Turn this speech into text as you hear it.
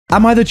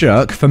Am I the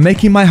jerk for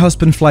making my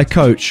husband fly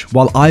coach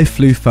while I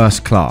flew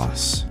first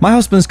class? My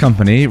husband's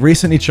company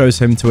recently chose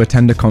him to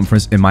attend a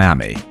conference in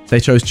Miami. They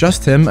chose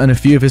just him and a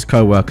few of his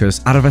co-workers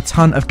out of a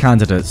ton of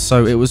candidates,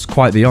 so it was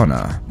quite the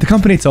honor. The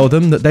company told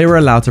them that they were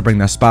allowed to bring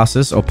their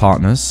spouses or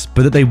partners,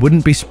 but that they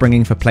wouldn't be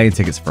springing for plane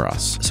tickets for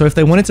us. So if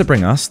they wanted to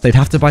bring us, they'd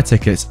have to buy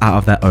tickets out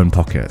of their own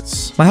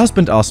pockets. My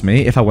husband asked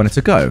me if I wanted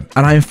to go,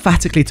 and I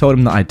emphatically told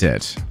him that I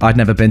did. I'd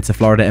never been to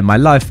Florida in my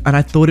life, and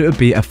I thought it would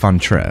be a fun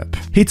trip.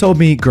 He told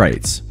me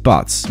great,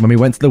 but when we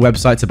went to the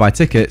website to buy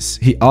tickets,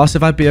 he asked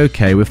if I'd be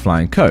okay with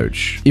flying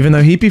coach, even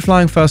though he'd be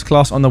flying first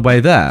class on the way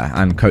there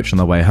and coach on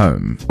the way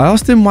home. I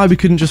asked him why we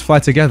couldn't just fly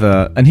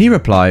together, and he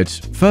replied,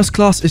 "First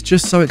class is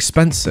just so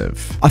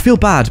expensive. I feel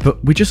bad,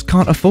 but we just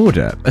can't afford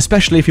it,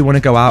 especially if you want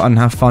to go out and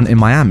have fun in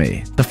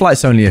Miami. The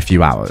flight's only a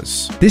few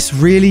hours." This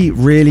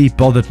really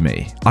bothered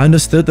me. I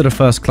understood that a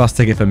first class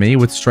ticket for me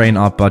would strain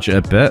our budget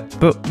a bit,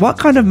 but what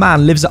kind of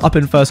man lives it up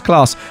in first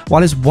class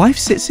while his wife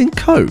sits in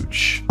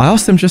coach? I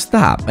asked him just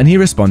that, and he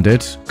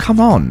responded,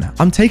 "Come on,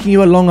 I'm taking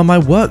you along on my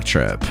work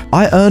trip.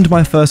 I earned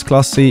my first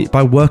class seat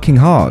by working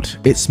hard.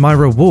 It's my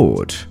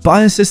reward." But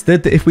I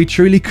insisted that if we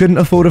truly couldn't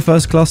afford a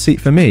first class seat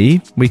for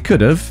me, we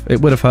could have.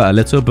 It would have hurt a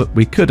little, but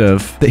we could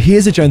have. That he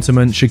as a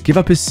gentleman should give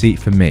up his seat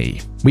for me.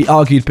 We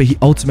argued, but he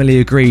ultimately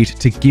agreed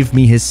to give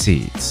me his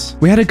seat.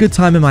 We had a good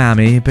time in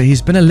Miami, but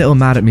he's been a little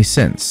mad at me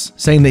since,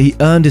 saying that he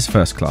earned his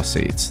first class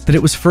seat, that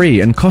it was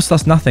free and cost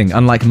us nothing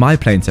unlike my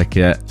plane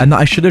ticket, and that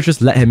I should have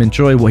just let him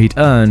enjoy what he'd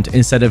earned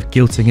instead of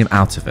guilting him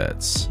out of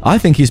it. I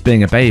think he's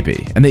being a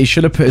baby, and that he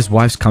should have put his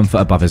wife's comfort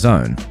above his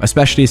own,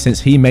 especially since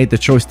he made the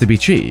choice to be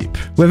cheap.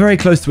 We're very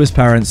close to his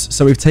parents,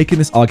 so we've taken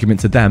this argument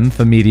to them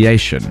for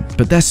mediation,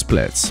 but they're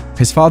split.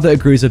 His father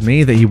agrees with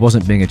me that he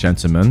wasn't being a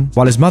gentleman,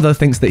 while his mother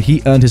thinks that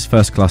he earned his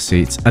first class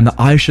seat and that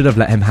I should have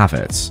let him have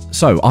it.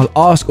 So I'll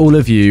ask all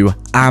of you,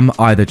 am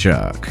I the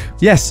jerk?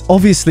 Yes,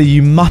 obviously,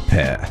 you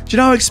muppet. Do you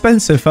know how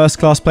expensive first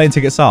class plane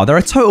tickets are? They're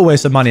a total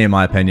waste of money in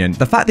my opinion.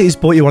 The fact that he's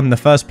bought you one in the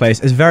first place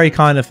is very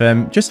kind of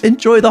him. Just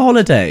enjoy the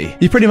holiday.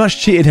 You pretty much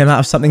cheated him out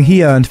of something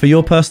he earned for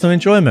your personal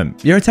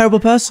enjoyment. You're a terrible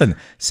person.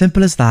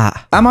 Simple as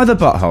that. Am I the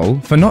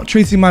butthole for not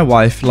treating my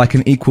wife like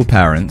an equal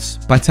parent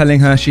by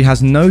telling her she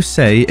has no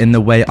say in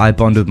the way I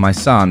bond with my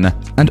son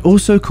and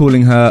also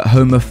calling her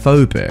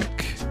homophobic?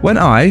 When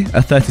I,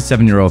 a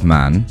 37-year-old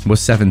man, was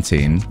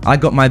 17, I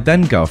got my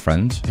then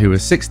girlfriend, who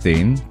was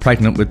 16,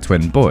 pregnant with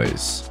twin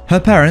boys. Her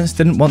parents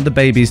didn't want the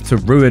babies to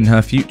ruin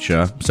her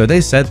future, so they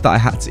said that I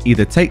had to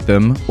either take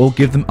them or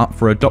give them up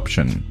for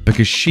adoption,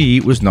 because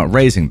she was not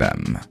raising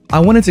them. I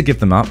wanted to give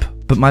them up,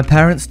 but my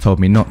parents told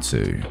me not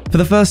to. For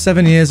the first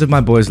 7 years of my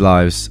boys'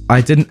 lives,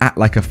 I didn't act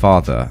like a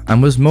father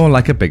and was more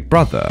like a big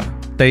brother.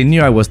 They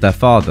knew I was their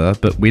father,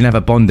 but we never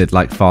bonded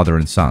like father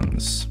and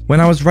sons. When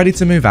I was ready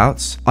to move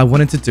out, I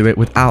wanted to do it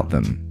without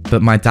them,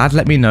 but my dad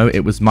let me know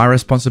it was my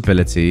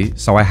responsibility,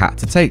 so I had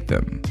to take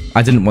them.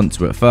 I didn't want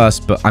to at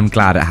first, but I'm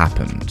glad it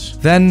happened.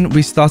 Then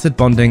we started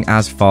bonding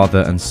as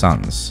father and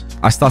sons.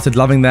 I started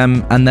loving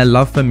them, and their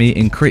love for me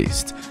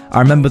increased. I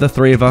remember the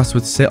three of us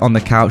would sit on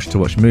the couch to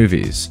watch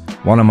movies,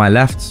 one on my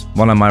left,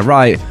 one on my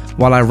right,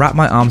 while I wrapped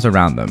my arms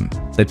around them.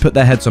 They'd put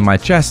their heads on my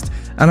chest,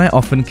 and I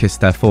often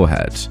kissed their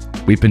forehead.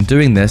 We've been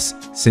doing this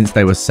since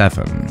they were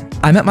 7.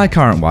 I met my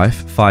current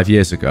wife 5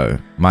 years ago.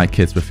 My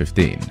kids were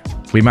 15.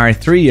 We married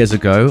 3 years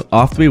ago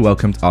after we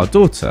welcomed our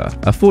daughter,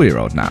 a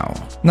 4-year-old now.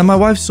 Now, my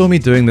wife saw me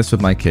doing this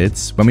with my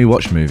kids when we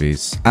watched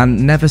movies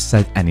and never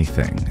said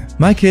anything.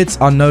 My kids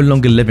are no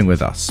longer living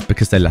with us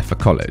because they left for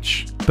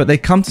college, but they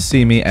come to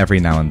see me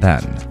every now and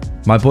then.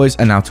 My boys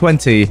are now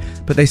 20,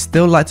 but they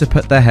still like to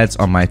put their heads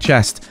on my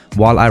chest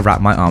while I wrap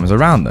my arms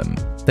around them.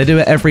 They do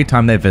it every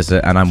time they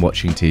visit and I'm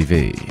watching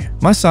TV.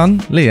 My son,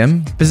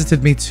 Liam,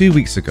 visited me 2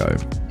 weeks ago.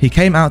 He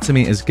came out to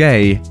me as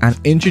gay and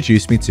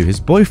introduced me to his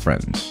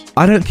boyfriend.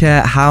 I don't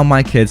care how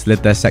my kids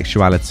live their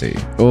sexuality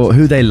or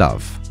who they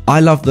love. I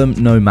love them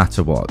no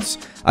matter what.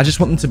 I just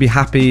want them to be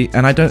happy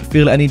and I don't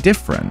feel any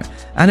different.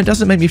 And it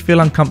doesn't make me feel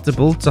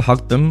uncomfortable to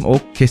hug them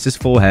or kiss his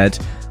forehead,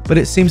 but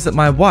it seems that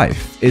my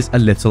wife is a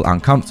little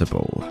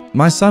uncomfortable.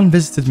 My son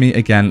visited me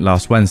again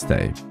last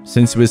Wednesday.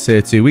 Since he was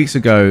here 2 weeks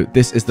ago,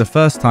 this is the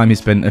first time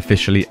he's been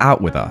officially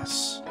out with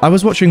us. I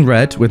was watching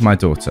Red with my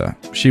daughter.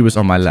 She was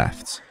on my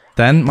left.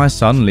 Then my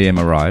son Liam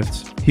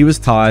arrived. He was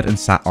tired and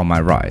sat on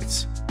my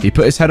right. He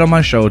put his head on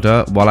my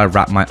shoulder while I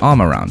wrapped my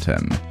arm around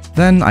him.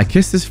 Then I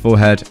kissed his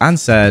forehead and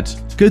said,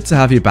 "Good to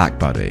have you back,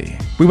 buddy."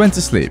 We went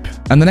to sleep,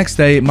 and the next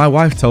day my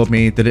wife told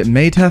me that it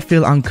made her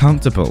feel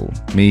uncomfortable,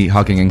 me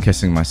hugging and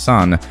kissing my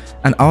son,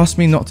 and asked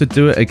me not to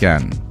do it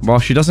again. While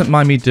she doesn't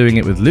mind me doing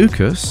it with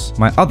Lucas,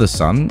 my other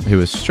son,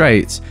 who is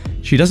straight,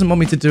 she doesn't want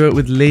me to do it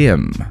with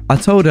Liam. I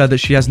told her that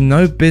she has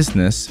no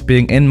business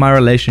being in my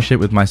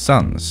relationship with my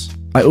sons.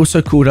 I also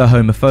called her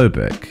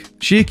homophobic.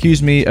 She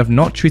accused me of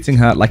not treating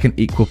her like an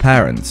equal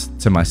parent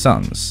to my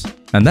sons.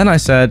 And then I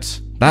said,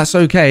 "That's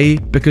okay,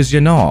 because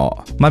you're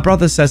not." My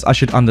brother says I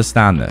should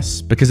understand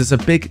this, because it's a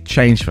big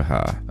change for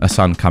her, a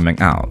son coming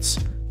out.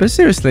 But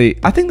seriously,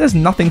 I think there's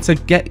nothing to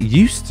get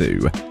used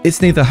to.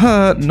 It's neither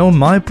her nor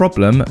my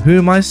problem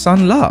who my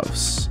son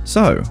loves.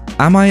 So,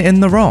 am I in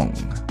the wrong?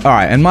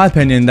 Alright, in my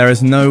opinion, there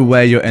is no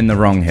way you're in the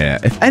wrong here.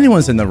 If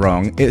anyone's in the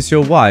wrong, it's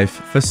your wife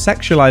for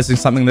sexualizing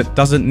something that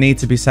doesn't need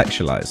to be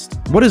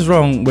sexualized. What is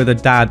wrong with a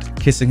dad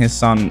kissing his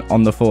son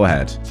on the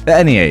forehead? At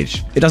any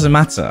age, it doesn't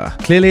matter.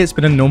 Clearly, it's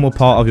been a normal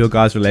part of your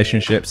guys'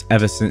 relationships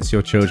ever since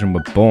your children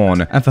were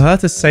born. And for her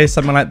to say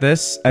something like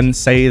this and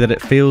say that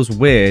it feels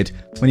weird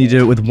when you do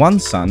it with one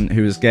son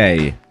who is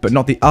gay, but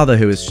not the other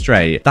who is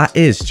straight, that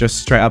is just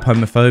straight up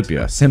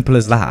homophobia. Simple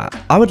as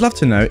that. I would love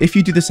to know, if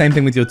you do the same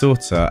thing with your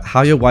daughter,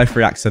 how your wife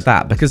reacts to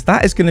that, because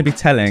that is going to be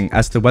telling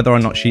as to whether or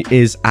not she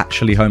is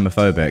actually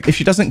homophobic. If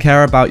she doesn't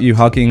care about you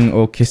hugging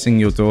or kissing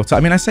your daughter, I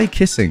mean, I say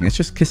kissing, it's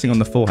just kissing on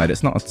the forehead,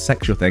 it's not a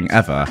sexual thing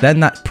ever,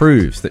 then that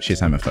proves that she's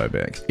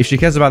homophobic. If she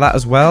cares about that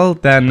as well,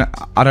 then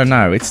I don't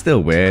know, it's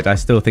still weird. I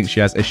still think she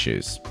has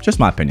issues. Just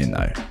my opinion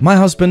though. My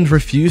husband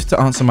refused to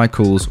answer my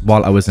calls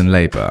while I was in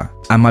labor,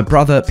 and my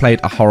brother played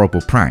a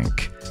horrible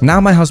prank. Now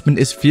my husband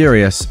is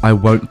furious I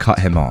won't cut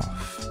him off.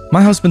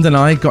 My husband and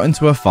I got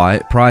into a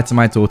fight prior to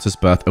my daughter's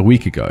birth a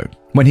week ago,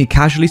 when he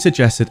casually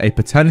suggested a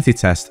paternity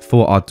test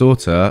for our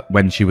daughter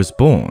when she was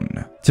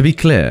born. To be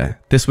clear,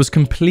 this was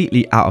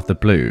completely out of the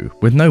blue,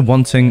 with no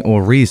wanting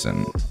or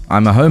reason.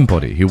 I'm a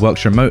homebody who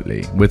works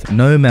remotely, with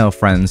no male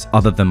friends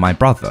other than my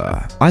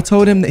brother. I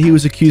told him that he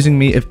was accusing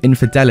me of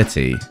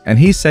infidelity, and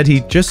he said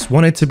he just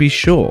wanted to be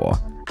sure.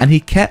 And he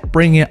kept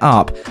bringing it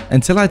up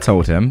until I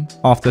told him,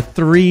 after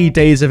 3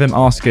 days of him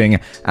asking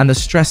and the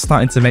stress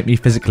starting to make me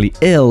physically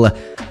ill,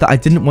 that I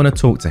didn't want to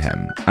talk to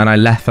him, and I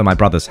left for my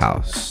brother's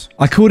house.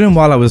 I called him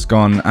while I was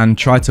gone and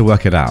tried to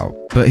work it out,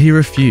 but he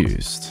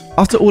refused.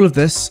 After all of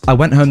this, I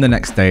went home the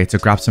next day to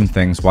grab some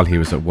things while he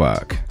was at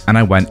work, and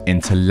I went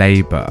into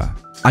labor.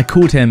 I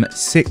called him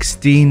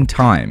 16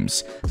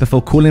 times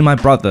before calling my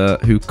brother,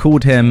 who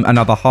called him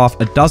another half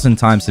a dozen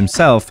times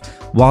himself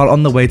while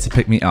on the way to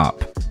pick me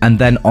up, and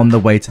then on the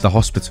way to the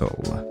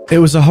hospital. It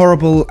was a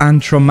horrible and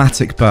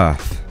traumatic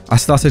birth. I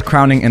started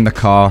crowning in the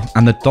car,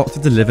 and the doctor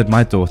delivered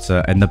my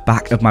daughter in the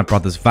back of my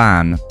brother's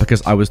van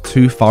because I was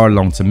too far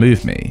along to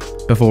move me,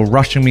 before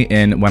rushing me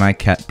in when I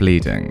kept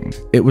bleeding.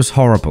 It was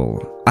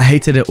horrible. I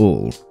hated it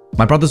all.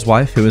 My brother's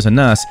wife, who is a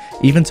nurse,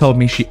 even told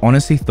me she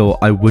honestly thought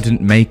I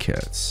wouldn't make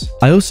it.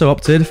 I also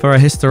opted for a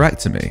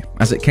hysterectomy,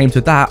 as it came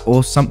to that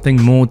or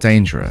something more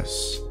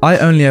dangerous. I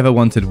only ever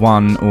wanted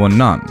one or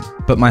none,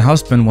 but my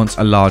husband wants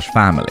a large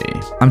family.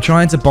 I'm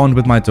trying to bond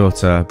with my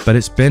daughter, but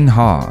it's been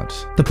hard.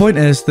 The point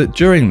is that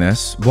during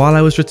this, while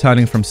I was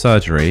returning from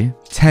surgery,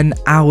 10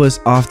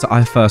 hours after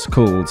I first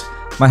called,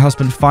 my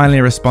husband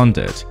finally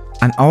responded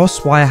and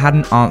asked why I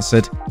hadn't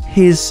answered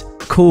his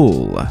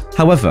call.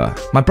 However,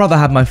 my brother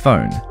had my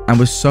phone and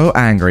was so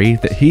angry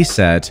that he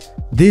said,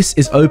 "This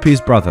is OP's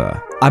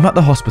brother. I'm at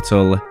the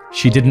hospital.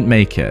 She didn't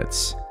make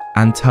it,"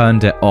 and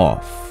turned it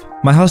off.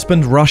 My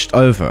husband rushed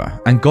over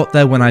and got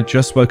there when I'd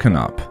just woken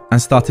up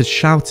and started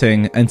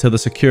shouting until the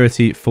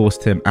security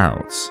forced him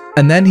out.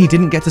 And then he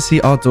didn't get to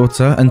see our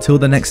daughter until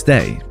the next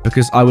day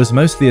because I was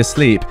mostly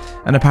asleep,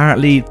 and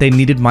apparently they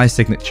needed my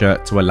signature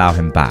to allow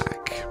him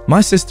back.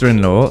 My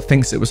sister-in-law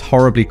thinks it was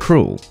horribly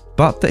cruel,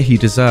 but that he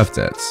deserved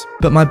it.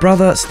 But my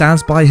brother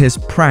stands by his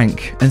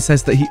prank and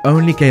says that he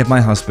only gave my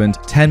husband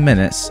 10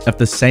 minutes of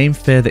the same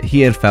fear that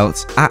he had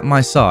felt at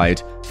my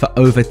side for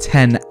over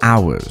 10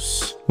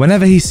 hours.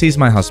 Whenever he sees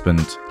my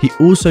husband, he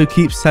also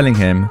keeps telling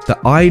him that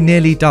I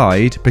nearly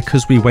died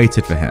because we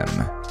waited for him.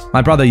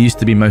 My brother used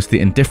to be mostly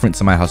indifferent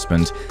to my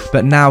husband,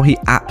 but now he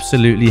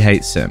absolutely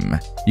hates him.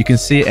 You can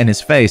see it in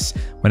his face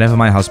whenever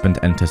my husband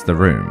enters the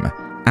room.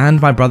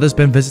 And my brother's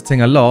been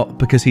visiting a lot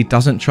because he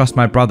doesn't trust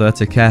my brother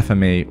to care for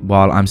me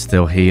while I'm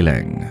still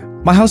healing.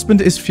 My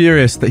husband is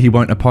furious that he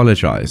won't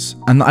apologize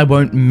and that I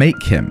won't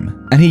make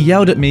him. And he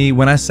yelled at me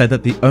when I said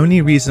that the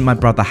only reason my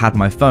brother had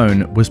my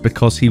phone was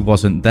because he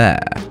wasn't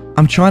there.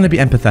 I'm trying to be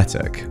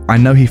empathetic. I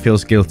know he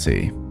feels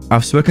guilty.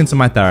 I've spoken to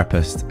my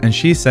therapist and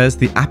she says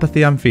the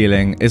apathy I'm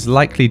feeling is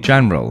likely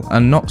general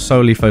and not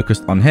solely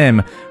focused on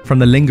him from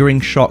the lingering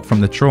shock from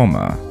the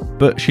trauma.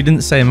 But she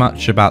didn't say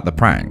much about the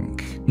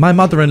prank. My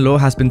mother-in-law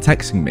has been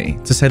texting me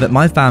to say that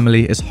my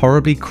family is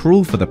horribly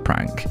cruel for the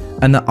prank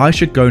and that I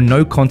should go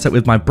no contact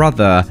with my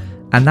brother,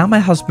 and now my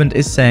husband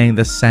is saying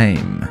the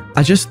same.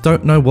 I just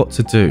don't know what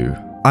to do.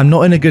 I'm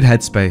not in a good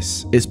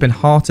headspace. It's been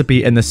hard to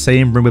be in the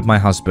same room with my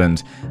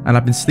husband, and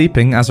I've been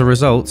sleeping as a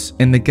result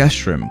in the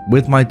guest room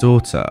with my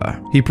daughter.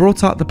 He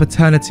brought up the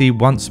paternity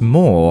once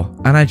more,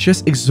 and I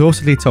just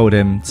exhaustedly told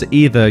him to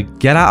either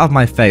get out of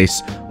my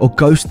face or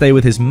go stay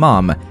with his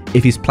mum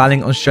if he's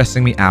planning on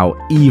stressing me out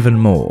even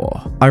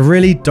more. I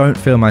really don't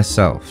feel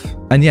myself.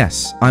 And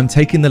yes, I'm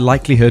taking the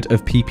likelihood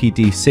of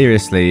PPD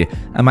seriously,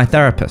 and my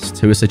therapist,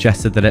 who has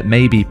suggested that it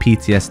may be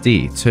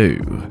PTSD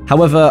too.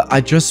 However,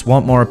 I just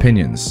want more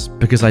opinions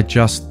because I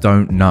just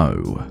don't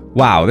know.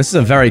 Wow, this is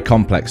a very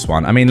complex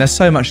one. I mean, there's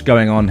so much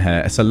going on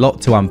here. It's a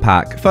lot to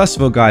unpack. First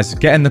of all, guys,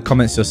 get in the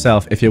comments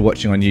yourself if you're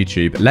watching on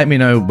YouTube. Let me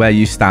know where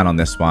you stand on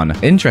this one.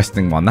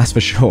 Interesting one, that's for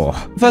sure.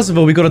 First of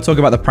all, we got to talk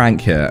about the prank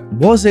here.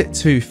 Was it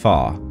too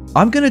far?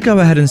 I'm going to go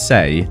ahead and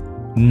say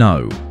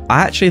no.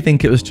 I actually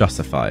think it was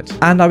justified.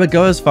 And I would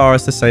go as far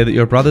as to say that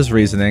your brother's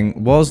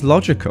reasoning was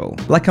logical.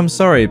 Like, I'm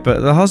sorry,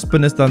 but the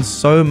husband has done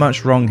so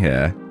much wrong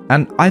here.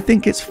 And I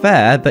think it's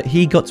fair that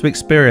he got to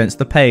experience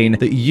the pain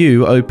that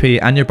you, OP,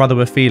 and your brother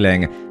were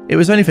feeling. It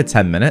was only for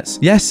 10 minutes.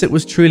 Yes, it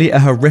was truly a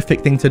horrific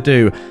thing to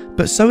do,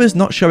 but so is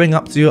not showing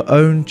up to your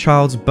own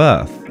child's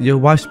birth, your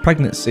wife's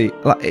pregnancy.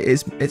 Like,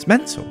 it's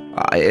mental.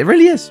 It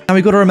really is. And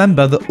we got to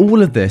remember that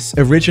all of this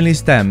originally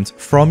stemmed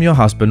from your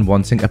husband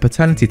wanting a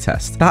paternity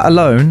test. That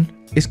alone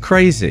is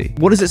crazy.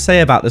 What does it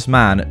say about this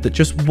man that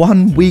just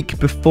 1 week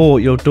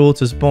before your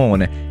daughter's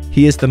born,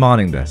 he is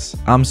demanding this?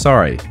 I'm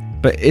sorry,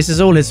 but this is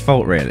all his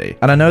fault, really.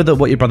 And I know that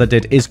what your brother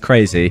did is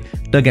crazy,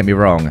 don't get me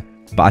wrong,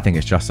 but I think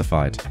it's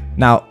justified.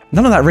 Now,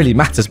 none of that really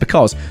matters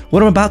because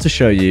what I'm about to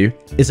show you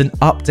is an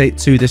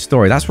update to this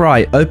story. That's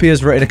right, OP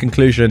has written a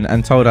conclusion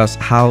and told us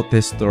how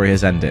this story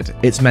has ended.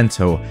 It's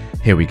mental.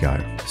 Here we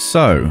go.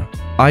 So,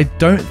 I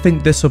don't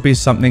think this will be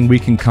something we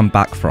can come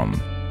back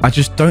from. I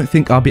just don't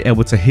think I'll be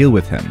able to heal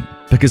with him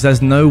because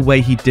there's no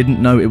way he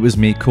didn't know it was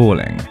me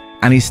calling.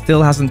 And he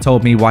still hasn't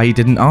told me why he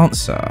didn't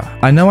answer.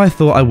 I know I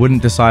thought I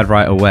wouldn't decide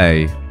right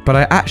away, but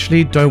I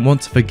actually don't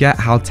want to forget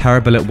how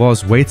terrible it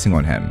was waiting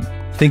on him,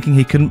 thinking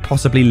he couldn't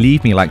possibly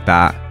leave me like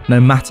that, no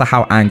matter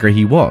how angry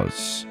he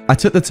was. I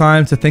took the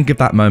time to think of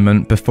that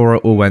moment before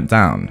it all went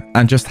down,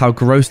 and just how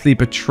grossly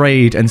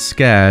betrayed and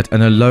scared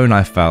and alone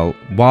I felt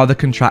while the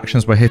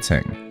contractions were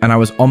hitting, and I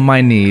was on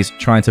my knees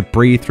trying to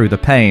breathe through the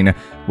pain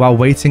while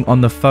waiting on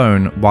the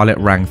phone while it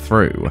rang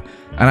through.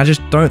 And I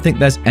just don't think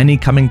there's any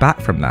coming back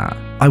from that.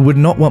 I would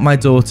not want my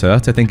daughter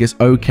to think it's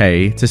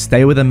okay to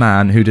stay with a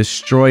man who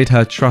destroyed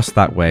her trust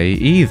that way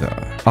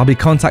either. I'll be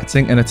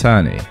contacting an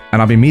attorney,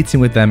 and I'll be meeting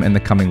with them in the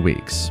coming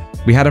weeks.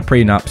 We had a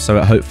prenup, so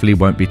it hopefully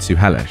won't be too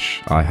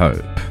hellish, I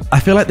hope.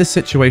 I feel like this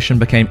situation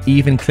became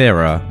even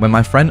clearer when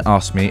my friend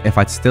asked me if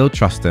I'd still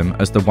trust him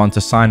as the one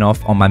to sign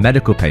off on my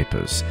medical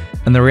papers,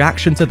 and the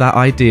reaction to that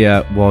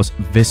idea was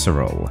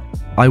visceral.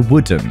 I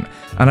wouldn't,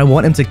 and I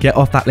want him to get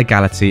off that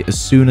legality as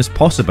soon as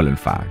possible, in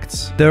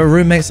fact. There were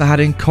roommates I had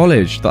in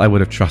college that I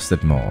would have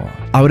trusted more.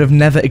 I would have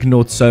never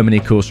ignored so many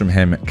calls from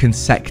him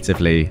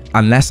consecutively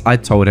unless I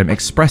told him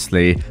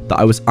expressly that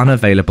I was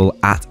unavailable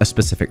at a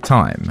specific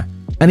time.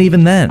 And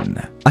even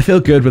then, I feel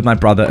good with my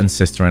brother and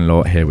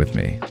sister-in-law here with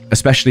me,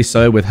 especially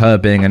so with her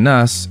being a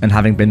nurse and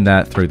having been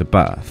there through the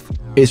birth.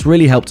 It's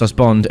really helped us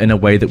bond in a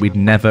way that we'd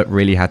never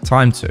really had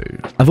time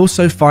to. I've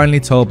also finally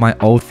told my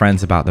old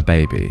friends about the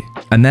baby,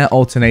 and they're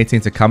alternating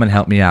to come and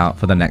help me out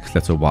for the next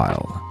little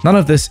while. None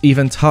of this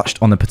even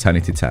touched on the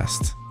paternity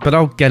test, but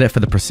I'll get it for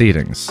the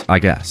proceedings, I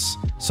guess.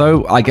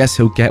 So I guess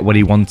he'll get what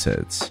he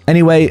wanted.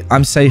 Anyway,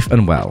 I'm safe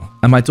and well,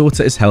 and my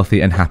daughter is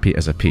healthy and happy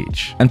as a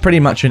peach, and pretty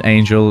much an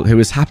angel who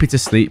is happy to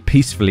sleep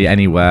peacefully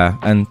anywhere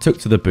and took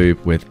to the boob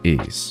with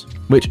ease.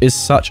 Which is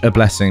such a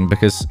blessing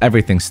because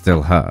everything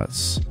still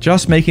hurts.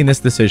 Just making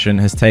this decision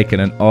has taken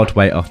an odd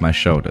weight off my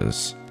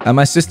shoulders, and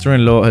my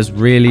sister-in-law has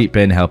really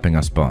been helping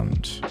us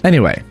bond.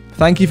 Anyway,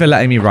 thank you for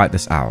letting me write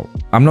this out.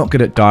 I'm not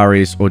good at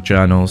diaries or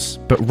journals,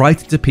 but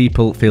writing to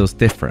people feels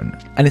different,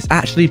 and it's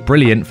actually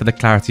brilliant for the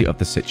clarity of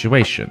the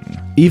situation.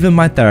 Even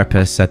my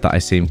therapist said that I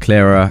seem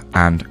clearer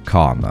and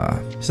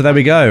calmer. So there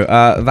we go.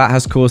 That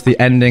has caused the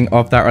ending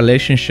of that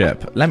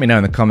relationship. Let me know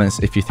in the comments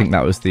if you think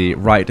that was the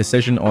right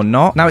decision or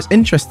not. Now, it's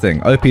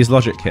interesting, OP's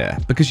logic here,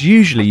 because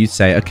usually you'd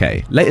say,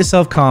 okay, let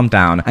yourself calm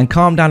down, and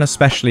calm down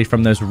especially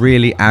from those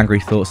really angry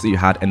thoughts that you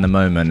had in the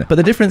moment. But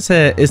the difference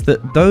here is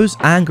that those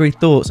angry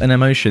thoughts and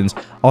emotions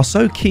are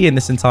so key in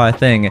this entire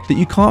thing that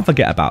you can't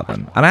forget about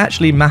them. And I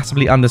actually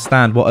massively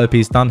understand what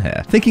OP's done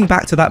here. Thinking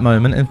back to that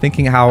moment and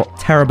thinking how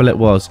terrible it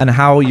was and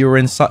how you were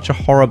in such a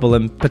horrible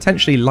and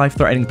potentially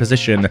life-threatening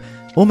position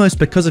almost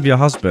because of your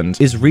husband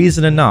is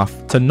reason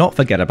enough to not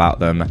forget about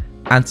them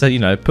and to, you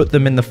know, put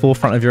them in the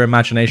forefront of your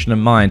imagination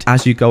and mind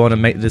as you go on and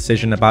make the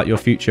decision about your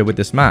future with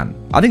this man.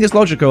 I think it's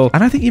logical,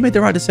 and I think you made the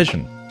right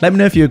decision. Let me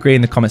know if you agree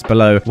in the comments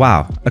below.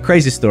 Wow, a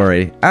crazy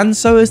story. And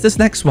so is this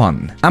next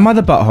one. Am I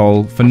the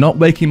butthole for not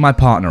waking my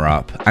partner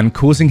up and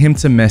causing him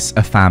to miss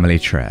a family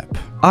trip?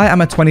 I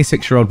am a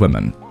 26-year-old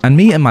woman, and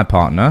me and my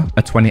partner,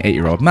 a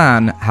 28-year-old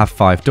man, have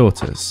 5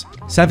 daughters.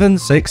 7,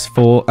 6,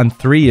 4, and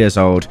 3 years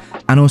old,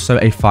 and also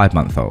a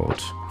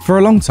 5-month-old. For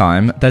a long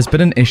time, there's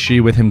been an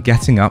issue with him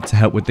getting up to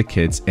help with the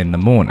kids in the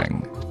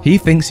morning. He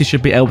thinks he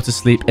should be able to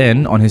sleep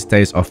in on his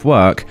days off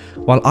work,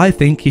 while I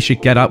think he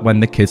should get up when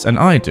the kids and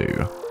I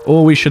do.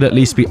 Or we should at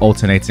least be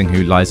alternating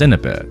who lies in a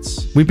bit.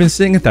 We've been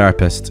seeing a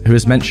therapist who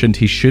has mentioned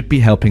he should be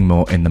helping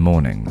more in the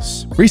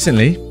mornings.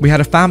 Recently, we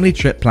had a family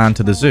trip planned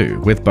to the zoo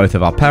with both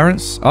of our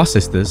parents, our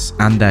sisters,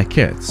 and their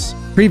kids.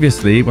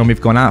 Previously, when we've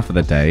gone out for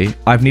the day,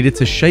 I've needed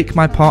to shake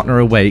my partner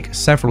awake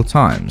several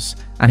times,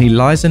 and he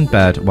lies in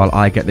bed while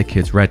I get the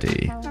kids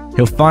ready.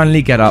 He'll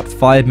finally get up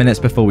 5 minutes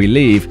before we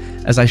leave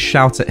as I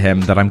shout at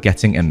him that I'm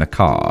getting in the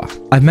car.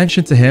 I've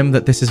mentioned to him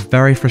that this is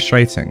very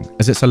frustrating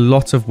as it's a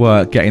lot of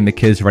work getting the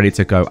kids ready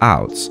to go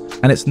out,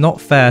 and it's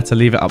not fair to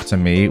leave it up to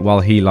me while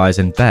he lies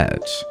in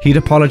bed. He'd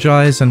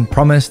apologize and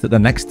promise that the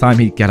next time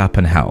he'd get up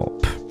and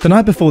help. The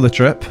night before the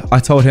trip, I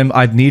told him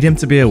I'd need him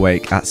to be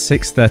awake at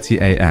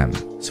 6:30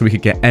 a.m. so we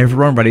could get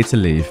everyone ready to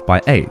leave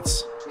by 8.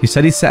 He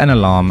said he set an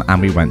alarm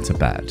and we went to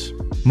bed.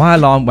 My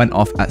alarm went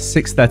off at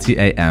 6:30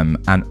 a.m.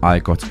 and I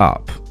got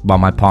up, while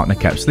my partner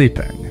kept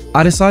sleeping.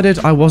 I decided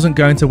I wasn't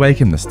going to wake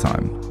him this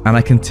time, and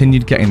I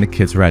continued getting the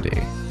kids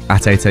ready.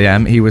 At 8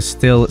 a.m. he was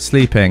still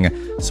sleeping,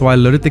 so I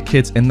loaded the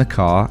kids in the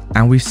car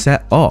and we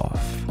set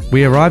off.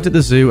 We arrived at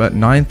the zoo at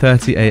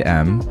 9:30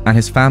 a.m. and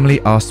his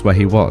family asked where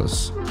he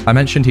was. I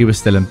mentioned he was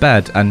still in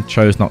bed and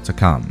chose not to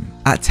come.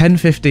 At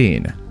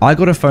 10:15, I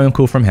got a phone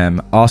call from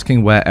him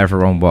asking where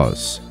everyone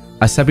was.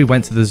 I said we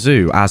went to the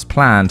zoo as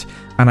planned,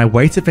 and I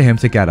waited for him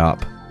to get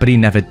up, but he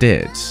never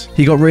did.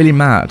 He got really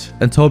mad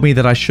and told me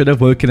that I should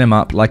have woken him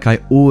up like I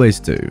always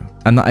do,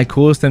 and that I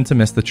caused him to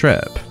miss the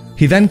trip.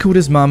 He then called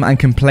his mum and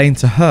complained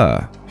to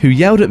her, who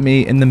yelled at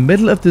me in the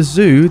middle of the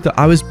zoo that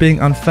I was being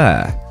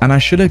unfair, and I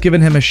should have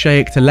given him a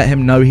shake to let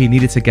him know he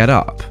needed to get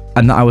up,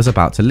 and that I was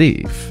about to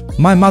leave.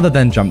 My mother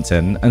then jumped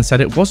in and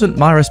said it wasn't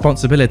my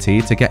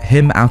responsibility to get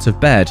him out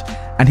of bed,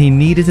 and he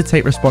needed to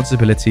take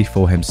responsibility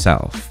for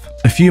himself.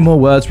 A few more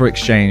words were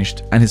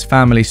exchanged and his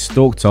family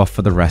stalked off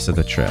for the rest of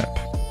the trip.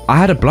 I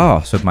had a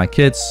blast with my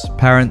kids,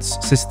 parents,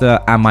 sister,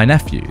 and my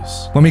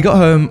nephews. When we got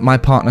home, my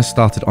partner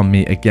started on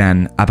me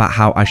again about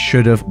how I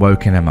should have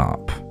woken him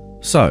up.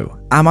 So,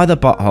 am I the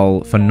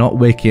butthole for not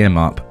waking him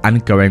up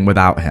and going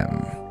without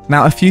him?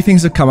 Now, a few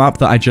things have come up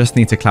that I just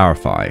need to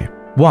clarify.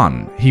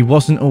 1, he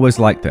wasn't always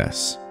like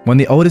this. When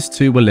the oldest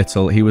 2 were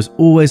little, he was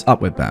always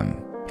up with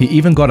them. He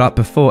even got up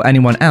before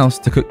anyone else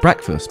to cook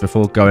breakfast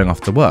before going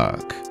off to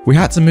work. We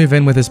had to move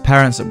in with his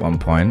parents at one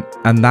point,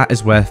 and that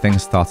is where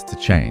things started to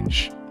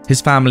change.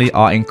 His family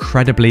are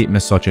incredibly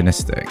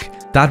misogynistic.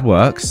 Dad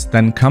works,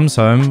 then comes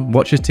home,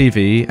 watches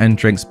TV, and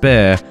drinks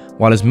beer,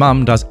 while his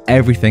mum does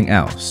everything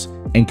else,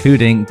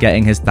 including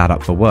getting his dad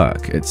up for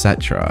work,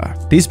 etc.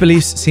 These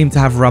beliefs seem to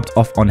have rubbed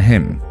off on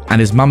him, and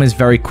his mum is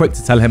very quick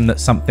to tell him that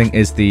something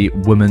is the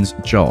woman's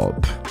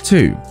job.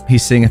 2,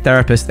 he's seeing a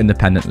therapist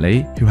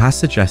independently who has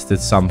suggested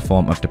some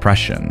form of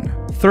depression.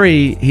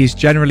 3, he's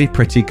generally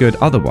pretty good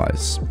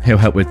otherwise. He'll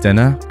help with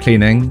dinner,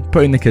 cleaning,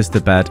 putting the kids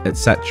to bed,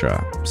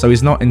 etc. So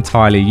he's not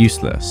entirely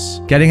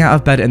useless. Getting out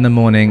of bed in the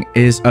morning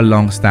is a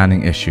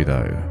long-standing issue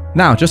though.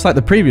 Now, just like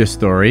the previous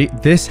story,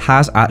 this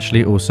has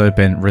actually also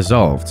been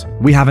resolved.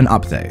 We have an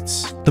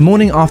update. The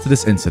morning after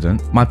this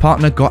incident, my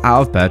partner got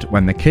out of bed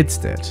when the kids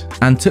did,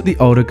 and took the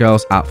older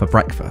girls out for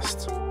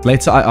breakfast.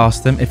 Later, I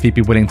asked him if he'd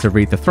be willing to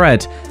read the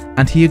thread,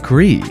 and he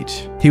agreed.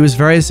 He was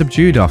very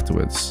subdued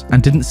afterwards,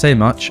 and didn't say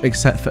much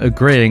except for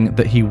agreeing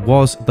that he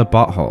was the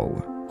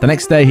butthole. The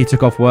next day, he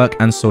took off work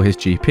and saw his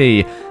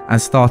GP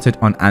and started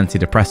on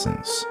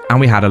antidepressants, and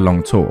we had a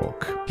long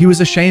talk. He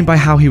was ashamed by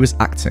how he was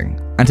acting,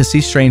 and to see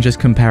strangers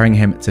comparing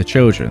him to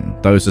children.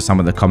 Those are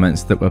some of the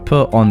comments that were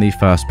put on the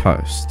first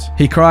post.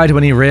 He cried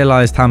when he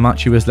realized how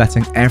much he was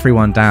letting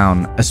everyone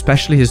down,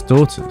 especially his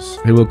daughters,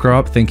 who will grow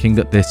up thinking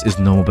that this is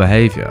normal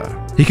behavior.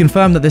 He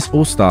confirmed that this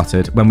all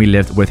started when we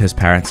lived with his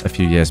parents a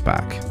few years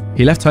back.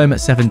 He left home at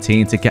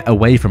 17 to get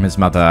away from his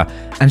mother,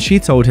 and she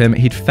told him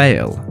he'd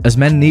fail, as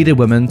men needed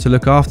women to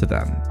look after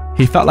them.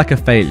 He felt like a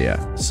failure,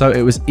 so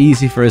it was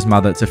easy for his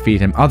mother to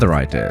feed him other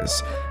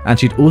ideas, and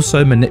she'd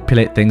also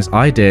manipulate things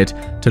I did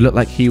to look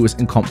like he was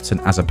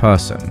incompetent as a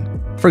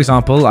person. For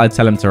example, I'd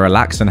tell him to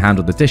relax and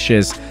handle the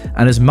dishes,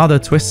 and his mother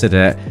twisted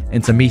it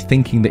into me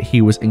thinking that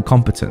he was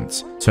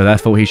incompetent, so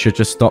therefore he should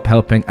just stop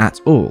helping at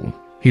all.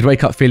 He'd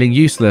wake up feeling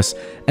useless,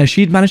 and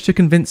she'd managed to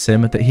convince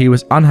him that he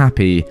was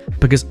unhappy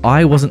because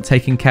I wasn't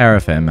taking care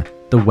of him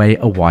the way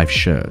a wife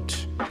should.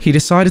 He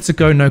decided to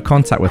go no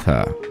contact with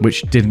her,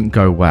 which didn't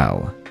go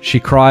well. She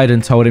cried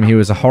and told him he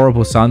was a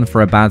horrible son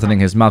for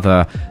abandoning his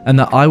mother, and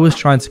that I was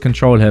trying to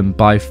control him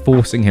by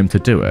forcing him to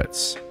do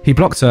it. He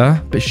blocked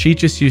her, but she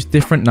just used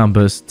different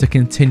numbers to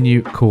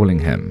continue calling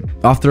him.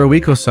 After a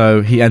week or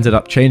so, he ended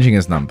up changing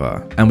his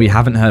number, and we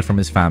haven't heard from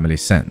his family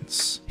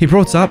since. He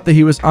brought up that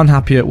he was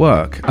unhappy at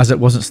work as it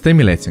wasn't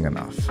stimulating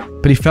enough,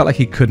 but he felt like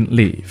he couldn't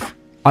leave.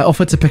 I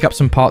offered to pick up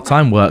some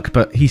part-time work,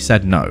 but he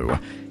said no.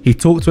 He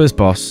talked to his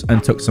boss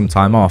and took some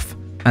time off,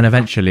 and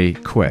eventually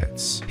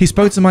quits. He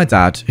spoke to my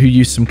dad, who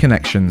used some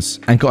connections,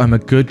 and got him a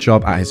good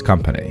job at his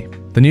company.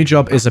 The new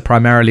job is a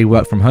primarily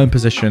work-from-home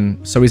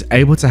position, so he's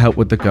able to help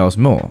with the girls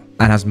more,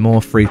 and has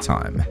more free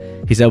time.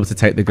 He's able to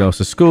take the girls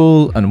to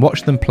school and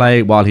watch them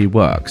play while he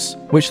works,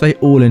 which they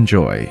all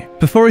enjoy.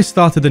 Before he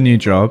started the new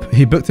job,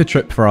 he booked a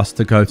trip for us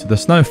to go to the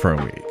snow for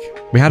a week.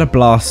 We had a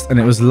blast, and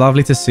it was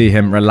lovely to see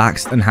him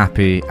relaxed and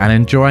happy and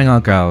enjoying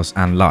our girls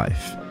and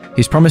life.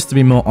 He's promised to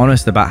be more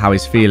honest about how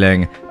he's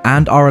feeling,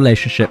 and our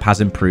relationship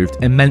has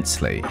improved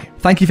immensely.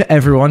 Thank you for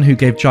everyone who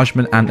gave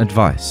judgment and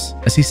advice,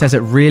 as he says it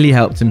really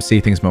helped him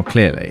see things more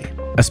clearly.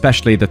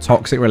 especially the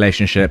toxic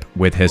relationship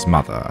with his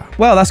mother.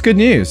 Well, that's good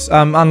news.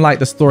 Unlike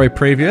the story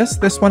previous,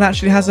 this one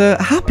actually has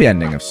a happy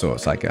ending of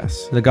sorts, I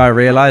guess. The guy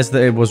realized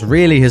that it was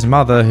really his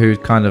mother who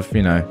kind of,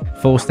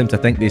 forced him to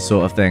think these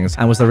sort of things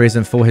and was the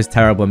reason for his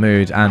terrible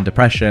mood and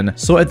depression.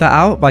 Sorted that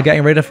out by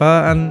getting rid of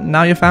her, and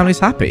now your family's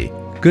happy.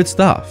 Good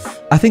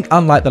stuff. I think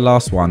unlike the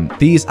last one,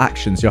 these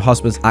actions, your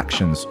husband's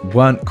actions,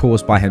 weren't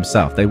caused by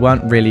himself. They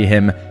weren't really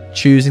him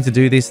choosing to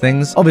do these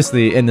things.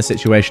 Obviously, in the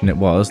situation it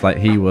was, like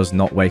he was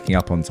not waking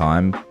up on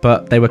time,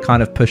 but they were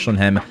kind of pushed on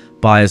him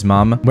by his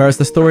mum. Whereas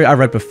the story I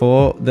read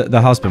before,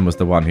 the husband was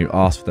the one who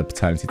asked for the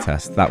paternity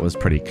test. That was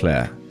pretty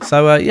clear.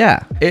 So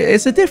yeah,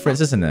 it's a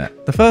difference, isn't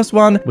it? The first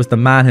one was the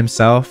man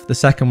himself. The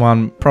second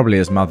one, probably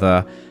his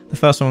mother. The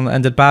first one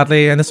ended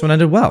badly and this one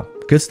ended well.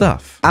 Good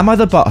stuff. Am I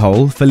the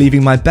butthole for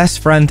leaving my best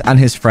friend and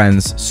his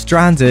friends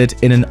stranded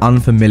in an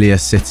unfamiliar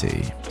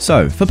city?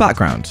 So, for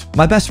background,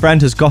 my best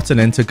friend has gotten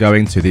into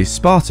going to these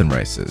Spartan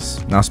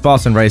races. Now,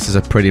 Spartan races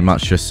are pretty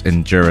much just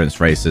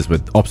endurance races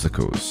with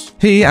obstacles.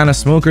 He and a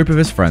small group of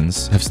his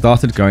friends have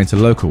started going to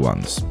local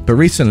ones, but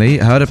recently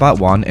heard about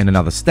one in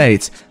another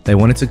state they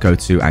wanted to go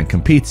to and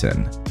compete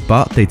in,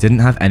 but they didn't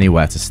have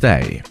anywhere to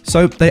stay.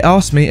 So they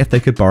asked me if they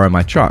could borrow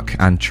my truck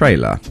and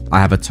trailer. I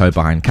have a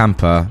tow-behind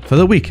camper for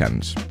the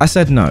weekend. I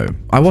said no.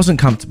 I wasn't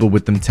comfortable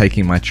with them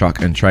taking my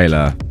truck and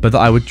trailer, but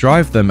that I would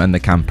drive them and the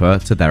camper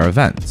to their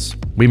events.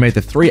 We made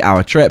the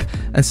 3-hour trip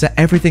and set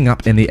everything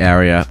up in the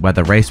area where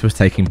the race was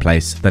taking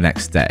place the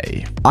next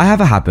day. I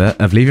have a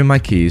habit of leaving my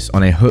keys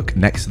on a hook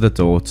next to the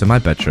door to my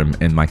bedroom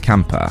in my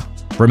camper.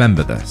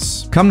 Remember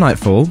this. Come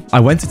nightfall, I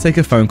went to take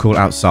a phone call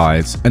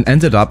outside and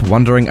ended up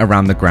wandering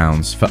around the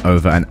grounds for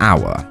over an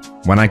hour.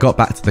 When I got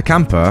back to the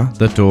camper,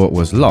 the door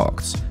was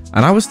locked,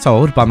 and I was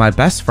told by my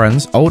best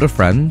friend's older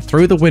friend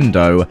through the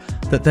window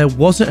that there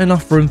wasn't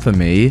enough room for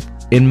me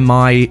in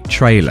my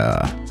trailer.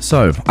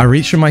 So I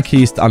reached for my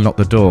keys to unlock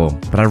the door,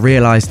 but I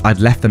realized I'd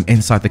left them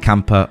inside the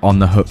camper on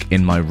the hook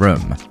in my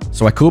room.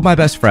 So I called my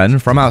best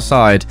friend from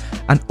outside,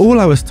 and all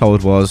I was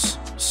told was,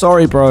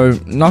 "Sorry bro,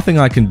 nothing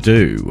I can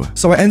do."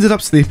 So I ended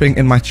up sleeping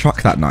in my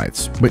truck that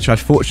night, which I'd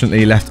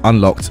fortunately left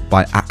unlocked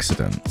by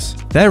accident.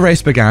 Their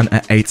race began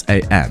at 8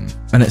 AM,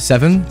 and at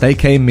 7, they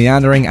came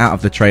meandering out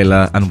of the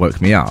trailer and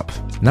woke me up.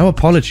 No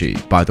apology,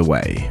 by the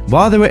way.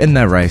 While they were in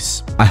their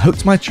race, I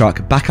hooked my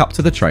truck back up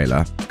to the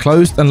trailer,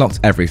 closed and locked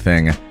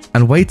everything,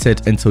 and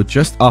waited until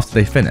just after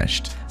they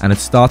finished and had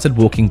started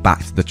walking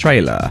back to the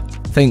trailer.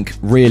 Think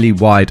really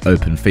wide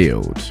open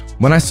field.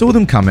 When I saw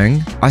them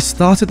coming, I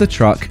started the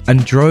truck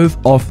and drove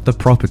off the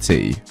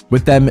property,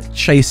 with them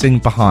chasing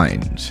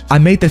behind. I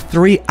made the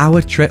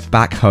 3-hour trip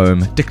back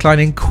home,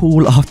 declining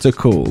call after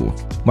call.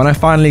 When I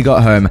finally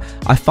got home,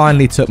 I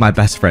finally took my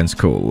best friend's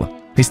call.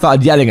 He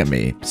started yelling at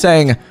me,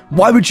 saying,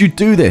 "Why would you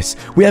do this?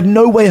 We have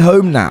no way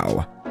home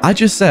now." I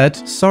just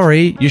said,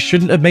 "Sorry, you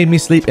shouldn't have made me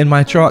sleep in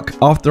my truck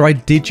after I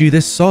did you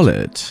this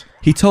solid."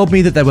 He told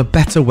me that there were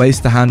better ways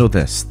to handle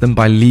this than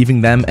by leaving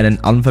them in an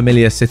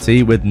unfamiliar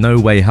city with no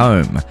way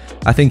home.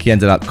 I think he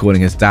ended up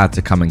calling his dad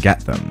to come and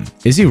get them.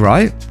 Is he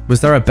right?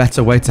 Was there a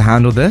better way to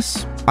handle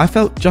this? I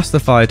felt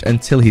justified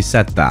until he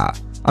said that.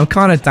 I'm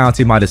kind of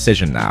doubting my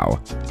decision now.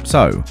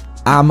 So,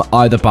 am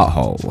I the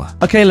butthole?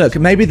 Okay, look,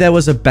 maybe there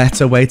was a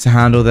better way to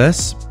handle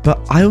this, but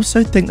I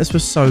also think this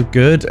was so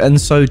good and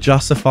so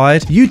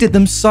justified. You did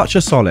them such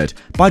a solid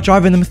by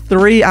driving them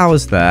 3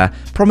 hours there,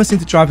 promising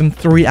to drive them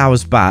 3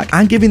 hours back,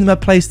 and giving them a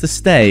place to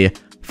stay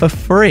for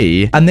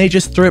free, and they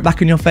just threw it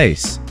back in your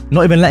face.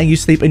 Not even letting you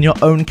sleep in your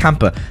own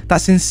camper.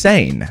 That's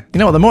insane. You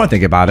know what, the more I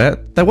think about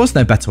it, there was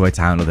no better way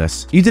to handle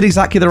this. You did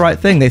exactly the right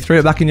thing. They threw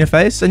it back in your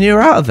face and you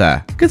were out of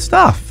there. Good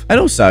stuff. And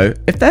also,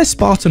 if they're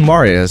Spartan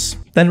warriors,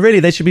 then really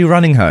they should be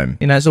running home.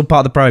 You know, it's all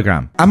part of the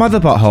program. Am I the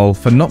butthole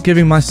for not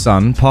giving my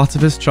son part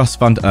of his trust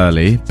fund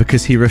early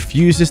because he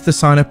refuses to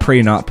sign a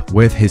prenup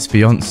with his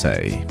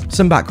fiance?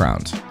 Some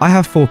background. I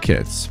have 4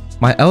 kids.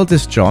 My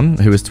eldest, John,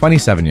 who is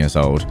 27 years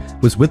old,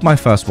 was with my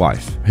first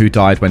wife, who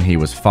died when he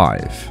was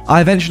 5.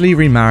 I eventually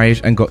remarried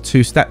and got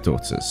 2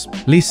 stepdaughters,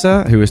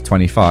 Lisa, who is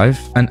 25,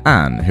 and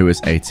Anne, who is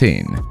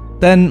 18.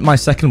 Then my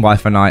second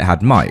wife and I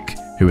had Mike,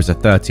 who was a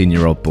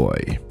 13-year-old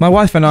boy. My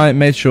wife and I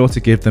made sure to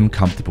give them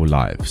comfortable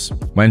lives.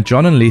 When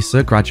John and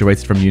Lisa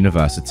graduated from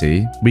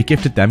university, we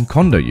gifted them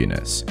condo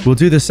units. We'll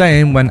do the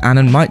same when Anne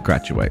and Mike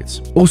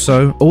graduate.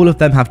 Also, all of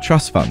them have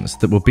trust funds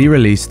that will be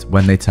released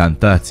when they turn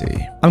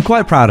 30. I'm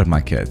quite proud of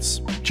my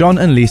kids. John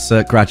and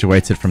Lisa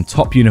graduated from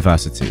top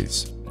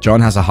universities. John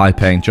has a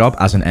high-paying job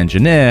as an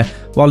engineer,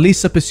 while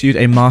Lisa pursued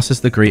a master's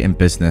degree in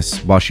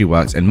business while she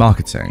worked in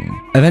marketing.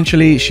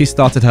 Eventually, she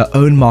started her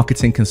own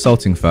marketing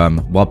consulting firm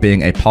while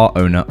being a part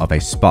owner of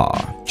a spa.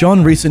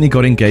 John recently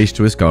got engaged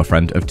to his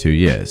girlfriend of 2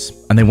 years,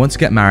 and they want to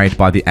get married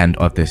by the end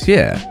of this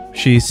year.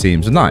 She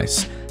seems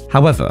nice.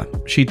 However,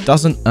 she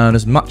doesn't earn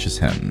as much as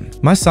him.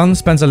 My son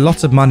spends a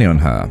lot of money on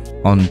her,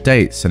 on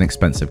dates and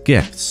expensive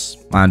gifts.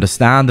 I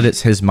understand that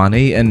it's his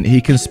money and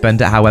he can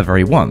spend it however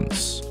he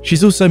wants.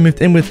 She's also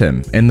moved in with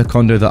him in the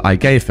condo that I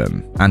gave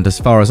him, and as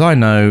far as I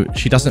know,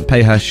 she doesn't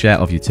pay her share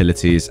of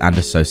utilities and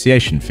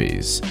association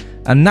fees.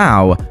 And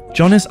now,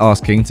 John is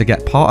asking to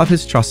get part of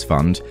his trust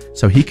fund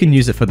so he can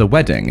use it for the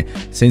wedding,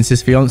 since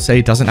his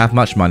fiancée doesn't have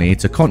much money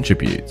to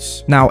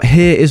contribute. Now,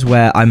 here is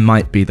where I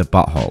might be the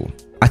butthole.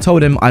 I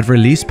told him I'd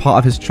release part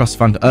of his trust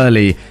fund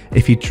early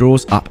if he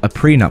draws up a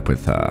prenup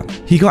with her.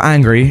 He got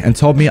angry and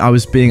told me I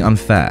was being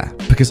unfair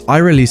because I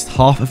released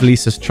half of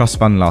Lisa's trust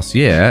fund last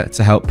year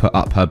to help put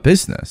up her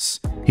business.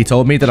 He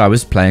told me that I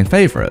was playing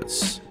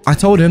favorites. I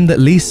told him that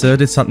Lisa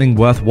did something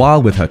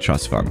worthwhile with her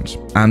trust fund,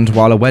 and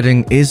while a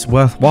wedding is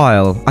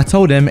worthwhile, I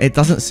told him it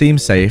doesn't seem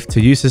safe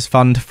to use his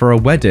fund for a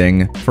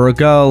wedding for a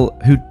girl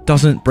who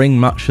doesn't bring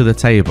much to the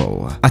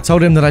table. I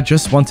told him that I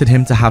just wanted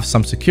him to have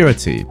some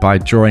security by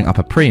drawing up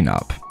a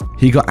prenup.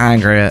 He got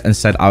angrier and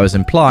said I was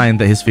implying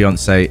that his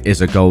fiancée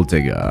is a gold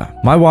digger.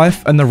 My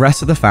wife and the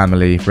rest of the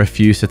family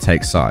refused to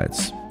take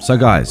sides. So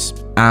guys,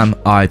 am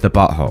I the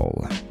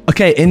butthole?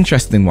 Okay,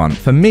 interesting one.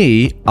 For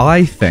me,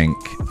 I think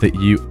that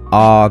you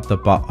are the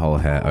butthole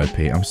here, OP.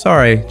 I'm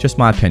sorry, just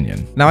my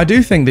opinion. Now, I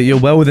do think that you're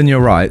well within your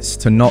rights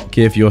to not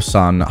give your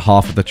son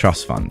half of the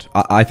trust fund.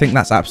 I think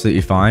that's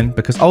absolutely fine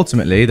because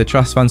ultimately the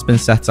trust fund's been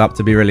set up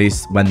to be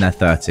released when they're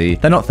 30.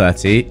 They're not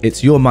 30.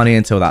 It's your money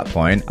until that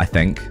point, I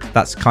think.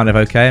 That's kind of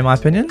okay in my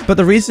opinion. But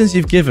the reasons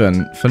you've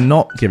given for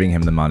not giving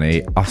him the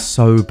money are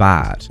so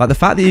bad. Like the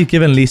fact that you've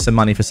given Lisa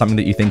money for something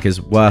that you think is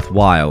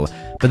worthwhile,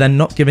 but then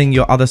not giving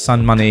your other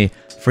son money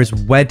for his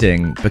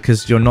wedding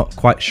because you're not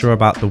quite sure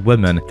about the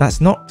woman. That's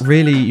not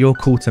really your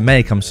call to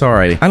make, I'm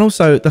sorry. And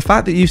also, the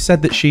fact that you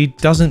said that she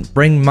doesn't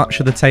bring much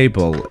to the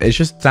table is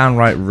just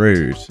downright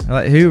rude.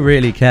 Like, who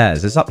really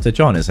cares? It's up to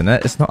John, isn't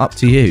it? It's not up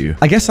to you.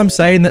 I guess I'm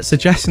saying that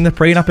suggesting the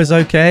prenup is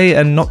okay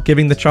and not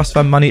giving the trust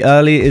fund money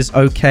early is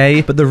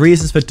okay, but the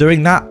reasons for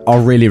doing that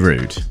are really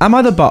rude. Am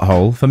I the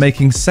butthole for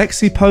making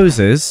sexy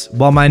poses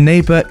while my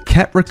neighbor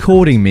kept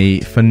recording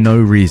me for no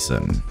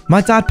reason? My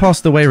dad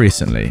passed away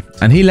recently,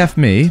 and he left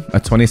me, a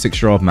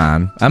 26-year-old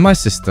man, and my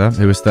sister,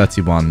 who was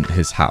 31,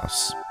 his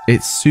house.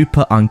 It's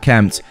super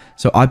unkempt,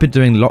 so I've been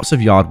doing lots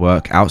of yard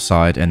work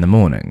outside in the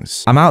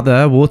mornings. I'm out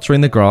there watering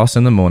the grass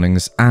in the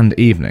mornings and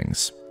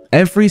evenings.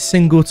 Every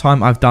single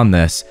time I've done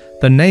this,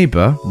 the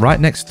neighbor right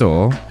next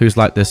door, who's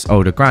like this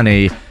older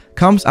granny,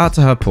 comes out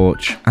to her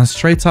porch and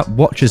straight up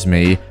watches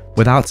me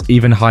without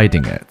even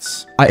hiding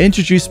it. I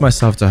introduced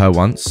myself to her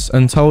once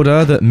and told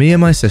her that me and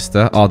my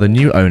sister are the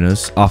new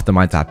owners after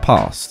my dad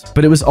passed,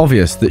 but it was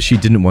obvious that she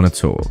didn't want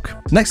to talk.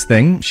 Next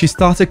thing, she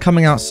started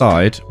coming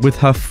outside with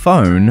her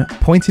phone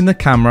pointing the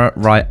camera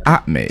right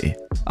at me.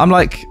 I'm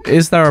like,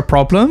 is there a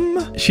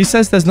problem? She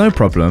says there's no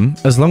problem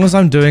as long as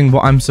I'm doing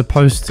what I'm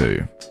supposed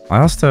to. I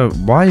asked her,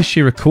 why is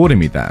she recording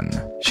me then?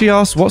 She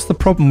asked what's the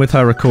problem with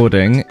her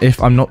recording if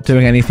I'm not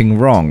doing anything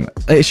wrong.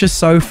 It's just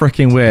so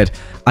freaking weird.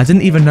 I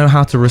didn't even know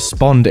how to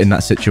respond in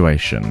that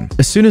situation.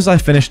 As soon as I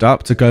finished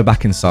up to go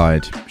back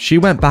inside, she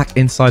went back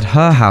inside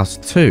her house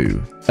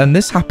too. And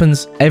this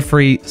happens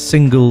every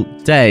single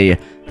day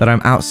that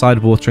I'm outside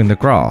watering the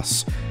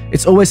grass.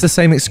 It's always the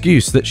same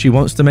excuse that she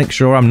wants to make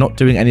sure I'm not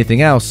doing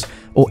anything else,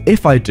 or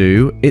if I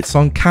do, it's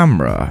on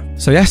camera.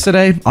 So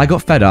yesterday, I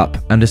got fed up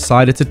and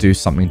decided to do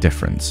something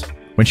different.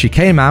 When she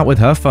came out with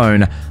her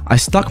phone, I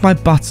stuck my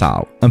butt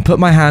out and put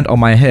my hand on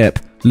my hip,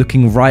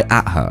 looking right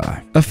at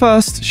her. At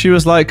first, she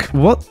was like,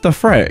 what the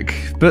frick?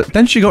 But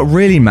then she got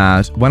really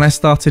mad when I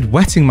started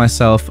wetting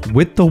myself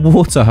with the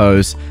water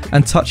hose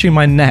and touching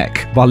my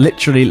neck while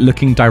literally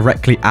looking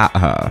directly at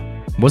her.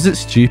 Was it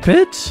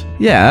stupid?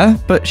 Yeah,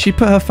 but she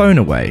put her phone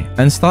away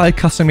and started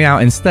cussing me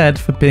out instead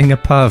for being a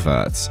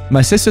pervert.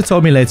 My sister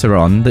told me later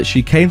on that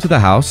she came to the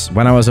house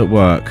when I was at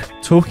work,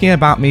 talking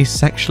about me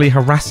sexually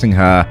harassing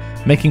her,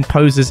 making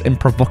poses in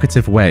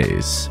provocative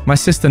ways. My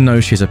sister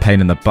knows she's a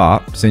pain in the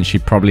butt since she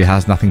probably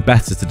has nothing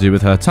better to do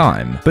with her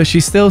time, but she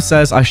still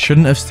says I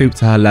shouldn't have stooped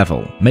to her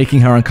level,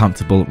 making her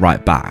uncomfortable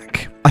right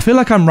back. I feel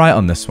like I'm right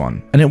on this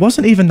one, and it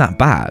wasn't even that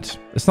bad.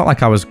 It's not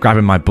like I was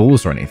grabbing my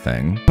balls or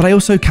anything, but I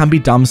also can be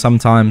dumb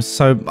sometimes,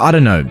 so I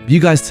don't know. You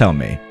guys tell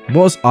me.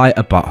 Was I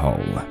a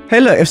butthole?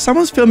 Hey look, if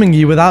someone's filming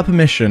you without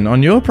permission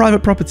on your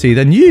private property,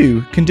 then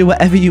you can do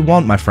whatever you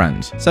want, my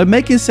friend. So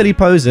making silly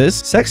poses,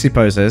 sexy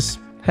poses,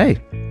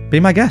 hey, be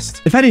my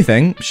guest. If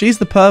anything, she's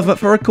the pervert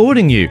for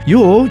recording you.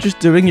 You're just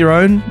doing your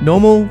own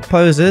normal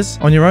poses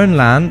on your own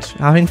land,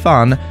 having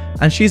fun,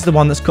 and she's the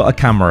one that's got a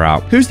camera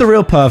out. Who's the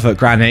real pervert,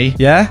 Granny?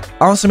 Yeah?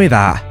 Answer me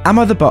that. Am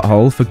I the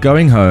butthole for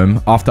going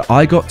home after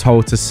I got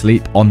told to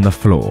sleep on the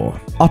floor?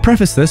 I'll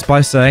preface this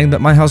by saying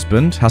that my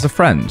husband has a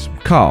friend,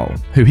 Carl,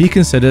 who he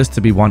considers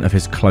to be one of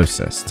his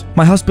closest.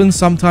 My husband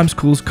sometimes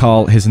calls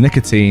Carl his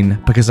nicotine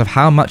because of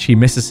how much he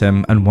misses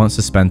him and wants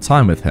to spend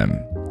time with him.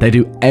 They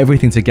do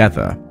everything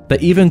together. They're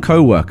even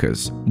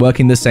co-workers,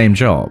 working the same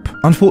job.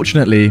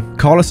 Unfortunately,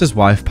 Carlos's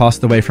wife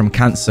passed away from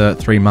cancer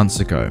 3 months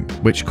ago,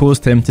 which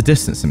caused him to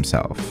distance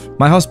himself.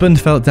 My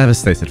husband felt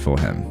devastated for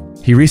him.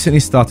 He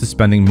recently started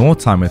spending more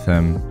time with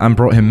him and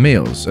brought him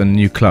meals and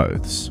new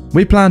clothes.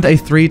 We planned a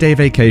 3-day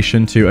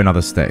vacation to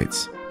another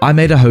state. I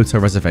made a hotel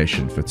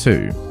reservation for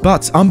 2.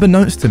 But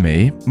unbeknownst to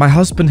me, my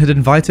husband had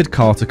invited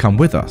Carl to come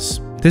with us.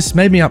 This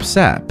made me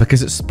upset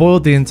because it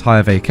spoiled the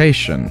entire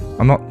vacation.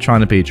 I'm not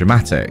trying to be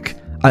dramatic.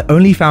 I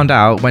only found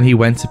out when he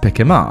went to pick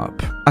him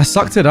up. I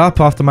sucked it up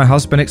after my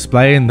husband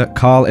explained that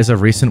Carl is a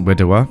recent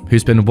widower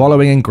who's been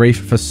wallowing in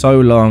grief for so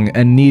long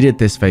and needed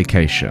this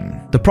vacation.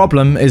 The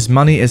problem is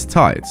money is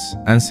tight,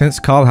 and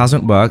since Carl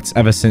hasn't worked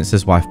ever since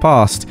his wife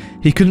passed,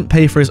 he couldn't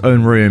pay for his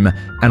own room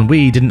and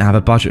we didn't have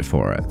a budget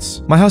for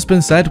it. My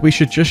husband said we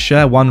should just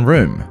share one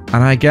room,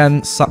 and I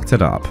again sucked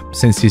it up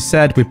since he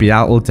said we'd be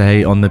out all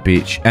day on the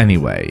beach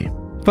anyway.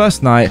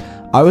 First night,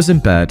 I was in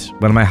bed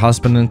when my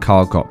husband and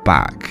Carl got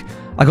back.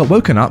 I got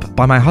woken up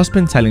by my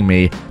husband telling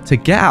me to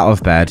get out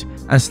of bed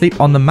and sleep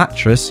on the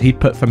mattress he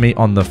put for me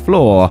on the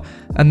floor,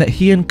 and that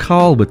he and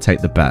Carl would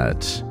take the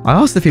bed. I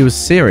asked if he was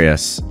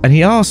serious, and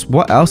he asked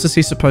what else is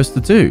he supposed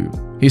to do.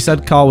 He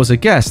said Carl was a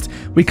guest,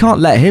 we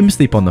can't let him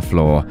sleep on the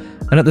floor,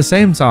 and at the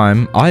same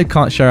time, I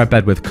can't share a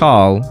bed with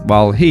Carl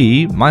while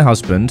he, my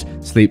husband,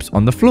 sleeps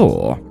on the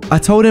floor. I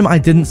told him I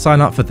didn't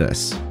sign up for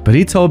this, but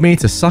he told me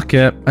to suck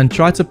it and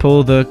try to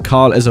pull the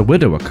Carl is a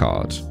widower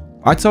card.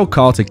 I told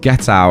Carl to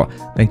get out,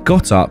 then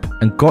got up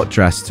and got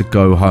dressed to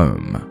go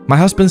home. My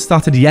husband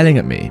started yelling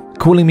at me,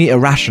 calling me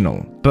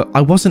irrational, but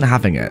I wasn't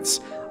having it.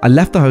 I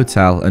left the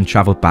hotel and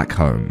traveled back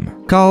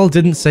home. Carl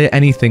didn't say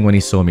anything when he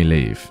saw me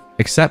leave,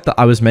 except that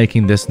I was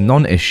making this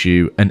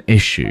non-issue an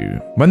issue.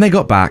 When they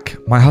got back,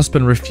 my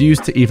husband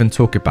refused to even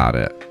talk about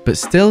it, but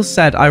still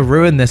said I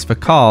ruined this for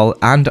Carl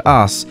and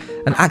us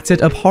and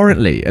acted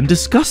abhorrently and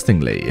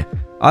disgustingly.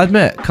 I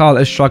admit Carl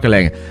is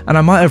struggling and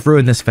I might have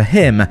ruined this for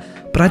him,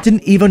 but I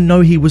didn't even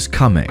know he was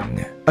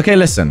coming. Okay,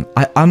 listen,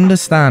 I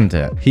understand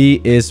it.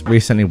 He is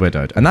recently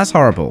widowed, and that's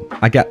horrible.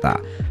 I get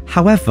that.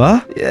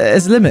 However,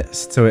 there's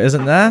limits to it,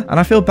 isn't there? And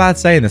I feel bad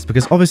saying this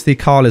because obviously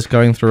Carl is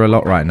going through a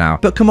lot right now.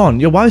 But come on,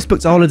 your wife's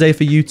booked a holiday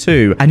for you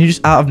too, and you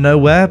just out of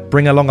nowhere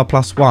bring along a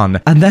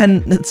 +1, and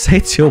then say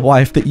to your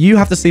wife that you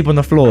have to sleep on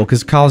the floor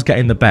because Carl's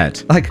getting the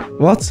bed. Like,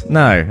 what?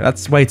 No,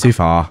 that's way too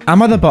far.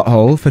 Am I the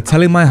butthole for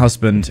telling my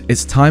husband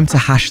it's time to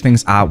hash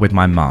things out with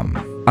my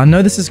mum? I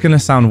know this is going to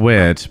sound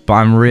weird, but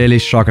I'm really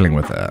struggling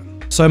with it.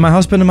 So my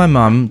husband and my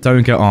mum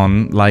don't get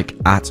on, like,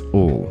 at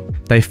all.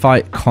 They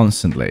fight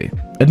constantly.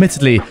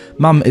 Admittedly,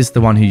 mum is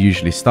the one who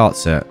usually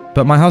starts it,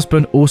 but my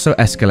husband also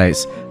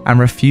escalates and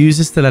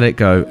refuses to let it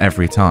go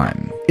every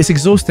time. It's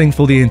exhausting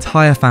for the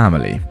entire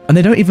family, and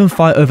they don't even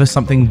fight over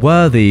something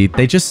worthy,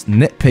 they just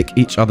nitpick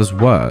each other's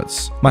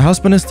words. My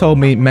husband has told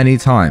me many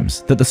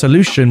times that the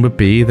solution would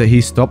be that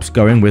he stops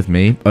going with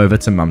me over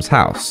to mum's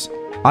house.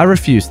 I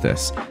refuse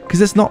this, because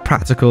it's not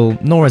practical,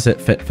 nor is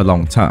it fit for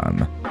long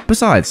term.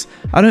 Besides,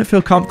 I don't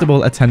feel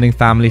comfortable attending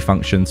family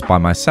functions by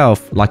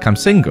myself like I'm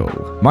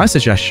single. My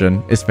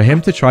suggestion is for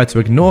him to try to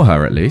ignore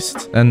her at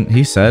least, and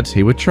he said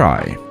he would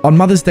try. On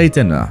Mother's Day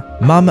dinner,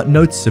 Mum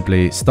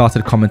noticeably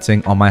started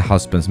commenting on my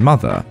husband's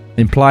mother,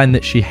 implying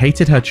that she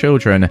hated her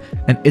children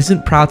and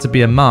isn't proud to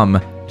be a mum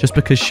just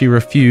because she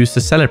refused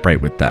to celebrate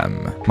with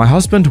them. My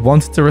husband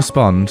wanted to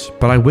respond,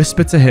 but I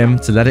whispered to him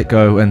to let it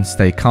go and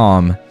stay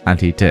calm,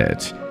 and he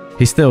did.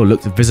 He still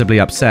looked visibly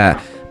upset,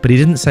 but he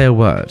didn't say a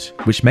word,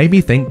 which made me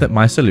think that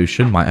my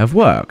solution might have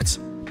worked.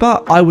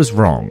 But I was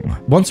wrong.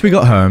 Once we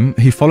got home,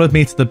 he followed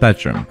me to the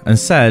bedroom and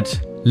said,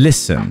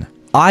 "Listen,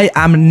 I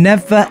am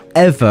never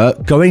ever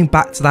going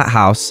back to that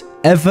house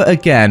ever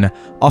again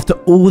after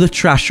all the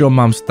trash your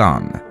mum's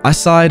done." I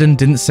sighed and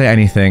didn't say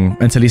anything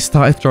until he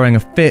started throwing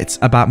a fit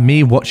about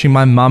me watching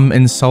my mum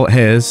insult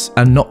his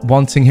and not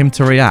wanting him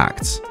to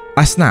react.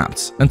 I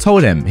snapped and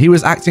told him he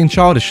was acting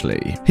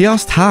childishly. He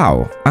asked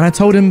how, and I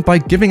told him by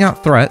giving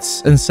out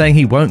threats and saying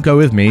he won't go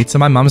with me to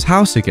my mum's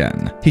house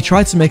again. He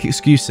tried to make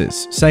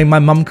excuses, saying my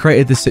mum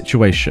created this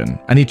situation,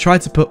 and he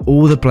tried to put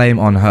all the blame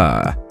on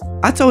her.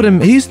 I told him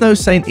he's no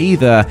saint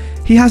either,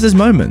 he has his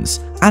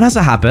moments, and has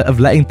a habit of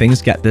letting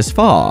things get this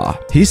far.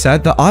 He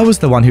said that I was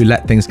the one who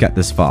let things get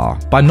this far,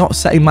 by not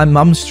setting my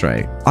mum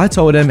straight. I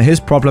told him his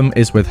problem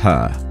is with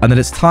her, and that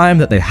it's time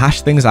that they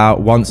hash things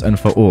out once and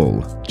for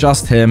all.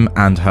 Just him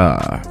and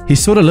her. He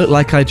sort of looked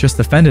like I just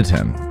offended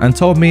him, and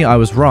told me I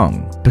was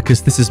wrong,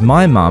 because this is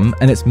my mum,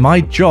 and it's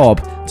my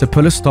job to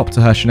put a stop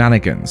to her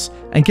shenanigans,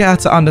 and get her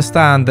to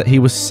understand that he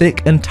was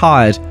sick and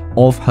tired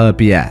of her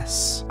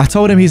BS. I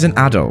told him he's an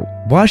adult.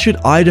 Why should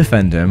I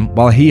defend him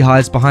while he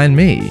hides behind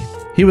me?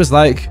 He was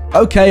like,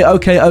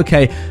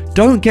 okay,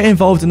 don't get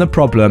involved in the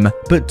problem,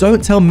 but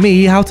don't tell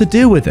me how to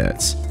deal with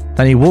it.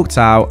 Then he walked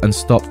out and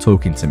stopped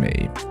talking to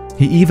me.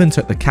 He even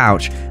took the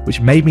couch, which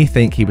made me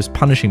think he was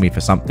punishing me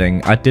for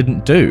something I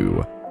didn't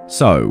do.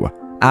 So,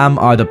 am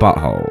I the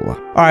butthole?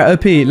 Alright,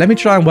 OP, let me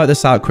try and work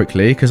this out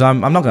quickly, because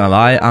I'm not gonna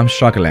lie, I'm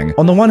struggling.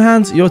 On the one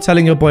hand, you're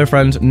telling your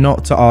boyfriend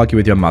not to argue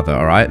with your mother,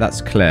 alright? That's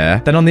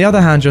clear. Then on the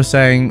other hand, you're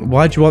saying,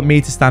 why do you want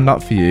me to stand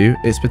up for you?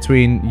 It's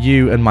between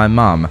you and my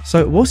mum.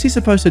 So what's he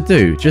supposed to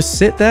do? Just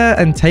sit there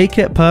and take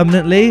it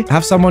permanently?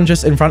 Have someone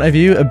just in front of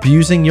you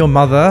abusing your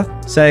mother,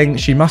 saying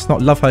she must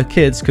not love her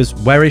kids because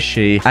where is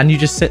she? And you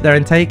just sit there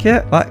and take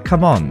it? Like,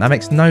 come on, that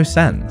makes no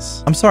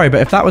sense. I'm sorry,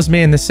 but if that was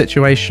me in this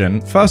situation,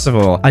 first of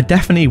all, I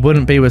definitely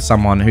wouldn't be with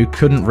someone who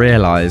couldn't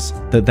realize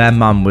that their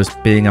mum was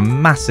being a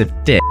massive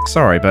dick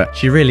Sorry, but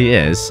she really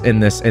is in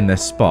this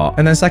spot.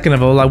 And then second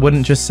of all, I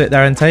wouldn't just sit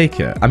there and take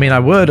it. I mean, I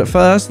would at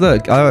first.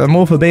 Look, I'm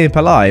all for being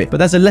polite, but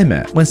there's a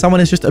limit. When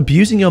someone is just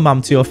abusing your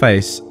mum to your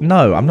face,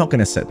 no, I'm not going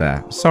to sit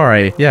there.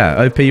 Sorry.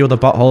 Yeah, OP, you're the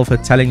butthole for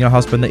telling your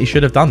husband that he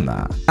should have done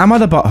that. Am I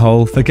the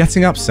butthole for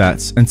getting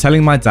upset and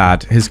telling my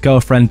dad his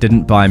girlfriend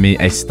didn't buy me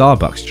a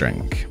Starbucks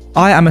drink?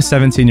 I am a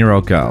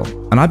 17-year-old girl,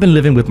 and I've been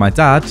living with my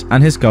dad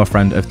and his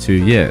girlfriend of 2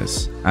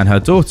 years, and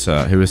her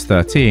daughter, who is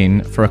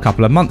 13, for a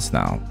couple of months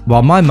now,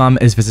 while my mum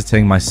is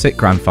visiting my sick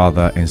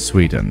grandfather in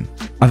Sweden.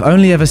 I've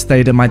only ever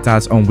stayed at my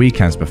dad's on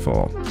weekends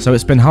before, so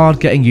it's been hard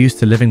getting used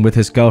to living with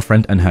his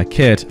girlfriend and her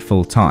kid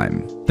full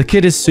time. The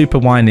kid is super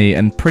whiny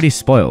and pretty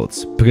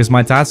spoiled because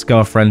my dad's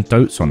girlfriend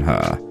dotes on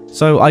her,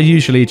 so I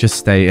usually just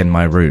stay in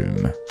my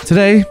room.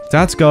 Today,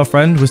 Dad's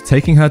girlfriend was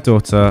taking her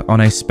daughter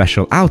on a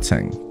special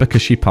outing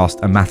because she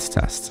passed a maths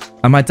test,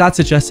 and my dad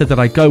suggested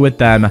that I go with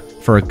them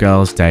for a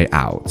girls' day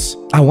out.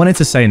 I wanted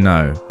to say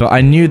no, but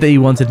I knew that he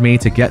wanted me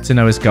to get to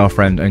know his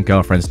girlfriend and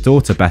girlfriend's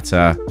daughter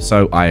better,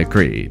 so I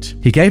agreed.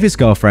 He gave his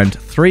girlfriend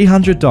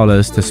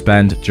 $300 to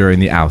spend during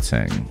the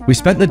outing. We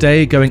spent the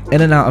day going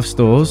in and out of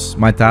stores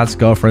my dad's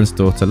girlfriend's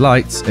daughter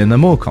liked in the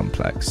mall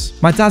complex.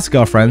 My dad's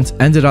girlfriend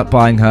ended up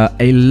buying her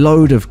a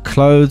load of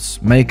clothes,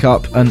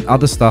 makeup, and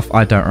other stuff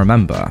I don't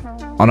remember.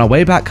 On our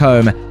way back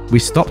home, we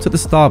stopped at the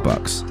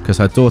Starbucks because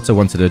her daughter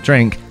wanted a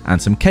drink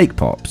and some cake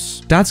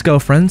pops. Dad's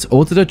girlfriend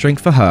ordered a drink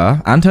for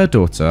her and her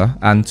daughter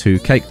and 2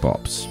 cake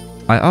pops.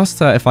 I asked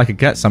her if I could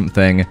get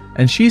something,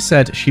 and she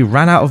said she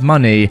ran out of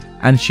money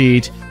and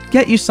she'd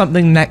get you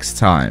something next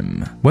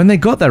time. When they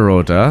got their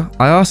order,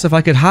 I asked if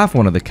I could have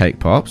one of the cake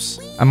pops,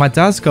 and my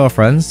dad's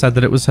girlfriend said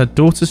that it was her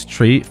daughter's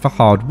treat for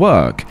hard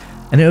work,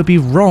 and it would be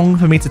wrong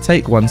for me to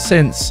take one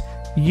since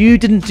you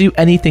didn't do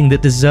anything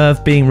that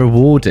deserved being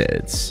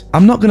rewarded.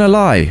 I'm not gonna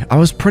lie, I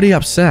was pretty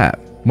upset.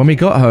 When we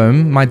got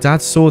home, my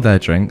dad saw their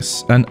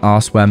drinks and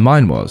asked where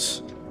mine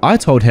was. I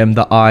told him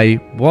that I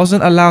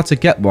wasn't allowed to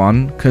get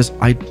one because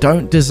I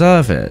don't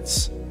deserve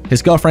it.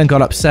 His girlfriend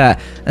got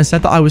upset and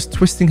said that I was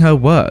twisting her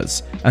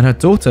words, and her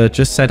daughter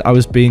just said I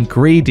was being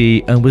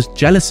greedy and was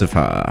jealous of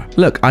her.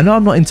 Look, I know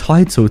I'm not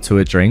entitled to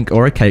a drink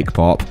or a cake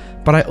pop,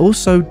 but I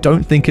also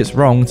don't think it's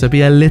wrong to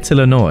be a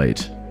little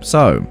annoyed.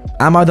 So,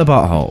 am I the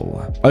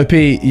butthole? OP,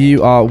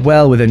 you are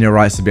well within your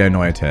rights to be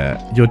annoyed here.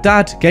 Your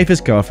dad gave his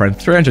girlfriend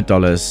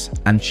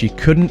 $300 and she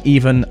couldn't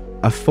even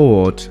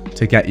afford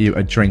to get you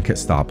a drink at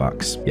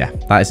Starbucks. Yeah,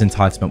 that is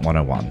entitlement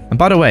 101. And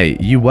by the way,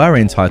 you were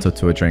entitled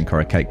to a drink or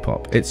a cake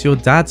pop. It's your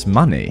dad's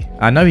money.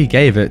 I know he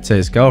gave it to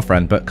his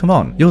girlfriend, but come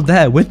on, you're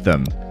there with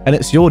them. And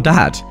it's your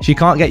dad. She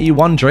can't get you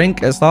one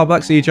drink at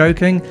Starbucks, are you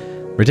joking?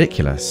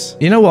 Ridiculous.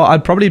 You know what?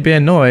 I'd probably be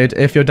annoyed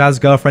if your dad's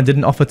girlfriend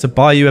didn't offer to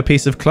buy you a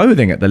piece of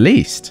clothing at the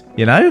least.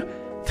 You know?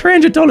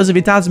 $300 of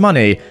your dad's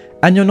money,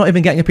 and you're not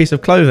even getting a piece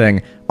of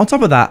clothing. On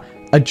top of that,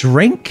 a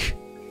drink?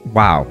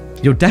 Wow.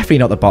 You're definitely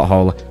not the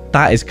butthole.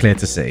 That is clear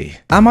to see.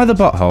 Am I the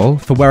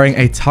butthole for wearing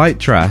a tight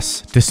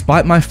dress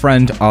despite my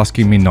friend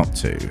asking me not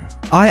to?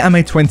 I am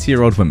a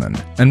 20-year-old woman,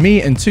 and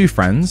me and 2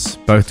 friends,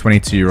 both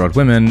 22-year-old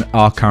women,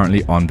 are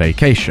currently on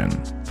vacation.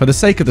 For the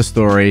sake of the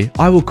story,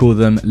 I will call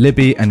them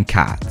Libby and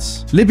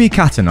Kat. Libby,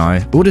 Kat and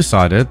I all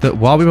decided that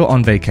while we were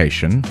on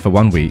vacation for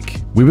 1 week,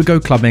 we would go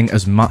clubbing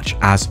as much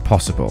as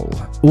possible.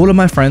 All of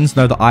my friends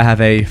know that I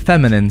have a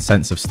feminine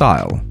sense of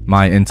style.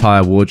 My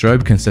entire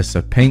wardrobe consists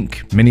of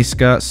pink,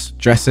 miniskirts,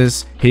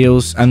 dresses,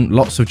 heels, and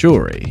lots of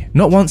jewelry.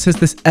 Not once has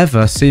this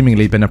ever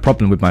seemingly been a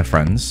problem with my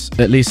friends,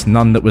 at least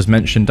none that was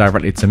mentioned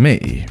directly to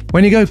me.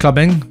 When you go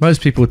clubbing,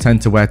 most people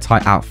tend to wear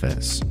tight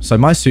outfits, so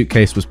my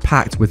suitcase was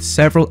packed with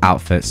several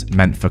outfits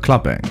meant for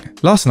clubbing.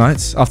 Last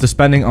night, after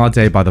spending our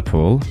day by the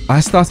pool, I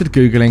started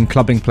Googling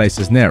clubbing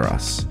places near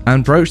us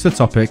and broached the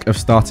topic of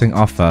starting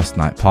our first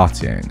night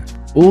partying.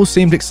 All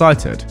seemed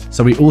excited,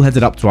 so we all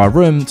headed up to our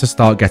room to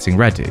start getting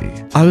ready.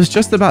 I was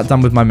just about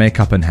done with my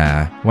makeup and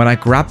hair when I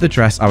grabbed the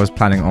dress I was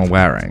planning on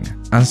wearing,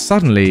 and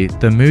suddenly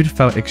the mood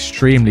felt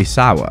extremely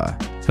sour.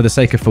 For the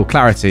sake of full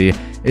clarity,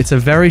 it's a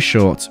very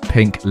short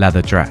pink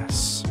leather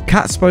dress.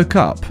 Kat spoke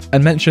up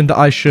and mentioned that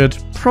I should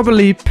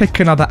probably pick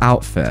another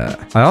outfit.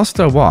 I asked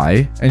her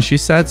why, and she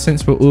said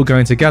since we're all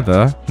going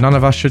together, none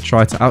of us should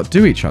try to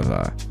outdo each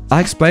other. I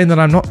explained that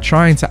I'm not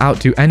trying to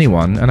outdo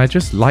anyone and I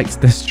just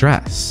liked this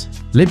dress.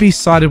 Libby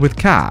sided with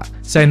Kat,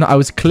 saying that I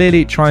was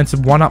clearly trying to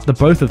one-up the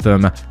both of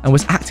them and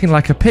was acting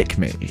like a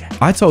pick-me.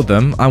 I told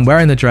them I'm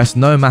wearing the dress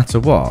no matter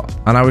what,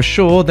 and I was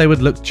sure they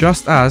would look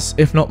just as,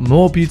 if not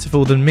more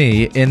beautiful than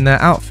me in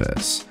their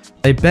outfits.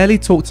 They barely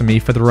talked to me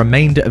for the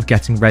remainder of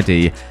getting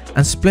ready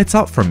and split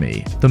up from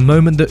me the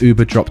moment the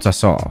Uber dropped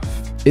us off.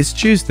 It's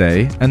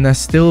Tuesday and they're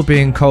still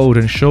being cold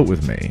and short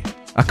with me.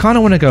 I kind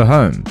of want to go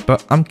home,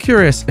 but I'm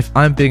curious if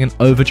I'm being an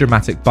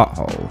overdramatic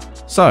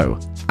butthole. So,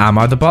 am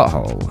I the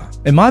butthole?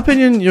 In my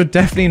opinion, you're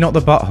definitely not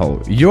the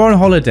butthole. You're on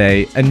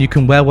holiday and you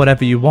can wear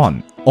whatever you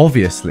want.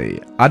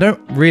 Obviously, I don't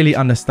really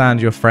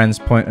understand your friend's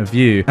point of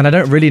view, and I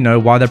don't really know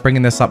why they're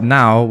bringing this up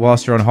now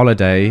whilst you're on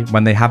holiday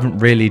when they haven't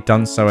really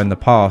done so in the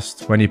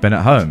past when you've been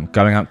at home,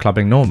 going out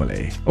clubbing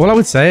normally. All I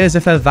would say is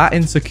if they're that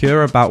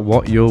insecure about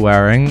what you're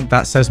wearing,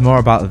 that says more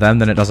about them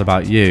than it does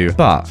about you.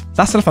 But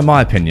that's enough in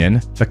my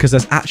opinion, because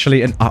there's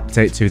actually an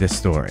update to this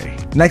story.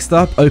 Next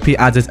up, OP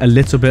added a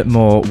little bit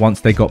more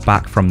once they got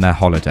back from their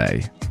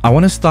holiday. I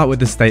want to start with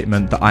the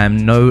statement that I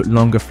am no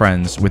longer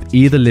friends with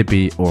either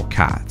Libby or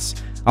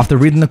Kat. After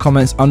reading the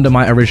comments under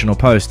my original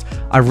post,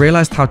 I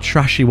realized how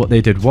trashy what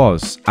they did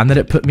was, and that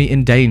it put me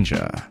in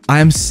danger. I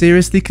am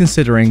seriously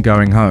considering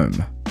going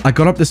home. I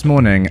got up this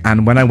morning,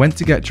 and when I went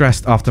to get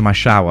dressed after my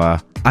shower,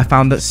 I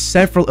found that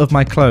several of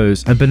my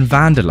clothes had been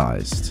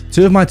vandalized.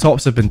 2 of my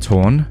tops have been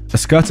torn, a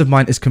skirt of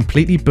mine is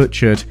completely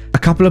butchered, a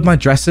couple of my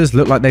dresses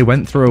look like they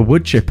went through a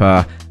wood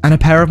chipper, and a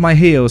pair of my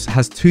heels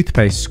has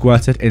toothpaste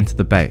squirted into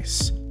the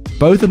base.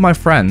 Both of my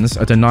friends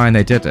are denying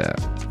they did it.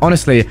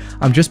 Honestly,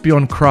 I'm just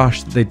beyond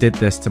crushed that they did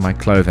this to my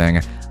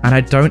clothing, and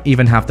I don't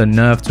even have the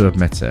nerve to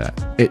admit it.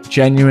 It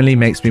genuinely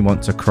makes me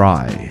want to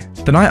cry.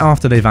 The night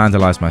after they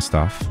vandalized my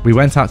stuff, we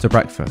went out to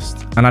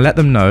breakfast, and I let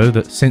them know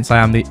that since I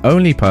am the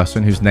only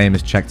person whose name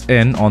is checked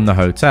in on the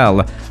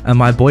hotel, and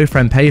my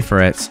boyfriend paid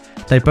for it,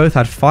 they both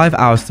had 5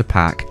 hours to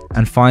pack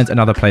and find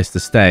another place to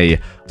stay,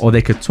 or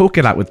they could talk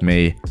it out with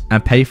me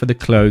and pay for the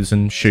clothes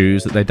and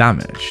shoes that they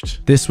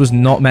damaged. This was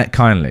not met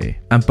kindly,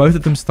 and both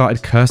of them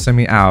started cursing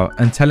me out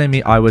and telling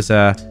me I was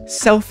a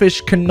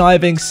selfish,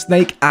 conniving,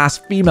 snake-ass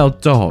female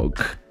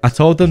dog. I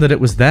told them that it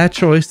was their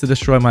choice to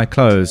destroy my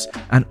clothes,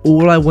 and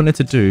all I wanted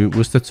to do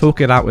was to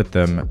talk it out with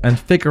them and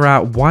figure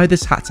out why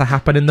this had to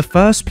happen in the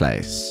first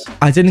place.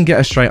 I didn't get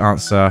a straight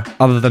answer,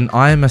 other than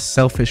I am a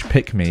selfish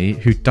pick-me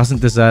who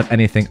doesn't deserve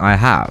anything I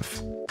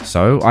have.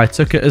 So I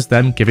took it as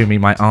them giving me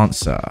my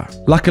answer.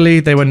 Luckily,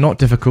 they were not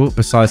difficult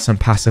besides some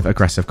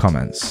passive-aggressive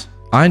comments.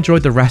 I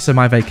enjoyed the rest of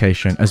my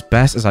vacation as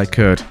best as I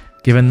could,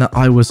 given that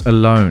I was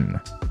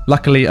alone.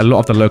 Luckily, a lot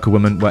of the local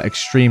women were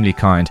extremely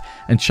kind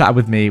and chatted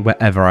with me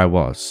wherever I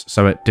was,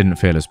 so it didn't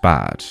feel as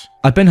bad.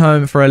 I've been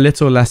home for a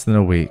little less than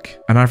a week,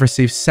 and I've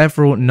received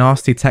several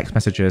nasty text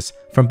messages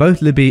from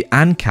both Libby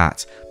and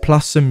Kat,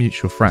 plus some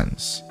mutual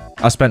friends.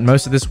 I spent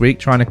most of this week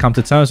trying to come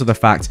to terms with the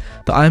fact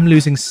that I am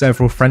losing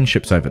several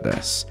friendships over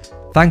this.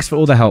 Thanks for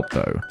all the help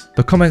though.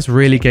 The comments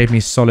really gave me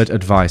solid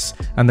advice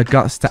and the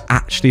guts to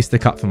actually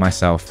stick up for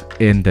myself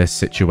in this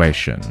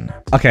situation.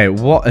 Okay,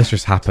 what has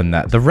just happened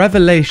there? The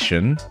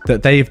revelation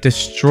that they've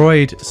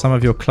destroyed some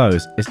of your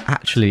clothes is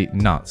actually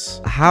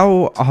nuts.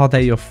 How are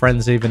they your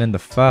friends even in the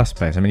first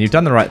place? I mean, you've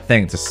done the right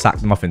thing to sack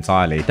them off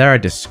entirely. They're a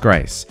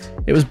disgrace.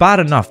 It was bad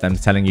enough them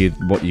telling you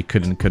what you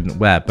could and couldn't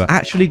wear, but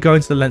actually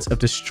going to the length of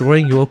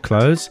destroying your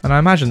clothes, and I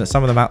imagine that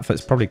some of them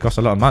outfits probably cost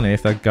a lot of money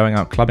if they're going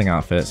out clubbing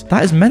outfits.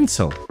 That is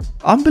mental.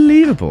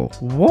 Unbelievable.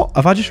 What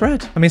have I just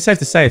read? I mean, safe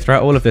to say,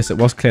 throughout all of this, it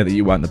was clear that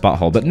you weren't the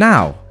butthole, but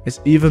now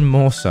it's even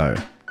more so.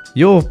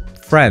 Your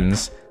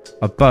friends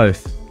are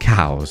both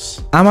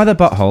cows. Am I the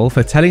butthole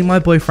for telling my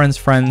boyfriend's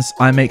friends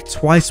I make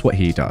twice what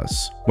he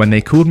does when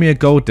they called me a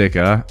gold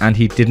digger and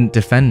he didn't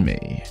defend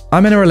me?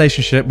 I'm in a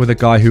relationship with a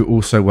guy who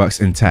also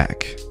works in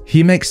tech.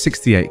 He makes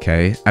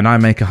 68k and I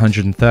make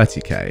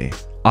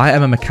 130k. I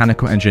am a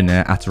mechanical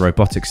engineer at a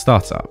robotics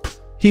startup.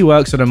 He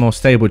works at a more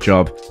stable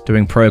job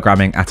doing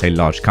programming at a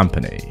large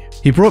company.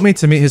 He brought me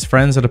to meet his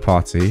friends at a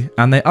party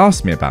and they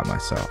asked me about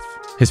myself.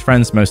 His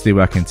friends mostly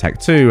work in tech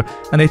too,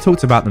 and they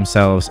talked about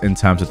themselves in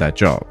terms of their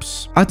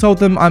jobs. I told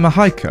them I'm a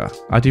hiker,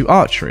 I do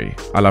archery,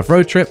 I love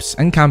road trips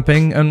and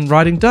camping and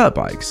riding dirt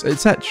bikes,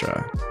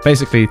 etc.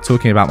 Basically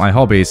talking about my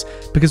hobbies,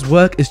 because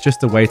work is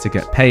just a way to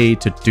get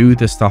paid to do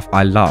the stuff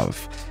I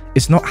love.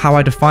 It's not how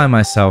I define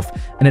myself,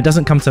 and it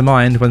doesn't come to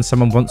mind when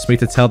someone wants me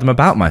to tell them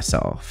about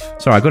myself.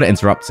 Sorry, I gotta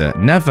interrupt it.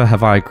 Never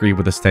have I agreed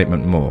with a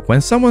statement more.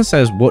 When someone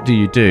says, "What do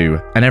you do?"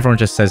 and everyone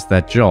just says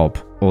their job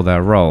or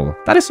their role,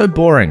 that is so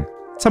boring.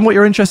 Tell me what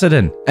you're interested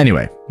in.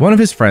 Anyway, one of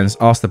his friends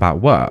asked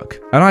about work,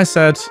 and I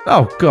said,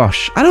 "Oh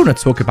gosh, I don't want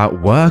to talk about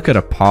work at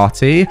a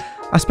party.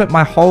 I spent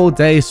my whole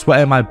day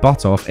sweating my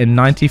butt off in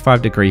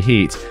 95-degree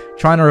heat,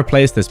 trying to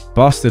replace this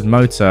busted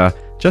motor,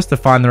 just to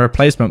find the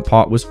replacement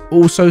part was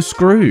also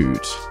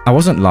screwed." I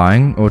wasn't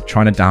lying or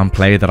trying to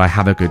downplay that I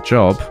have a good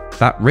job.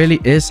 That really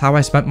is how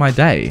I spent my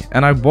day,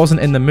 and I wasn't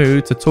in the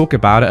mood to talk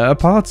about it at a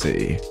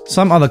party.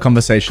 Some other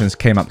conversations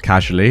came up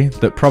casually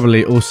that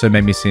probably also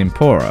made me seem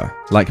poorer,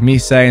 like me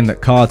saying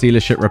that car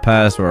dealership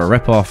repairs were a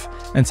ripoff,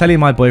 and telling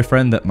my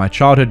boyfriend that my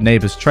childhood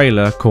neighbor's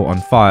trailer caught on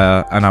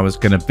fire and I was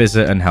gonna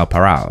visit and help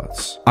her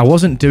out. I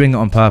wasn't doing it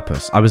on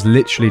purpose, I was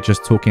literally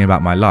just talking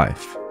about my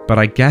life. But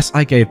I guess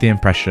I gave the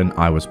impression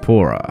I was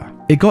poorer.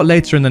 It got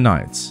later in the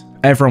night.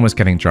 Everyone was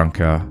getting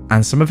drunker,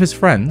 and some of his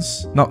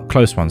friends, not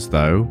close ones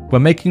though, were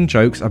making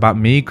jokes about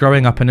me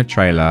growing up in a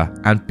trailer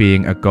and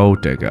being a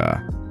gold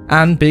digger,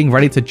 and being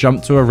ready to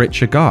jump to a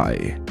richer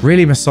guy.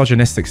 Really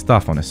misogynistic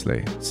stuff,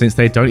 honestly, since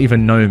they don't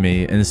even know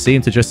me and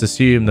seem to just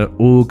assume that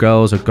all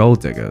girls are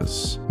gold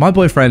diggers. My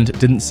boyfriend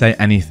didn't say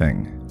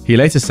anything. He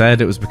later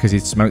said it was because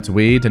he'd smoked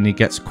weed and he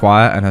gets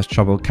quiet and has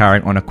trouble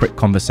carrying on a quick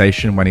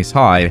conversation when he's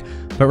high,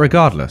 but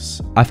regardless,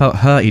 I felt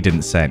hurt he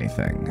didn't say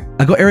anything.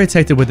 I got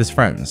irritated with his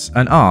friends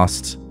and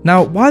asked,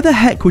 "Now, why the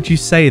heck would you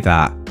say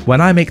that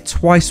when I make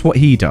twice what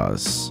he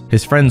does?"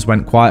 His friends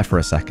went quiet for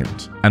a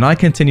second, and I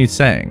continued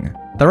saying,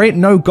 "There ain't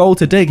no gold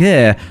to dig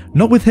here,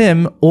 not with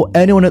him or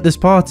anyone at this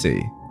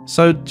party.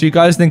 So do you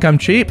guys think I'm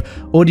cheap,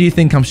 or do you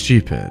think I'm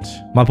stupid?"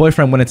 My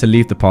boyfriend wanted to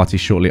leave the party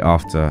shortly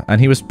after,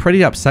 and he was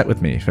pretty upset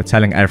with me for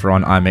telling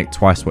everyone I make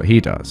twice what he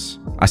does.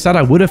 I said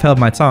I would have held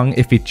my tongue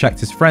if he'd checked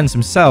his friends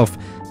himself,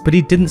 but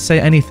he didn't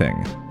say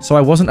anything, so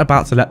I wasn't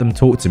about to let them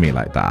talk to me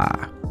like that.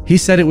 He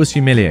said it was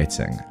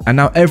humiliating, and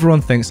now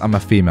everyone thinks I'm a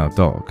female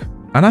dog.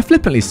 And I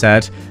flippantly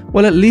said,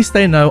 well, at least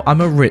they know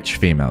I'm a rich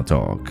female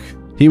dog.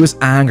 He was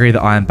angry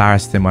that I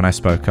embarrassed him when I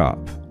spoke up.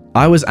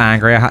 I was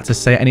angry I had to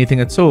say anything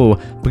at all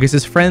because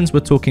his friends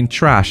were talking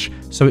trash,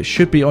 so it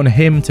should be on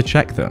him to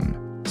check them.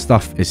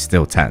 Stuff is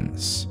still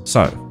tense.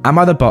 So, am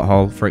I the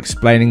butthole for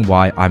explaining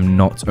why I'm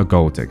not a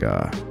gold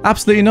digger?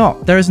 Absolutely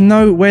not. There is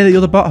no way that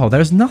you're the butthole. There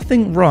is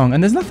nothing wrong,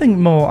 and there's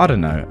nothing more, I don't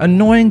know,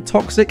 annoying,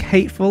 toxic,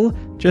 hateful,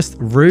 just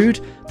rude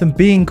than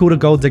being called a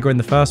gold digger in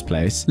the first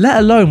place, let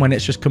alone when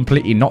it's just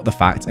completely not the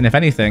fact, and if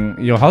anything,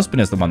 your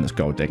husband is the one that's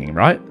gold digging,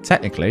 right?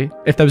 Technically,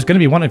 if there was going to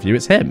be one of you,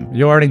 it's him.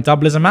 You're earning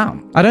double his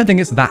amount. I don't think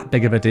it's that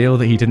big of a deal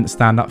that he didn't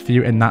stand up for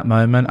you in that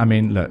moment. I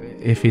mean, look,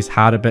 if he's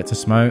had a bit to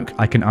smoke,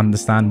 I can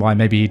understand why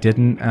maybe he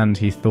didn't, and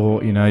he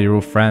thought, you know, you're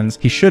all friends.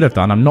 He should have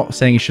done. I'm not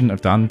saying he shouldn't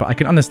have done, but I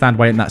can understand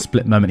why in that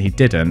split moment he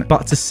didn't.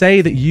 But to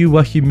say that you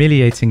were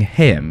humiliating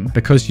him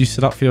because you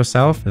stood up for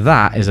yourself,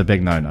 that is a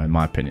big no-no in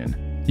my opinion.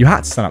 You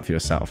had to stand up for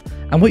yourself,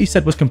 and what you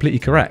said was completely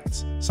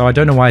correct. So I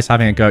don't know why he's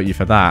having a go at you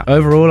for that.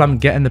 Overall, I'm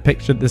getting the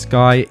picture that this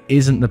guy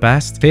isn't the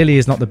best. Clearly,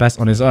 he's not the best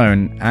on his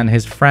own, and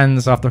his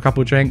friends, after a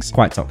couple of drinks,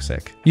 quite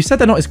toxic. You said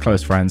they're not his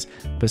close friends,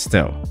 but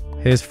still.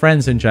 His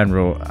friends in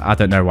general, I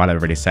don't know why they're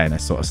really saying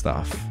this sort of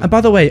stuff. And by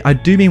the way, I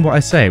do mean what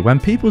I say. When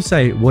people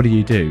say, "What do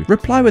you do?"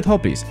 reply with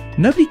hobbies.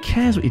 Nobody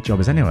cares what your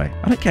job is anyway.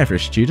 I don't care if you're a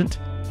student.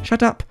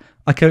 Shut up.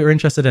 I care what you're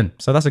interested in,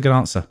 so that's a good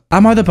answer.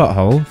 Am I the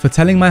butthole for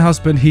telling my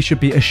husband he should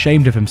be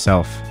ashamed of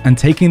himself and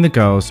taking the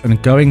girls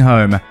and going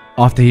home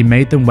after he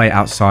made them wait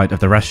outside of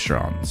the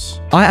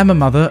restaurants? I am a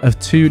mother of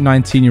two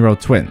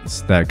 19-year-old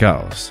twins. They're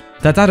girls.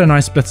 Their dad and I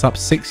split up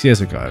 6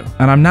 years ago,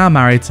 and I'm now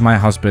married to my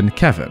husband,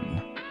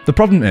 Kevin. The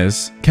problem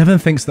is, Kevin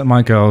thinks that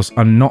my girls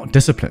are not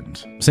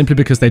disciplined, simply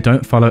because they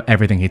don't follow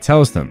everything he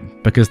tells them,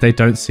 because they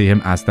don't see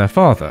him as their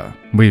father.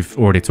 We've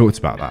already talked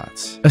about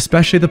that.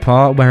 Especially the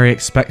part where he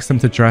expects them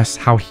to dress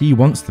how he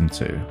wants them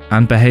to,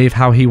 and behave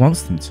how he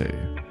wants them to.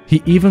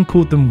 He even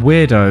called them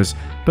weirdos,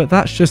 but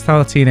that's just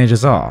how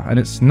teenagers are, and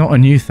it's not a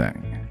new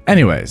thing.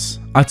 Anyways,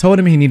 I told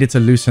him he needed to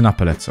loosen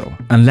up a little,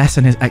 and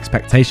lessen his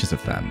expectations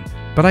of them.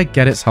 But I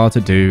get it's hard to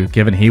do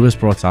given he was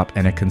brought up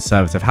in a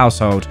conservative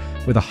household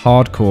with a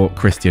hardcore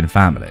Christian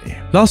family.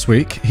 Last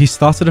week, he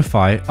started a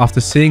fight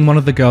after seeing one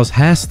of the girls'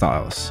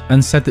 hairstyles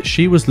and said that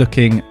she was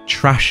looking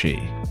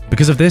trashy.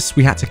 Because of this,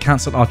 we had to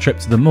cancel our trip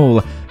to the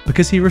mall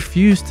because he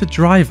refused to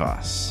drive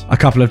us. A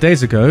couple of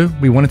days ago,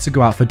 we wanted to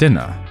go out for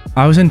dinner.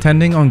 I was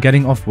intending on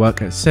getting off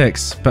work at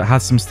 6, but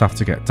had some stuff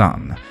to get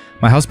done.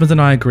 My husband and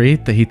I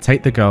agreed that he'd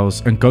take the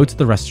girls and go to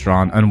the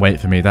restaurant and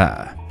wait for me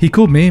there. He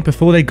called me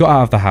before they got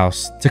out of the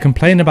house to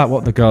complain about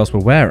what the girls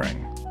were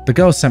wearing. The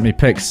girls sent me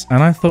pics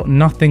and I thought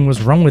nothing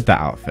was wrong with their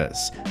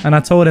outfits, and I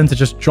told him to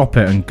just drop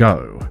it and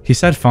go. He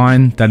said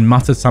fine, then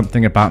muttered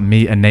something about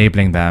me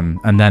enabling them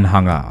and then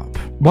hung up.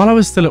 While I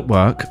was still at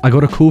work, I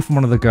got a call from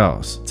one of the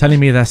girls telling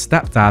me their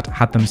stepdad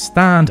had them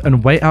stand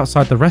and wait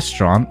outside the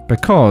restaurant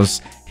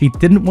because he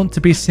didn't want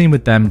to be seen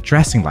with them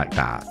dressing like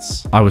that.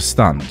 I was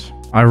stunned.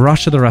 I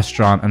rushed to the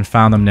restaurant and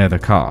found them near the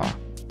car.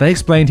 They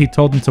explained he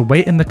told them to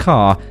wait in the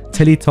car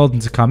till he told them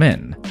to come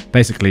in,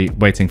 basically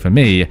waiting for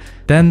me.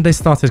 Then they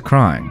started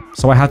crying,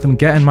 so I had them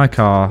get in my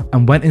car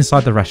and went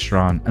inside the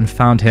restaurant and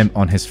found him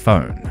on his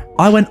phone.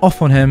 I went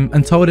off on him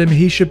and told him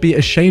he should be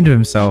ashamed of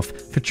himself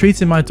for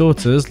treating my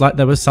daughters like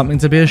there was something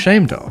to be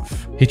ashamed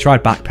of. He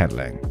tried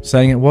backpedaling,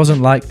 saying it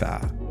wasn't like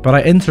that, but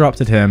I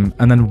interrupted him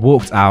and then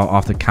walked out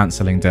after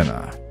cancelling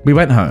dinner. We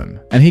went home,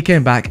 and he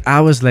came back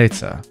hours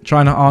later,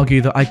 trying to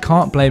argue that I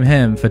can't blame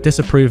him for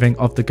disapproving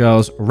of the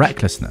girls'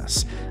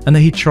 recklessness, and that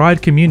he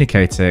tried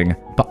communicating,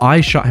 but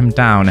I shut him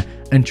down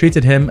and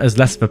treated him as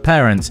less of a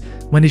parent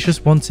when he's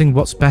just wanting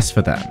what's best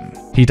for them.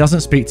 He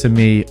doesn't speak to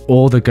me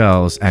or the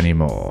girls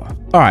anymore.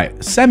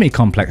 Alright,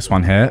 semi-complex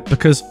one here,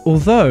 because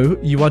although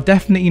you are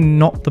definitely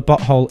not the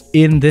butthole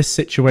in this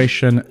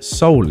situation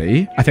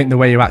solely, I think the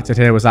way you acted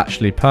here was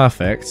actually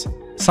perfect.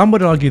 Some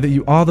would argue that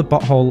you are the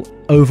butthole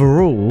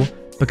overall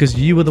because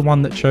you were the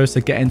one that chose to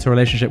get into a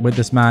relationship with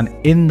this man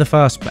in the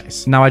first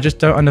place. Now, I just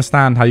don't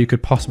understand how you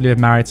could possibly have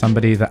married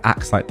somebody that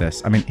acts like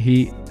this. I mean,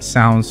 he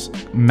sounds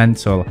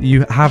mental.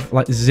 You have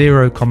like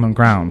zero common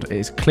ground.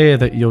 It's clear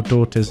that your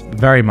daughters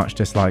very much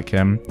dislike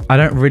him. I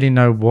don't really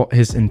know what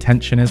his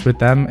intention is with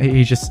them.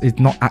 He's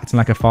not acting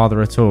like a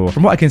father at all.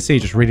 From what I can see,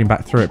 just reading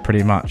back through it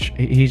pretty much,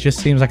 he just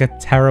seems like a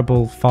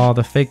terrible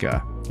father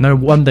figure. No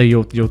wonder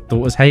your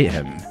daughters hate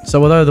him.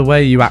 So although the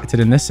way you acted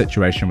in this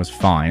situation was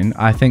fine,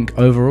 I think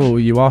overall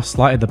you are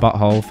slightly the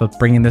butthole for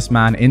bringing this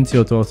man into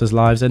your daughter's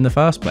lives in the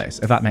first place,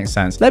 if that makes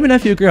sense. Let me know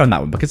if you agree on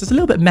that one, because it's a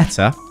little bit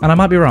meta, and I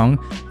might be wrong.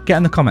 Get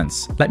in the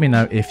comments. Let me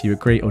know if you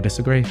agree or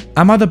disagree.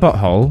 Am I the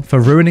butthole for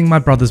ruining my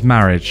brother's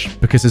marriage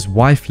because his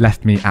wife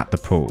left me at the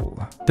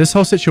pool? This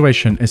whole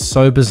situation is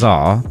so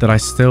bizarre that I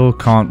still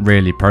can't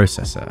really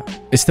process it.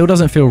 It still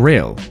doesn't feel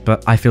real,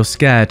 but I feel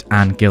scared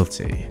and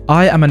guilty.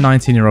 I am a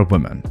 19-year-old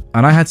woman,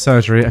 and I had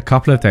surgery a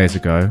couple of days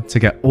ago to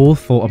get all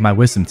 4 of my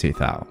wisdom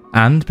teeth out.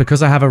 And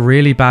because I have a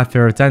really bad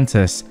fear of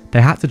dentists,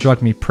 they had to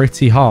drug me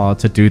pretty hard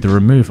to do the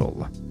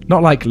removal.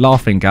 Not like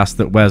laughing gas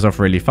that wears off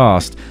really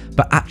fast,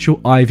 but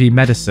actual IV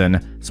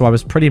medicine, so I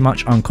was pretty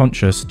much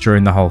unconscious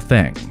during the whole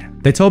thing.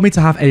 They told me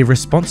to have a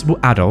responsible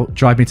adult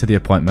drive me to the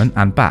appointment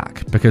and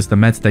back, because the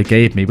meds they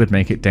gave me would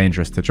make it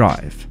dangerous to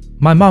drive.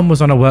 My mum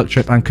was on a work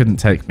trip and couldn't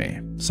take me,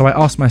 so I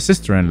asked my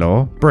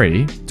sister-in-law,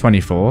 Bree,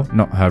 24,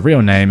 not her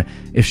real name,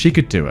 if she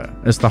could do it,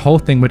 as the whole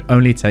thing would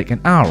only take an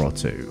hour or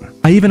 2.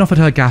 I even offered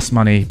her gas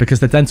money because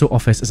the dental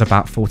office is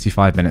about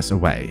 45 minutes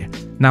away.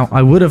 Now,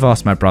 I would have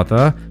asked my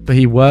brother, but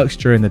he works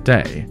during the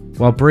day,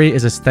 while Bree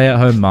is a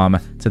stay-at-home mum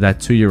to their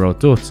 2-year-old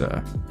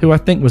daughter, who I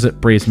think was at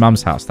Bree's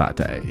mum's house that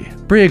day.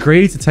 Bree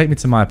agreed to take me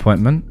to my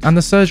appointment, and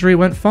the surgery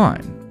went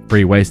fine.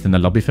 Bree waited in the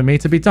lobby for me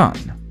to be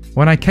done.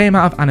 When I came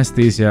out of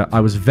anesthesia, I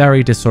was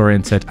very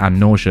disoriented and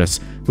nauseous,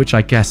 which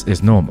I guess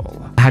is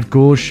normal. I had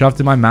gauze shoved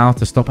in my mouth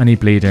to stop any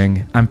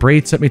bleeding, and Bree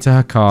took me to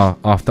her car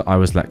after I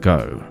was let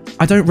go.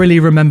 I don't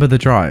really remember the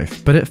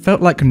drive, but it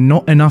felt like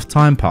not enough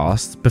time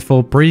passed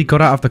before Bree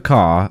got out of the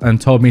car and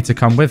told me to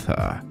come with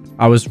her.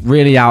 I was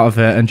really out of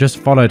it and just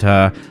followed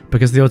her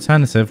because the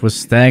alternative was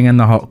staying in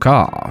the hot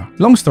car.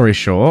 Long story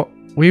short,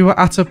 we were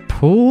at a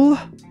pool?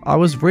 I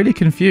was really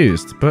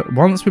confused, but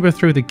once we were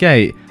through the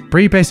gate,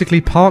 Bree basically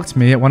parked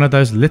me at one of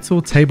those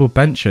little table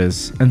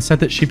benches and said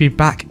that she'd be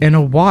back in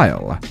a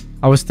while.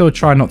 I was still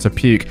trying not to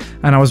puke,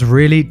 and I was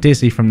really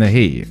dizzy from the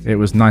heat. It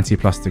was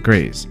 90+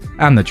 degrees.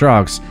 And the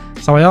drugs,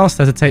 so I asked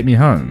her to take me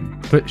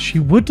home, but she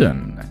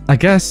wouldn't. I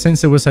guess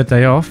since it was her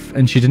day off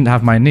and she didn't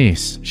have my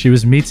niece, she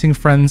was meeting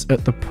friends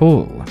at the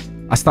pool.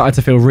 I started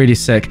to feel really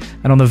sick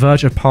and on the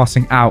verge of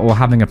passing out or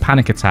having a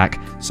panic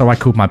attack, so I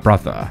called my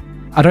brother.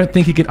 I don't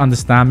think he could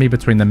understand me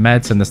between the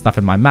meds and the stuff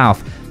in my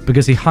mouth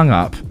because he hung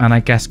up and I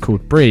guess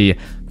called Bree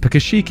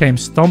because she came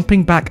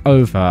stomping back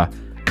over,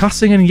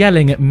 cussing and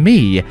yelling at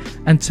me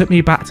and took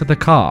me back to the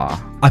car.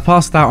 I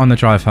passed out on the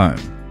drive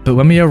home, but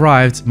when we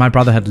arrived, my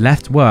brother had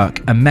left work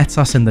and met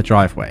us in the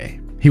driveway.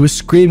 He was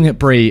screaming at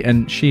Bree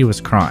and she was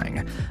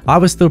crying. I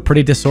was still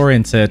pretty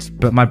disoriented,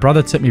 but my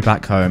brother took me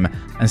back home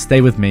and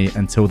stayed with me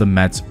until the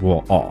meds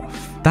wore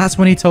off. That's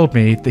when he told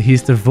me that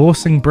he's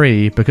divorcing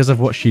Bree because of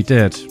what she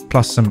did,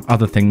 plus some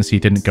other things he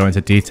didn't go into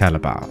detail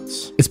about.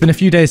 It's been a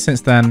few days since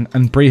then,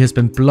 and Bree has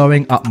been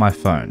blowing up my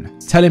phone,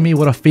 telling me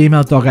what a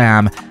female dog I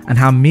am and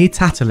how me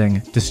tattling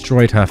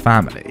destroyed her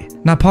family.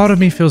 Now, part of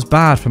me feels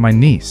bad for my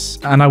niece,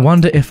 and I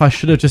wonder if I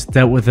should have just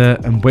dealt with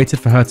it and waited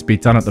for her to be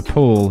done at the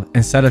pool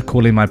instead of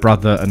calling my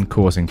brother and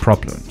causing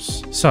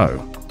problems.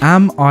 So,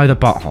 am I the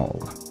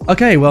butthole?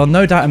 Okay, well,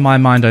 no doubt in my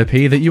mind, OP,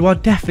 that you are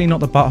definitely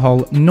not the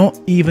butthole, not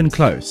even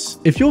close.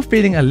 If you're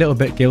feeling a little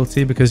bit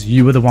guilty because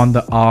you were the one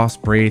that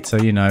asked Bree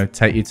to, you know,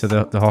 take you to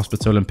the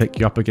hospital and pick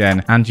you up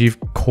again, and you've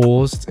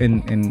caused,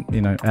 in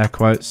you know, air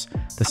quotes,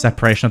 the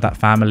separation of that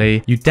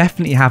family, you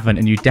definitely haven't,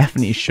 and you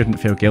definitely shouldn't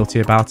feel guilty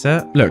about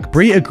it. Look,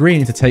 Bree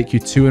agreeing to take you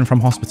to and from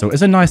hospital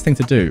is a nice thing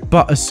to do,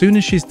 but as soon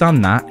as she's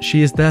done that,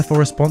 she is therefore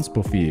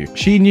responsible for you.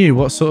 She knew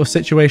what sort of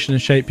situation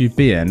and shape you'd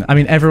be in. I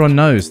mean, everyone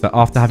knows that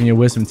after having your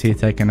wisdom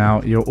teeth taken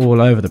out, you're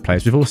all over the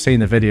place. We've all seen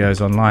the videos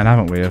online,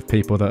 haven't we, of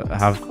people that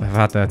have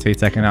had their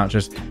teeth taken out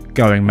just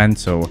going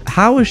mental.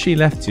 How has she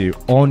left you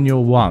on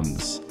your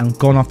ones and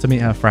gone off to meet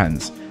her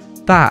friends?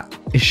 That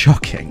is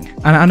shocking.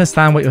 And I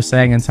understand what you're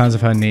saying in terms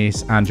of her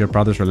niece and your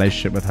brother's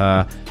relationship with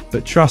her,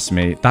 but trust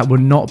me, that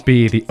would not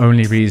be the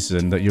only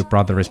reason that your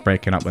brother is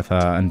breaking up with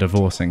her and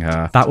divorcing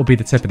her. That would be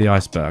the tip of the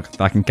iceberg.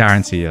 I can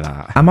guarantee you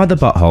that. Am I the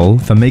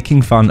butthole for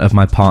making fun of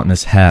my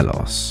partner's hair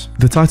loss?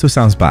 The title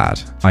sounds bad,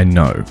 I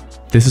know.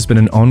 This has been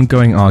an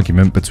ongoing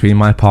argument between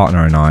my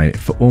partner and I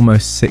for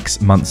almost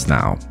 6 months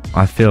now.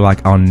 I feel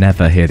like I'll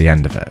never hear the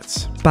end of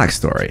it.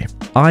 Backstory.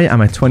 I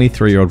am a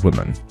 23-year-old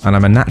woman, and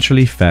I'm a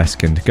naturally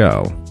fair-skinned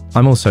girl.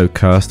 I'm also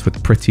cursed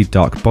with pretty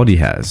dark body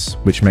hairs,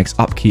 which makes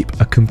upkeep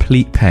a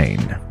complete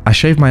pain. I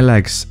shave my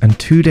legs, and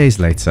 2 days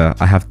later,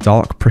 I have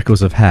dark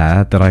prickles of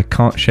hair that I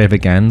can't shave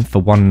again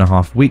for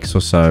 1.5 weeks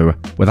or so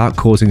without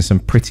causing some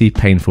pretty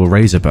painful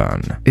razor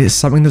burn. It's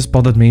something that's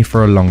bothered me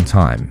for a long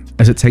time,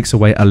 as it takes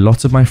away a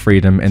lot of my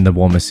freedom in the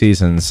warmer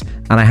seasons,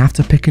 and I have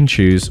to pick and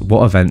choose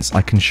what events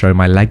I can show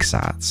my legs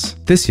at.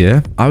 This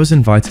year, I was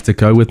invited to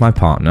go with my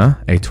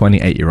partner, a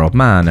 28-year-old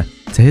man,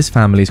 to his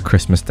family's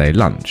Christmas Day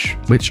lunch,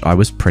 which I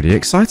was pretty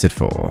excited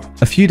for.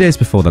 A few days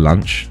before the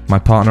lunch, my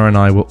partner and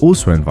I were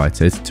also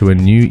invited to a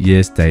New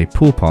Year's Day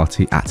pool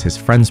party at his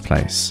friend's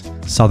place.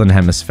 Southern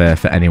Hemisphere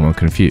for anyone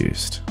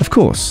confused. Of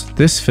course,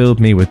 this filled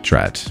me with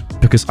dread,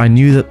 because I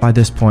knew that by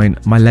this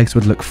point, my legs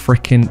would look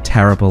freaking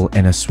terrible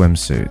in a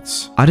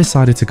swimsuit. I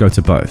decided to go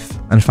to both,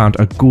 and found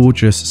a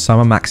gorgeous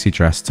summer maxi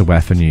dress to wear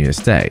for New Year's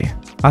Day.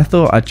 I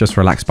thought I'd just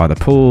relax by the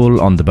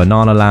pool, on the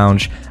banana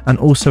lounge, and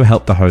also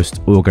help the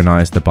host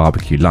organise the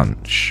barbecue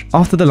lunch.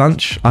 After the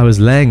lunch, I was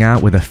laying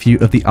out with a few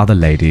of the other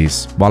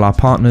ladies, while our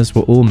partners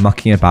were all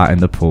mucking about in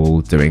the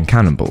pool doing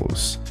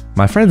cannonballs.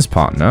 My friend's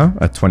partner,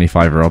 a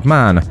 25-year-old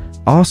man,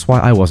 asked why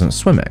I wasn't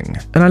swimming,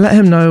 and I let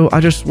him know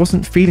I just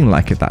wasn't feeling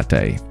like it that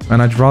day,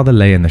 and I'd rather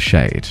lay in the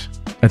shade.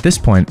 At this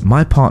point,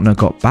 my partner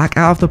got back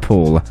out of the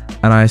pool,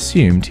 and I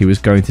assumed he was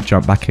going to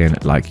jump back in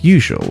like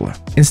usual.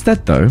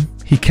 Instead though,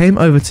 he came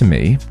over to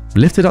me,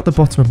 lifted up the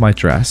bottom of my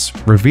dress,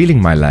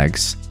 revealing my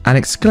legs, and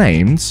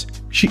exclaimed,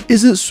 "She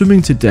isn't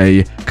swimming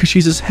today because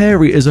she's as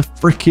hairy as a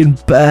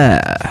freaking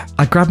bear."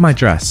 I grabbed my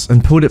dress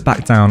and pulled it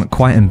back down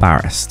quite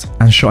embarrassed,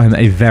 and shot him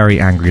a very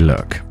angry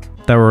look.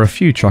 There were a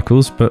few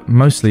chuckles, but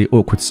mostly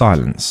awkward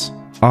silence.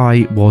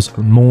 I was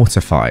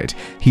mortified.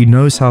 He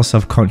knows how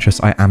self-conscious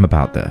I am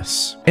about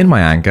this. In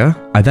my anger,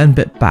 I then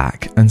bit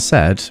back and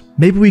said,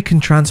 "Maybe we can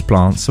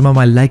transplant some of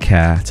my leg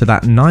hair to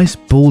that nice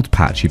bald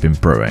patch you've been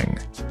brewing."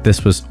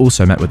 This was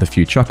also met with a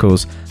few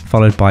chuckles,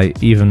 followed by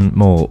even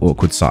more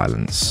awkward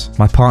silence.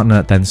 My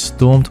partner then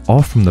stormed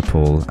off from the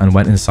pool and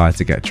went inside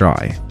to get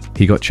dry.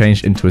 He got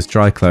changed into his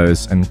dry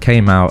clothes and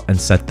came out and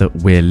said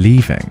that we're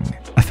leaving.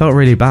 I felt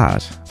really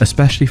bad,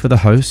 especially for the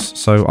hosts,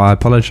 so I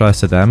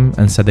apologized to them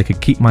and said they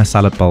could keep my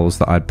salad bowls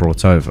that I'd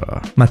brought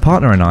over. My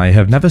partner and I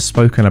have never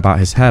spoken about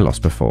his hair loss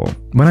before.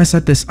 When I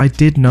said this, I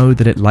did know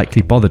that it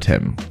likely bothered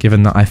him,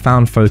 given that I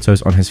found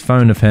photos on his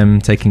phone of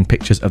him taking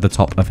pictures of the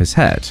top of his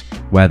head,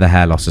 where the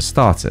hair loss has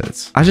started.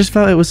 I just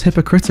felt it was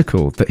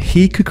hypocritical that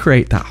he could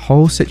create that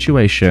whole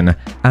situation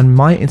and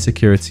my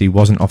insecurity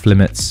wasn't off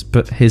limits,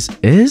 but his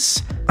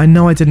is? I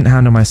know I didn't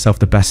handle myself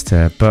the best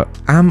here, but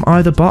am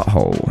I the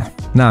butthole?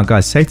 Now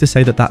guys, safe to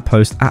say that that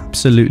post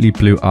absolutely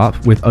blew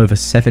up with over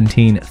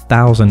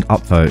 17,000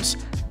 upvotes,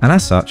 and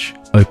as such,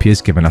 OP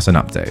has given us an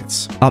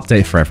update.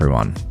 Update for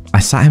everyone. I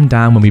sat him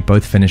down when we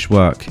both finished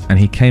work and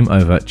he came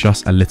over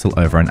just a little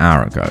over an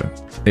hour ago.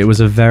 It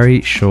was a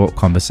very short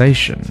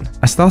conversation.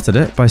 I started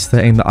it by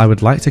stating that I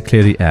would like to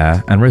clear the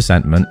air and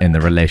resentment in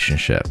the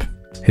relationship.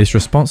 His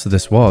response to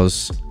this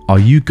was, "Are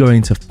you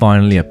going to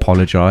finally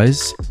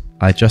apologize?"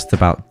 I just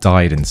about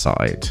died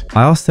inside.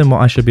 I asked him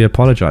what I should be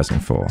apologizing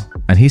for,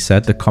 and he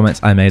said the comments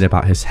I made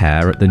about his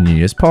hair at the New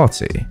Year's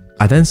party.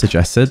 I then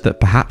suggested that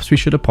perhaps we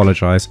should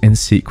apologize in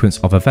sequence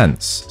of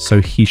events,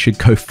 so he should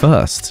go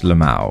first,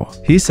 Lamau.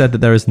 He said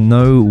that there is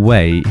no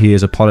way he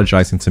is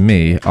apologizing to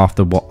me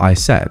after what I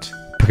said,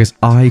 because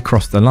I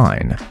crossed the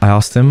line. I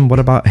asked him what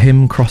about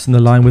him crossing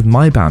the line with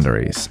my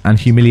boundaries and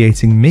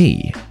humiliating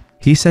me.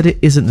 He said it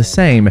isn't the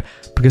same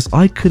because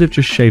I could have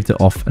just shaved it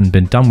off and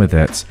been done with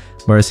it,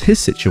 whereas his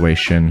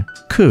situation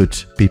could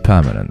be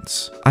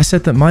permanent. I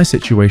said that my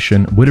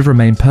situation would have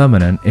remained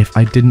permanent if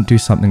I didn't do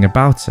something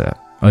about it.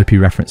 OP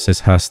references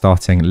her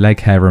starting leg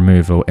hair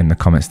removal in the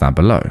comments down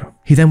below.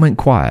 He then went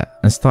quiet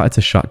and started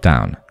to shut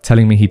down,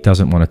 telling me he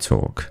doesn't want to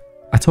talk.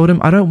 I told him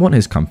I don't want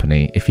his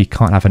company if he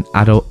can't have an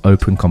adult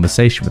open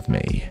conversation with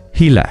me.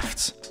 He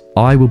left.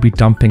 I will be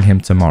dumping him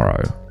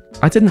tomorrow.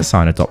 I didn't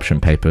sign adoption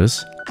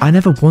papers. I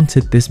never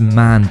wanted this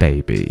man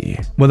baby.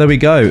 Well, there we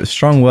go.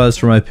 Strong words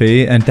from OP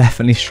and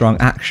definitely strong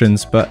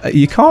actions, but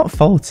you can't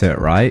fault it,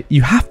 right?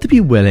 You have to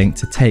be willing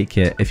to take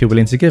it if you're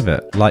willing to give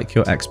it, like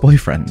your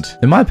ex-boyfriend.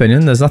 In my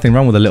opinion, there's nothing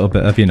wrong with a little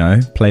bit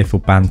of, playful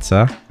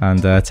banter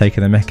and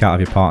taking the mick out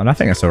of your partner. I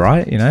think that's all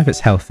right, if it's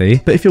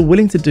healthy. But if you're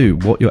willing to do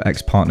what your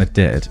ex-partner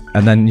did,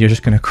 and then you're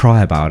just going to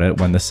cry about it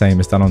when the same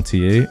is done onto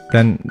you,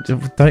 then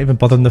don't even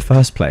bother in the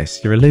first place.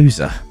 You're a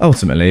loser.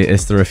 Ultimately,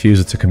 it's the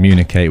refusal to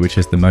communicate which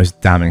is the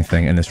most damning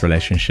thing in this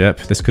relationship.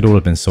 This could all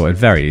have been sorted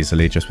very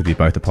easily just with you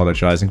both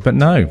apologizing, but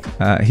no,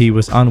 he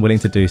was unwilling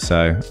to do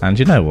so. And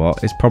you know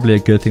what? It's probably a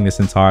good thing this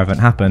entire event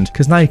happened,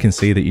 because now you can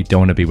see that you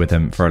don't want to be with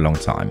him for a long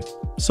time.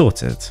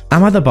 Sorted.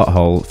 Am I the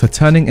butthole for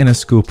turning in a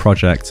school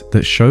project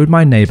that showed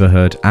my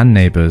neighborhood and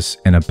neighbors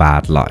in a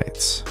bad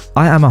light?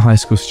 I am a high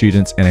school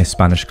student in a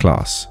Spanish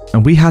class,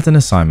 and we had an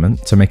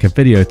assignment to make a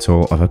video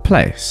tour of a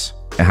place.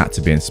 It had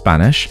to be in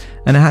Spanish,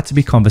 and it had to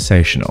be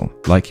conversational,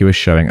 like you were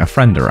showing a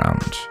friend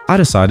around. I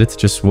decided to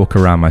just walk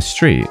around my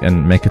street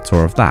and make a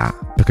tour of that,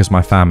 because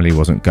my family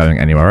wasn't going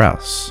anywhere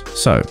else.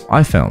 So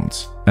I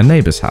filmed a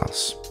neighbor's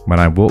house. When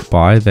I walked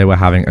by, they were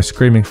having a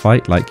screaming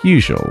fight like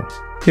usual.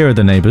 Here are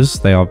the neighbors.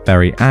 They are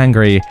very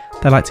angry.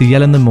 They like to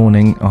yell in the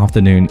morning,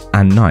 afternoon,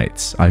 and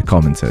night, I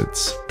commented.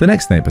 The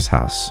next neighbor's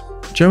house.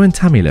 Joe and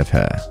Tammy live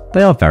here.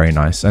 They are very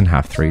nice and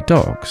have 3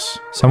 dogs.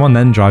 Someone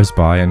then drives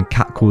by and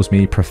catcalls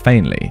me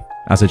profanely.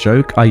 As a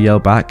joke, I yell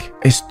back,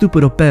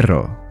 "Estúpido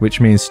perro," which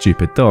means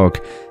stupid dog.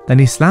 Then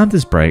he slammed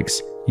his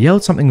brakes,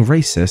 yelled something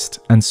racist,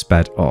 and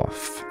sped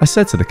off. I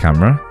said to the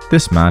camera,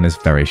 "This man is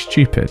very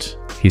stupid.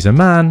 He's a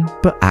man,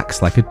 but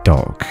acts like a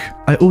dog."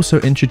 I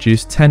also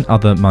introduced 10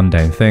 other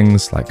mundane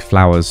things like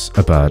flowers,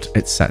 a bird,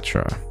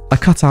 etc. I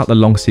cut out the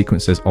long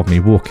sequences of me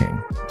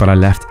walking, but I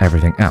left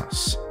everything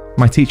else.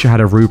 My teacher had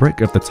a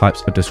rubric of the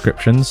types of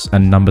descriptions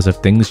and numbers of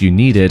things you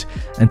needed,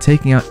 and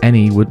taking out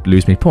any would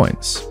lose me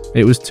points.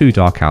 It was too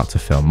dark out to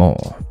film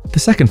more. The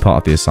second part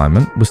of the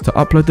assignment was to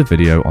upload the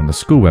video on the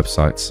school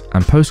websites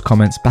and post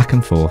comments back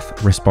and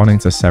forth responding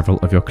to several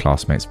of your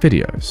classmates'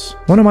 videos.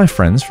 One of my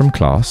friends from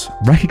class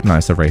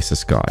recognized the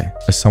racist guy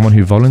as someone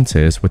who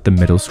volunteers with the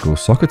middle school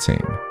soccer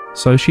team.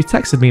 So she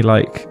texted me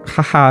like,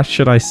 haha,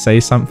 should I say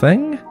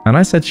something? And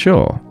I said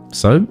sure.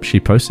 So she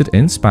posted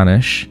in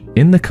Spanish,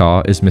 "In the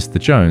car is Mr.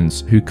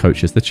 Jones, who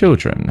coaches the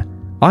children.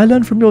 I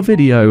learned from your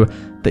video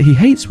that he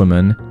hates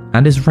women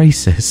and is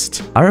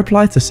racist." I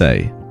replied to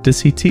say, "Does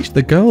he teach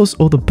the girls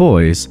or the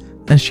boys?"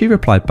 And she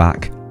replied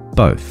back,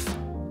 "Both."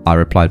 I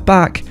replied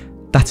back,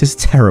 "That is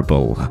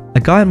terrible." A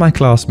guy in my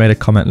class made a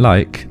comment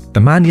like,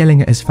 "The man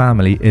yelling at his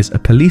family is a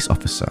police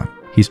officer.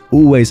 He's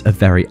always a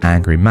very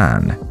angry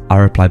man." I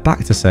replied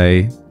back to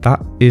say,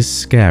 "That is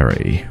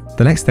scary."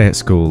 The next day at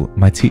school,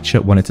 my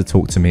teacher wanted to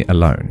talk to me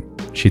alone.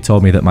 She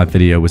told me that my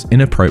video was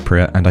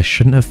inappropriate and I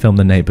shouldn't have filmed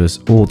the neighbours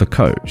or the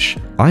coach.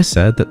 I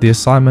said that the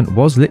assignment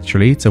was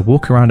literally to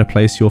walk around a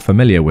place you're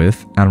familiar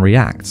with and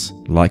react,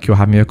 like you're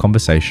having a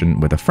conversation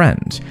with a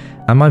friend.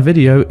 And my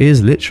video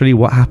is literally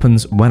what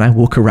happens when I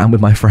walk around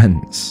with my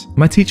friends.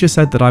 My teacher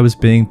said that I was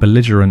being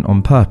belligerent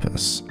on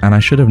purpose, and I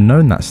should have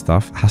known that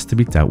stuff has to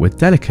be dealt with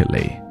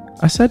delicately.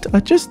 I said, I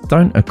just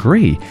don't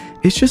agree.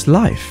 It's just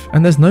life,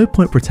 and there's no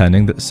point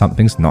pretending that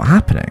something's not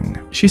happening.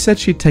 She said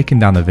she'd taken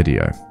down the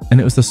video,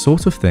 and it was the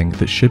sort of thing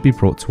that should be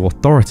brought to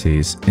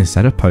authorities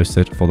instead of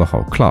posted for the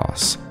whole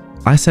class.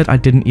 I said I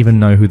didn't even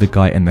know who the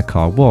guy in the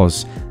car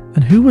was,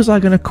 and who was I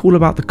going to call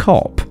about the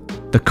cop?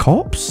 The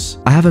cops?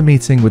 I have a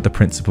meeting with the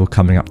principal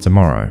coming up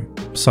tomorrow.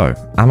 So,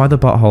 am I the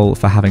butthole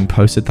for having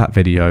posted that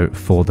video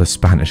for the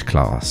Spanish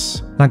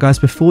class? Now guys,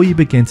 before you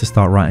begin to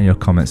start writing your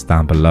comments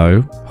down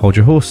below, hold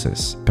your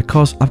horses,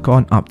 because I've got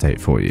an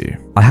update for you.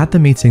 I had the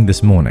meeting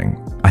this morning.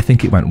 I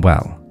think it went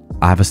well.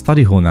 I have a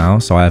study hall now,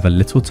 so I have a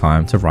little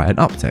time to write an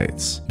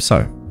update.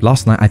 So,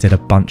 last night I did a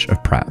bunch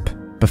of prep.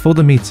 Before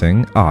the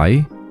meeting,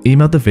 I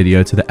emailed the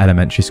video to the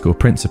elementary school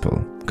principal,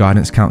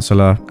 guidance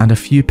counsellor, and a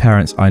few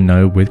parents I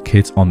know with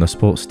kids on the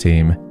sports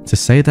team to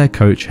say their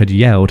coach had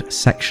yelled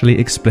sexually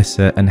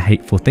explicit and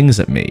hateful things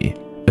at me,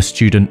 a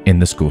student in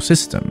the school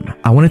system.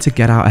 I wanted to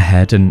get out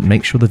ahead and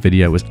make sure the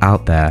video was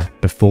out there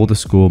before the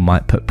school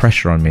might put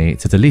pressure on me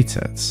to delete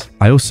it.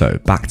 I also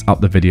backed up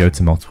the video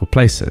to multiple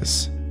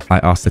places. I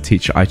asked the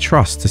teacher I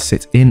trust to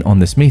sit in on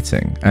this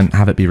meeting and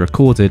have it be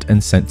recorded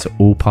and sent to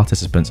all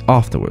participants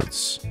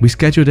afterwards. We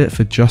scheduled it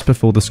for just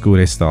before the school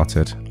day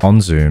started,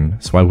 on Zoom,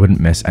 so I wouldn't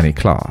miss any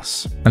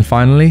class. And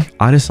finally,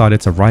 I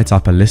decided to write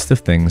up a list of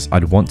things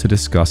I'd want to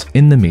discuss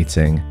in the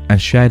meeting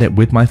and shared it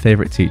with my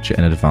favourite teacher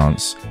in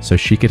advance so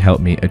she could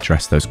help me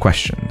address those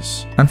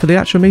questions. And for the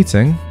actual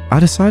meeting, I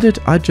decided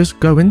I'd just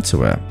go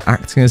into it,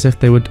 acting as if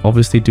they would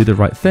obviously do the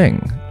right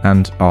thing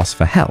and ask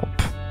for help.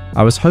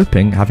 I was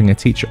hoping having a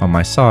teacher on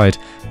my side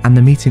and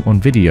the meeting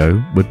on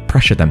video would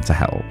pressure them to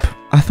help.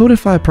 I thought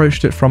if I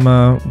approached it from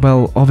a,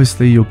 well,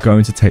 obviously you're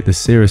going to take this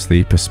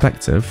seriously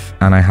perspective,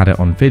 and I had it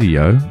on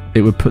video,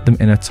 it would put them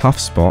in a tough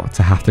spot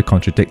to have to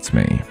contradict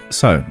me.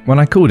 So, when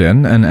I called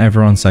in and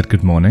everyone said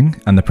good morning,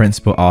 and the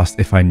principal asked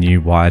if I knew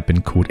why I'd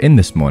been called in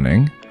this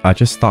morning, I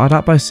just started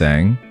out by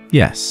saying,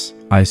 yes,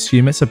 I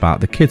assume it's about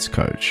the kids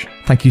coach.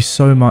 Thank you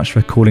so much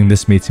for calling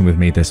this meeting with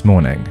me this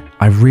morning.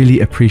 I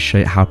really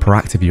appreciate how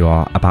proactive you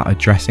are about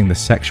addressing the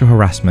sexual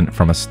harassment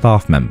from a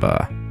staff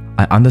member.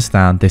 I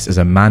understand this is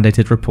a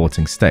mandated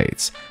reporting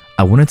state.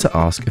 I wanted to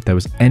ask if there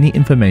was any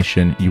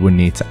information you would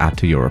need to add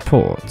to your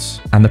reports.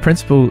 And the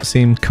principal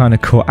seemed kind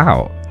of caught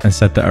out and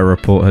said that a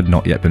report had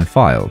not yet been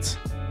filed.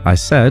 I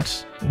said,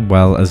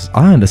 well, as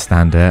I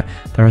understand it,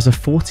 there is a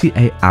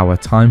 48-hour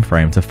time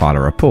frame to file a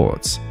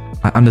report.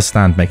 I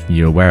understand making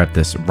you aware of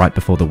this right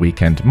before the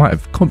weekend might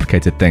have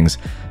complicated things.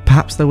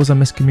 Perhaps there was a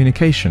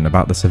miscommunication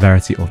about the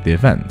severity of the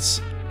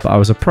events. But I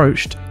was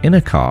approached in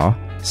a car,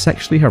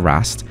 sexually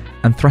harassed,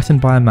 and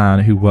threatened by a man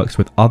who works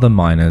with other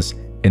minors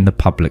in the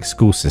public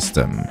school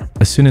system.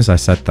 As soon as I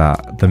said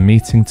that, the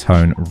meeting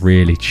tone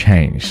really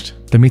changed.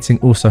 The meeting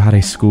also had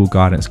a school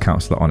guidance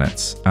counsellor on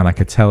it, and I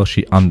could tell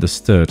she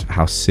understood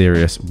how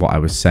serious what I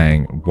was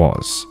saying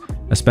was,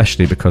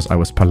 especially because I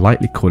was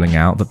politely calling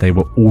out that they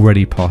were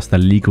already past the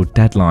legal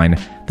deadline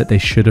that they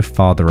should have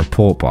filed the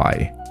report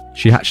by.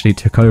 She actually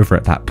took over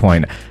at that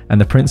point, and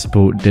the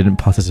principal didn't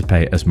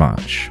participate as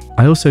much.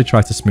 I also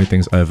tried to smooth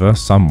things over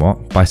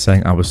somewhat by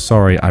saying I was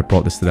sorry I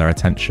brought this to their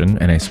attention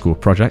in a school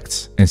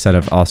project, instead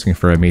of asking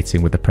for a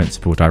meeting with the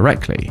principal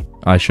directly.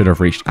 I should have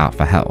reached out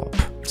for help.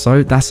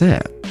 So that's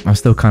it. I'm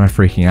still kind of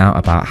freaking out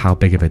about how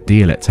big of a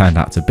deal it turned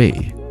out to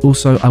be.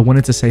 Also, I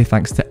wanted to say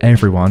thanks to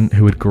everyone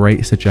who had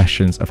great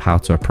suggestions of how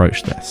to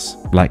approach this,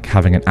 like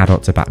having an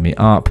adult to back me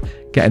up,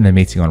 getting the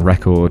meeting on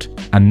record,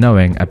 and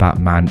knowing about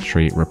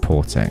mandatory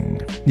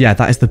reporting. Yeah,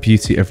 that is the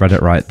beauty of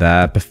Reddit right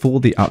there. Before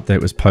the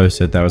update was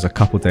posted, there was a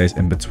couple days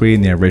in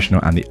between the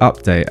original and the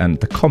update, and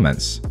the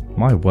comments,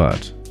 my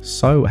word,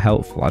 So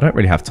helpful. I don't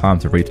really have time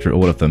to read through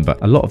all of them,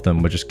 but a lot of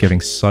them were just giving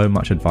so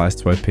much advice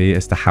to OP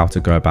as to how to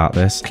go about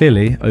this.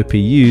 Clearly, OP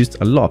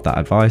used a lot of that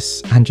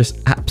advice and just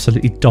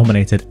absolutely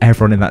dominated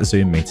everyone in that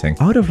Zoom meeting.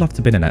 I would have loved to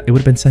have been in it. It would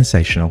have been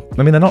sensational.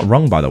 I mean, they're not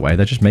wrong, by the way.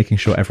 They're just making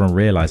sure everyone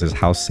realizes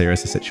how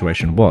serious the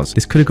situation was.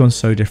 This could have gone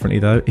so differently,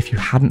 though. If you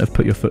hadn't have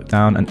put your foot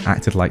down and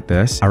acted like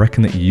this, I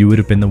reckon that you would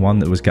have been the one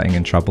that was getting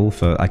in trouble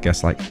for, I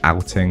guess, like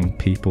outing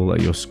people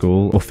at your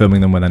school or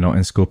filming them when they're not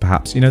in school,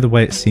 perhaps. You know, the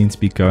way it seemed to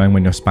be going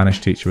when your Spanish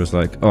teacher was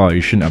like, oh,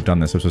 you shouldn't have done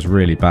this. This was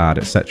really bad,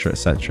 etc.,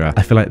 etc.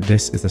 I feel like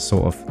this is the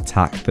sort of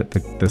tack that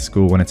the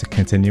school wanted to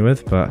continue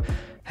with, but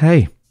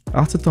hey,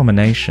 utter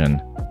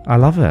domination. I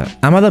love it.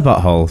 Am I the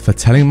butthole for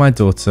telling my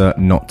daughter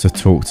not to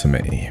talk to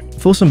me?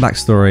 For some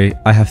backstory,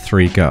 I have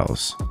 3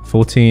 girls,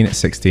 14,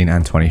 16,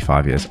 and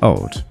 25 years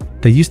old.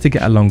 They used to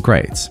get along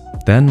great.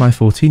 Then my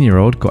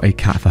 14-year-old got a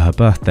cat for her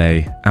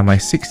birthday, and my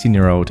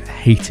 16-year-old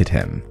hated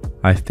him.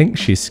 I think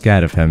she's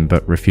scared of him,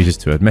 but refuses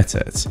to admit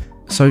it.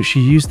 So she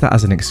used that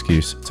as an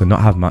excuse to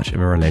not have much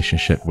of a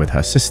relationship with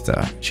her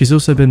sister. She's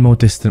also been more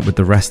distant with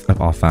the rest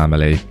of our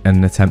family in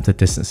an attempt to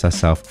distance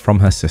herself from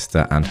her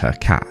sister and her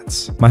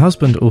cats. My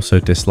husband also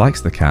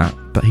dislikes the cat,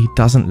 but he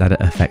doesn't let it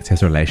affect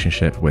his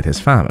relationship with his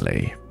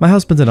family. My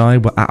husband and I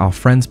were at our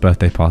friend's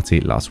birthday party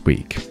last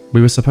week.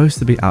 We were supposed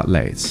to be out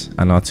late,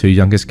 and our 2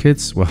 youngest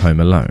kids were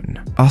home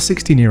alone. Our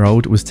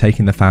 16-year-old was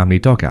taking the family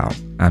dog out,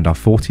 and our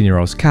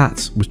 14-year-old's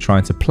cat was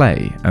trying to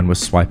play and was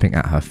swiping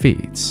at her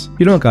feet.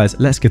 You know what, guys?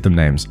 Let's give them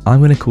names. I'm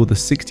going to call the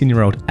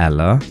 16-year-old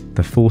Ella,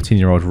 the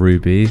 14-year-old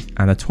Ruby,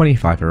 and the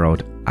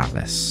 25-year-old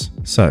Alice.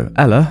 So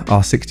Ella,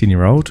 our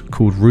 16-year-old,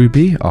 called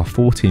Ruby, our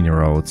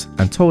 14-year-old,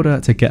 and told her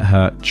to get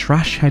her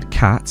trash head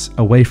cat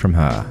away from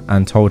her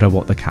and told her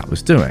what the cat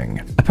was doing.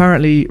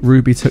 Apparently,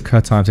 Ruby took her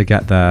time to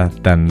get there,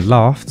 then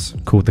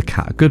laughed, called the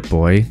cat a good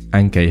boy,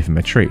 and gave him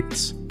a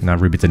treat. Now,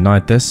 Ruby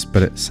denied this,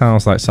 but it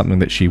sounds like something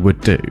that she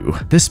would do.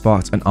 This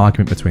sparked an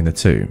argument between the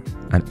two,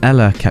 and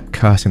Ella kept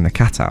cursing the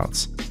cat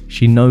out.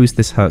 She knows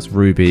this hurts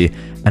Ruby,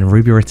 and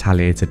Ruby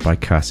retaliated by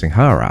cursing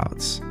her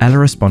out. Ella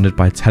responded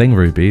by telling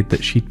Ruby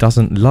that she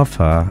doesn't love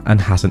her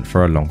and hasn't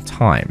for a long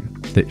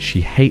time, that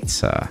she hates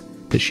her,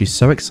 that she's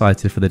so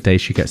excited for the day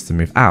she gets to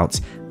move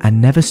out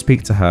and never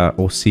speak to her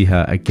or see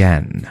her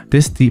again.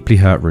 This deeply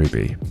hurt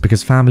Ruby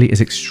because family is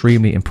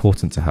extremely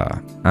important to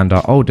her, and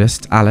our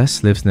oldest,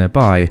 Alice, lives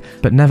nearby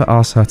but never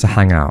asks her to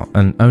hang out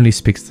and only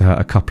speaks to her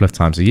a couple of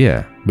times a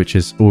year, which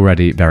is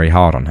already very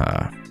hard on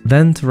her.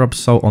 Then, to rub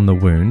salt on the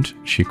wound,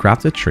 she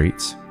grabbed a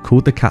treat,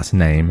 called the cat's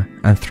name,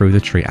 and threw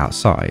the treat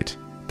outside.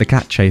 The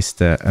cat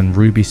chased it, and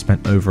Ruby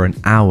spent over an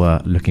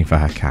hour looking for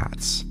her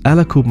cats.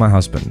 Ella called my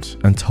husband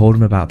and told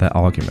him about their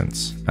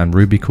arguments, and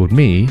Ruby called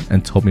me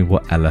and told me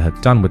what Ella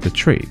had done with the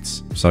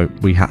treats, so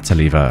we had to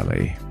leave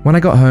early. When I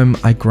got home,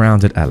 I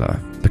grounded Ella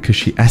because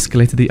she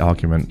escalated the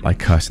argument by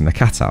cursing the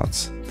cat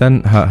out,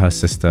 then hurt her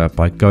sister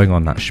by going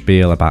on that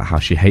spiel about how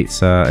she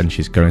hates her and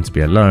she's going to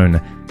be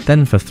alone,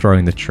 then for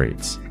throwing the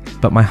treats.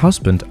 But my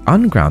husband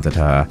ungrounded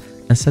her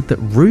and said that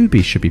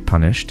Ruby should be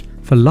punished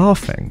for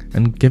laughing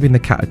and giving the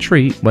cat a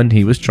treat when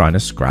he was trying to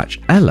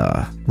scratch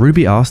Ella.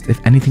 Ruby asked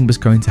if anything was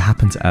going to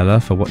happen to Ella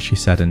for what she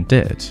said and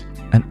did,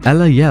 and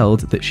Ella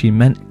yelled that she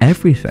meant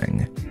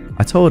everything.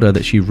 I told her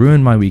that she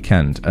ruined my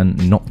weekend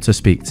and not to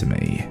speak to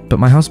me. But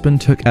my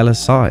husband took Ella's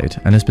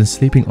side and has been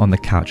sleeping on the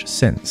couch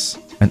since,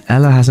 and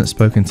Ella hasn't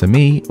spoken to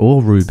me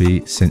or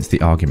Ruby since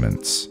the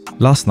arguments.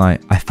 Last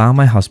night, I found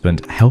my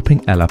husband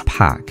helping Ella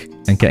pack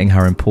and getting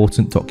her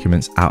important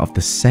documents out of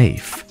the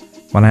safe.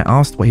 When I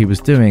asked what he was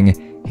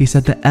doing, he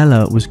said that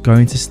Ella was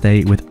going to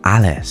stay with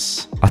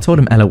Alice. I told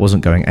him Ella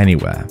wasn't going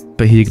anywhere,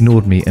 but he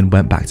ignored me and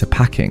went back to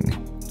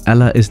packing.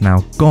 Ella is now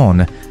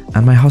gone,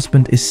 and my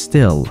husband is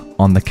still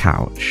on the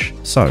couch.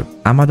 So,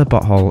 am I the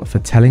butthole for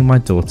telling my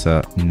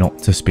daughter not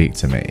to speak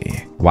to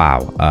me?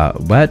 Wow,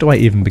 where do I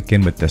even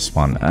begin with this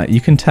one?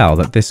 You can tell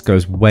that this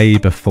goes way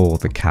before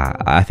the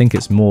cat. I think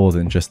it's more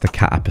than just the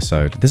cat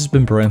episode. This has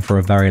been brewing for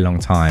a very long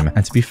time,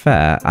 and to be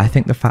fair, I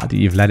think the fact that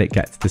you've let it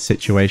get to this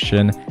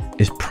situation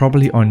is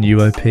probably on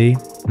you, OP.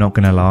 Not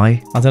gonna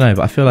lie. I don't know,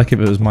 but I feel like if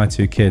it was my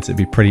 2 kids, it'd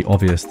be pretty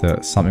obvious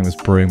that something was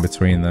brewing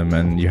between them,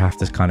 and you have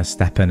to kind of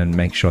step in and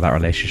make sure that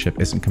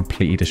relationship isn't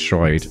completely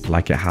destroyed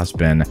like it has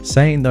been.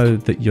 Saying though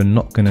that you're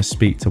not gonna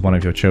speak to one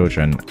of your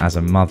children as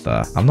a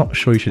mother, I'm not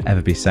sure you should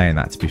ever be saying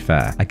that, to be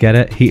fair. I get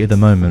it, heat of the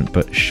moment,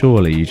 but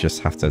surely you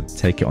just have to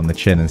take it on the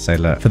chin and say,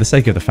 look, for the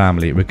sake of the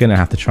family, we're gonna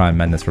have to try and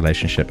mend this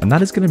relationship, and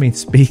that is gonna mean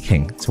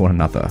speaking to one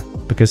another,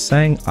 because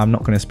saying I'm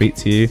not gonna speak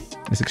to you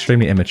is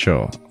extremely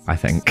immature, I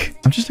think.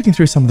 I'm just looking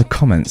through some of the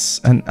comments,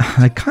 and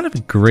I kind of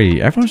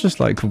agree. Everyone's just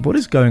like, what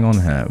is going on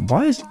here?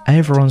 Why is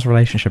everyone's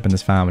relationship in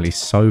this family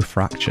so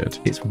fractured?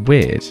 It's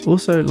weird.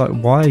 Also, like,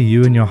 why are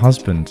you and your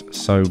husband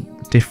so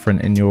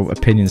different in your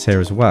opinions here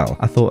as well?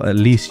 I thought at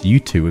least you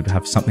two would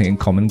have something in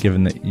common,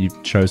 given that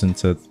you've chosen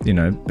to, you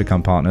know,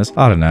 become partners.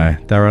 I don't know.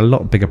 There are a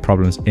lot bigger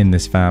problems in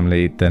this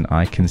family than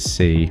I can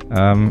see.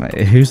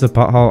 Who's the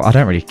butthole? I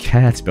don't really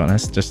care, to be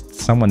honest. Just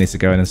someone needs to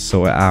go in and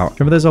sort it out.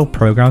 Remember those old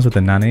programs with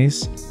the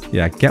nannies?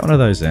 Yeah, get one of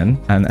those in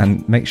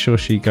and make sure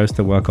she goes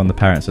to work on the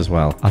parents as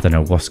well. I don't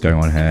know what's going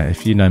on here.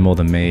 If you know more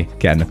than me,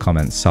 get in the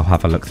comments. I'll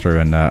have a look through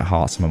and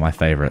heart some of my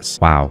favorites.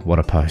 Wow, what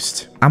a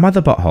post. Am I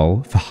the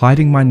butthole for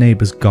hiding my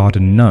neighbor's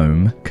garden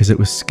gnome because it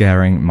was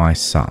scaring my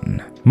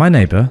son? My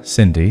neighbor,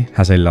 Cindy,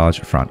 has a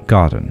large front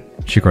garden.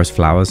 She grows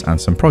flowers and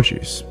some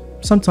produce.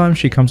 Sometimes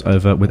she comes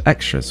over with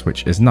extras,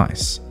 which is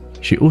nice.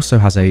 She also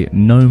has a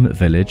gnome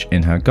village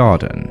in her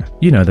garden.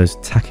 You know, those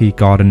tacky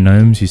garden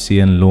gnomes you see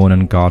in lawn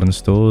and garden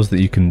stores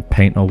that you can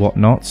paint or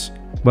whatnot?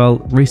 Well,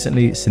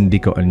 recently Cindy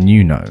got a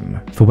new gnome.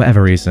 For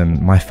whatever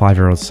reason, my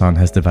 5-year-old son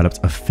has developed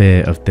a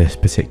fear of this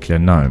particular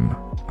gnome.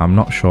 I'm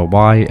not sure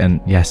why, and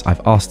yes,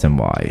 I've asked him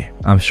why.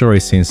 I'm sure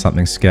he's seen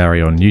something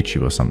scary on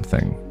YouTube or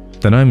something.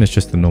 The gnome is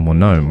just a normal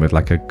gnome with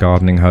like a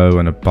gardening hoe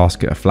and a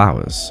basket of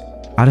flowers.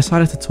 I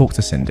decided to talk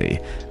to Cindy.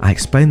 I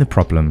explained the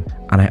problem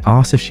and I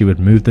asked if she would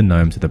move the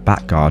gnome to the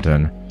back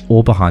garden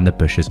or behind the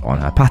bushes on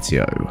her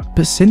patio.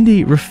 But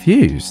Cindy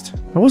refused.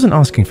 I wasn't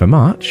asking for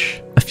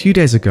much. A few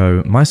days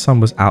ago, my son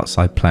was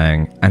outside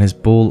playing and his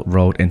ball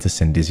rolled into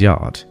Cindy's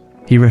yard.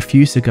 He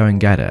refused to go and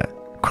get it,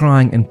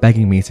 crying and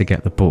begging me to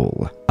get the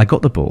ball. I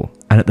got the ball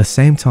and at the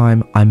same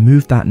time, I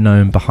moved that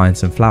gnome behind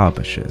some flower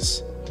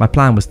bushes. My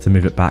plan was to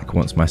move it back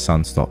once my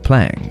son stopped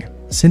playing.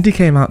 Cindy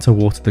came out to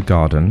water the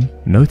garden,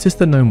 noticed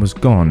the gnome was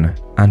gone,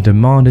 and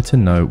demanded to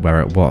know where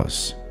it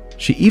was.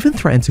 She even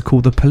threatened to call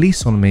the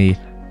police on me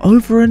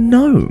over a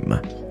gnome.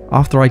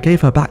 After I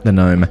gave her back the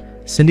gnome,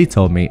 Cindy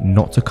told me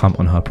not to come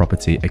on her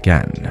property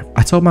again.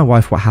 I told my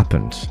wife what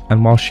happened,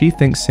 and while she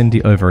thinks Cindy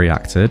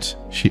overreacted,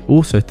 she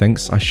also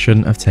thinks I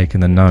shouldn't have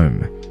taken the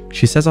gnome.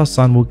 She says our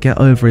son will get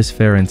over his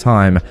fear in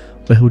time,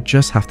 but he'll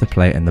just have to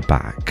play in the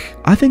back.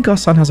 I think our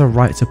son has a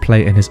right to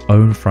play in his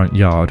own front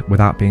yard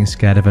without being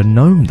scared of a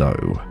gnome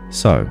though.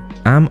 So,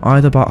 am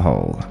I the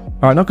butthole?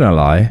 Alright, not gonna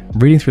lie,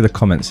 reading through the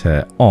comments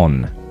here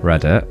on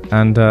Reddit,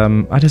 and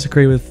I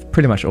disagree with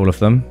pretty much all of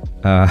them.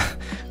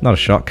 Not a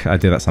shock, I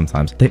do that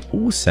sometimes. They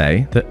all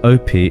say that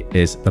OP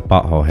is the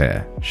butthole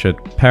here.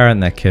 Should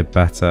parent their kid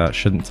better,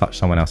 shouldn't touch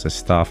someone else's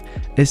stuff,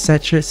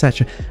 etc,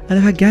 etc.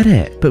 And I get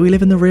it, but we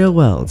live in the real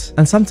world.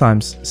 And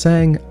sometimes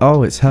saying,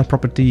 oh, it's her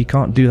property, you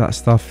can't do that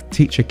stuff,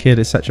 teach your kid,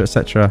 etc,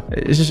 etc,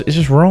 it's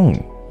just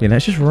wrong. You know,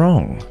 it's just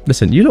wrong.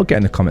 Listen, you lot get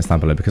in the comments down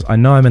below because I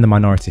know I'm in the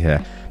minority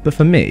here. But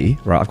for me,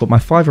 right, I've got my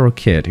 5-year-old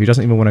kid who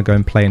doesn't even want to go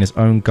and play in his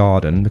own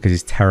garden because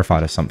he's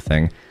terrified of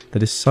something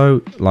that is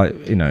so, like,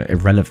 you know,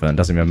 irrelevant,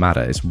 doesn't even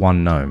matter. It's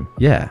one gnome.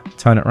 Yeah,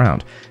 turn it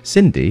around.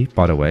 Cindy,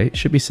 by the way,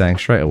 should be saying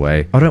straight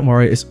away, oh, don't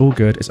worry, it's all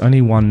good. It's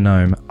only one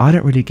gnome. I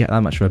don't really get that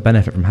much of a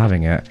benefit from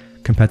having it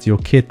compared to your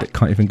kid that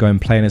can't even go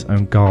and play in his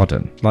own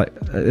garden. Like,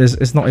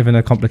 it's not even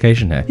a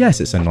complication here. Yes,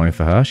 it's annoying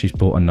for her. She's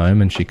bought a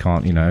gnome and she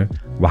can't, you know,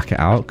 whack it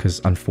out because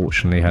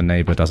unfortunately her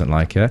neighbor doesn't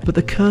like it. But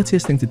the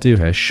courteous thing to do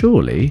here,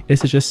 surely, is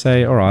to just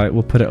say, all right,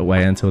 we'll put it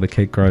away until the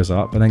kid grows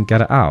up and then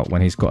get it out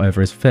when he's got over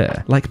his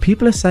fear. Like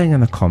people are saying in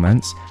the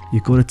comments,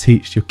 you've got to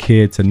teach your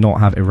kid to not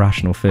have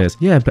irrational fears.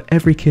 Yeah, but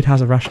every kid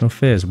has irrational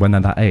fears when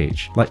they're that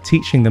age. Like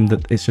teaching them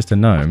that it's just a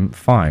gnome,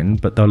 fine,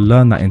 but they'll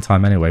learn that in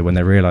time anyway when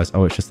they realize,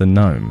 oh, it's just a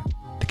gnome.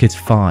 The kid's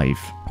 5.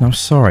 And I'm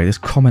sorry, this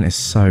comment is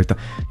so...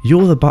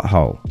 You're the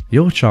butthole.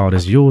 Your child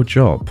is your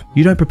job.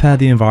 You don't prepare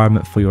the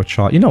environment for your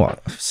child. You know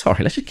what?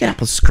 Sorry, let's just get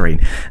up on screen.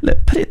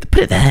 Look, put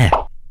it there.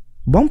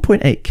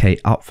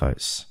 1.8k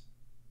upvotes.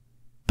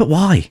 But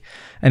why?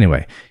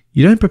 Anyway,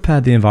 you don't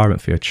prepare the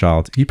environment for your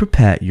child. You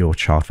prepare your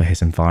child for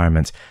his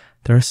environment.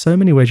 There are so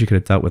many ways you could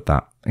have dealt with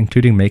that,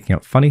 including making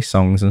up funny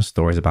songs and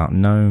stories about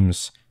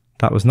gnomes.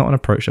 That was not an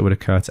approach that would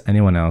occur to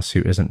anyone else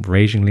who isn't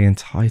ragingly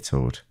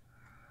entitled.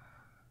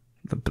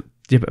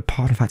 Yeah, but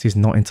part of the fact he's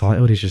not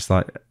entitled, he's just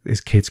like, his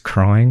kid's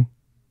crying,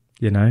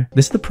 you know?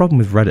 This is the problem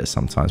with Reddit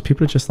sometimes.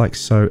 People are just like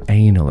so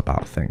anal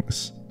about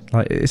things.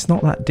 Like, it's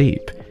not that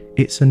deep.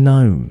 It's a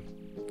gnome.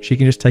 She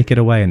can just take it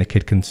away and the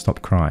kid can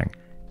stop crying.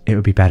 It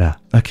would be better.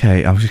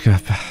 Okay, I'm just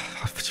gonna...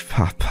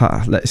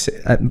 Let's see.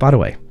 By the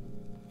way,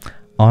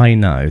 I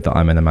know that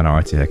I'm in the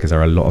minority here because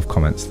there are a lot of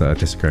comments that are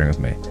disagreeing with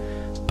me.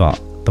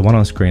 But the one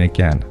on screen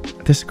again,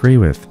 I disagree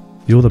with.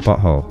 You're the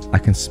butthole. I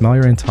can smell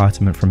your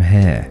entitlement from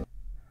here.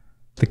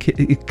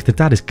 The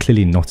dad is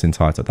clearly not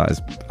entitled. That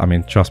is, I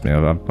mean, trust me,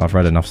 I've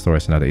read enough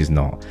stories to know that he's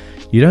not.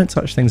 You don't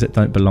touch things that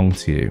don't belong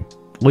to you.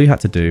 All you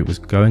had to do was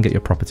go and get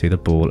your property, the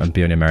ball, and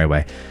be on your merry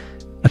way.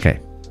 Okay,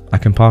 I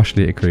can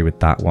partially agree with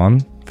that one,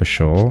 for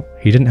sure.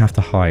 He didn't have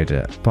to hide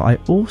it. But I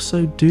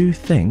also do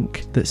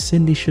think that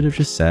Cindy should have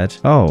just said,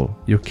 oh,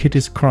 your kid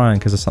is crying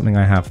because of something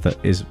I have that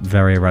is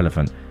very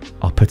irrelevant.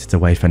 I'll put it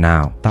away for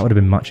now. That would have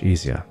been much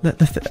easier.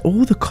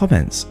 All the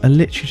comments are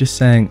literally just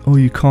saying, oh,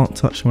 you can't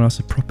touch someone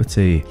else's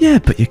property. Yeah,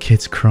 but your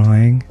kid's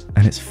crying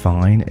and it's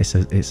fine.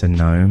 It's a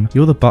gnome.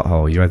 You're the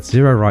butthole. You had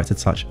zero right to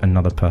touch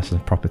another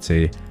person's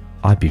property.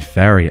 I'd be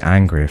very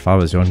angry if I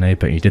was your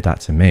neighbor and you did that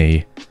to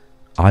me.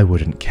 I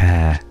wouldn't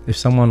care. If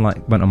someone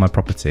like went on my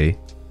property,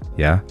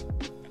 yeah,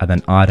 and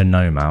then I had a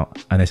gnome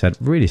out and they said,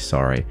 really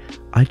sorry,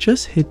 I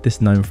just hid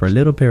this gnome for a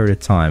little period of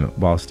time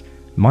whilst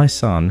my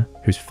son,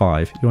 who's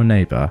 5, your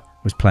neighbor,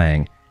 was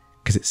playing.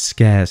 because it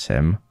scares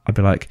him, I'd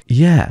be like,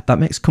 yeah, that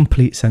makes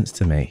complete sense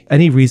to me.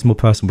 Any reasonable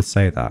person would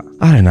say that.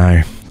 I don't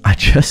know. I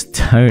just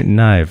don't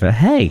know. But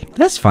hey,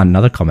 let's find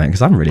another comment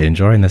because I'm really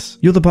enjoying this.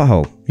 You're the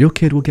butthole. Your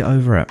kid will get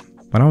over it.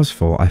 When I was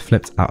 4, I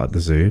flipped out at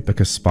the zoo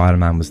because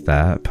Spider-Man was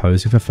there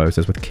posing for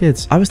photos with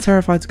kids. I was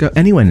terrified to go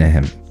anywhere near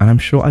him, and I'm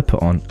sure I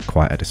put on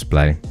quite a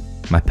display.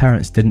 My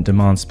parents didn't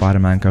demand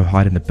Spider-Man go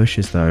hide in the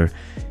bushes though.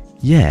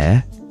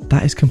 Yeah,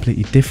 that is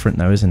completely different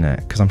though, isn't it?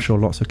 Because I'm sure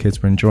lots of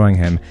kids were enjoying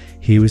him.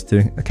 He was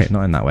doing, okay,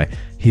 not in that way.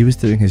 He was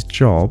doing his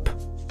job,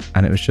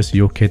 and it was just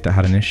your kid that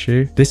had an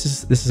issue. This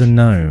is a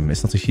gnome.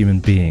 It's not a human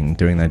being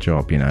doing their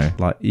job, you know?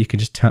 Like, you can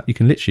just you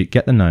can literally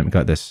get the gnome, go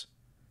like this.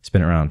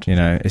 Spin it around, you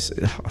know. It's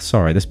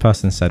sorry, this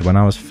person said when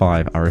I was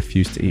 5 I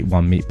refused to eat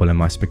one meatball in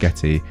my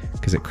spaghetti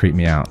because it creeped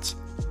me out.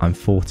 I'm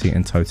 40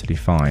 and totally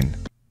fine.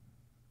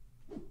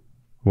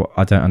 What?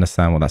 I don't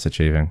understand what that's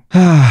achieving.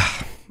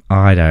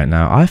 I don't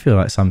know. I feel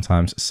like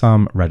sometimes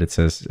some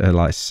Redditors are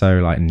like so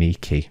like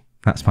sneaky.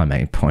 That's my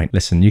main point.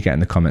 Listen, you get in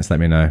the comments, let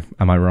me know.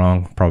 Am I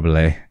wrong?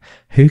 Probably.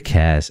 Who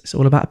cares? It's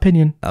all about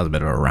opinion. That was a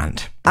bit of a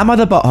rant. Am I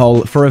the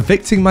butthole for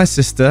evicting my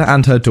sister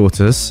and her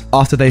daughters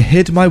after they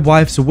hid my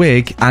wife's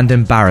wig and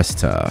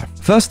embarrassed her?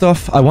 First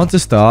off, I want to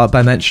start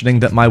by mentioning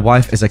that my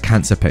wife is a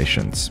cancer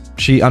patient.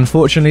 She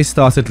unfortunately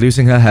started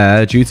losing her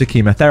hair due to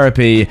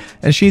chemotherapy,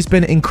 and she's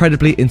been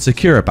incredibly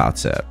insecure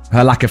about it,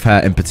 her lack of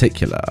hair in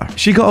particular.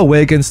 She got a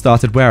wig and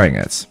started wearing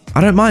it.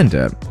 I don't mind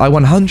it. I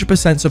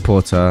 100%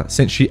 support her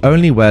since she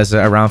only wears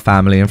it around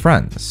family and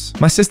friends.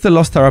 My sister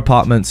lost her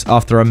apartment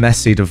after a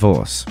messy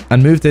divorce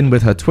and moved in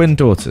with her twin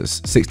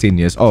daughters, 16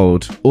 years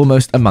old,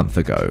 almost a month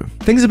ago.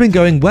 Things have been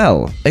going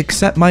well,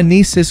 except my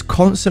niece's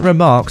constant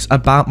remarks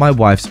about my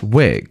wife's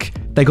wig.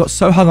 They got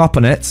so hung up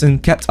on it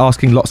and kept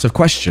asking lots of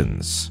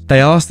questions. They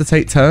asked to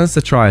take turns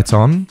to try it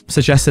on,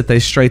 suggested they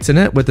straighten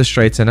it with the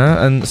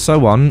straightener, and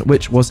so on,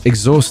 which was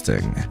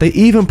exhausting. They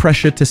even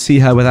pressured to see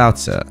her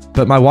without it,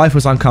 but my wife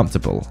was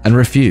uncomfortable and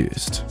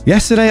refused.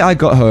 Yesterday I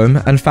got home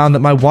and found that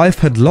my wife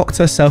had locked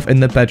herself in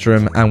the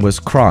bedroom and was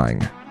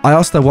crying. I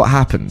asked her what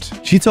happened.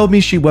 She told me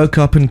she woke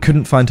up and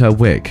couldn't find her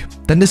wig,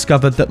 then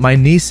discovered that my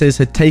nieces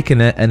had taken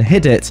it and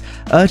hid it,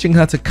 urging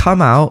her to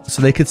come out so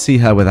they could see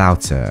her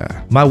without it.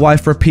 My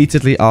wife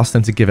repeatedly asked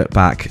them to give it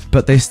back,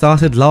 but they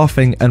started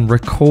laughing and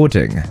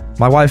recording.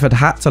 My wife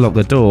had to lock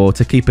the door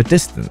to keep a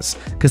distance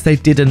because they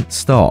didn't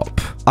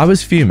stop. I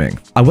was fuming.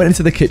 I went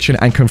into the kitchen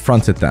and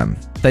confronted them.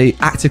 They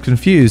acted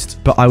confused,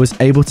 but I was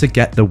able to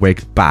get the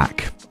wig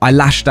back. I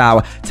lashed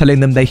out, telling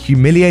them they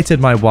humiliated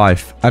my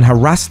wife and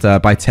harassed her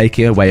by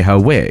taking away her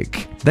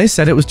wig. They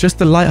said it was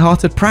just a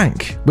light-hearted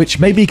prank, which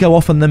made me go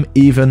off on them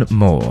even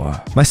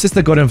more. My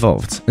sister got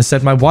involved and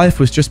said my wife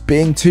was just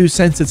being too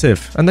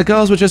sensitive and the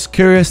girls were just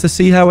curious to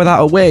see her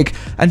without a wig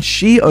and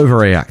she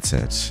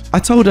overreacted. I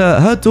told her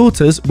her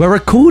daughters were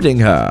recording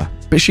her,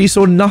 but she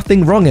saw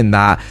nothing wrong in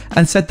that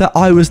and said that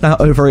I was now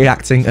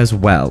overreacting as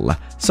well.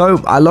 So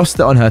I lost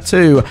it on her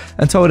too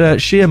and told her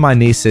she and my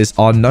nieces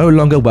are no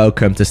longer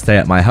welcome to stay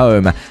at my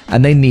home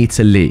and they need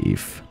to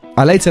leave.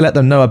 I later let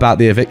them know about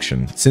the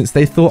eviction since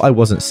they thought I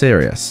wasn't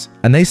serious,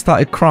 and they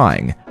started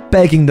crying,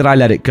 begging that I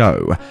let it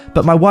go,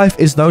 but my wife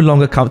is no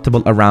longer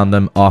comfortable around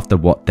them after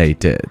what they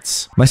did.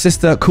 My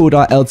sister called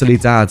our elderly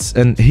dad,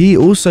 and he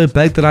also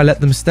begged that I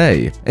let them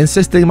stay,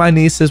 insisting my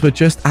nieces were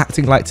just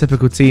acting like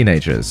typical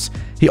teenagers.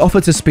 He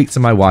offered to speak to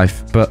my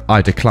wife, but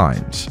I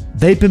declined.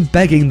 They'd been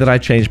begging that I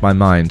change my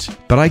mind,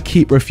 but I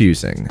keep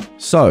refusing.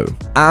 So,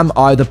 am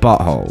I the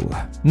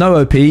butthole?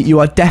 No, OP, you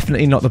are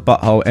definitely not the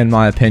butthole in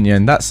my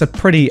opinion. That's a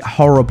pretty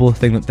horrible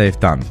thing that they've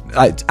done.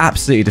 It's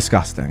absolutely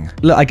disgusting.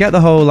 Look, I get the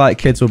whole like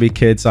kids will be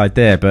kids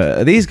idea,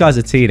 but these guys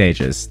are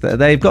teenagers.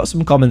 They've got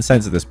some common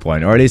sense at this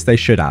point, or at least they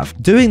should have.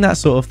 Doing that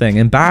sort of thing,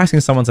 embarrassing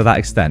someone to that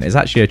extent, is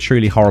actually a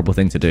truly horrible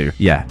thing to do.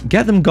 Yeah,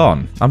 get them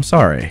gone. I'm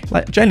sorry.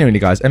 Like, genuinely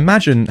guys,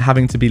 imagine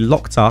having to be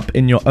locked up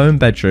in your own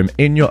bedroom,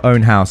 in your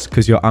own house,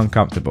 because you're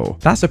uncomfortable.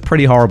 That's a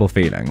pretty horrible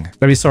feeling.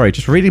 Very sorry,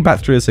 just reading back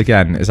through this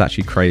again is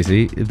actually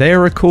crazy. They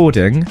are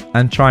recording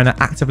and trying to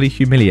actively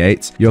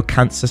humiliate your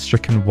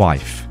cancer-stricken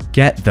wife.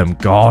 Get them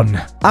gone.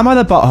 Am I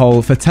the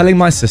butthole for telling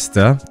my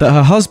sister that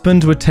her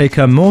husband would take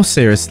her more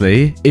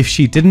seriously if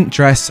she didn't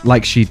dress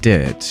like she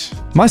did?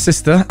 My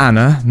sister,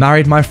 Anna,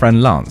 married my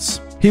friend Lance.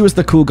 He was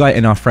the cool guy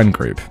in our friend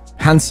group.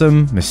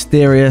 Handsome,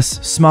 mysterious,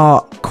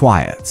 smart,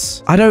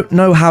 quiet. I don't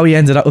know how he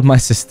ended up with my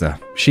sister.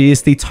 She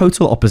is the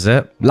total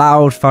opposite,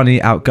 loud,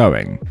 funny,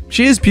 outgoing.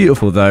 She is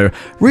beautiful though,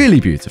 really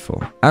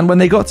beautiful. And when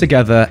they got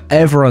together,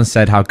 everyone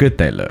said how good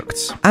they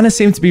looked. Anna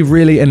seemed to be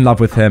really in love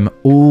with him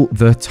all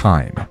the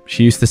time.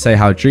 She used to say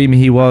how dreamy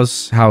he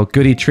was, how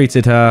good he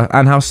treated her,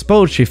 and how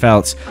spoiled she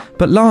felt.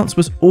 But Lance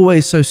was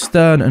always so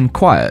stern and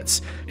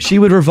quiet. She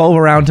would revolve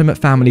around him at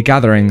family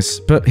gatherings,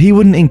 but he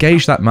wouldn't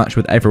engage that much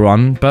with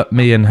everyone but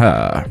me and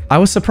her. I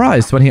was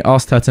surprised when he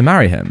asked her to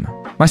marry him.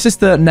 My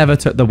sister never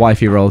took the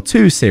wifey role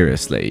too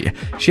seriously.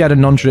 She had a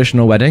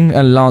non-traditional wedding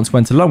and Lance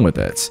went along with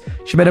it.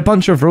 She made a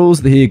bunch of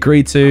rules that he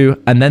agreed to,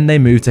 and then they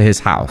moved to his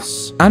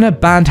house. Anna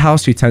banned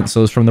house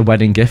utensils from the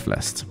wedding gift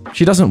list.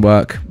 She doesn't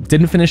work,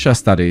 didn't finish her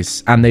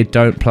studies, and they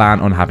don't plan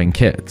on having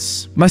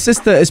kids. My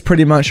sister is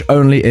pretty much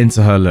only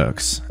into her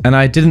looks, and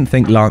I didn't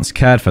think Lance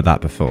cared for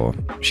that before.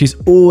 She's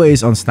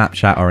always on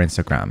Snapchat or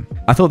Instagram.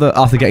 I thought that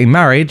after getting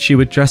married, she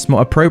would dress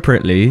more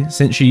appropriately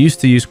since she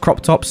used to use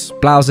crop tops,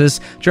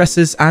 blouses,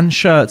 dresses, and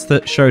shirts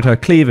that showed her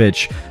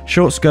cleavage,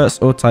 short skirts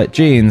or tight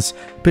jeans,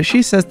 but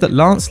she says that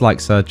Lance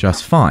likes her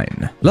just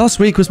fine. Last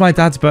week was my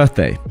dad's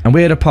birthday, and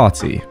we had a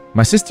party.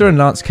 My sister and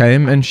Lance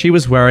came, and she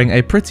was wearing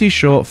a pretty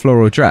short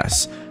floral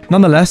dress.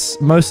 Nonetheless,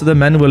 most of the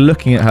men were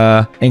looking at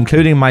her,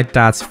 including my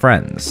dad's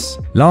friends.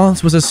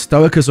 Lance was as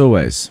stoic as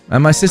always,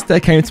 and my sister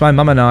came to my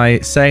mum and I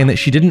saying that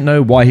she didn't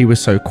know why he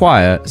was so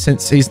quiet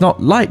since he's not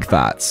like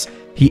that.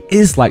 He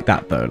is like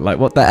that though, like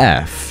what the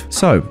F?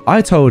 So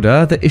I told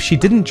her that if she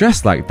didn't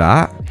dress like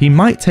that, he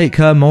might take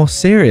her more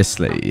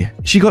seriously.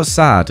 She got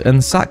sad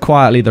and sat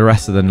quietly the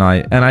rest of the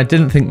night, and I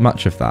didn't think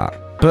much of that.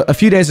 But a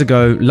few days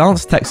ago,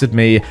 Lance texted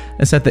me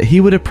and said that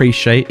he would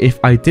appreciate if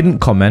I didn't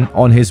comment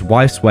on his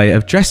wife's way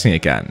of dressing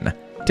again.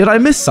 Did I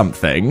miss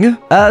something?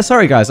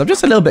 Sorry guys, I'm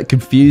just a little bit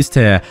confused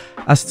here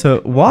as to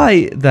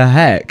why the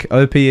heck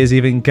OP is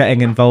even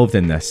getting involved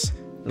in this.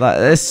 Like,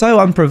 it's so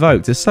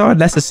unprovoked, it's so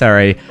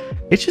unnecessary.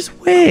 It's just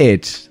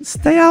weird.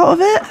 Stay out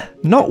of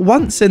it. Not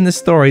once in this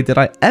story did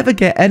I ever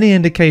get any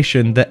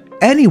indication that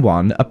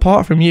anyone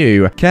apart from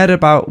you cared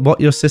about what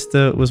your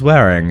sister was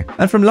wearing.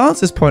 And from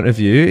Lance's point of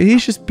view,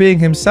 he's just being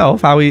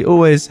himself how he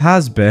always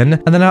has been,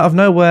 and then out of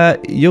nowhere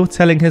you're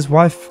telling his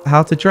wife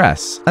how to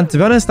dress. And to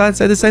be honest, I'd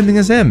say the same thing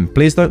as him.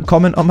 Please don't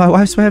comment on my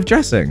wife's way of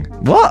dressing.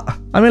 What?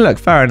 I mean, look,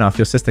 fair enough,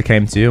 your sister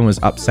came to you and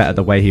was upset at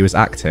the way he was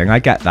acting, I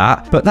get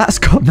that, but that's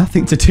got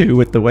nothing to do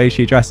with the way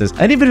she dresses.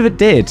 And even if it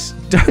did,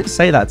 don't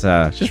say that to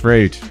her, it's just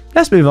rude.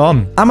 Let's move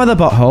on. Am I the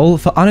butthole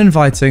for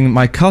uninviting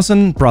my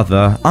cousin,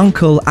 brother,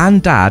 uncle,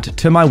 and dad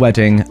to my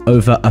wedding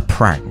over a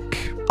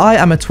prank? I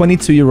am a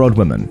 22-year-old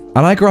woman,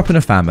 and I grew up in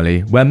a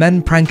family where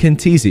men prank and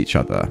tease each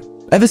other.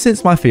 Ever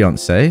since my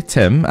fiance,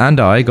 Tim,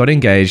 and I got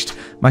engaged,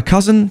 my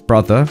cousin,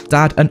 brother,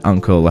 dad, and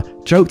uncle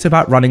joked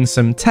about running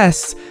some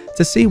tests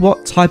to see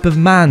what type of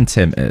man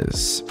Tim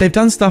is. They've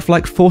done stuff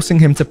like forcing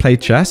him to play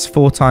chess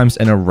 4 times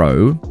in a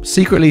row,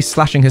 secretly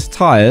slashing his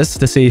tires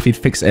to see if he'd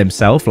fix it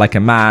himself like a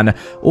man,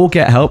 or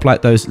get help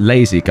like those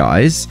lazy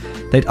guys.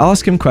 They'd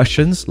ask him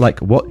questions like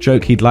what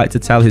joke he'd like to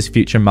tell his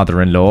future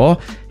mother-in-law,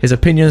 his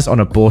opinions on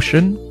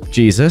abortion,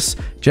 Jesus,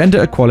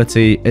 gender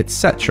equality,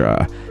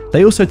 etc.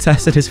 They also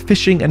tested his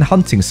fishing and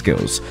hunting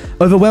skills,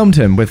 overwhelmed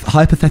him with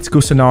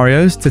hypothetical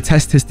scenarios to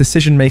test his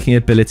decision-making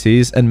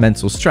abilities and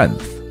mental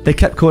strength. They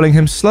kept calling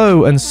him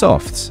slow and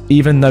soft,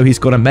 even though he's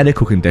got a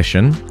medical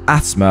condition,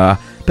 asthma,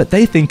 but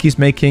they think he's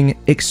making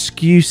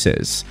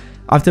excuses.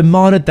 I've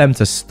demanded them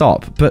to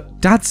stop,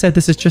 but Dad said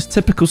this is just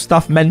typical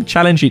stuff men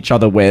challenge each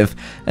other with,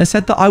 and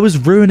said that I was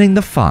ruining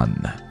the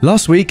fun.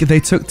 Last week, they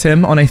took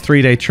Tim on a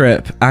 3-day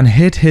trip and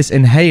hid his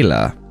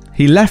inhaler.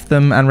 He left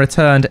them and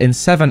returned in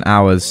 7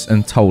 hours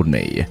and told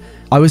me.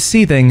 I was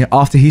seething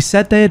after he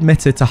said they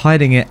admitted to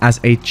hiding it as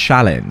a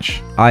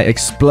challenge. I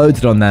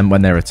exploded on them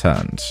when they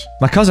returned.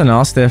 My cousin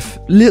asked if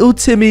little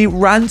Timmy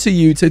ran to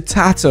you to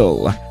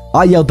tattle.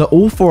 I yelled that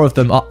all 4 of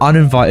them are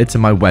uninvited to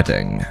my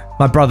wedding.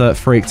 My brother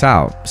freaked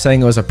out,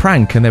 saying it was a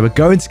prank and they were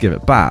going to give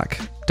it back.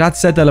 Dad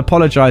said they'll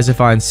apologize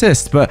if I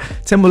insist, but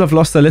Tim will have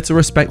lost the little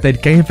respect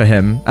they'd gained for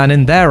him, and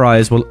in their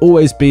eyes will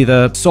always be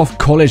the soft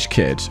college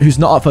kid who's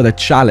not up for the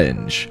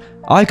challenge.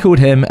 I called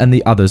him and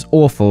the others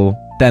awful,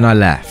 then I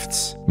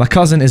left. My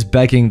cousin is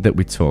begging that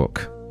we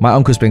talk. My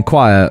uncle's been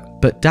quiet,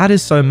 but Dad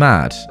is so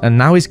mad, and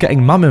now he's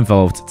getting Mum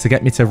involved to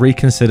get me to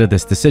reconsider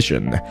this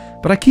decision,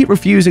 but I keep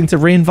refusing to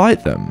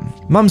reinvite them.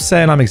 Mum's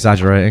saying I'm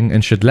exaggerating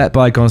and should let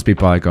bygones be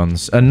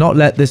bygones and not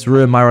let this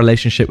ruin my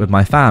relationship with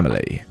my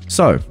family.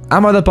 So,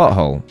 am I the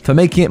butthole for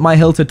making it my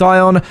hill to die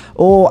on,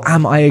 or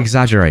am I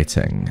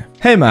exaggerating?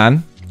 Hey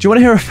man, do you want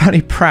to hear a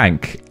funny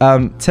prank?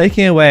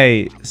 Taking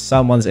away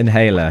someone's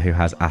inhaler who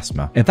has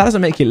asthma. If that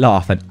doesn't make you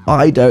laugh, then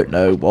I don't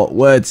know what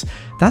would.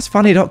 That's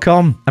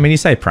funny.com. I mean, you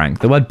say prank,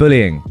 the word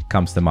bullying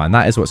comes to mind.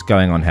 That is what's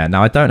going on here.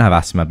 Now, I don't have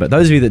asthma, but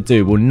those of you that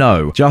do will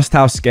know just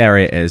how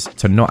scary it is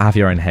to not have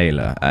your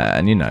inhaler.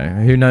 And you know,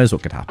 who knows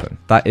what could happen.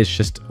 That is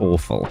just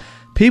awful.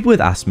 People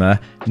with asthma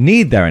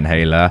need their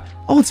inhaler,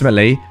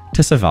 ultimately,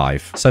 to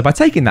survive. So by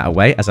taking that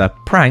away as a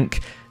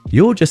prank,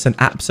 you're just an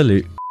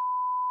absolute...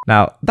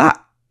 Now,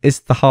 that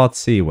is the hard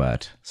C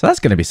word. So that's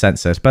going to be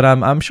censored, but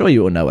I'm sure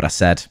you all know what I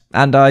said,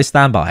 and I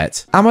stand by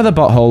it. Am I the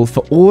butthole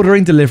for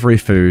ordering delivery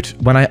food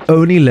when I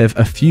only live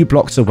a few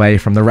blocks away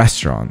from the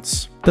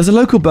restaurants? There's a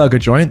local burger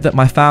joint that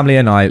my family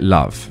and I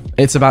love.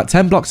 It's about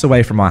 10 blocks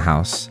away from our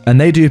house, and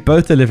they do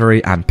both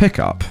delivery and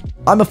pickup.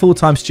 I'm a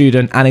full-time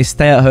student and a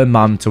stay-at-home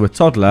mum to a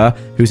toddler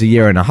who's a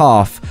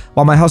 1.5 years,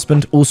 while my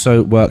husband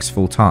also works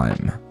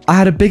full-time. I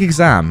had a big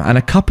exam and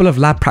a couple of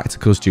lab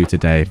practicals due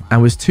today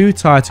and was too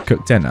tired to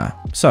cook dinner.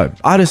 So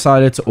I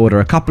decided to order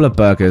a couple of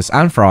burgers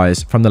and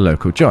fries from the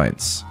local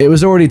joints. It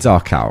was already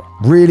dark out,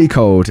 really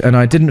cold, and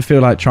I didn't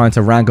feel like trying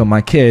to wrangle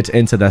my kid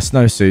into their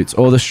snowsuits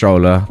or the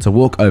stroller to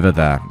walk over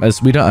there,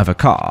 as we don't have a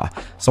car.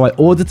 So I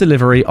ordered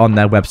delivery on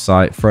their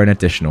website for an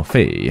additional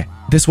fee.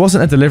 This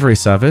wasn't a delivery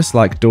service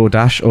like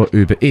DoorDash or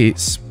Uber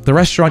Eats. The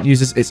restaurant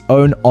uses its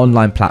own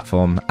online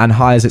platform and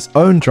hires its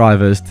own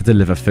drivers to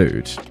deliver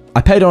food.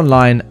 I paid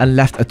online and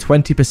left a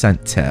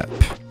 20% tip.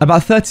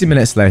 About 30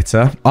 minutes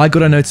later, I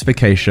got a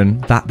notification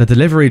that the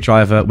delivery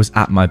driver was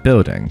at my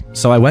building,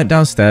 so I went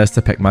downstairs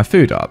to pick my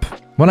food up.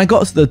 When I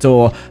got to the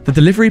door, the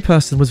delivery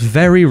person was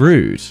very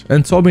rude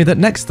and told me that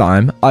next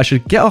time I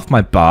should get off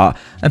my butt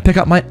and pick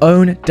up my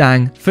own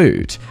dang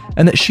food,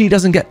 and that she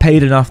doesn't get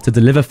paid enough to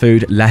deliver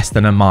food less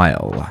than a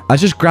mile. I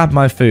just grabbed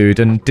my food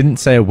and didn't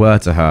say a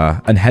word to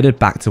her and headed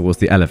back towards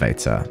the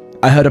elevator.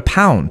 I heard a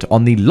pound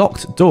on the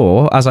locked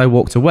door as I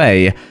walked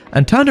away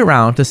and turned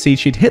around to see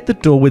she'd hit the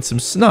door with some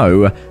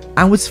snow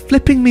and was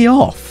flipping me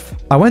off.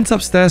 I went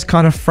upstairs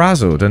kind of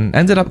frazzled and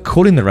ended up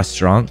calling the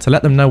restaurant to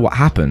let them know what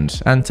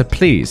happened and to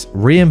please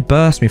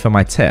reimburse me for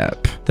my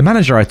tip. The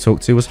manager I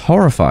talked to was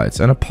horrified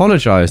and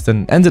apologized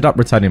and ended up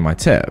returning my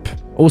tip,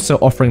 also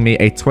offering me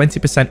a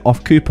 20%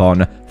 off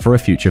coupon for a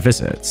future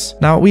visit.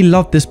 Now, we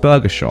love this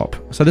burger shop,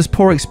 so this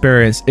poor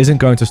experience isn't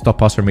going to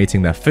stop us from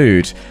eating their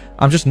food.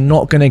 I'm just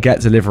not going to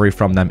get delivery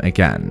from them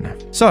again.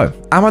 So,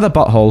 am I the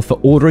butthole for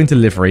ordering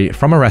delivery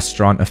from a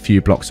restaurant a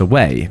few blocks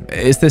away?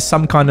 Is this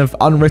some kind of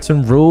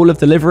unwritten rule of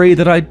delivery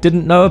that I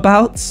didn't know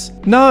about?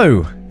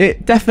 No,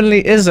 it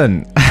definitely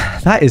isn't.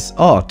 That is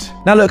odd.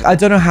 Now look, I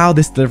don't know how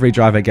this delivery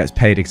driver gets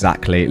paid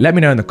exactly. Let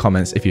me know in the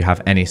comments if you have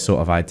any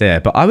sort of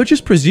idea, but I would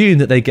just presume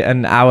that they get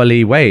an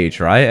hourly wage,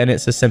 right? And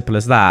it's as simple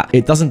as that.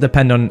 It doesn't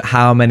depend on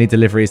how many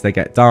deliveries they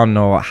get done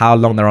or how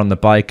long they're on the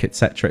bike,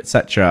 etc,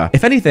 etc.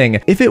 If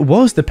anything, if it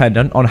was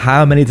dependent on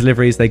how many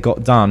deliveries they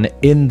got done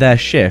in their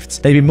shifts,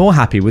 they'd be more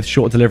happy with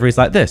short deliveries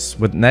like this,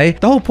 wouldn't they?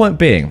 The whole point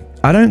being,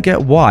 I don't get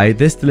why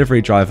this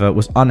delivery driver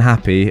was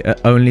unhappy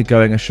at only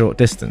going a short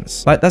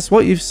distance. Like, that's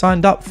what you've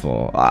signed up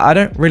for. I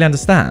don't really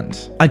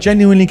understand. I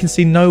genuinely can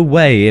see no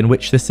way in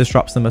which this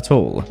disrupts them at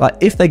all. Like,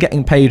 if they're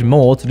getting paid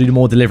more to do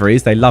more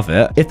deliveries, they love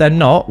it. If they're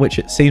not, which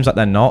it seems like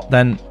they're not,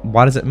 then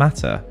why does it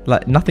matter?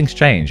 Like, nothing's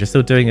changed. You're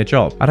still doing your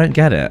job. I don't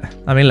get it.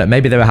 I mean, look,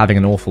 maybe they were having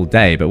an awful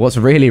day, but what's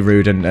really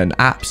rude and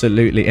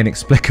absolutely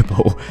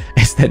inexplicable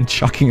is then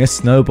chucking a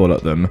snowball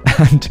at them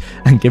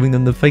and giving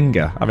them the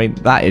finger. I mean,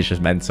 that is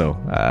just mental.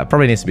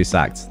 Probably needs to be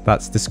sacked.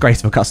 That's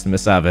disgraceful customer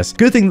service.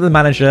 Good thing that the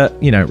manager,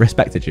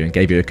 respected you and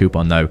gave you a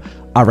coupon though.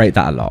 I rate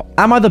that a lot.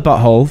 Am I the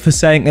butthole for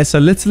saying it's a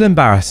little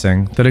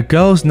embarrassing that a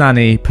girl's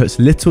nanny puts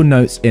little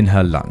notes in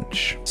her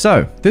lunch?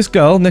 So, this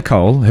girl,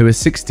 Nicole, who is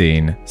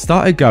 16,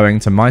 started going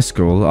to my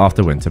school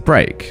after winter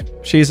break.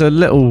 She's a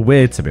little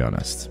weird, to be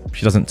honest.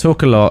 She doesn't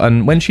talk a lot,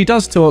 and when she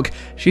does talk,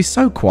 she's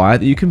so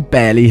quiet that you can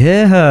barely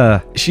hear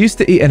her. She used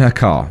to eat in her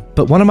car,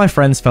 but one of my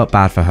friends felt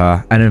bad for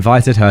her and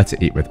invited her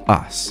to eat with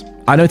us.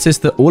 I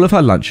noticed that all of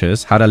her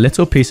lunches had a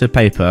little piece of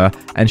paper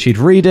and she'd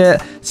read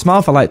it,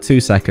 smile for like 2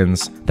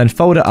 seconds, then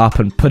fold it up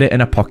and put it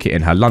in a pocket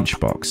in her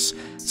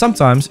lunchbox.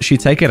 Sometimes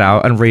she'd take it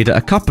out and read it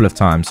a couple of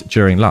times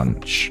during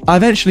lunch. I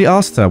eventually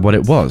asked her what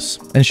it was,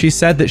 and she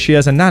said that she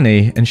has a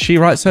nanny and she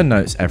writes her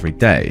notes every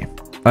day.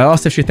 I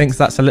asked if she thinks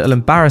that's a little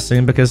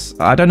embarrassing because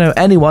I don't know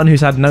anyone who's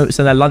had notes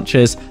in their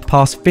lunches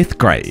past 5th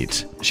grade.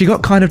 She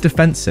got kind of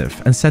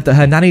defensive and said that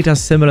her nanny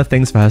does similar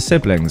things for her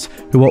siblings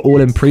who are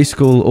all in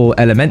preschool or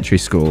elementary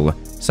school.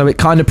 So it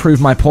kind of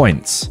proved my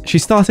points. She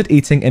started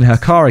eating in her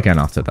car again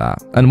after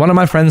that, and one of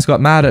my friends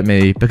got mad at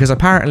me because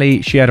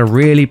apparently she had a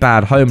really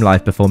bad home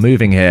life before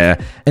moving here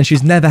and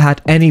she's never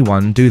had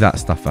anyone do that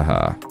stuff for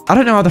her. I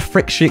don't know how the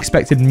frick she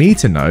expected me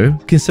to know,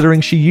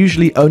 considering she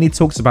usually only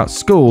talks about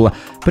school,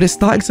 but it's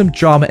starting some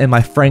drama in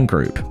my friend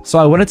group, so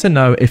I wanted to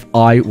know if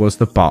I was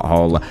the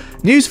butthole.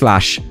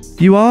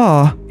 Newsflash, you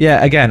are.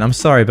 Yeah, again, I'm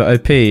sorry, but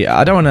OP,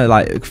 I don't want to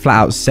like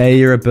flat out say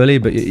you're a bully,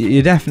 but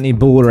you're definitely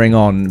bordering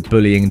on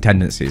bullying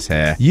tendencies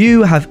here.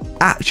 You have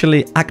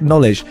actually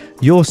acknowledged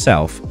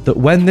yourself that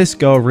when this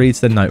girl reads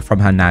the note from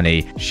her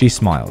nanny, she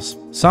smiles.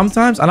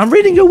 Sometimes, and I'm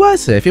reading your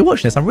words here, if you're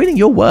watching this, I'm reading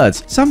your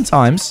words.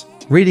 Sometimes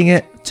reading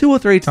it 2 or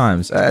 3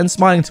 times and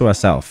smiling to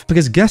herself,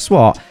 because guess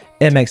what?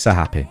 It makes her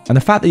happy. And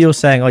the fact that you're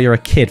saying, oh, you're a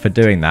kid for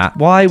doing that,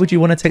 why would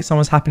you want to take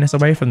someone's happiness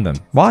away from them?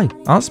 Why?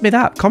 Answer me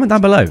that. Comment down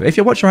below. If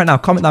you're watching right now,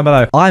 comment down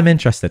below. I'm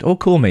interested. Or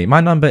call me.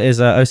 My number is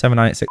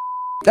 07986.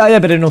 Oh yeah,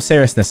 but in all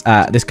seriousness,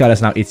 this girl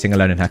is now eating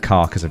alone in her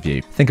car because of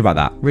you. Think about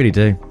that. Really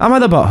do. Am I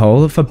the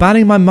butthole for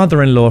banning my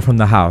mother-in-law from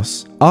the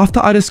house after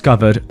I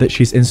discovered that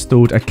she's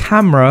installed a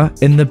camera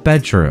in the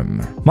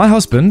bedroom? My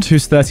husband,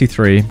 who's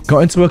 33, got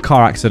into a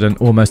car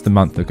accident almost a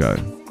month ago.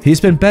 He's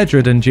been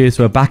bedridden due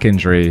to a back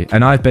injury,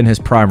 and I've been his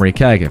primary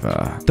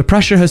caregiver. The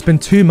pressure has been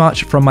too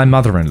much from my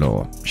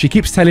mother-in-law. She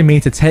keeps telling me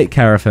to take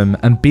care of him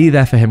and be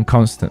there for him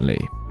constantly.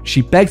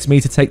 She begged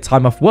me to take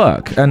time off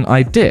work, and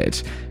I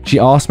did. She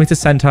asked me to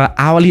send her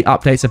hourly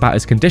updates about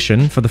his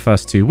condition for the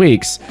first 2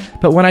 weeks,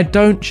 but when I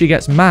don't, she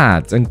gets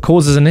mad and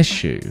causes an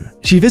issue.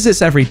 She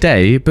visits every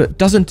day, but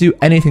doesn't do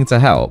anything to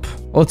help.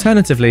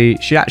 Alternatively,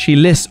 she actually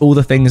lists all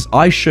the things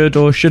I should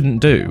or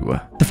shouldn't do.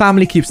 The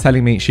family keeps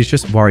telling me she's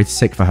just worried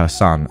sick for her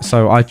son,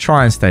 so I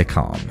try and stay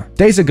calm.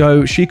 Days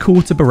ago, she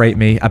called to berate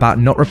me about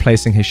not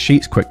replacing his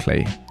sheets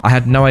quickly. I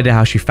had no idea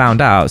how she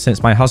found out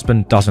since my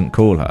husband doesn't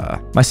call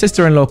her. My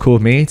sister-in-law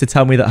called me to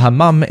tell me that her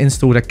mum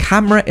installed a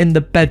camera in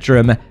the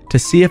bedroom to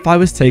see if I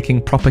was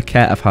taking proper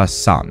care of her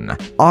son.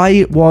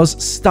 I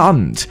was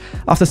stunned.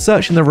 After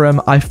searching the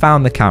room, I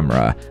found the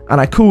camera,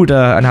 and I called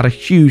her and had a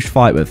huge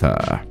fight with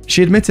her.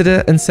 She admitted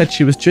it and said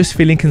she was just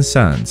feeling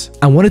concerned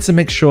and wanted to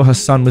make sure her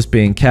son was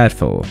being cared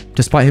for,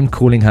 despite him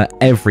calling her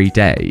every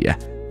day.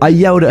 I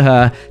yelled at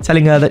her,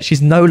 telling her that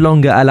she's no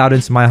longer allowed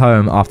into my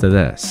home after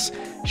this.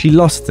 She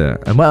lost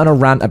it and went on a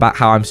rant about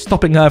how I'm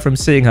stopping her from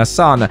seeing her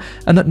son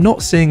and that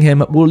not seeing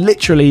him will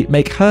literally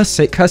make her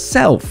sick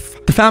herself.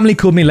 The family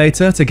called me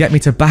later to get me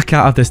to back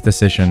out of this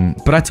decision,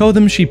 but I told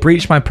them she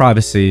breached my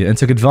privacy and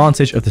took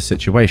advantage of the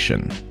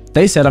situation.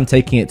 They said I'm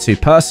taking it too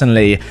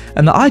personally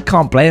and that I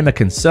can't blame a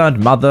concerned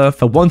mother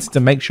for wanting to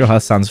make sure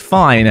her son's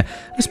fine,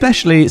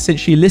 especially since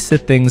she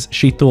listed things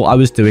she thought I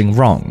was doing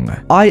wrong.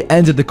 I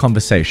ended the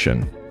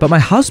conversation, but my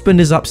husband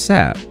is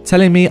upset,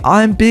 telling me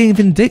I'm being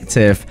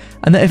vindictive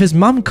and that if his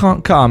mum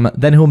can't come,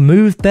 then he'll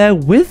move there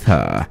with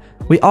her.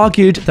 We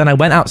argued, then I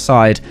went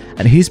outside,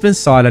 and he's been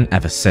silent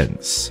ever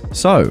since.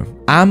 So,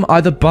 am I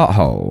the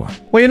butthole?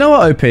 Well, you know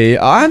what, OP?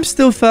 I'm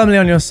still firmly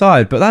on your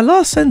side, but that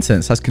last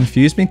sentence has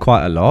confused me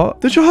quite a lot.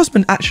 Does your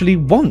husband actually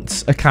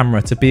want a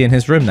camera to be in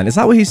his room then? Is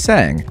that what he's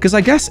saying? Because I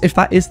guess if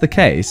that is the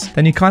case,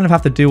 then you kind of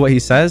have to do what he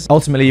says.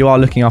 Ultimately, you are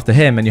looking after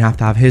him, and you have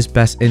to have his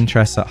best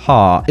interests at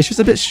heart. It's just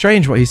a bit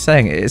strange what he's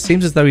saying. It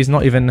seems as though he's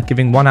not even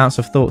giving 1 ounce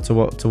of thought to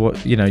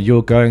what you know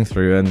you're going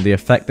through and the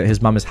effect that his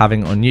mum is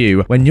having on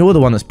you when you're the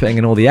one that's putting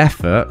in all the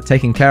effort,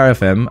 taking care of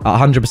him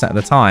 100% of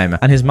the time,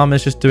 and his mum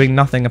is just doing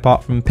nothing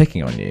apart from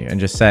picking on you and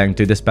just saying,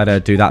 do this better,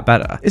 do that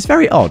better. It's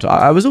very odd.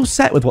 I was all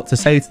set with what to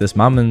say to this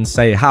mum and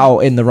say how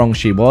in the wrong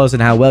she was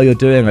and how well you're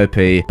doing,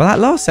 OP, but that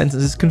last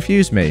sentence has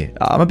confused me.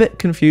 I'm a bit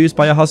confused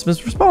by your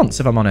husband's response,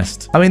 if I'm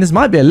honest. I mean, this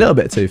might be a little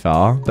bit too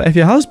far, but if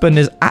your husband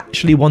is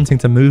actually wanting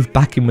to move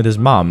back in with his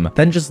mum,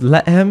 then just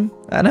let him.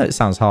 I know it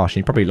sounds harsh,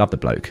 and you probably love the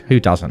bloke. Who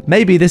doesn't?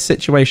 Maybe this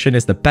situation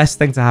is the best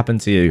thing to happen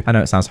to you. I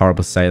know it sounds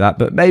horrible to say that,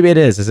 but maybe it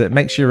is, as it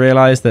makes you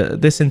realize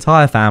that this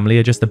entire family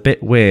are just a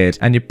bit weird,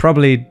 and you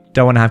probably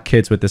don't want to have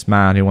kids with this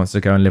man who wants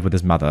to go and live with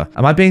his mother.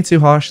 Am I being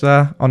too harsh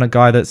there on a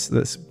guy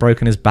that's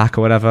broken his back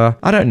or whatever?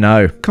 I don't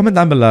know. Comment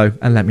down below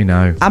and let me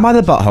know. Am I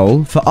the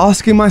butthole for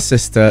asking my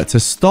sister to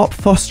stop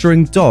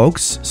fostering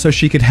dogs so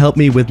she could help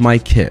me with my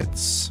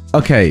kids?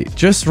 Okay,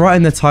 just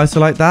writing the title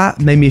like that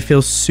made me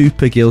feel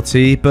super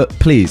guilty, but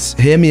please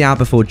hear me out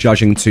before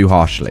judging too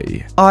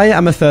harshly. I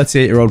am a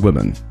 38-year-old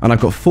woman, and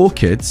I've got 4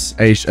 kids,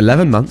 aged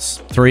 11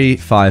 months, 3,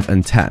 5,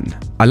 and 10.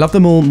 I love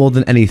them all more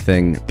than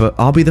anything, but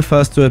I'll be the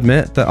first to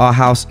admit that our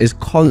house is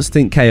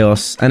constant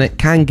chaos and it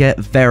can get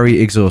very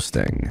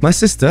exhausting. My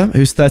sister,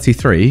 who's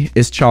 33,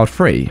 is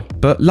child-free,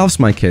 but loves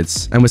my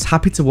kids and was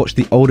happy to watch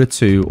the older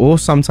 2 or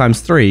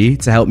sometimes 3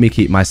 to help me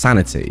keep my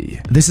sanity.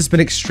 This has been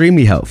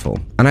extremely helpful,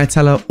 and I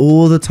tell her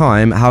all the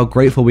time how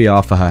grateful we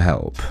are for her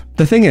help.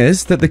 The thing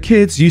is that the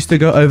kids used to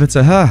go over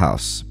to her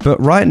house, but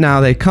right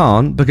now they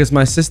can't because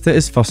my sister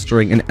is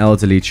fostering an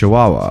elderly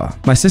chihuahua.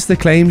 My sister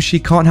claims she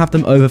can't have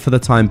them over for the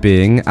time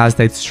being as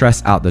they'd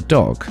stress out the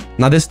dog.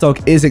 Now this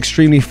dog is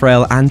extremely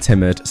frail and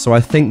timid, so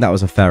I think that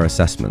was a fair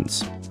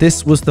assessment.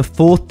 This was the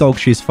 4th dog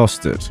she's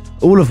fostered,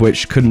 all of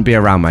which couldn't be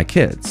around my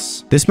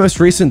kids. This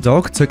most recent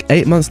dog took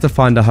 8 months to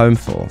find a home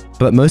for,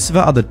 but most of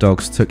her other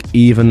dogs took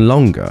even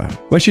longer.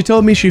 When she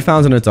told me she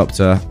found an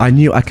adopter, I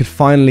knew I could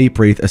finally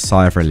breathe a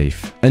sigh of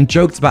relief, and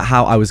joked about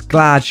how I was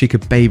glad she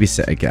could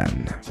babysit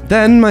again.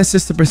 Then my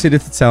sister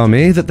proceeded to tell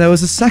me that there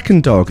was a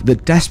 2nd dog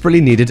that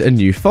desperately needed a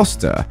new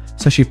foster,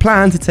 so she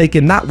planned to take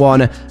in that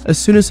one as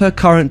soon as her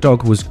current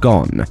dog was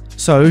gone.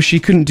 So she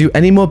couldn't do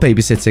any more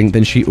babysitting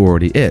than she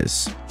already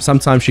is.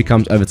 Sometimes she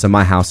comes over to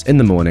my house in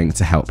the morning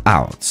to help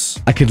out.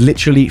 I could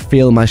literally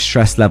feel my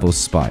stress levels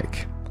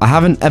spike. I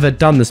haven't ever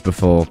done this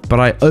before, but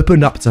I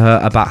opened up to her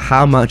about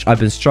how much I've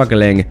been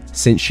struggling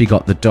since she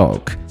got the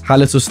dog, how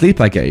little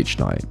sleep I get each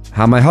night,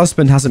 how my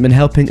husband hasn't been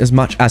helping as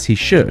much as he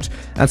should,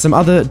 and some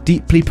other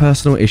deeply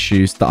personal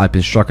issues that I've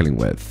been struggling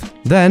with.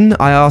 Then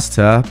I asked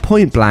her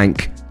point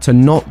blank to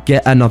not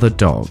get another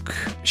dog.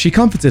 She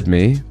comforted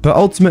me, but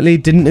ultimately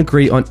didn't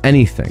agree on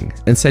anything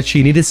and said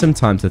she needed some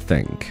time to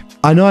think.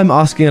 I know I'm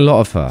asking a lot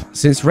of her,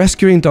 since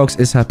rescuing dogs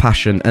is her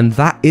passion, and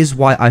that is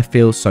why I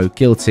feel so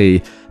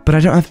guilty, but I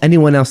don't have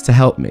anyone else to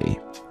help me.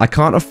 I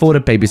can't afford a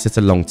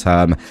babysitter long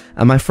term,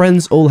 and my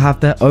friends all have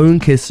their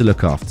own kids to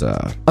look after.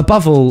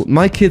 Above all,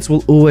 my kids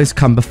will always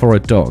come before a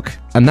dog,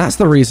 and that's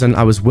the reason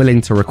I was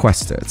willing to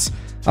request it.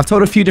 I've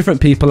told a few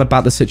different people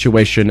about the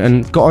situation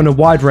and gotten a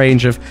wide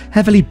range of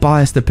heavily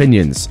biased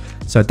opinions,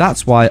 So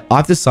that's why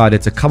I've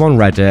decided to come on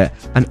Reddit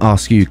and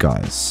ask you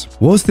guys.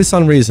 Was this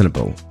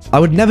unreasonable? I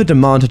would never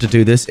demand her to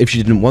do this if she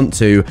didn't want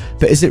to,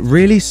 but is it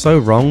really so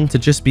wrong to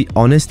just be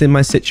honest in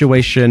my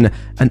situation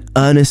and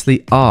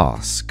earnestly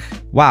ask?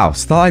 Wow,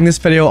 starting this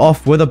video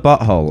off with a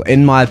butthole,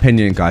 in my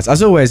opinion, guys.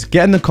 As always,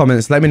 get in the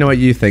comments, let me know what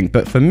you think.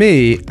 But for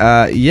me,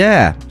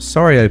 yeah,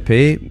 sorry, OP,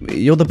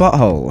 you're the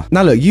butthole.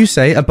 Now look, you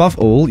say, above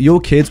all, your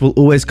kids will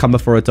always come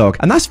before a dog.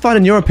 And that's fine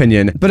in your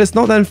opinion, but it's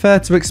not then fair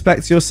to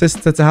expect your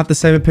sister to have the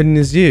same opinion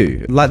as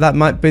you. Like that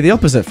might be the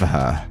opposite for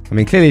her. I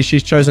mean, clearly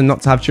she's chosen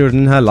not to have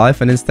children in her life,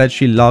 and instead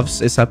she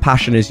loves, it's her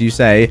passion, as you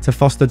say, to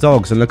foster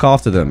dogs and look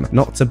after them,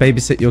 not to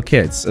babysit your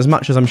kids. As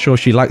much as I'm sure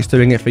she likes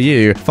doing it for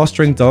you,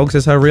 fostering dogs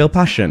is her real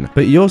passion.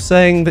 But you're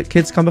saying that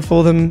kids come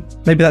before them.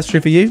 Maybe that's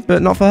true for you,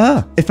 but not for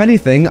her. If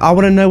anything, I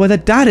want to know where the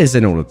dad is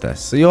in all of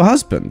this, your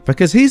husband,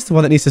 because he's the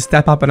one that needs to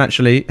step up and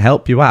actually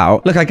help you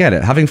out. Look, I get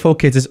it. Having 4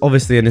 kids is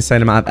obviously an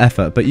insane amount of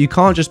effort, but you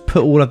can't just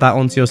put all of that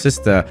onto your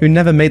sister who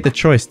never made the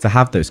choice to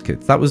have those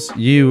kids. That was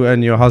you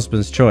and your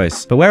husband's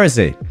choice. But where is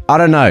he? I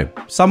don't know.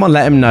 Someone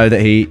let him know that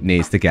he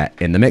needs to get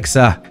in the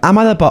mixer. Am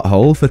I the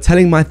butthole for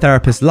telling my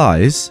therapist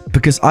lies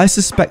because I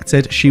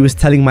suspected she was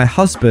telling my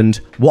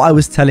husband what I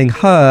was telling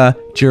her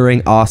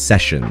during our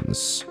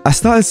sessions? I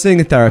started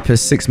seeing a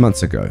therapist 6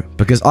 months ago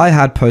because I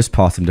had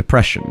postpartum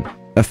depression.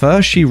 At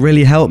first, she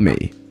really helped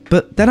me.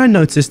 But then I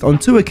noticed on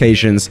 2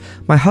 occasions,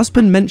 my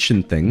husband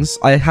mentioned things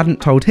I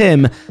hadn't told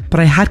him,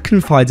 but I had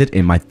confided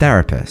in my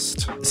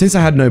therapist. Since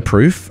I had no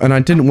proof, and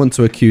I didn't want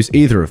to accuse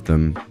either of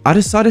them, I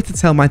decided to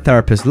tell my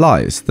therapist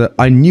lies that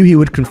I knew he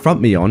would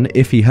confront me on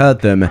if he heard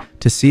them,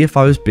 to see if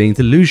I was being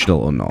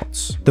delusional or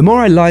not. The more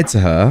I lied to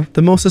her,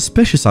 the more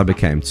suspicious I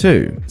became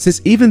too,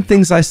 since even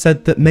things I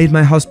said that made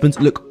my husband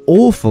look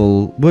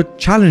awful were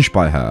challenged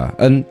by her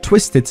and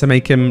twisted to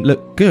make him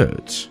look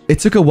good. It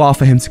took a while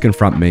for him to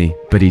confront me,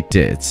 but he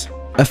did.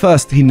 At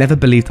first, he never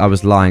believed I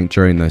was lying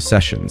during those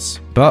sessions,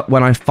 but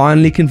when I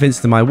finally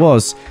convinced him I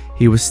was,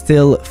 he was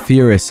still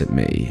furious at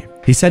me.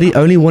 He said he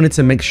only wanted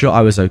to make sure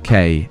I was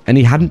okay, and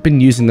he hadn't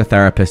been using the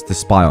therapist to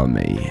spy on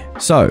me.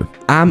 So,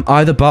 am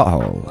I the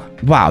butthole?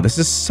 Wow, this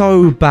is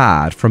so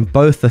bad from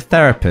both the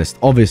therapist,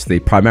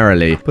 obviously,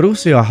 primarily, but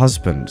also your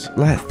husband.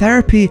 Like,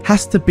 therapy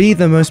has to be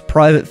the most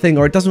private thing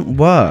or it doesn't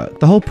work.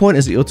 The whole point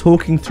is that you're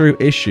talking through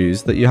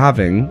issues that you're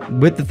having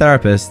with the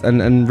therapist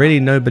and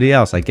really nobody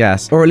else, I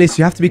guess. Or at least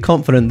you have to be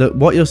confident that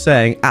what you're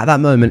saying at that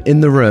moment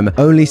in the room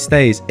only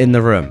stays in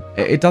the room.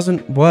 It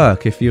doesn't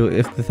work if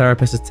the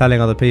therapist is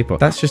telling other people.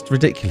 That's just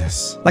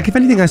ridiculous. Like, if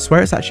anything, I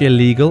swear it's actually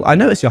illegal. I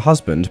know it's your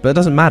husband, but it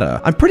doesn't matter.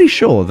 I'm pretty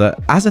sure that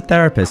as a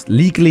therapist,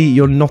 legally,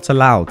 you're not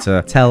allowed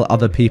to tell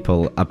other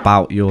people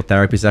about your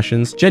therapy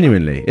sessions.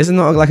 Genuinely. Isn't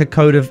that like a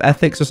code of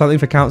ethics or something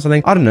for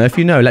counseling? I don't know. If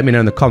you know, let me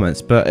know in the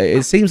comments, but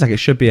it seems like it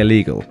should be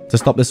illegal to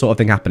stop this sort of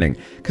thing happening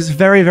because it's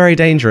very, very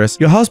dangerous.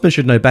 Your husband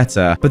should know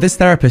better, but this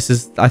therapist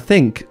is, I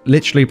think,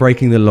 literally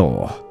breaking the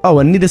law. Oh,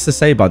 and needless to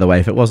say, by the way,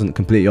 if it wasn't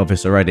completely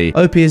obvious already,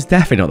 OP is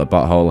definitely not the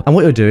butthole, and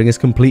what you're doing is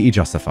completely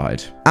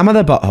justified. Am I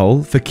the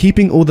butthole for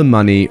keeping all the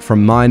money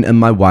from mine and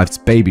my wife's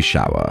baby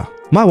shower?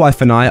 My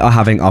wife and I are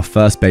having our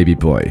first baby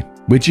boy.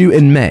 We're due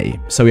in May,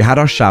 so we had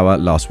our shower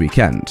last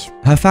weekend.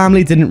 Her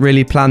family didn't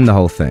really plan the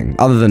whole thing,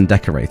 other than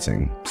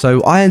decorating.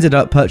 So I ended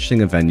up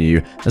purchasing a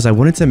venue as I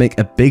wanted to make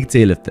a big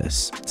deal of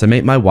this, to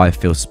make my wife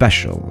feel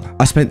special.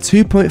 I spent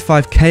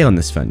 2.5k on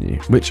this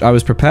venue, which I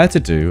was prepared to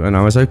do and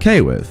I was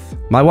okay with.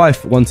 My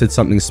wife wanted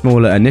something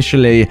smaller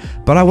initially,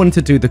 but I wanted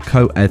to do the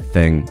co-ed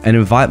thing and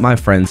invite my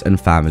friends and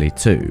family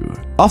too.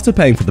 After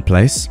paying for the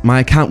place, my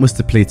account was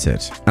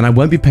depleted and I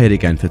won't be paid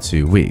again for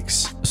 2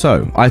 weeks.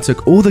 So I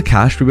took all the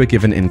cash we were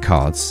given in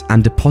cards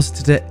and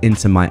deposited it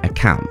into my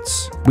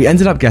accounts. We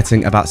ended up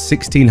getting about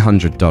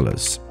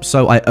 $1,600,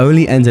 so I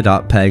only ended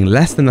up paying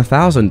less than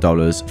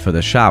 $1,000 for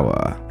the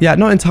shower. Yeah,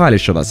 not entirely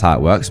sure that's how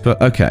it works,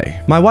 but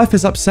okay. My wife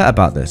is upset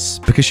about this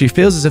because she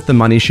feels as if the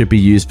money should be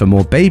used for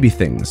more baby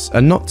things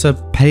and not to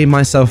pay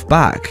myself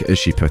back, as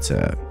she put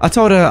it. I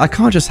told her I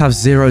can't just have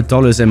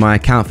 $0 in my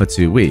account for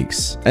 2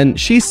 weeks, and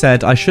she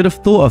said I should have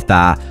thought of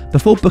that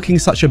before booking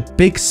such a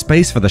big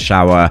space for the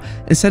shower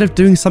instead of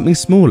doing something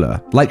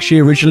smaller, like she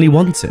originally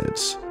wanted.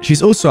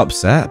 She's also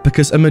upset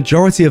because a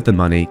majority of the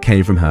money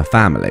came from her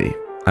family.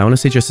 I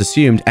honestly just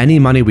assumed any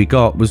money we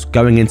got was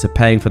going into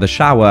paying for the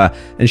shower,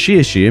 and she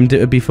assumed it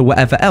would be for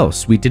whatever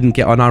else we didn't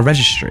get on our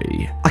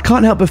registry. I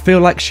can't help but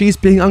feel like she's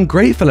being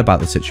ungrateful about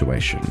the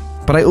situation.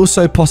 But I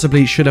also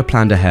possibly should have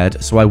planned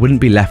ahead so I wouldn't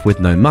be left with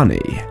no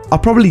money. I'll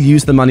probably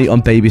use the money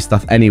on baby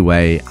stuff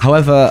anyway,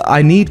 however,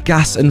 I need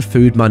gas and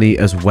food money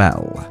as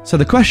well. So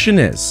the question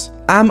is,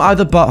 am I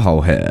the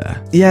butthole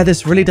here? Yeah,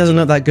 this really doesn't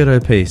look that good,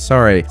 OP,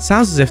 sorry.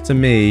 Sounds as if to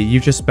me,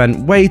 you've just spent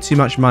way too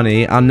much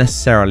money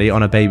unnecessarily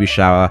on a baby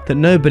shower that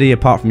nobody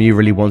apart from you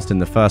really wanted in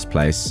the first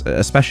place,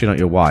 especially not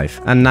your wife.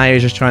 And now you're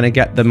just trying to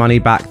get the money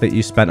back that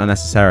you spent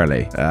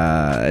unnecessarily.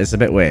 It's a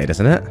bit weird,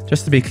 isn't it?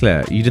 Just to be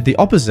clear, you did the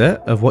opposite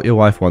of what your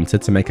wife wanted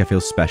to make her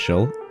feel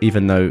special,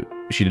 even though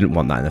she didn't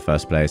want that in the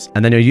first place.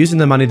 And then you're using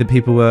the money that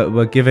people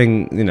were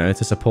giving, you know,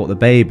 to support the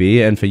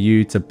baby and for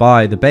you to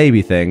buy the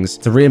baby things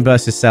to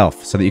reimburse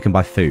yourself so that you can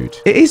buy food.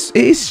 It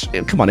is,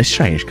 come on, it's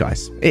strange,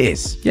 guys. It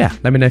is. Yeah,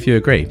 let me know if you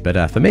agree.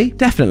 But for me,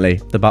 definitely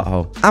the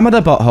butthole. Am I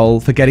the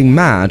butthole for getting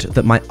mad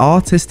that my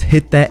artist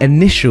hid their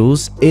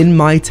initials in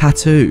my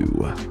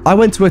tattoo? I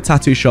went to a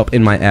tattoo shop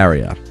in my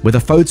area with a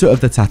photo of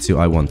the tattoo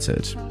I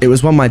wanted. It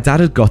was one my dad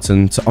had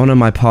gotten to honor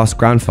my past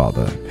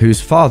grandfather,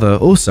 whose father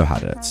also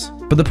had it.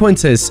 But the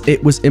point is,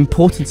 it was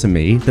important to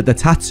me that the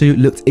tattoo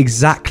looked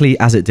exactly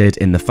as it did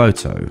in the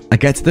photo. I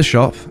get to the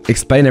shop,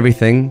 explain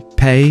everything,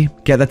 pay,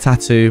 get the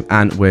tattoo,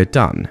 and we're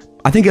done.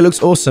 I think it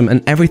looks awesome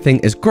and everything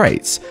is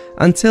great,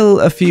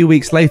 until a few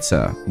weeks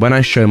later, when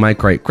I show my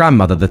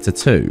great-grandmother the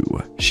tattoo.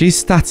 She's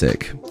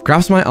static,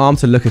 grabs my arm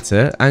to look at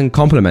it and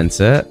compliment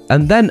it,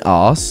 and then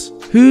asks,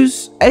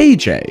 "Who's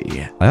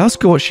AJ?" I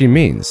ask her what she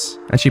means,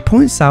 and she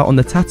points out on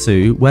the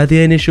tattoo where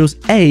the initials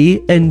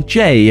A and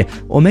J,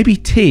 or maybe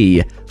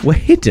T, were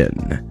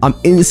hidden. I'm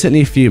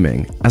instantly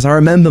fuming, as I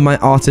remember my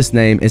artist's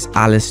name is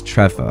Alice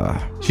Trevor.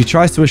 She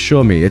tries to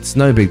assure me it's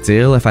no big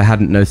deal if I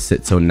hadn't noticed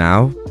it till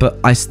now, but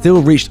I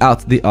still reached out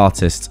to the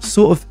artist,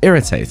 sort of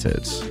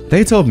irritated.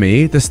 They told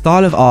me the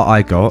style of art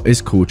I got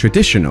is called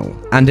traditional,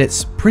 and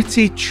it's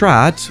pretty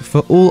trad for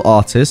all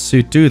artists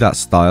who do that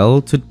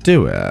style to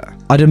do it.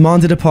 I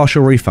demanded a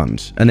partial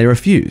refund, and they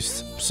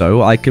refused.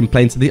 So I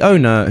complained to the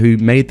owner, who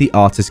made the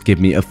artist give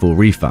me a full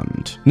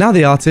refund. Now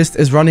the artist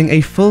is running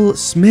a full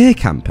smear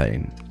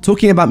campaign,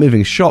 talking about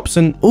moving shops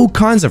and all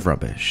kinds of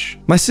rubbish.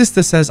 My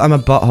sister says I'm a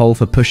butthole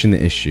for pushing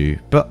the issue,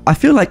 but I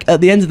feel like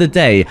at the end of the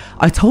day,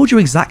 I told you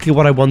exactly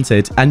what I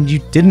wanted and you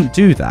didn't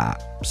do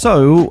that.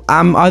 So,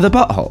 am I the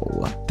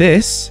butthole?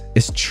 This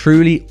is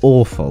truly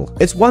awful.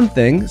 It's one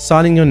thing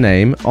signing your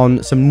name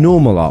on some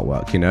normal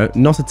artwork, you know,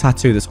 not a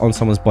tattoo that's on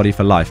someone's body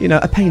for life. You know,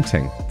 a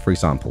painting, for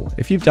example.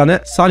 If you've done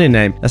it, sign your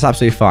name, that's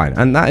absolutely fine.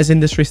 And that is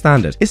industry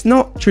standard. It's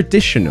not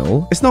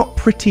traditional, it's not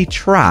pretty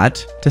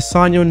trad to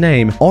sign your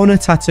name on a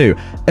tattoo,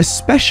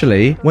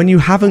 especially when you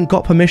haven't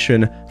got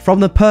permission from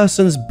the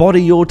person's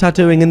body you're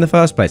tattooing in the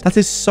first place. That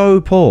is so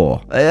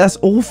poor. That's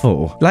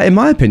awful. Like, in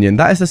my opinion,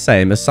 that is the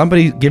same as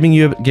somebody giving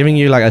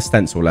you like a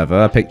stencil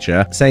lever, a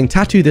picture, saying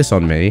tattoo this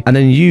on me, and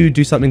then you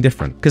do something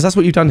different. Because that's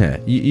what you've done here.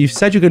 You've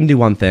said you're going to do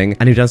one thing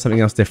and you've done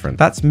something else different.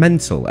 That's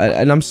mental.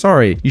 And I'm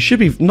sorry, you should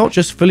be not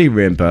just fully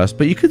reimbursed,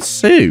 but you could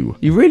sue.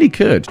 You really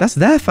could. That's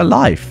there for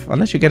life,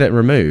 unless you get it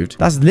removed.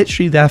 That's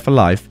literally there for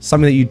life.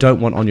 Something that you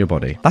don't want on your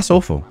body. That's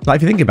awful. Like,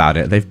 if you think about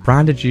it, they've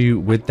branded you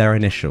with their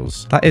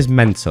initials. That is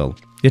mental.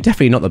 You're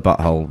definitely not the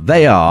butthole.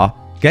 They are.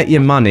 Get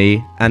your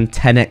money and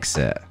 10x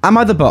it. Am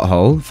I the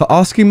butthole for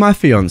asking my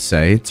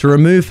fiance to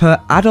remove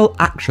her adult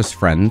actress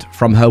friend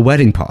from her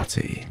wedding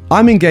party?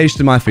 I'm engaged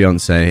to my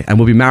fiance and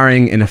we'll be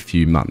marrying in a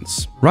few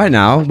months. Right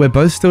now, we're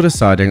both still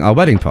deciding our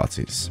wedding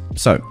parties.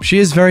 So, she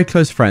is very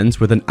close friends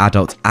with an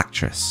adult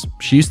actress.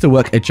 She used to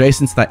work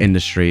adjacent to that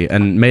industry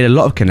and made a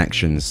lot of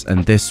connections,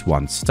 and this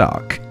one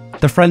stuck.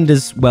 The friend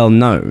is well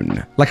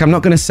known. Like, I'm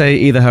not going to say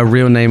either her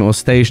real name or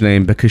stage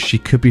name because she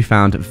could be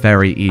found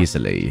very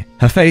easily.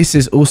 Her face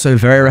is also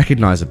very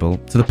recognizable,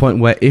 to the point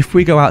where if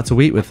we go out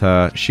to eat with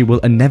her, she will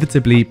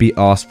inevitably be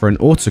asked for an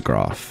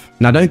autograph.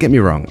 Now, don't get me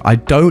wrong, I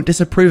don't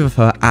disapprove of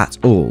her at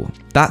all.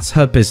 That's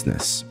her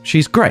business.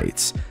 She's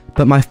great,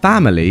 but my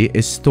family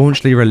is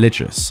staunchly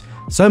religious.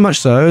 So much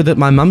so that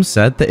my mum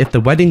said that if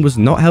the wedding was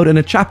not held in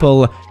a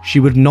chapel,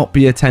 she would not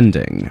be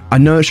attending. I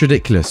know it's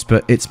ridiculous,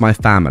 but it's my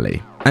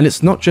family. And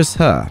it's not just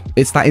her,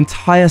 it's that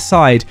entire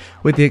side,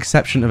 with the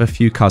exception of a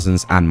few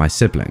cousins and my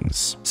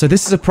siblings. So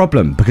this is a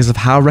problem because of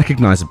how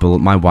recognizable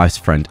my wife's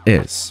friend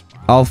is.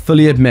 I'll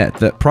fully admit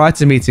that prior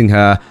to meeting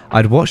her,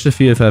 I'd watched a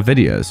few of her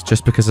videos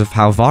just because of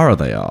how viral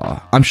they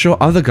are. I'm sure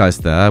other guys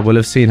there will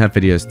have seen her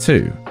videos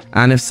too.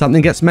 And if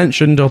something gets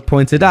mentioned or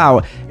pointed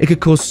out, it could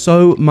cause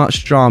so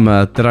much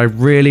drama that I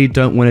really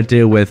don't want to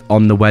deal with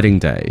on the wedding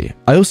day.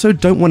 I also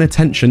don't want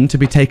attention to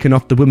be taken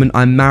off the woman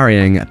I'm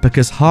marrying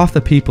because half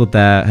the people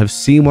there have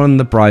seen one of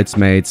the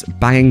bridesmaids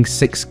banging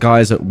 6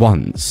 guys at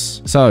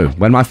once. So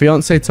when my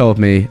fiance told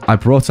me, I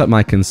brought up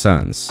my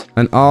concerns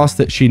and asked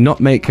that she not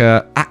make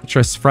her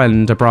actress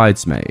friend a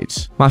bridesmaid.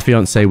 My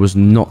fiance was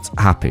not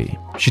happy.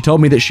 She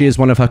told me that she is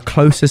one of her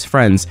closest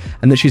friends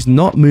and that she's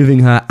not moving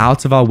her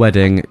out of our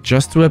wedding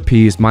just to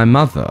appease my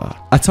mother.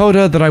 I told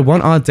her that I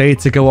want our day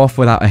to go off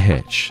without a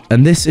hitch,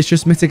 and this is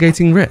just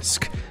mitigating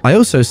risk. I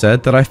also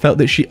said that I felt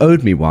that she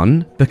owed me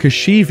one because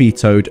she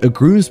vetoed a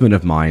groomsman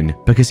of mine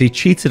because he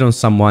cheated on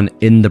someone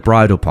in the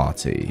bridal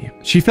party.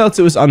 She felt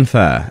it was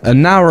unfair,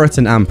 and now we're at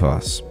an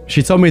impasse.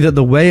 She told me that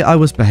the way I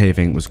was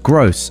behaving was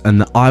gross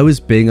and that I was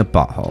being a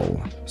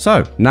butthole.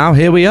 So, now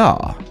here we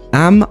are.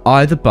 Am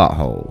I the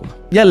butthole?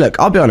 Yeah, look,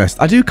 I'll be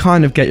honest. I do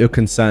kind of get your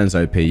concerns,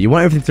 OP. You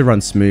want everything to run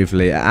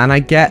smoothly, and I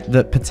get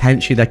that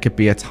potentially there could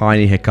be a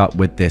tiny hiccup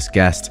with this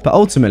guest, but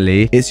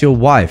ultimately, it's your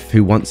wife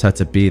who wants her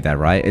to be there,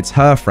 right? It's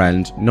her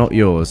friend, not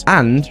yours,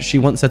 and she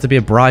wants her to be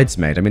a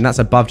bridesmaid. I mean, that's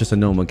above just a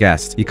normal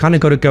guest. You kind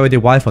of got to go with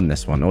your wife on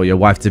this one, or your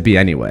wife-to-be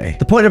anyway.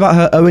 The point about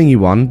her owing you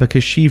one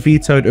because she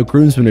vetoed a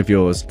groomsman of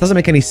yours doesn't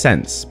make any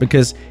sense,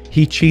 because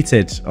he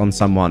cheated on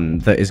someone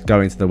that is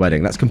going to the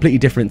wedding. That's completely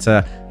different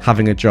to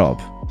having a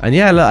job. And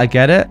yeah, look, I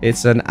get it.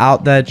 It's an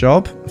out there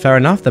job. Fair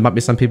enough. There might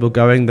be some people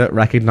going that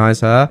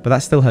recognize her, but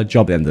that's still her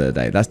job at the end of the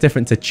day. That's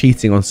different to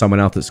cheating on someone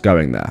else that's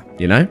going there,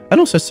 you know? And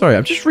also, sorry,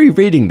 I'm just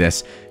rereading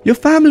this. Your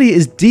family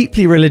is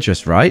deeply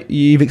religious, right?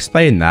 You've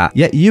explained that.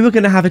 Yet you are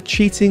going to have a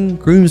cheating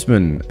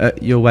groomsman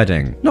at your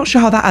wedding. Not sure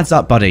how that adds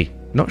up, buddy.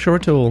 Not sure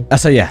at all.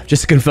 So yeah,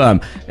 just to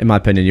confirm, in my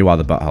opinion, you are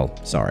the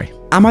butthole. Sorry.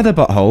 Am I the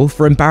butthole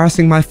for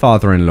embarrassing my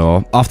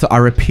father-in-law after I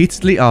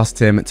repeatedly asked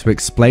him to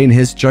explain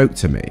his joke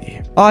to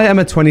me? I am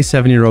a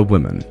 27-year-old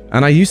woman,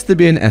 and I used to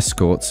be an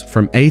escort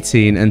from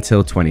 18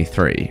 until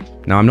 23.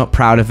 Now, I'm not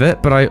proud of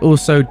it, but I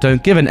also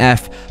don't give an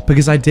F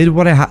because I did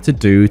what I had to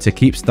do to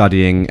keep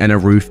studying and a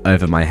roof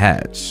over my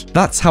head.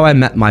 That's how I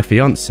met my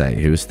fiance,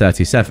 who was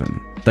 37.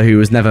 Though he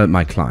was never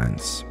my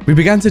client. We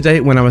began to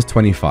date when I was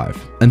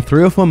 25, and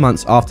 3 or 4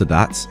 months after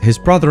that, his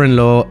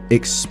brother-in-law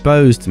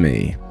exposed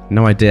me.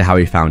 No idea how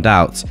he found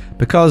out,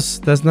 because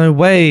there's no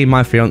way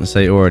my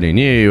fiance already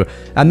knew,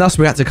 and thus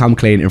we had to come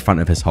clean in front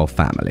of his whole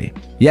family.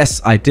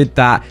 Yes, I did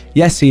that.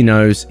 Yes, he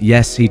knows.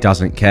 Yes, he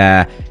doesn't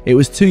care. It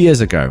was 2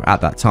 years ago at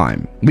that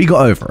time. We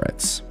got over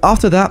it.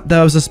 After that,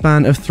 there was a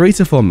span of 3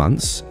 to 4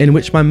 months in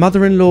which my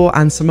mother-in-law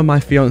and some of my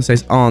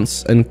fiance's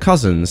aunts and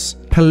cousins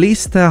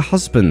policed their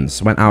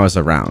husbands when I was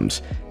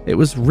around. It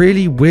was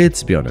really weird,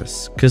 to be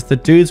honest, because the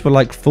dudes were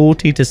like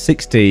 40 to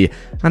 60,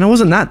 and I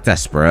wasn't that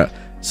desperate.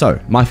 So,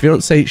 my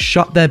fiance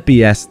shut their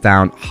BS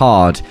down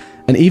hard,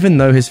 and even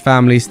though his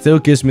family still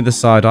gives me the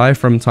side eye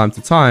from time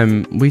to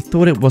time, we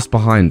thought it was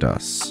behind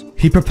us.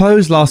 He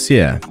proposed last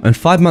year, and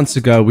 5 months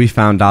ago we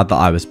found out that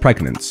I was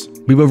pregnant.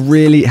 We were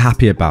really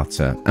happy about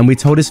it, and we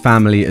told his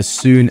family as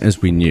soon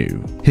as we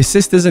knew. His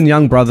sisters and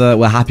young brother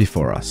were happy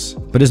for us,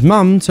 but his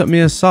mum took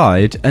me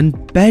aside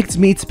and begged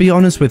me to be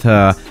honest with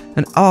her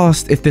and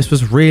asked if this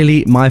was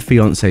really my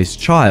fiance's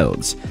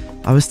child.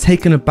 I was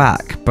taken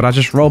aback, but I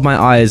just rolled my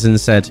eyes and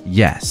said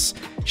yes.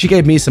 She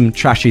gave me some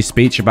trashy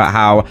speech about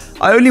how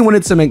I only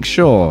wanted to make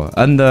sure,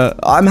 and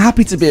I'm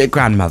happy to be a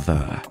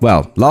grandmother.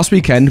 Well, last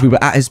weekend we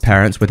were at his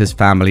parents with his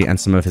family and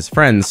some of his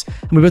friends,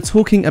 and we were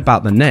talking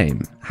about the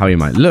name, how he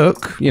might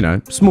look, you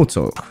know, small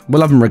talk.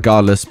 We'll love him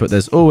regardless, but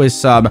there's always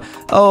some,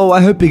 oh,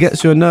 I hope he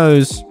gets your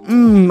nose.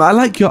 I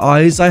like your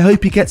eyes, I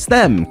hope he gets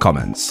them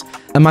comments.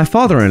 And my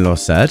father-in-law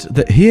said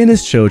that he and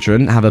his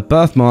children have a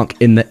birthmark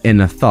in the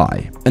inner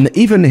thigh, and that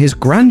even his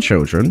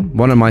grandchildren,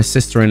 one of my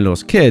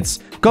sister-in-law's kids,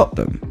 got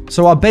them.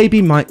 So our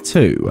baby might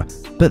too.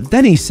 But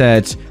then he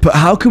said, but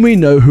how can we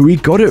know who he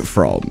got it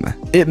from?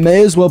 It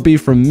may as well be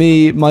from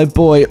me, my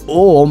boy,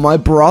 or my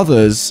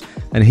brothers.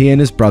 And he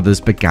and his brothers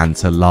began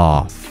to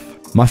laugh.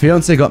 My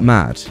fiance got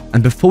mad,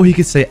 and before he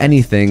could say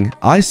anything,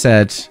 I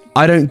said,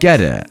 I don't get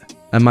it.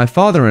 And my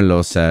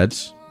father-in-law said,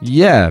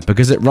 yeah,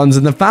 because it runs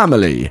in the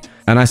family.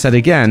 And I said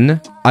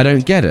again, I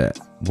don't get it.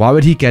 Why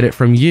would he get it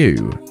from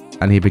you?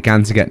 And he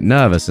began to get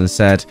nervous and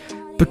said,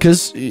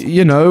 because,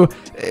 you know,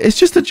 it's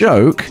just a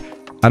joke.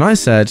 And I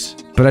said,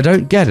 but I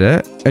don't get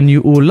it. And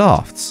you all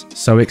laughed.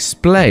 So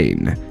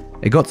explain.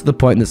 It got to the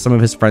point that some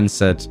of his friends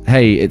said,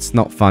 hey, it's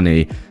not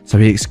funny. So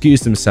he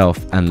excused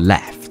himself and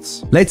left.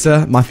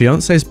 Later, my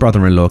fiance's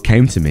brother-in-law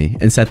came to me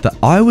and said that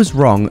I was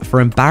wrong for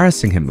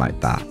embarrassing him like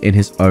that in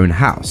his own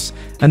house,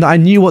 and that I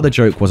knew what the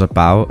joke was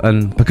about,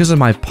 and because of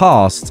my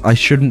past, I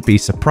shouldn't be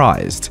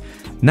surprised.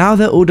 Now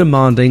they're all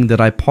demanding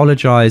that I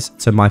apologize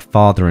to my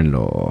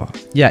father-in-law.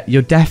 Yeah,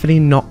 you're definitely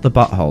not the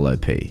butthole,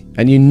 OP.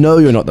 And you know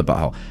you're not the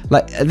butthole.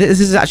 Like, this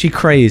is actually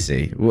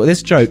crazy. Well,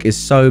 this joke is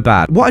so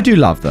bad. What I do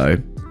love, though,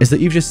 is that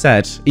you've just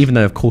said, even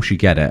though of course you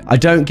get it, I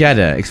don't get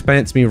it, explain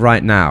it to me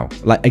right now.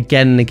 Like,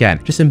 again and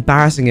again, just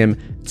embarrassing him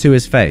to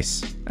his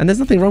face. And there's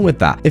nothing wrong with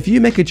that. If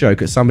you make a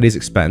joke at somebody's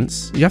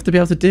expense, you have to be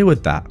able to deal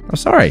with that. I'm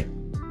sorry.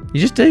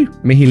 You just do.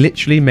 I mean, he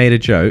literally made a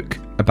joke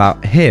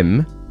about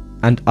him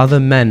and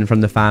other men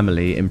from the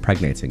family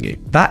impregnating you.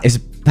 That is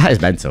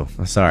mental.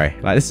 I'm sorry.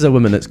 Like, this is a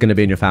woman that's going to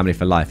be in your family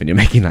for life and you're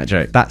making that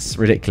joke. That's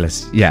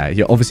ridiculous. Yeah,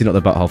 you're obviously not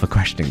the butthole for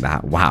questioning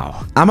that.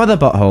 Wow. Am I the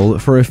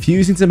butthole for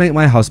refusing to make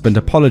my husband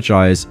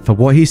apologize for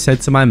what he said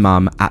to my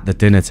mum at the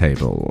dinner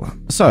table?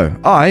 So,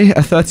 I,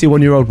 a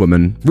 31-year-old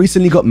woman,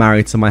 recently got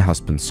married to my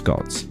husband,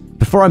 Scott.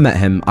 Before I met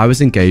him, I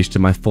was engaged to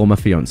my former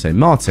fiance,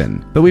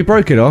 Martin, but we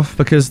broke it off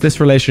because this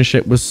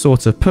relationship was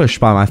sort of pushed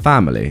by my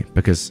family,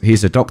 because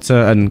he's a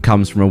doctor and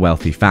comes from a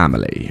wealthy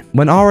family.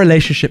 When our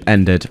relationship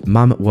ended,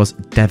 Mum was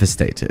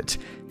devastated.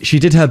 She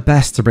did her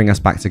best to bring us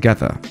back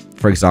together.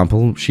 For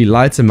example, she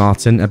lied to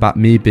Martin about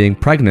me being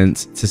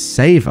pregnant to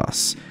save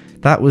us.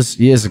 That was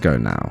years ago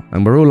now,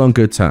 and we're all on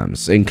good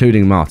terms,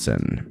 including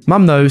Martin.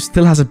 Mum, though,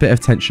 still has a bit of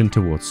tension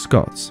towards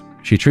Scott.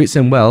 She treats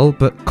him well,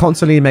 but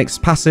constantly makes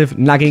passive,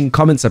 nagging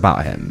comments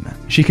about him.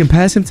 She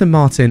compares him to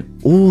Martin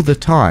all the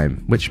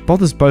time, which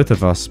bothers both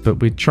of us, but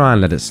we try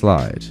and let it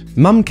slide.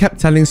 Mum kept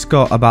telling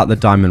Scott about the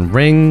diamond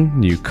ring,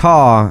 new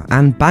car,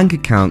 and bank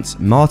accounts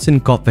Martin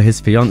got for his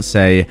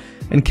fiancée,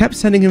 and kept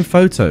sending him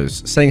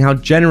photos, saying how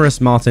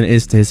generous Martin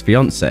is to his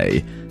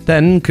fiancée,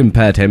 then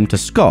compared him to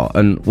Scott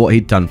and what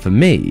he'd done for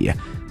me.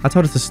 I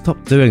told her to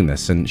stop doing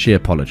this, and she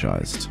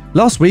apologized.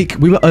 Last week,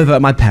 we were over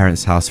at my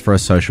parents' house for a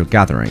social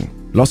gathering.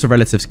 Lots of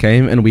relatives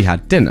came and we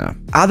had dinner.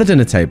 At the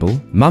dinner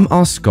table, Mum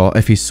asked Scott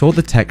if he saw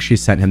the text she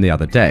sent him the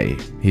other day.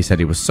 He said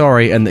he was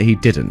sorry and that he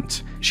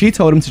didn't. She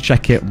told him to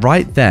check it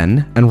right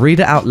then and read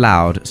it out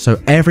loud so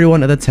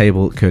everyone at the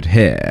table could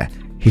hear.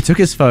 He took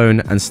his phone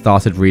and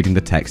started reading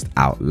the text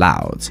out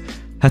loud.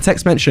 Her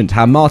text mentioned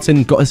how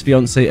Martin got his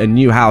fiancée a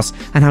new house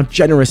and how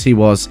generous he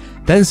was,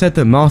 then said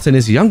that Martin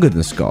is younger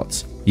than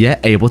Scott,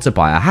 yet able to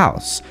buy a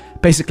house.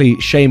 Basically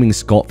shaming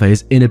Scott for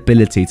his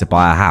inability to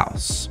buy a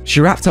house.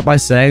 She wrapped up by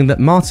saying that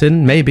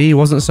Martin maybe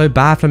wasn't so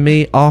bad for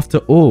me after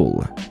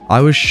all.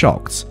 I was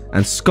shocked,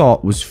 and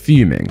Scott was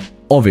fuming,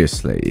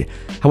 obviously.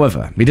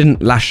 However, he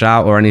didn't lash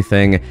out or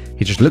anything.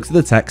 He just looked at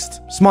the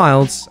text,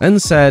 smiled,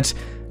 and said,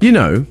 "You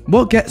know,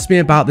 what gets me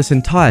about this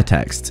entire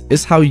text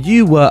is how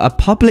you were a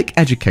public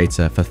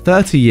educator for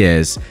 30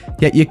 years,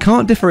 yet you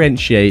can't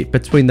differentiate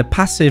between the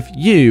passive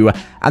you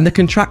and the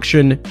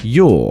contraction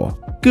your.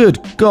 Good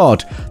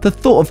God, the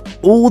thought of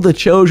all the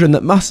children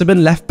that must have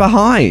been left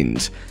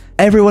behind."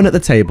 Everyone at the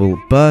table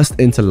burst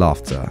into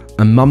laughter,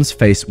 and Mum's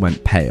face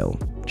went pale.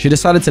 She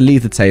decided to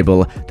leave the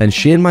table, then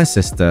she and my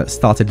sister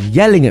started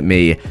yelling at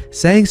me,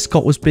 saying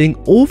Scott was being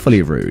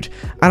awfully rude,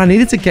 and I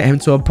needed to get him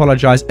to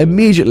apologize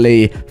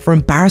immediately for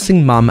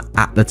embarrassing Mum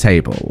at the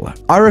table.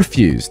 I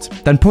refused,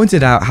 then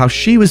pointed out how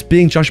she was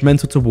being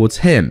judgmental towards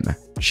him.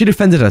 She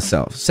defended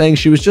herself, saying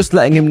she was just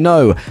letting him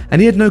know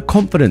and he had no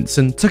confidence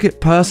and took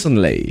it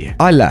personally.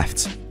 I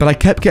left, but I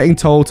kept getting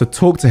told to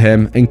talk to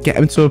him and get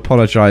him to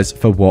apologize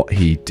for what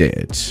he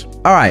did.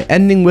 Alright,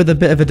 ending with a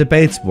bit of a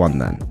debate one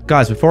then.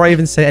 Guys, before I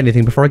even say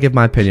anything, before I give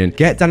my opinion,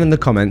 get down in the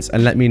comments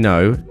and let me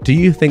know, do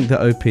you think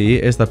that OP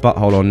is the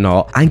butthole or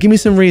not? And give me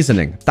some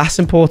reasoning. That's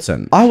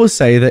important. I will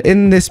say that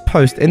in this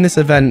post, in this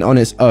event on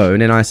its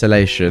own, in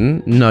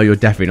isolation, no, you're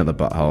definitely not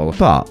the butthole.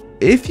 But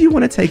if you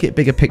want to take it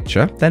bigger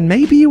picture, then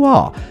maybe you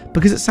are,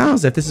 because it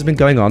sounds as if this has been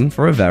going on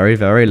for a very,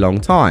 very long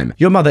time.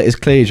 Your mother is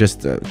clearly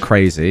just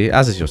crazy,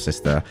 as is your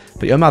sister,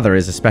 but your mother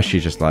is especially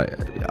just like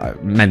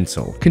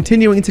mental.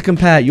 Continuing to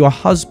compare your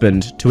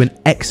husband to an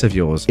ex of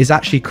yours is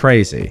actually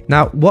crazy.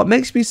 Now, what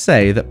makes me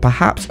say that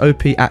perhaps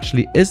OP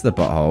actually is the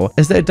butthole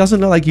is that it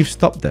doesn't look like you've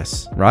stopped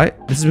this, right?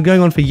 This has been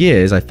going on for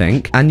years, I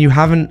think, and you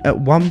haven't at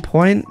one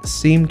point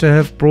seemed to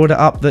have brought it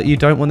up that you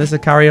don't want this to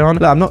carry on.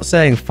 Look, I'm not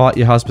saying fight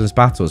your husband's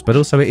battles, but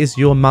also it is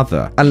your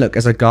mother. And look,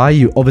 as a guy,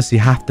 you obviously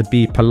have to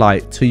be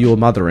polite to your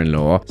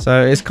mother-in-law.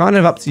 So it's kind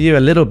of up to you a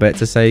little bit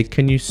to say,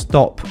 can you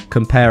stop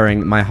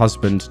comparing my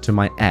husband to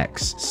my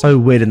ex? So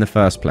weird in the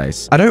first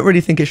place. I don't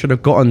really think it should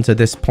have gotten to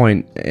this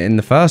point in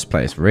the first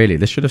place, really.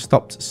 This should have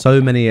stopped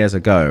so many years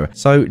ago.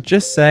 So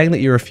just saying that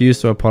you refuse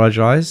to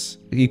apologize,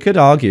 you could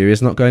argue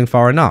is not going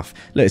far enough.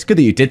 Look, it's good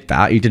that you did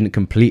that. You didn't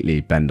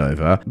completely bend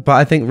over. But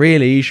I think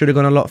really you should have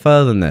gone a lot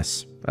further than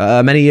this.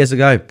 Many years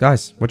ago.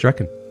 Guys, what do you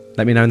reckon?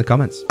 Let me know in the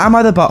comments. Am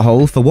I the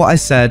butthole for what I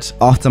said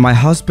after my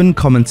husband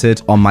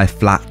commented on my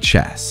flat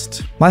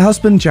chest? My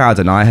husband Jared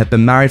and I have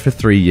been married for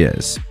 3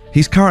 years.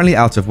 He's currently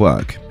out of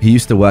work. He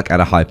used to work at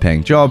a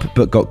high-paying job,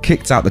 but got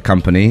kicked out the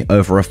company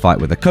over a fight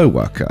with a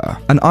co-worker.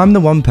 And I'm the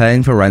one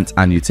paying for rent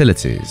and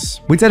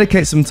utilities. We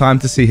dedicate some time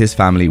to see his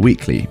family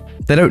weekly.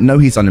 They don't know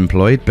he's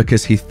unemployed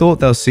because he thought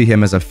they'll see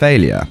him as a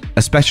failure,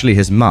 especially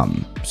his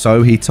mum,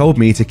 so he told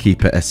me to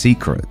keep it a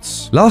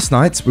secret. Last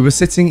night, we were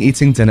sitting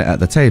eating dinner at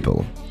the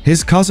table.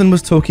 His cousin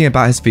was talking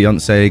about his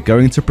fiancée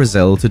going to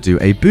Brazil to do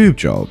a boob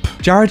job.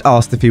 Jared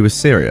asked if he was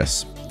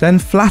serious, then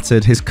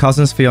flattered his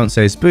cousin's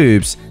fiancée's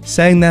boobs,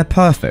 saying they're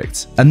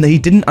perfect and that he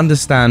didn't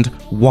understand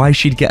why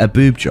she'd get a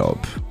boob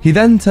job. He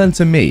then turned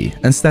to me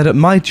and stared at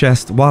my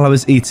chest while I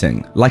was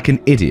eating, like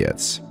an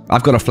idiot.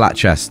 I've got a flat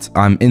chest,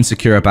 I'm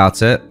insecure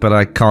about it, but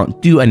I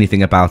can't do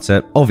anything about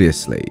it,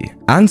 obviously.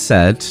 And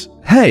said,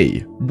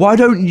 "Hey, why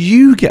don't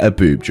you get a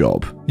boob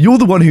job? You're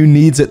the one who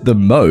needs it the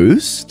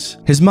most."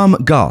 His mum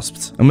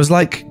gasped and was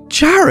like,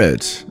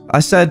 "Jared." I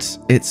said,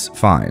 "It's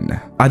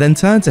fine." I then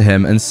turned to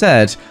him and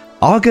said,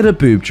 "I'll get a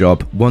boob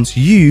job once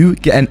you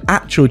get an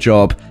actual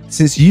job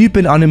since you've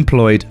been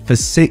unemployed for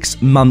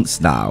 6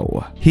 months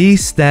now." He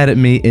stared at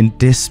me in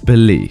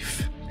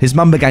disbelief. His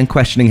mum began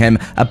questioning him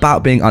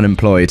about being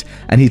unemployed,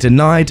 and he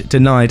denied,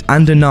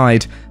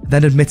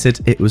 then admitted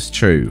it was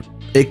true.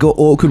 It got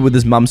awkward with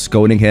his mum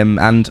scolding him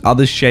and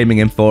others shaming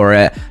him for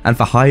it and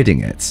for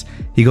hiding it.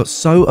 He got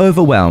so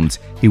overwhelmed,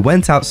 he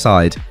went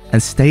outside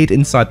and stayed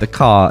inside the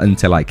car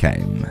until I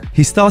came.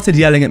 He started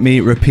yelling at me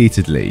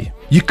repeatedly.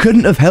 "You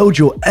couldn't have held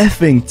your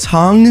effing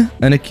tongue,"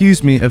 and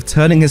accused me of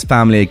turning his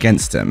family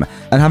against him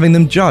and having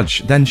them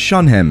judge, then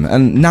shun him,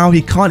 and now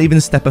he can't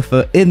even step a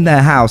foot in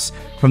their house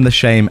from the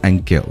shame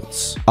and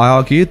guilt. I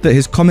argued that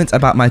his comment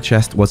about my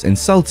chest was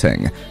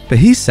insulting, but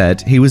he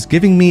said he was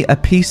giving me a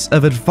piece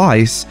of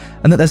advice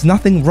and that there's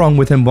nothing wrong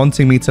with him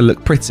wanting me to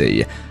look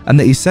pretty, and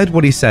that he said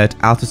what he said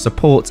out of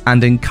support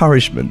and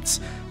encouragement.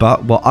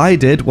 But what I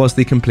did was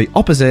the complete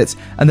opposite,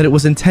 and that it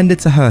was intended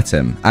to hurt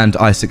him, and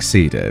I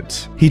succeeded.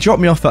 He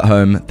dropped me off at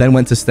home, then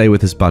went to stay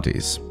with his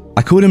buddies.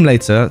 I called him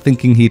later,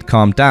 thinking he'd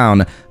calmed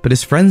down, but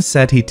his friends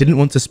said he didn't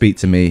want to speak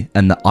to me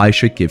and that I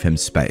should give him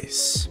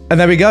space. And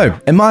there we go.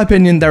 In my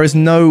opinion, there is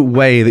no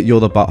way that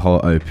you're the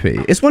butthole OP.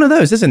 It's one of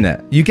those, isn't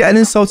it? You get an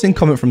insulting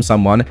comment from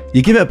someone,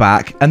 you give it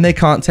back, and they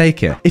can't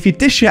take it. If you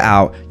dish it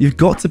out, you've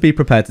got to be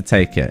prepared to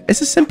take it.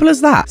 It's as simple as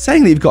that.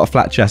 Saying that you've got a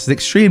flat chest is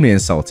extremely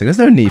insulting. There's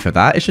no need for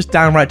that. It's just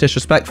downright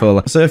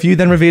disrespectful. So if you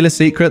then reveal a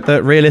secret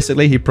that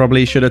realistically he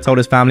probably should have told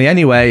his family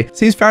anyway,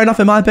 seems fair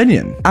enough in my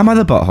opinion. Am I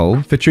the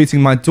butthole for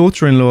treating my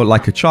daughter-in-law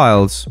like a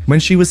child when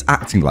she was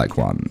acting like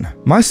one?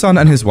 My son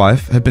and his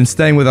wife have been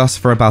staying with us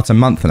for about a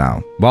month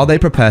now, while they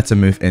prepare to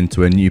move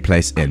into a new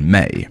place in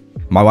May.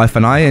 My wife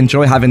and I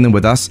enjoy having them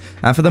with us,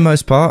 and for the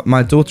most part,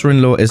 my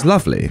daughter-in-law is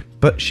lovely,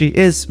 but she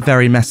is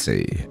very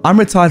messy. I'm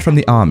retired from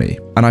the army,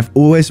 and I've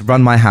always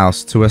run my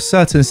house to a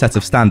certain set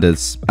of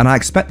standards, and I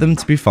expect them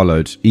to be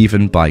followed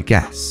even by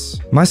guests.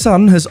 My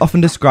son has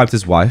often described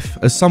his wife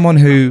as someone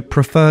who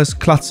prefers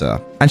clutter,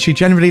 and she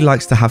generally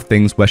likes to have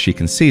things where she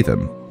can see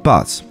them.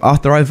 But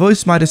after I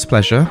voiced my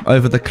displeasure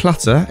over the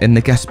clutter in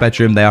the guest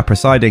bedroom they are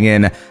presiding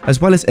in,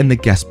 as well as in the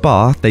guest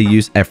bath they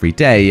use every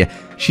day,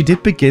 she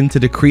did begin to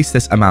decrease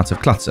this amount of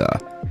clutter,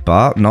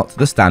 but not to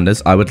the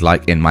standards I would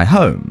like in my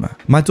home.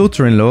 My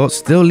daughter-in-law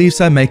still leaves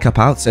her makeup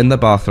out in the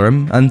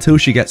bathroom until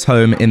she gets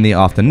home in the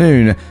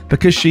afternoon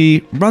because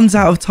she runs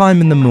out of time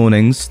in the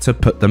mornings to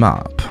put them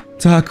up.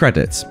 To her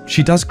credit,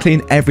 she does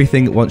clean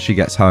everything once she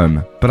gets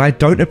home, but I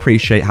don't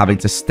appreciate having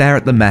to stare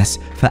at the mess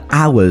for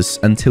hours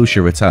until she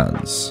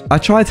returns. I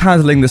tried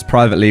handling this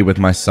privately with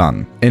my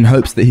son, in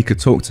hopes that he could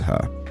talk to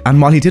her. And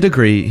while he did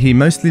agree, he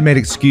mostly made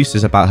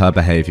excuses about her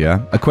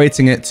behavior,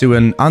 equating it to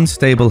an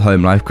unstable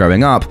home life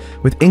growing up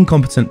with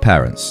incompetent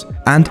parents,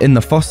 and in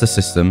the foster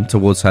system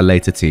towards her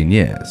later teen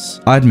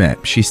years. I admit,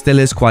 she still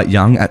is quite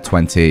young at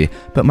 20,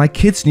 but my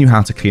kids knew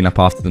how to clean up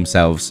after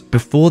themselves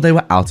before they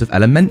were out of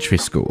elementary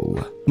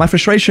school. My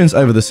frustrations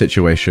over the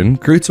situation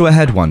grew to a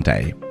head one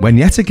day, when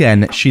yet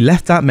again she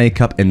left out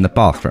makeup in the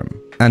bathroom.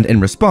 And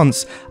in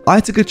response, I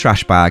took a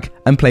trash bag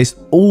and placed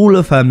all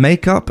of her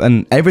makeup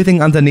and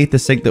everything underneath the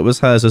sink that was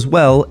hers as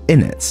well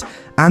in it.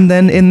 And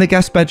then in the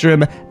guest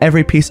bedroom,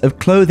 every piece of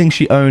clothing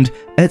she owned,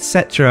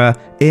 etc.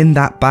 in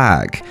that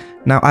bag.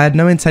 Now, I had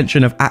no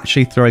intention of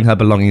actually throwing her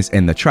belongings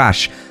in the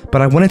trash,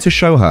 but I wanted to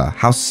show her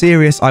how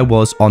serious I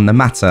was on the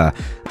matter,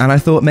 and I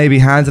thought maybe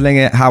handling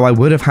it how I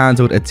would have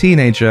handled a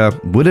teenager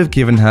would have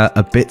given her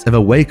a bit of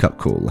a wake-up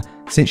call,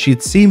 since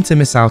she'd seemed to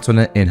miss out on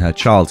it in her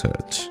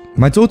childhood.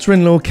 My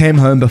daughter-in-law came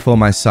home before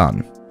my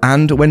son,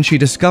 and when she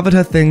discovered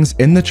her things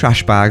in the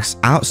trash bags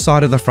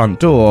outside of the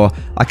front door,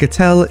 I could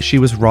tell she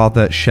was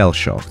rather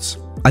shell-shocked.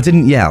 I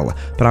didn't yell,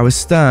 but I was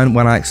stern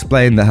when I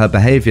explained that her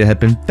behavior had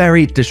been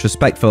very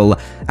disrespectful,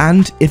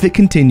 and if it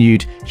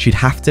continued, she'd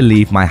have to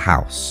leave my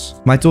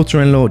house. My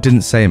daughter-in-law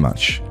didn't say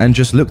much, and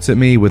just looked at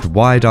me with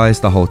wide eyes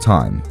the whole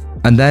time.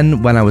 And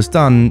then, when I was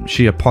done,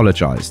 she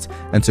apologized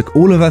and took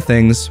all of her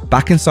things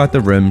back inside the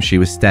room she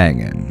was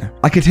staying in.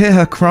 I could hear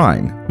her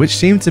crying, which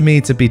seemed to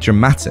me to be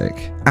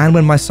dramatic. And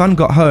when my son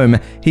got home,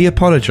 he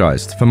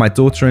apologized for my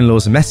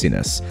daughter-in-law's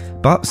messiness,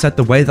 but said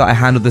the way that I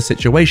handled the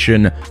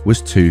situation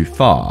was too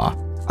far.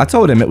 I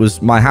told him it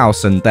was my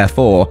house and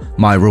therefore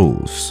my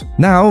rules.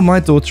 Now my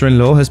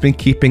daughter-in-law has been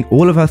keeping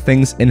all of her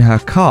things in her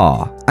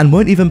car and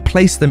won't even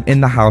place them in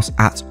the house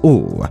at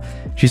all.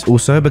 She's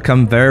also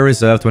become very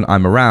reserved when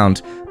I'm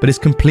around, but is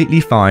completely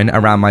fine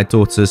around my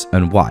daughters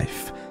and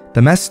wife.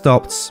 The mess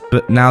stopped,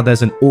 but now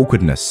there's an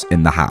awkwardness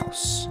in the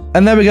house.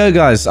 And there we go,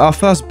 guys. Our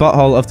first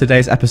butthole of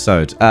today's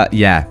episode.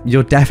 Yeah,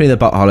 you're definitely the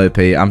butthole OP,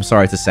 I'm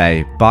sorry to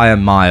say, by a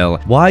mile.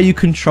 Why are you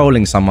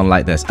controlling someone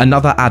like this?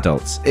 Another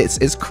adult.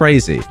 It's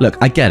crazy. Look,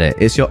 I get it.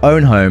 It's your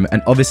own home,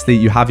 and obviously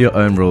you have your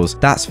own rules.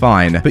 That's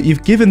fine. But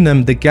you've given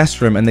them the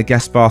guest room and the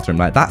guest bathroom.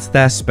 Like, that's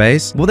their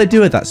space. What they do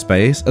with that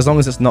space, as long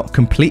as it's not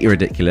completely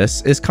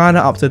ridiculous, is kind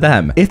of up to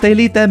them. If they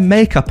leave their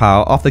makeup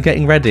out after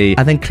getting ready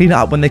and then clean it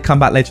up when they come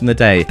back later in the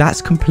day,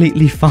 that's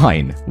completely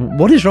fine.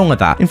 What is wrong with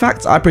that? In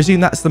fact, I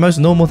presume that's the most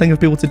normal thing for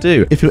people to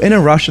do. If you're in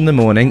a rush in the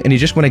morning and you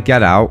just want to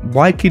get out,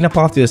 why clean up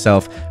after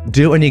yourself?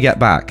 Do it when you get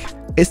back.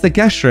 It's the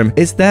guest room.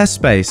 It's their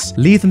space.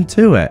 Leave them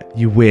to it,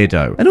 you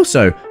weirdo. And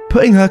also,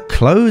 putting her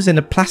clothes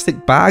in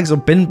plastic bags or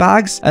bin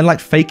bags and like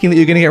faking that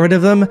you're going to get rid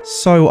of them?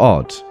 So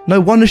odd.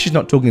 No wonder she's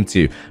not talking to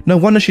you. No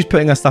wonder she's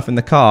putting her stuff in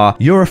the car.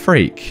 You're a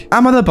freak.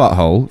 Am I the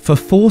butthole for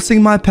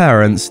forcing my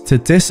parents to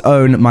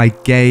disown my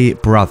gay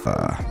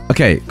brother?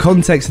 Okay,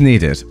 context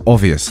needed,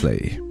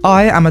 obviously.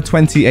 I am a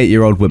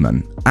 28-year-old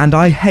woman and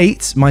I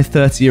hate my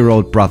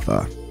 30-year-old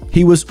brother.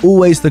 He was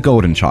always the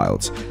golden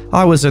child.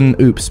 I was an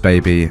oops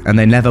baby, and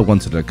they never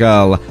wanted a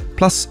girl,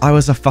 plus I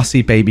was a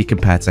fussy baby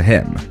compared to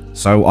him.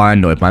 So I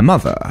annoyed my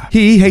mother.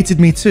 He hated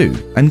me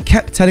too, and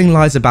kept telling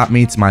lies about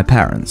me to my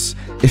parents.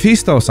 If he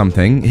stole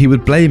something, he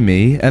would blame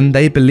me, and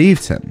they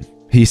believed him.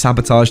 He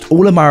sabotaged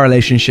all of my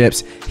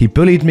relationships, he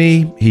bullied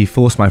me, he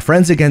forced my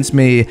friends against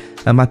me,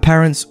 and my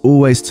parents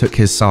always took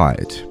his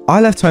side. I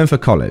left home for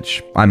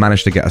college. I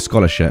managed to get a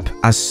scholarship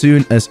as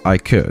soon as I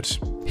could.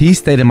 He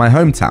stayed in my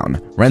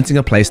hometown, renting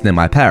a place near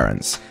my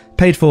parents,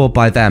 paid for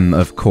by them,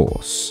 of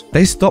course.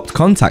 They stopped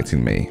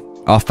contacting me.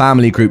 Our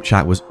family group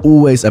chat was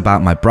always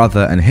about my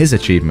brother and his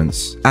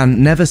achievements,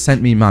 and never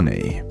sent me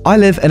money. I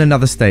live in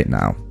another state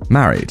now,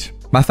 married.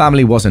 My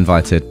family was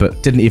invited,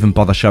 but didn't even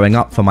bother showing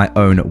up for my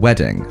own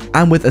wedding,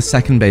 and with a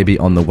second baby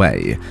on the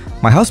way.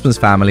 My husband's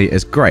family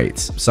is great,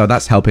 so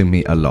that's helping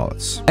me a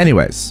lot.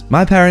 Anyways,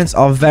 my parents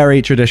are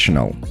very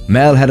traditional.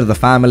 Male head of the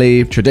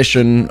family,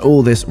 tradition,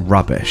 all this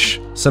rubbish.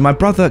 So my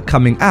brother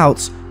coming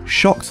out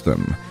shocked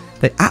them.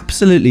 They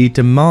absolutely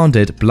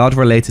demanded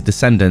blood-related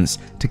descendants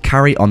to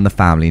carry on the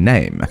family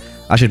name.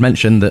 I should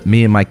mention that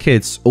me and my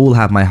kids all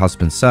have my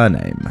husband's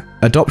surname.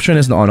 Adoption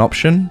is not an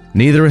option,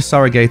 neither is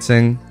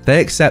surrogating.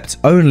 They accept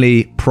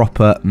only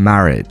proper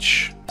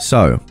marriage.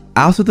 So,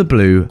 out of the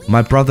blue,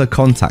 my brother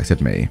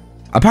contacted me.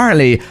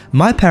 Apparently,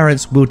 my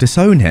parents will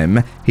disown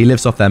him, he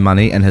lives off their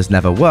money and has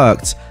never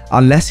worked,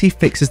 unless he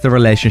fixes the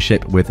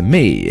relationship with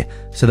me,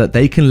 so that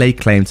they can lay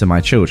claim to my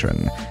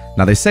children.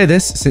 Now they say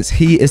this since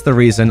he is the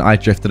reason I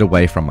drifted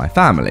away from my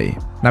family.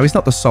 Now he's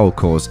not the sole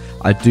cause,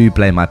 I do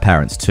blame my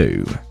parents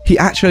too. He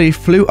actually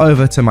flew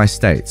over to my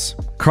state,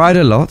 cried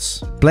a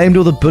lot, blamed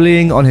all the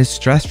bullying on his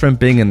stress from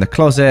being in the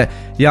closet,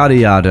 yada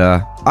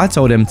yada. I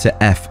told him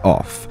to F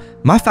off.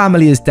 My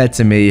family is dead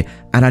to me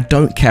and I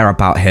don't care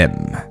about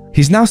him.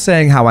 He's now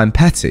saying how I'm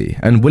petty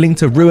and willing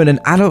to ruin an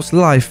adult's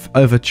life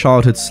over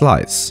childhood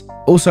slights.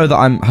 Also that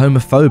I'm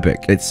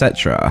homophobic,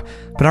 etc.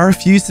 But I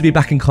refuse to be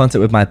back in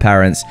contact with my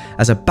parents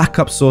as a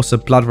backup source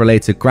of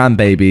blood-related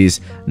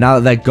grandbabies now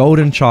that their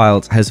golden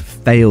child has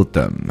failed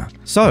them.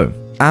 So,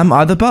 am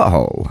I the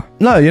butthole?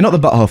 No, you're not the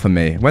butthole for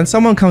me. When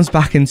someone comes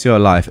back into your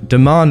life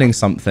demanding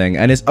something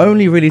and is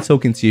only really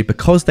talking to you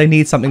because they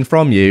need something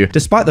from you,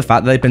 despite the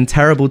fact that they've been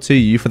terrible to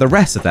you for the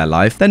rest of their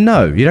life, then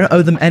no, you don't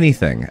owe them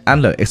anything.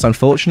 And look, it's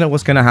unfortunate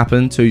what's going to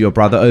happen to your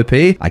brother OP.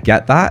 I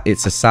get that.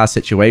 It's a sad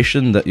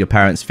situation that your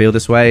parents feel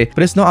this way,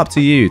 but it's not up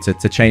to you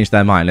to change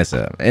their mind, is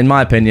it? In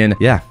my opinion,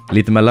 yeah,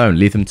 leave them alone,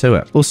 leave them to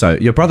it. Also,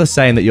 your brother's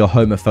saying that you're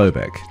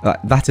homophobic.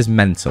 That is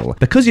mental.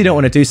 Because you don't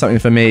want to do something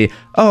for me,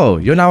 oh,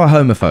 you're now a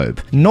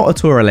homophobe. Not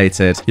at all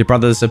related. Your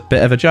brother's a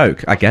bit of a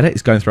joke. I get it,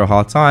 he's going through a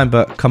hard time,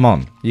 but come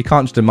on. You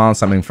can't just demand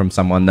something from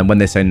someone, then when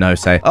they say no,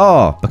 say,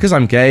 oh, because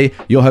I'm gay,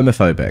 you're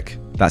homophobic.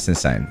 That's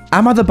insane.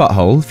 Am I the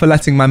butthole for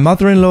letting my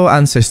mother-in-law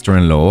and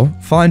sister-in-law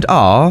find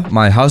our,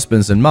 my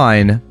husband's and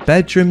mine,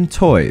 bedroom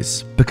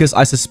toys because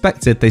I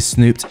suspected they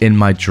snooped in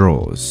my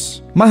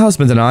drawers? My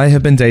husband and I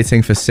have been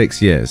dating for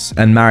 6 years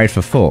and married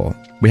for 4.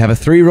 We have a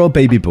 3-year-old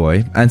baby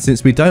boy, and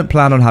since we don't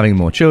plan on having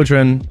more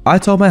children, I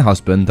told my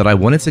husband that I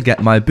wanted to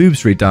get my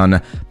boobs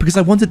redone because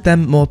I wanted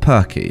them more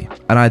perky,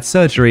 and I had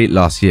surgery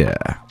last year.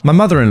 My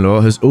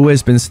mother-in-law has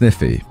always been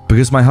sniffy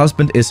because my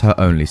husband is her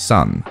only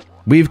son.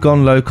 We've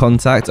gone low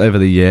contact over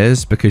the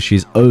years because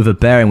she's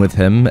overbearing with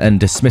him and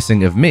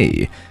dismissing of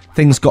me.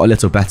 Things got a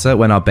little better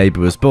when our baby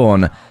was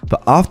born,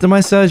 but after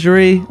my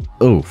surgery,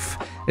 oof.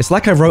 It's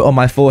like I wrote on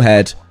my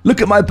forehead,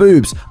 look at my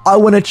boobs, I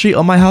want to cheat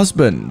on my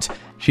husband.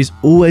 She's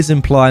always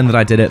implying that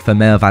I did it for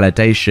male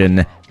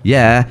validation.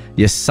 Yeah,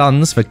 your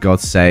sons, for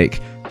God's sake.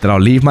 That I'll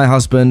leave my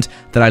husband,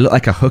 that I look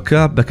like a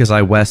hooker because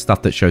I wear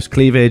stuff that shows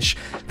cleavage,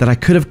 that I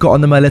could have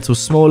gotten them a little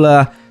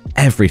smaller,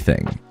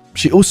 everything.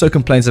 She also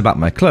complains about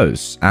my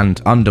clothes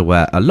and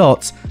underwear a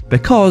lot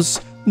because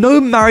no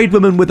married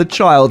woman with a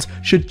child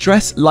should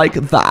dress like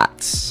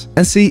that.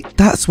 And see,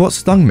 that's what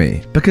stung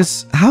me,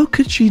 because how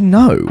could she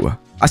know?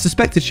 I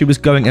suspected she was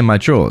going in my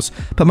drawers,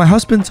 but my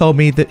husband told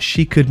me that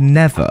she could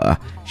never.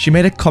 She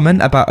made a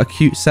comment about a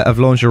cute set of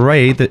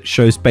lingerie that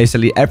shows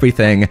basically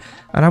everything,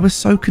 and I was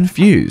so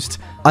confused.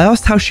 I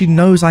asked how she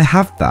knows I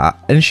have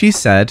that, and she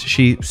said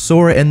she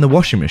saw it in the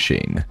washing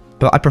machine.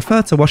 But I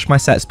prefer to wash my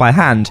sets by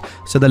hand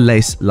so the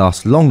lace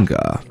lasts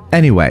longer.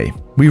 Anyway,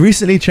 we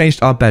recently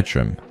changed our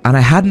bedroom, and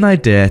I had an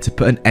idea to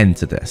put an end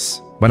to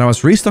this. When I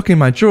was restocking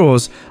my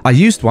drawers, I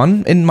used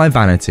one in my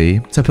vanity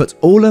to put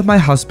all of my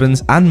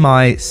husband's and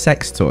my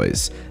sex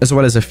toys, as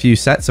well as a few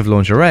sets of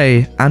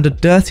lingerie and a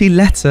dirty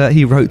letter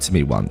he wrote to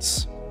me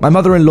once. My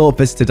mother-in-law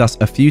visited us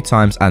a few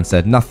times and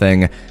said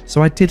nothing,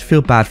 so I did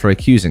feel bad for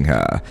accusing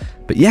her.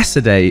 But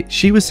yesterday,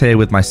 she was here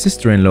with my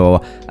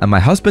sister-in-law, and my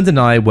husband and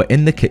I were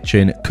in the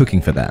kitchen cooking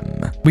for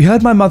them. We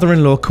heard my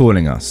mother-in-law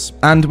calling us,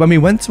 and when we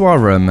went to our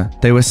room,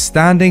 they were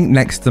standing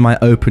next to my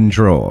open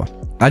drawer.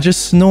 I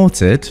just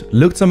snorted,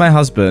 looked at my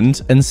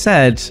husband, and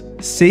said,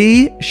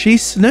 see, she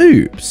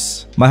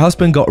snoops. My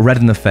husband got red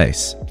in the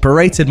face,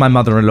 berated my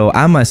mother-in-law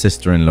and my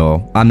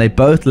sister-in-law, and they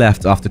both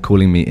left after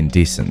calling me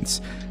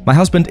indecent. My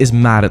husband is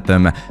mad at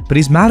them, but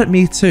he's mad at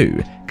me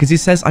too, because he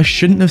says I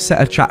shouldn't have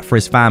set a trap for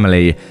his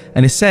family,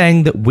 and is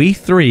saying that we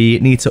three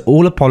need to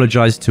all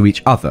apologize to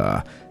each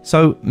other.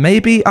 So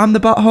maybe I'm the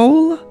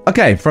butthole?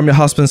 Okay, from your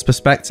husband's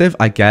perspective,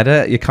 I get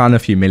it. You're kind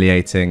of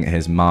humiliating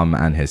his mum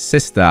and his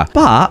sister,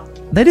 but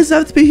they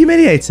deserve to be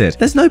humiliated.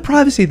 There's no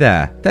privacy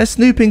there. They're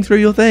snooping through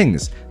your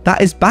things.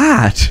 That is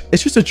bad.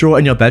 It's just a drawer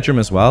in your bedroom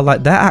as well.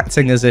 Like, they're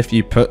acting as if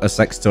you put a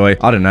sex toy,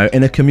 I don't know,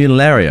 in a communal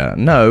area.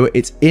 No,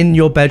 it's in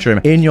your bedroom,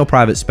 in your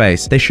private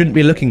space. They shouldn't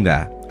be looking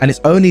there. And it's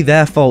only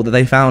their fault that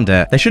they found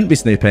it. They shouldn't be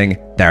snooping.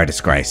 They're a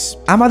disgrace.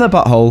 Am I the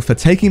butthole for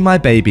taking my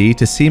baby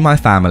to see my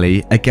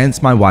family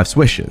against my wife's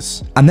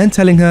wishes, and then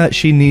telling her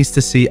she needs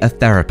to see a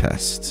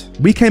therapist?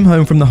 We came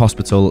home from the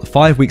hospital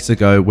 5 weeks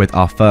ago with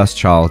our first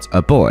child,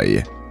 a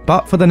boy.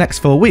 But for the next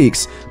 4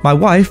 weeks, my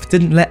wife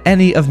didn't let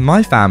any of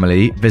my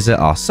family visit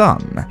our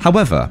son.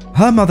 However,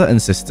 her mother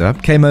and sister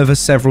came over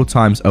several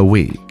times a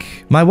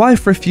week. My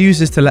wife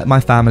refuses to let my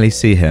family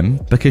see him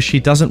because she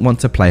doesn't want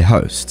to play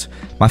host.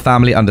 My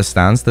family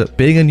understands that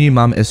being a new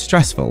mum is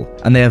stressful,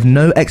 and they have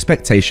no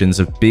expectations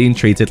of being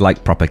treated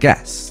like proper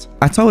guests.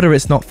 I told her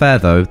it's not fair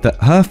though,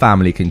 that her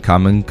family can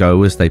come and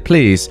go as they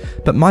please,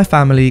 but my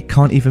family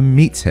can't even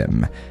meet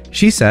him.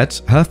 She said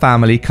her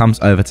family comes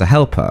over to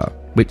help her,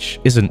 which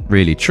isn't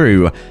really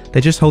true.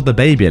 They just hold the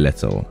baby a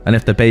little, and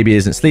if the baby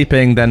isn't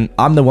sleeping, then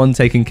I'm the one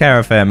taking care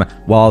of him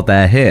while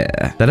they're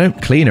here. They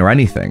don't clean or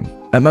anything.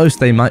 At most,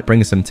 they might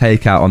bring some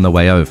takeout on the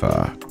way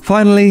over.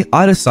 Finally,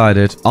 I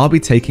decided I'll be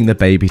taking the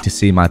baby to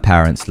see my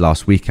parents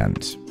last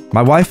weekend.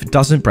 My wife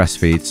doesn't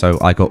breastfeed, so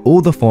I got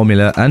all the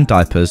formula and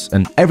diapers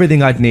and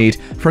everything I'd need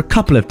for a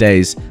couple of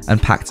days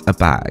and packed a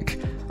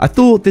bag. I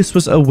thought this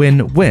was a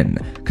win-win,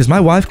 because my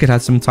wife could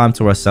have some time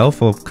to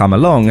herself or come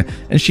along,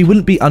 and she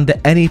wouldn't be under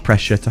any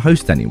pressure to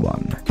host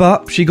anyone.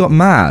 But she got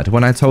mad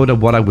when I told her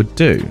what I would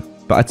do.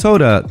 But I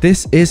told her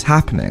this is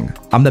happening.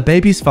 I'm the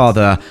baby's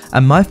father,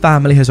 and my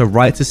family has a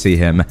right to see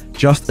him,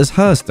 just as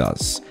hers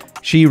does.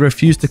 She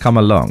refused to come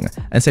along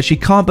and said she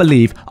can't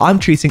believe I'm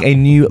treating a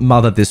new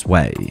mother this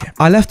way.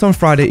 I left on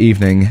Friday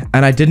evening,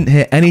 and I didn't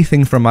hear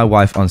anything from my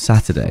wife on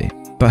Saturday.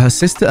 But her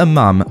sister and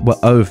mum were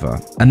over,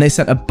 and they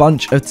sent a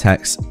bunch of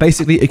texts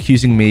basically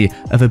accusing me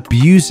of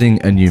abusing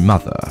a new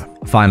mother.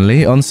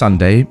 Finally, on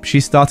Sunday,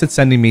 she started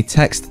sending me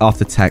text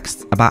after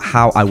text about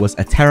how I was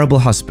a terrible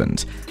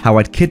husband, how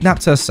I'd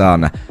kidnapped her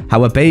son,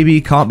 how a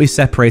baby can't be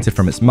separated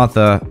from its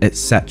mother,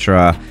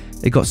 etc.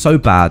 It got so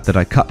bad that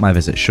I cut my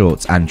visit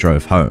short and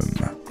drove home.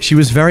 She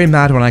was very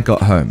mad when I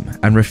got home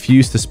and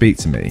refused to speak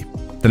to me.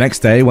 The next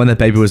day, when the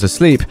baby was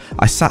asleep,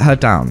 I sat her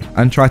down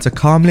and tried to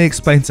calmly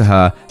explain to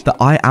her that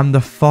I am the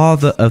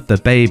father of the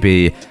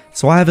baby,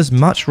 so I have as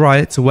much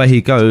right to where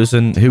he goes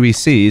and who he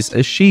sees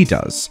as she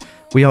does.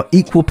 We are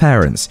equal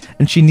parents,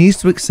 and she needs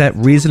to accept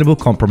reasonable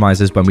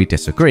compromises when we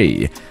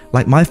disagree,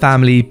 like my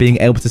family being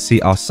able to see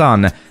our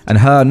son and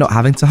her not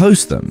having to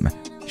host them.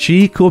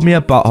 She called me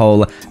a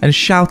butthole and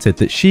shouted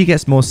that she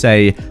gets more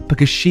say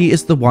because she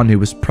is the one who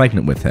was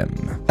pregnant with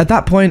him. At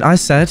that point, I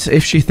said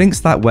if she thinks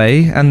that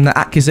way and the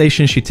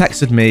accusation she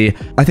texted me,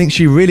 I think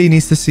she really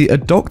needs to see a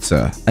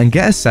doctor and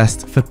get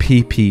assessed for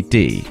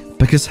PPD,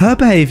 because her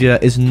behavior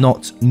is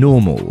not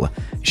normal.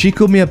 She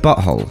called me a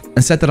butthole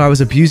and said that I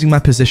was abusing my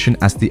position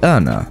as the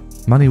earner.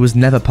 Money was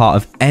never part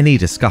of any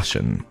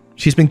discussion.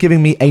 She's been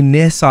giving me a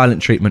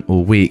near-silent treatment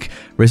all week,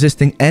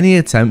 resisting any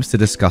attempts to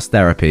discuss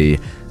therapy,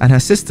 and her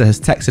sister has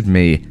texted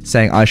me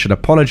saying I should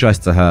apologize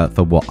to her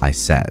for what I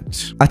said.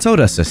 I told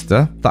her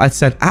sister that I'd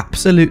said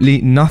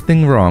absolutely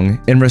nothing wrong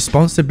in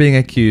response to being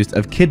accused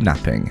of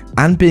kidnapping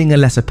and being a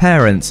lesser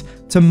parent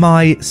to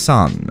my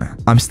son.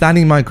 I'm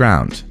standing my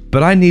ground,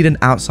 but I need an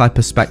outside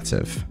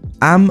perspective.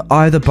 Am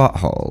I the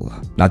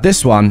butthole? Now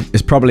this one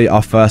is probably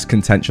our first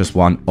contentious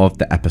one of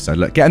the episode.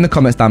 Look, get in the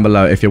comments down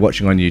below if you're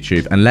watching on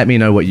YouTube and let me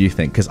know what you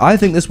think, because I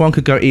think this one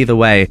could go either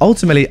way.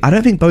 Ultimately, I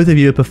don't think both of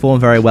you have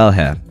performed very well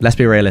here. Let's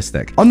be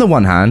realistic. On the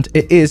one hand,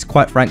 it is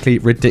quite frankly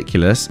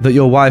ridiculous that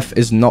your wife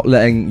is not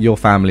letting your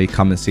family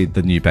come and see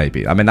the new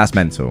baby. I mean, that's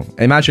mental.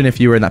 Imagine if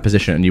you were in that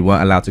position and you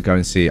weren't allowed to go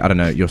and see, I don't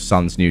know, your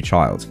son's new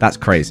child. That's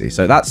crazy.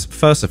 So that's,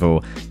 first of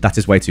all, that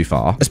is way too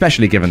far,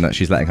 especially given that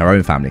she's letting her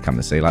own family come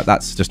and see. Like,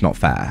 that's just not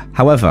fair.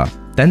 However,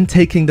 then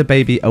taking the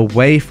baby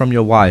away from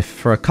your wife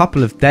for a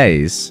couple of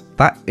days,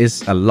 that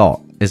is a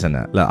lot, isn't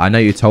it? Look, I know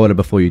you told her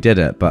before you did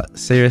it, but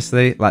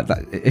seriously, like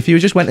that, if you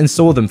just went and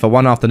saw them for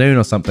one afternoon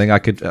or something, I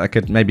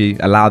could maybe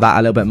allow that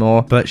a little bit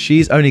more. But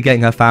she's only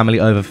getting her family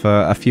over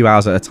for a few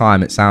hours at a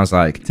time, it sounds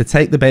like. To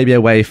take the baby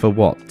away for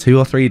what, 2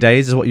 or 3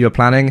 days is what you were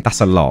planning?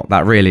 That's a lot.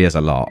 That really is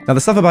a lot. Now,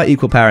 the stuff about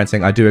equal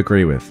parenting, I do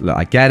agree with. Look,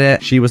 I get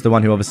it. She was the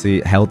one who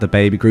obviously held the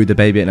baby, grew the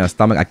baby in her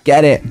stomach. I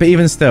get it. But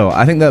even still,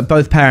 I think that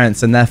both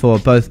parents, and therefore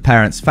both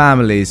parents'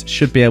 families,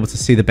 should be able to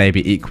see the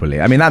baby equally.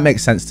 I mean, that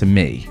makes sense to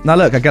me. Now,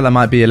 look, I get that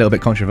might be a little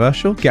bit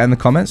controversial. Get in the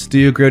comments. Do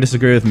you agree or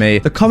disagree with me?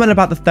 The comment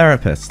about the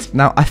therapist.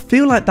 Now, I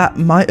feel like that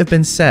might have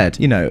been said,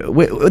 you know,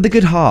 with a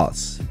good heart,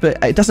 but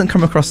it doesn't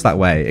come across that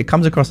way. It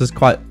comes across as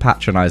quite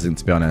patronizing,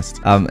 to be honest.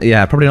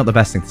 Yeah, probably not the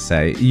best thing to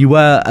say. You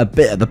were a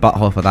bit of the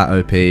butthole for that,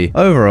 OP.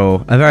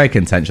 Overall, a very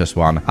contentious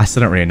one. I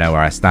still don't really know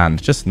where I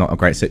stand. Just not a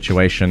great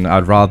situation.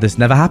 I'd rather this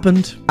never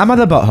happened. Am I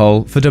the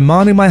butthole for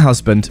demanding my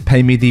husband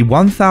pay me the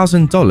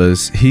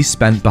 $1,000 he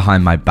spent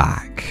behind my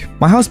back?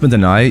 My husband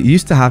and I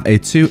used to have a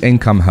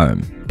 2-income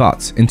home,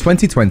 but in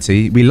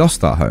 2020, we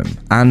lost our home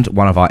and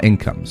one of our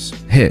incomes,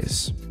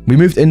 his. We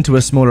moved into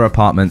a smaller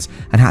apartment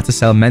and had to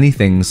sell many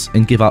things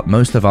and give up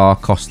most of our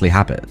costly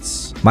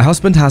habits. My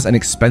husband has an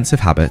expensive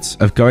habit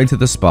of going to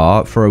the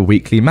spa for a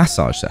weekly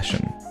massage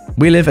session.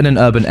 We live in an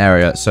urban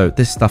area, so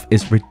this stuff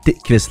is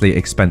ridiculously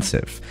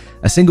expensive.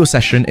 A single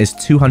session is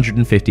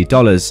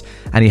 $250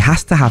 and he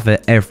has to have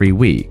it every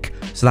week,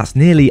 so that's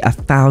nearly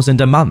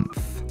 $1,000 a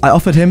month. I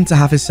offered him to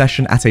have his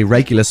session at a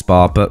regular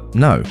spa, but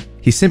no.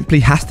 He simply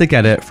has to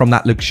get it from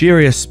that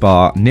luxurious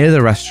spa near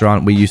the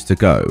restaurant we used to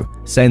go,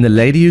 saying the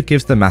lady who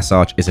gives the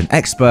massage is an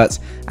expert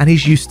and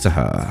he's used to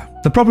her.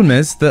 The problem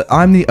is that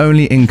I'm the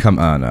only income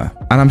earner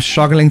and I'm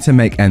struggling to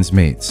make ends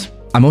meet.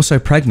 I'm also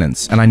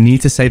pregnant and I need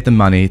to save the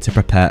money to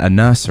prepare a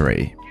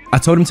nursery. I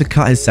told him to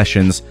cut his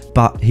sessions,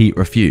 but he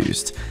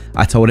refused.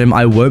 I told him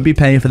I won't be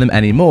paying for them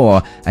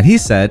anymore, and he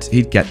said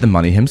he'd get the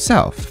money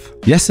himself.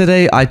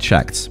 Yesterday, I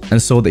checked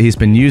and saw that he's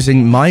been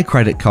using my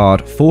credit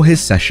card for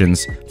his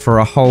sessions for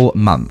a whole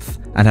month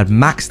and had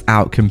maxed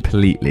out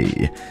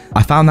completely.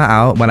 I found that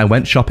out when I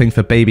went shopping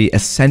for baby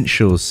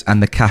essentials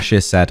and the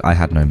cashier said I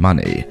had no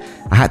money.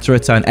 I had to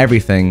return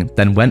everything,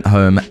 then went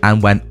home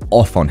and went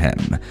off on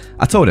him.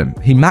 I told him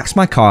he maxed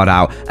my card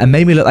out and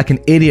made me look like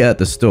an idiot at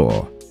the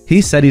store. He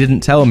said he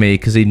didn't tell me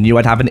because he knew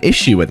I'd have an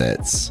issue with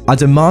it. I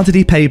demanded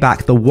he pay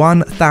back the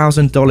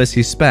 $1,000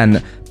 he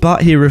spent,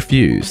 but he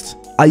refused.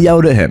 I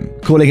yelled at him,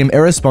 calling him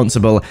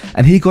irresponsible,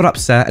 and he got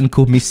upset and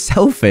called me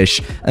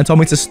selfish and told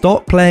me to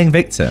stop playing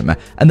victim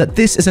and that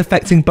this is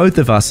affecting both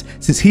of us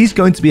since he's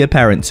going to be a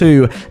parent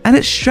too, and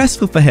it's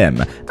stressful for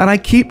him, and I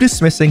keep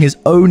dismissing his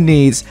own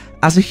needs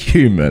as a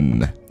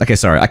human. Okay,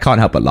 sorry, I can't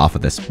help but laugh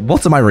at this.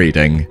 What am I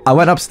reading? I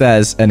went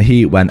upstairs and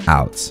he went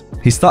out.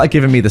 He started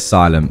giving me the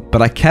silent,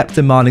 but I kept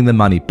demanding the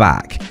money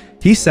back.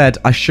 He said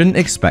I shouldn't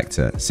expect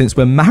it since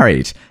we're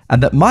married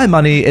and that my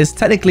money is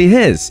technically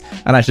his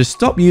and I should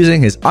stop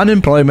using his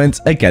unemployment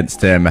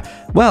against him.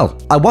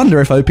 Well, I wonder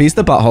if OP's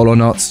the butthole or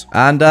not.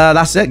 And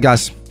that's it,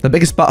 guys. The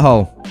biggest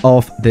butthole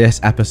of this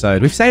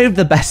episode. We've saved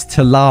the best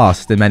to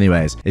last in many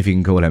ways, if you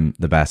can call him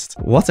the best.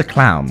 What a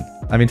clown.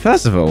 I mean,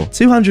 first of all,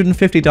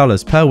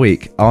 $250 per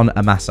week on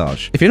a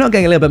massage. If you're not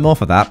getting a little bit more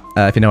for that,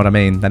 if you know what I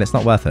mean, then it's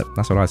not worth it.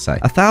 That's what I'd say.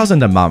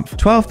 $1,000 a month,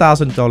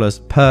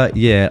 $12,000 per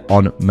year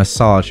on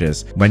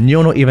massages when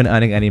you're not even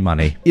earning any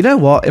money. You know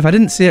what? If I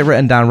didn't see it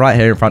written down right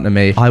here in front of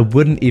me, I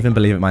wouldn't even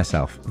believe it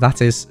myself.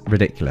 That is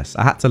ridiculous.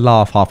 I had to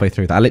laugh halfway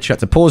through that. I literally had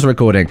to pause the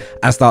recording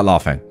and start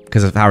laughing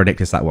because of how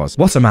ridiculous that was.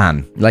 What a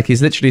man. Like,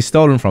 he's literally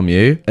stolen from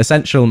you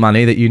essential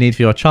money that you need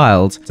for your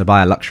child to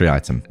buy a luxury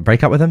item.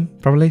 Break up with him,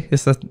 probably,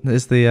 is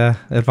the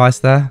advice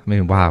there. I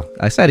mean, wow.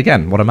 I say it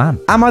again, what a man.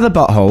 Am I the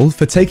butthole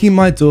for taking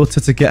my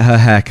daughter to get her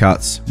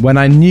haircut when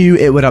I knew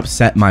it would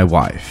upset my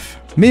wife?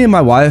 Me and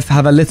my wife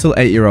have a little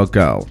 8-year-old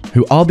girl,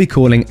 who I'll be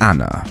calling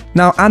Anna.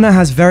 Now, Anna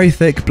has very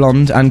thick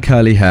blonde and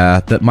curly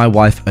hair that my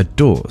wife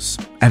adores.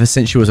 Ever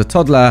since she was a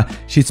toddler,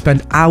 she'd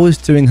spend hours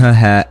doing her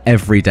hair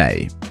every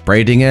day,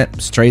 braiding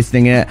it,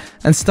 straightening it,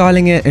 and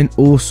styling it in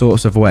all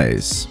sorts of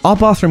ways. Our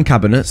bathroom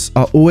cabinets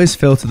are always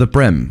filled to the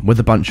brim with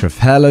a bunch of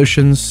hair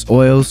lotions,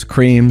 oils,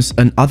 creams,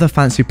 and other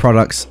fancy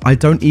products I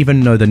don't even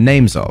know the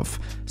names of.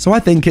 So I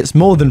think it's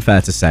more than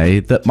fair to say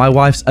that my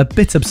wife's a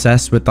bit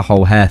obsessed with the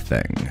whole hair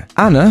thing.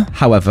 Anna,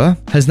 however,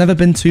 has never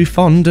been too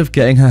fond of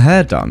getting her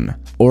hair done,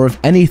 or of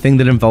anything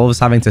that involves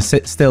having to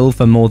sit still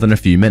for more than a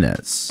few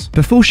minutes.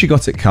 Before she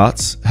got it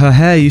cut, her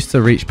hair used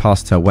to reach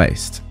past her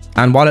waist.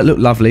 And while it looked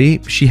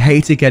lovely, she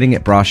hated getting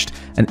it brushed,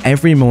 and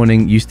every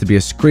morning used to be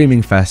a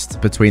screaming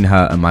fest between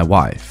her and my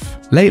wife.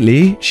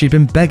 Lately, she'd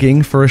been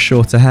begging for a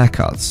shorter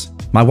haircut.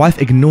 My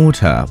wife ignored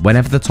her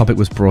whenever the topic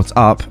was brought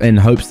up in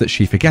hopes that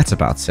she'd forget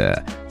about it,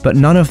 but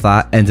none of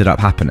that ended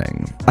up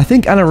happening. I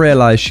think Anna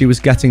realized she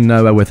was getting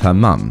nowhere with her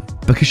mum,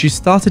 because she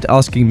started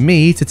asking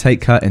me to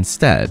take her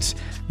instead.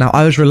 Now,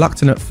 I was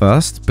reluctant at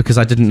first because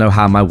I didn't know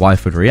how my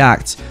wife would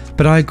react,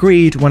 but I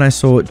agreed when I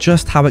saw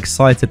just how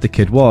excited the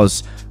kid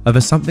was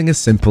over something as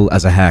simple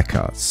as a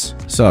haircut.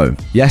 So,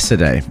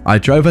 yesterday, I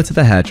drove her to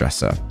the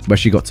hairdresser, where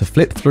she got to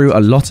flip through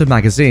a lot of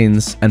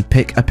magazines and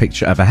pick a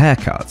picture of a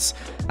haircut.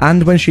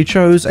 And when she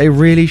chose a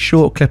really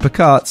short clipper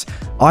cut,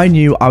 I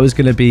knew I was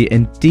going to be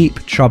in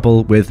deep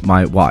trouble with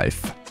my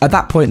wife. At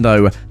that point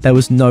though, there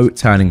was no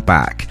turning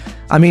back.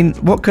 I mean,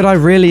 what could I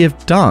really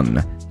have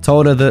done?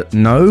 Told her that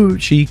no,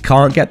 she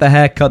can't get the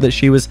haircut that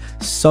she was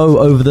so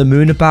over the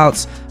moon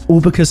about,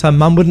 all because her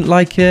mum wouldn't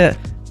like it?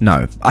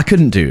 No, I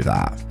couldn't do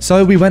that.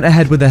 So we went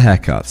ahead with the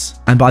haircut,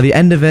 and by the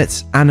end of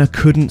it, Anna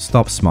couldn't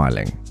stop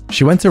smiling.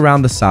 She went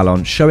around the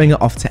salon showing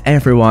it off to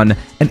everyone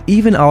and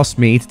even asked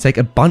me to take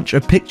a bunch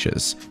of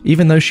pictures,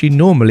 even though she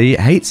normally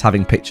hates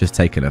having pictures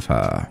taken of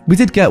her. We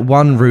did get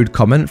one rude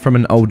comment from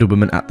an older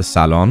woman at the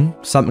salon,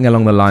 something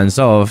along the lines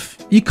of,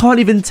 "You can't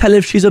even tell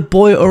if she's a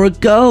boy or a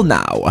girl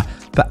now."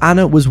 But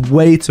Anna was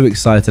way too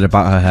excited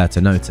about her hair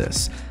to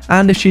notice.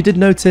 And if she did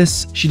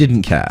notice, she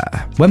didn't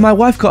care. When my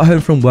wife got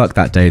home from work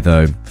that day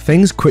though,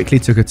 things quickly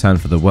took a turn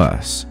for the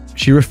worse.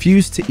 She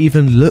refused to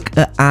even look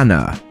at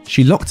Anna.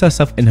 She locked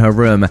herself in her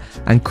room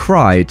and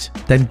cried,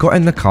 then got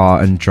in the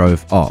car and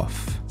drove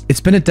off.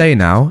 It's been a day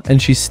now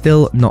and she's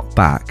still not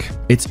back.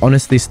 It's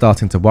honestly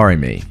starting to worry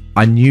me.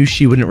 I knew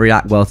she wouldn't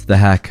react well to the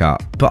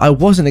haircut, but I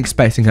wasn't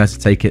expecting her to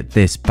take it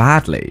this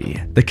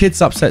badly. The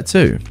kid's upset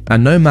too,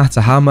 and no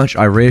matter how much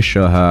I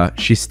reassure her,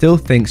 she still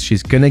thinks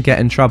she's gonna get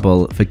in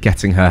trouble for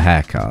getting her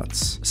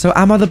haircuts. So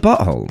am I the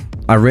butthole?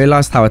 I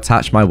realized how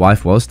attached my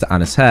wife was to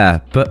Anna's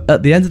hair, but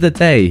at the end of the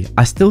day,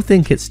 I still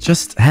think it's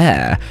just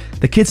hair.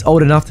 The kid's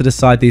old enough to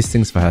decide these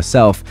things for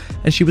herself,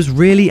 and she was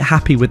really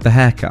happy with the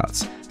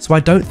haircuts. So I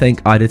don't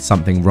think I did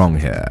something wrong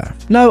here.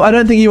 No, I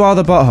don't think you are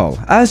the butthole.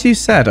 As you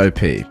said,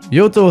 OP,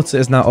 your daughter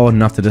is now old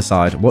enough to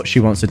decide what she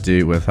wants to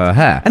do with her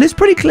hair. And it's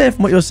pretty clear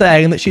from what you're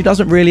saying that she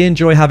doesn't really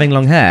enjoy having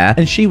long hair,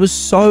 and she was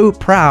so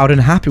proud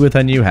and happy with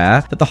her new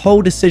hair that the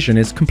whole decision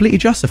is completely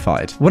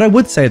justified. What I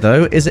would say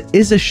though is it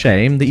is a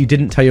shame that you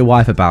didn't tell your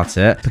wife about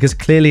it, because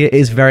clearly it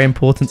is very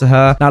important to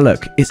her. Now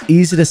look, it's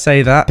easy to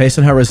say that. Based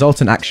on her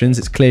resultant actions,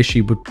 it's clear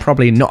she would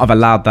probably not have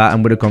allowed that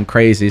and would have gone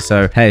crazy,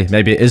 so hey,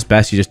 maybe it is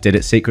best you just did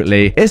it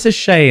secretly. It's a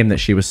shame that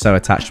she was so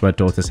attached to her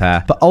daughter's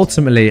hair, but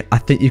ultimately, I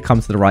think you've come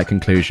to the right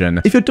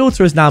conclusion. If your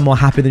daughter is now more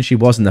happy than she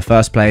was in the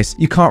first place,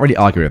 you can't really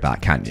argue with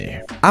that, can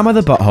you? Am I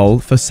the butthole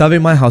for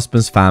serving my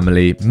husband's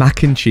family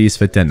mac and cheese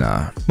for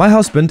dinner? My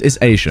husband is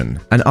Asian,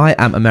 and I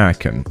am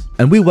American,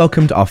 and we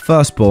welcomed our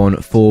firstborn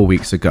 4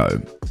 weeks ago.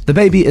 The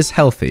baby is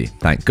healthy,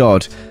 thank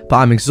God, but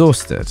I'm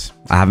exhausted.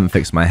 I haven't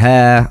fixed my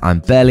hair, I'm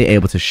barely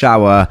able to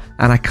shower,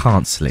 and I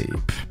can't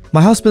sleep.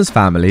 My husband's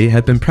family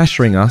had been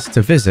pressuring us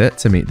to visit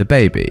to meet the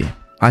baby.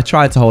 I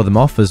tried to hold them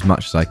off as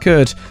much as I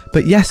could,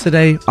 but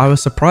yesterday I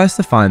was surprised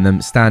to find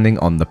them standing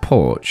on the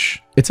porch.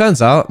 It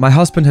turns out my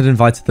husband had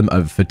invited them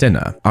over for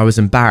dinner. I was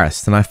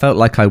embarrassed and I felt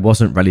like I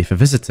wasn't ready for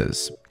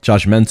visitors.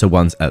 Judgmental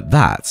ones at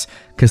that,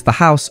 because the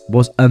house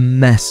was a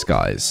mess,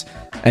 guys.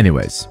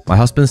 Anyways, my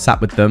husband sat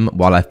with them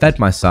while I fed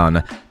my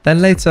son.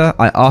 Then later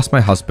I asked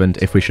my husband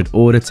if we should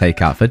order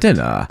takeout for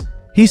dinner.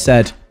 He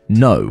said,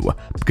 no,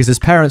 because his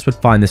parents would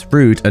find this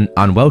rude and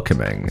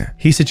unwelcoming.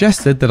 He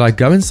suggested that I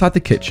go inside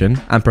the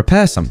kitchen and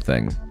prepare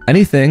something.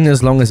 Anything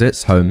as long as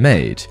it's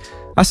homemade.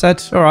 I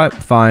said, alright,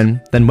 fine,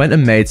 then went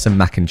and made some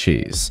mac and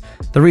cheese.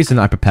 The reason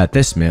I prepared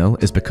this meal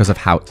is because of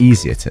how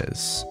easy it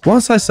is.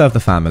 Once I served the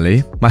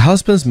family, my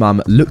husband's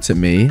mum looked at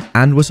me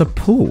and was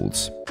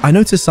appalled. I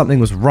noticed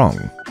something was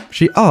wrong.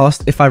 She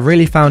asked if I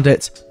really found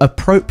it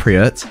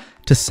appropriate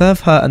to serve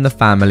her and the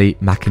family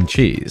mac and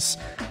cheese.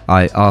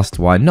 I asked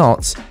why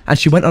not, and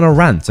she went on a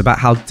rant about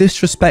how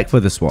disrespectful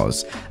this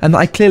was, and that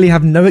I clearly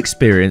have no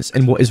experience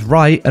in what is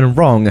right and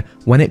wrong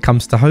when it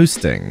comes to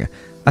hosting.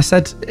 I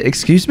said,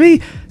 excuse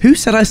me? Who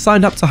said I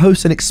signed up to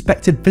host an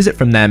expected visit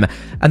from them?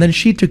 And then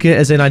she took it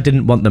as in I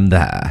didn't want them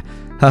there.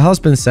 Her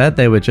husband said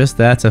they were just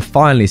there to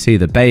finally see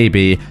the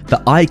baby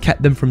that I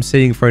kept them from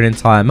seeing for an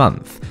entire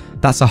month.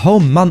 That's a whole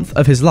month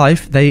of his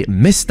life they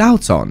missed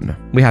out on.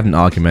 We had an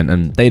argument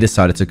and they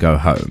decided to go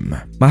home.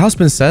 My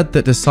husband said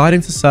that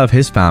deciding to serve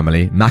his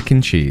family mac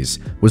and cheese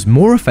was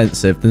more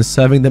offensive than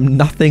serving them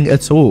nothing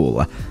at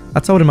all. I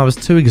told him I was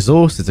too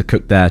exhausted to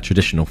cook their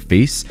traditional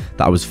feasts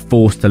that I was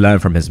forced to learn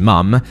from his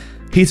mum.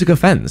 He took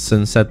offense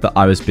and said that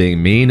I was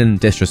being mean and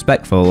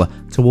disrespectful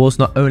towards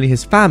not only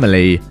his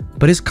family,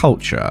 but his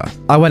culture.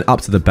 I went up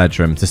to the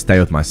bedroom to stay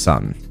with my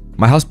son.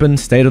 My husband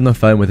stayed on the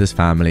phone with his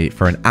family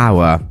for an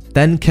hour,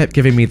 then kept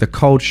giving me the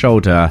cold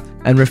shoulder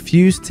and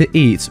refused to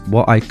eat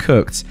what I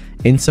cooked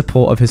in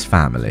support of his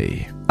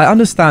family. I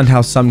understand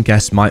how some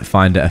guests might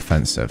find it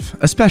offensive,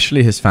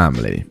 especially his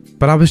family,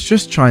 but I was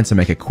just trying to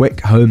make a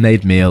quick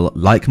homemade meal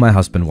like my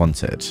husband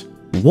wanted.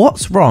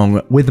 What's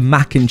wrong with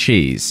mac and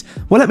cheese?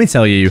 Well, let me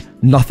tell you,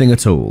 nothing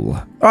at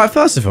all. Alright,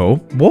 first of all,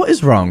 what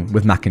is wrong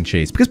with mac and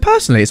cheese? Because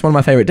personally, it's one of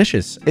my favorite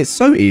dishes. It's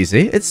so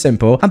easy, it's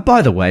simple, and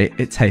by the way,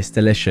 it tastes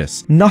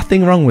delicious.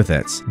 Nothing wrong with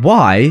it.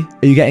 Why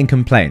are you getting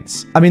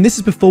complaints? I mean, this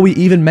is before we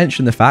even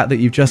mention the fact that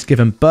you've just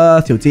given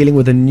birth, you're dealing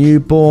with a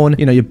newborn,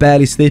 you know, you're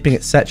barely sleeping,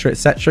 etc,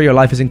 etc. Your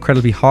life is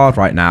incredibly hard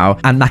right now,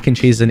 and mac and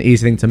cheese is an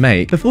easy thing to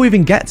make. Before we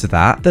even get to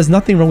that, there's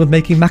nothing wrong with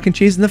making mac and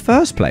cheese in the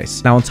first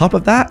place. Now, on top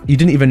of that, you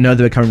didn't even know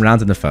they were coming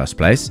around in the first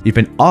place. You've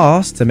been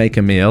asked to make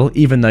a meal,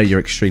 even though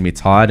you're extremely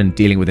tired and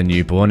dealing with a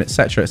newborn,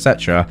 etc,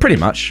 etc. Pretty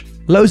much,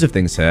 loads of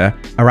things here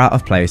are out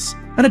of place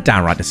and are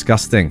downright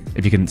disgusting,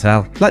 if you couldn't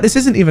tell. Like, this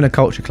isn't even a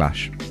culture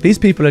clash. These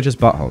people are just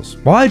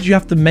buttholes. Why do you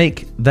have to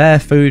make their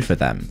food for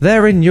them?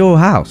 They're in your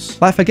house.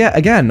 Like, forget,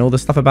 again, all the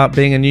stuff about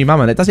being a new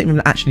mama. It doesn't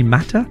even actually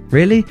matter,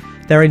 really.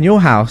 They're in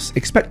your house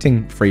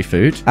expecting free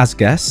food as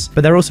guests,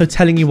 but they're also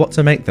telling you what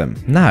to make them.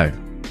 No.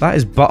 That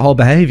is butthole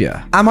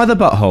behavior. Am I the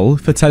butthole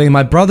for telling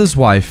my brother's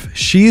wife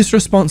she's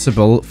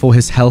responsible for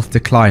his health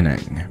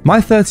declining?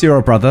 My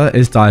 30-year-old brother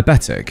is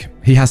diabetic.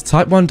 He has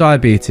type 1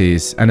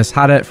 diabetes and has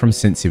had it from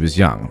since he was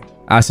young.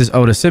 As his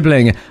older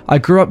sibling, I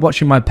grew up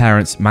watching my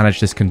parents manage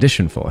this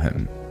condition for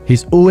him.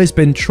 He's always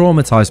been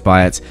traumatized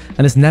by it and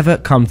has never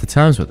come to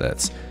terms with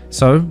it.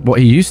 So what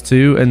he used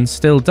to, and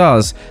still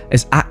does,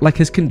 is act like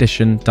his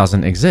condition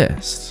doesn't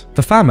exist.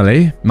 The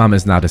family, mum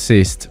is now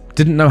deceased,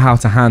 didn't know how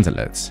to handle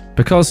it,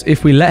 because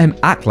if we let him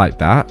act like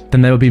that,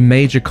 then there would be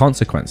major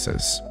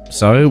consequences.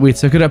 So we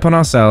took it upon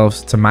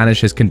ourselves to manage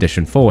his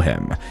condition for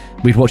him.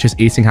 We'd watch his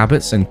eating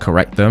habits and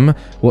correct them,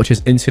 watch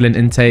his insulin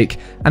intake,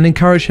 and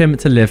encourage him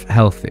to live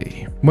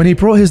healthy. When he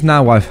brought his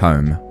now wife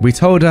home, we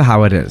told her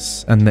how it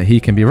is, and that he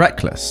can be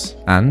reckless,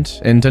 and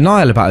in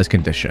denial about his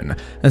condition,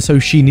 and so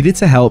she needed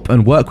to help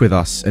and work with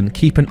us and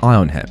keep an eye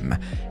on him.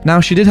 Now,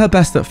 she did her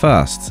best at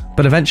first,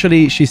 but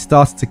eventually she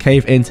started to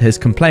cave into his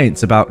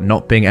complaints about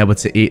not being able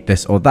to eat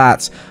this or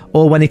that,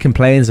 or when he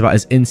complains about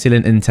his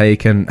insulin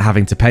intake and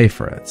having to pay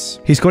for it.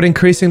 He's got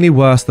increasingly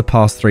worse the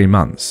past 3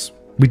 months.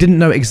 We didn't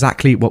know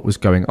exactly what was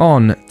going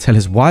on till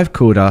his wife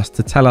called us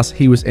to tell us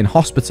he was in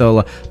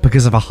hospital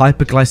because of a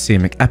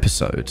hyperglycemic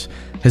episode.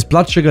 His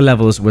blood sugar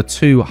levels were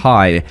too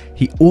high,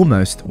 he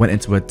almost went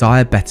into a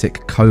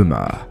diabetic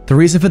coma. The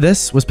reason for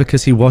this was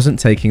because he wasn't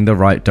taking the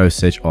right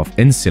dosage of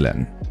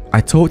insulin. I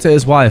talked to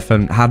his wife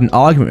and had an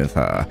argument with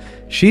her.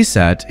 She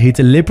said he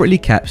deliberately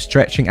kept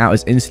stretching out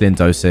his insulin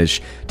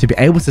dosage to be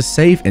able to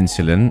save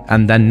insulin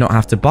and then not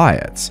have to buy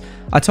it.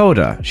 I told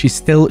her she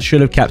still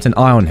should have kept an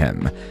eye on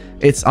him.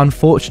 It's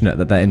unfortunate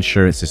that their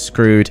insurance is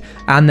screwed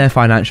and their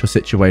financial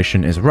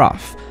situation is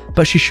rough,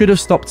 but she should have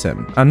stopped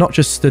him and not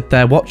just stood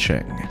there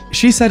watching.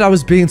 She said I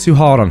was being too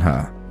hard on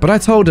her, but I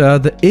told her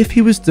that if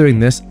he was doing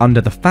this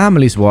under the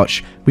family's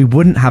watch, we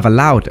wouldn't have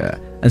allowed it,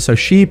 and so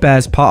she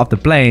bears part of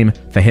the blame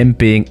for him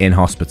being in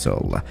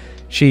hospital.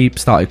 She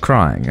started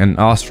crying and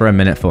asked for a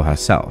minute for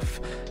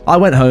herself. I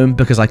went home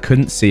because I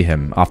couldn't see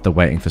him after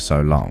waiting for so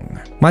long.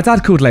 My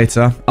dad called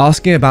later,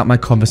 asking about my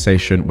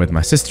conversation with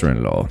my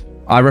sister-in-law.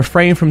 I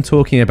refrained from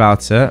talking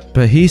about it,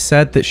 but he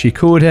said that she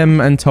called him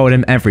and told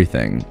him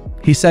everything.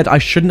 He said I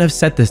shouldn't have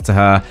said this to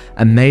her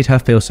and made her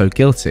feel so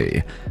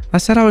guilty. I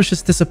said I was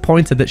just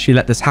disappointed that she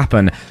let this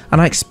happen, and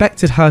I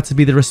expected her to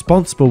be the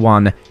responsible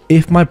one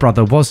if my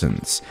brother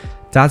wasn't.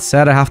 Dad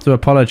said I have to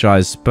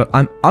apologize, but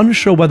I'm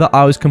unsure whether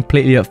I was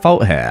completely at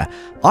fault here.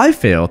 I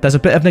feel there's a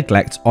bit of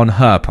neglect on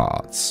her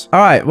part.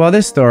 Alright, well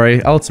this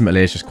story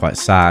ultimately is just quite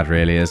sad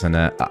really, isn't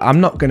it?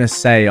 I'm not going to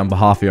say on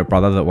behalf of your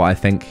brother that what I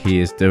think he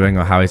is doing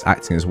or how he's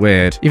acting is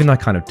weird, even though I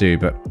kind of do,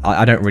 but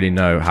I don't really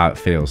know how it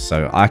feels,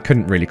 so I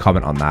couldn't really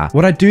comment on that.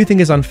 What I do think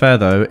is unfair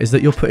though is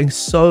that you're putting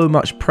so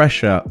much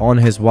pressure on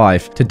his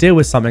wife to deal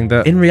with something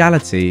that in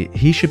reality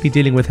he should be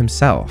dealing with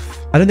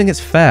himself. I don't think it's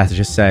fair to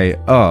just say,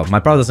 oh, my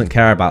brother doesn't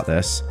care about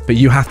this, but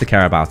you have to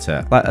care about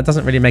it. Like, that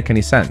doesn't really make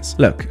any sense.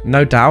 Look,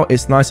 no doubt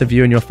it's nice of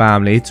you and your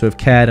family to have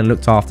cared and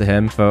looked after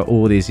him for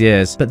all these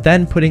years, but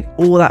then putting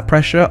all that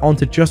pressure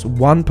onto just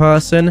one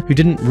person who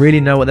didn't really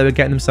know what they were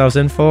getting themselves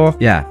in for,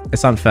 yeah,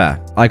 it's unfair.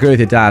 I agree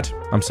with your dad.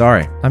 I'm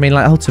sorry. I mean,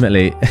 like,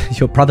 ultimately,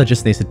 your brother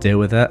just needs to deal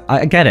with it.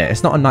 I get it.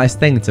 It's not a nice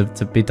thing to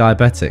be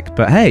diabetic,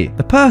 but hey,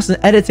 the person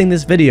editing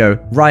this video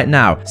right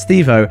now,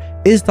 Steve-O,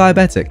 is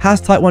diabetic, has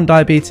type 1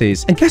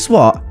 diabetes, and guess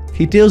what?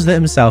 He deals with it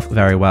himself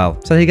very well.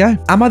 So there you go.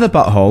 Am I the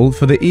butthole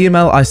for the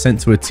email I sent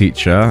to a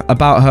teacher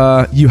about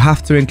her "you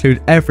have to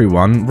include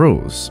everyone"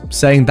 rules,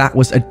 saying that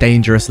was a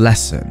dangerous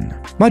lesson?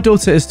 My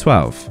daughter is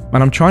 12,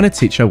 and I'm trying to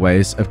teach her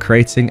ways of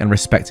creating and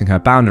respecting her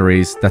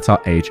boundaries that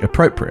are age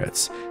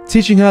appropriate,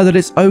 teaching her that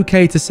it's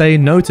okay to say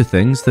no to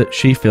things that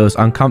she feels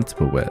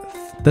uncomfortable with.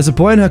 There's a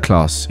boy in her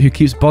class who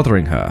keeps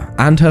bothering her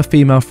and her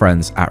female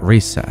friends at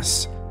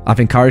recess. I've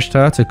encouraged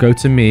her to go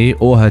to me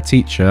or her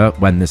teacher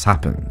when this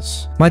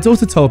happens. My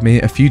daughter told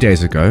me a few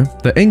days ago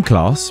that in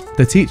class,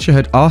 the teacher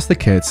had asked the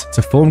kids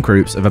to form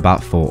groups of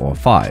about 4 or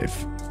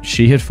 5.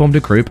 She had formed a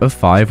group of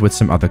 5 with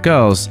some other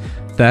girls.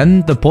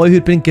 Then, the boy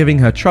who'd been giving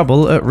her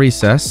trouble at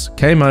recess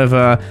came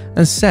over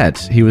and said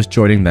he was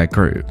joining their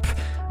group.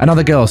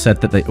 Another girl said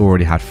that they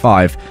already had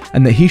 5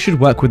 and that he should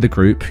work with the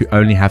group who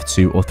only have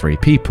 2 or 3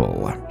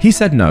 people. He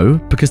said no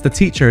because the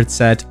teacher had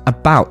said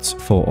about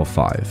 4 or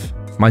 5.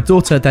 My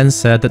daughter then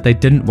said that they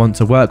didn't want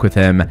to work with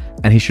him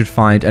and he should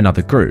find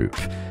another group.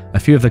 A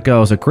few of the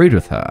girls agreed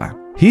with her.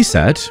 He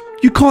said,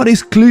 "You can't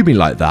exclude me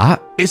like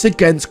that. It's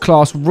against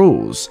class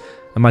rules."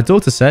 And my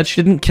daughter said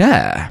she didn't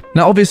care.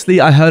 Now obviously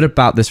I heard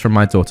about this from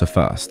my daughter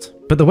first,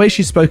 but the way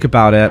she spoke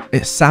about it,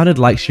 it sounded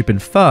like she'd been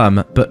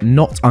firm but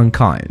not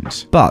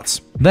unkind.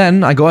 But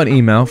then I got an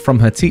email from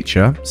her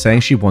teacher saying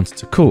she wanted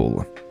to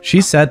call. She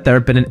said there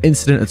had been an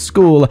incident at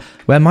school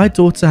where my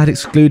daughter had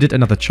excluded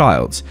another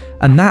child,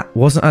 and that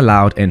wasn't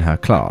allowed in her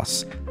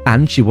class,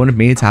 and she wanted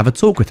me to have a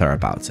talk with her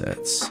about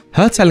it.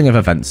 Her telling of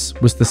events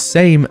was the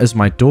same as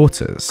my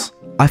daughter's.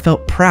 I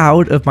felt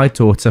proud of my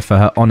daughter for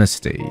her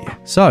honesty.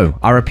 So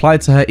I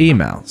replied to her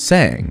email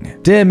saying,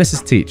 "Dear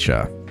Mrs.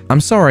 Teacher, I'm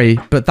sorry,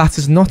 but that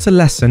is not a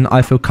lesson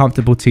I feel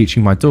comfortable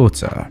teaching my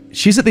daughter.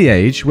 She's at the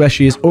age where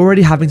she is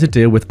already having to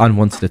deal with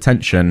unwanted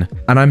attention,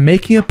 and I'm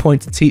making a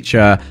point to teach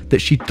her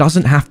that she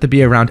doesn't have to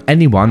be around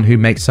anyone who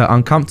makes her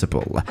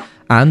uncomfortable,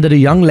 and that a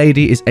young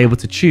lady is able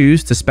to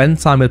choose to spend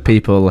time with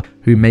people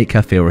who make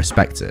her feel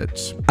respected.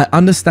 I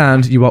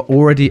understand you are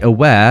already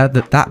aware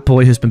that that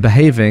boy has been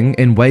behaving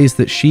in ways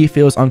that she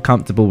feels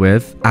uncomfortable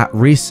with at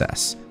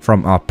recess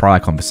from our prior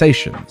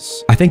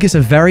conversations. I think it's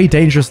a very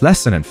dangerous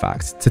lesson, in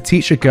fact, to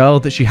teach a girl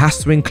that she has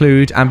to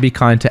include and be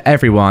kind to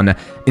everyone,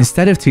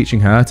 instead of teaching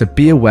her to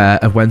be aware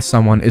of when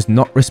someone is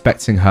not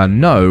respecting her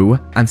no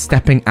and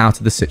stepping out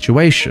of the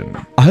situation.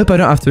 I hope I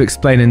don't have to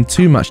explain in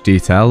too much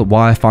detail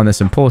why I find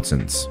this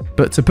important,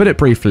 but to put it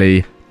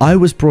briefly, I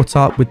was brought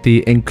up with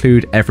the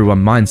include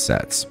everyone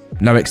mindset,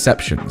 no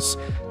exceptions.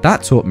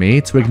 That taught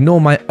me to ignore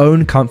my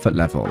own comfort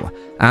level,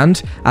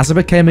 and as I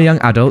became a young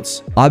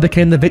adult, I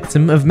became the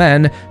victim of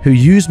men who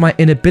use my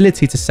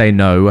inability to say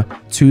no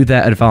to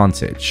their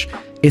advantage.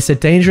 It's a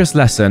dangerous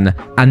lesson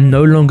and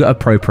no longer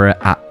appropriate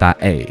at that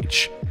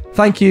age.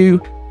 Thank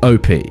you,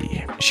 OP.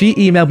 She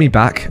emailed me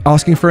back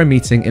asking for a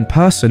meeting in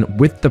person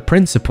with the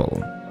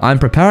principal. I'm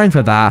preparing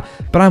for that,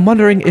 but I'm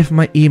wondering if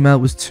my email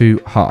was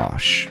too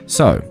harsh.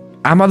 So,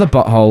 am I the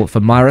butthole for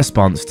my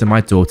response to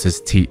my daughter's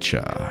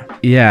teacher?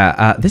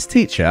 Yeah, this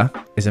teacher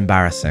is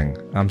embarrassing.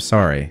 I'm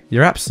sorry.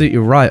 You're absolutely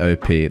right,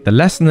 OP. The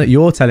lesson that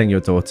you're telling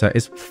your daughter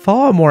is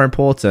far more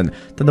important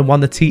than the one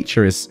the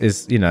teacher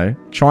is, you know,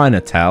 trying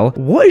to tell.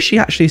 What is she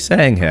actually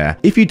saying here?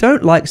 If you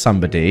don't like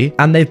somebody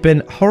and they've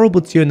been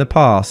horrible to you in the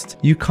past,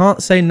 you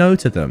can't say no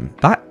to them.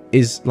 That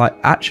is like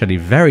actually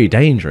very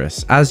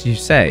dangerous. As you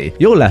say,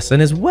 your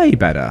lesson is way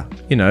better,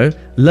 you know,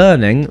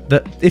 learning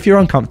that if you're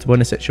uncomfortable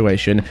in a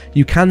situation,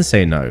 you can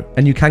say no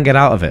and you can get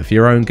out of it for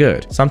your own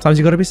good. Sometimes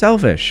you got to be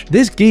selfish.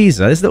 This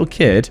geezer, this little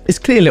kid, is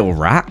clearly a little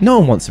rat. No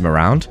one wants him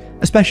around,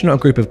 especially not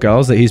a group of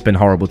girls that he's been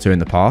horrible to in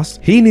the past.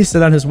 He needs to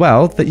learn as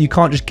well that you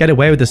can't just get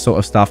away with this sort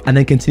of stuff and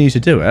then continue to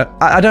do it.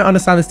 I don't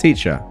understand this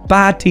teacher.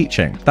 Bad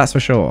teaching, that's for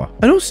sure.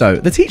 And also,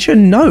 the teacher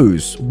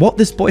knows what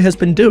this boy has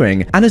been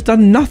doing and has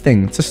done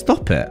nothing to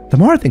stop it. The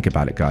more I think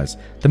about it, guys,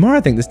 the more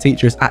I think this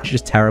teacher is actually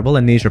just terrible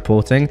and needs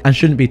reporting and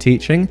shouldn't be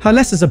teaching. Her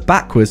lessons are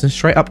backwards and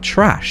straight up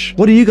trash.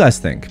 What do you guys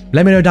think?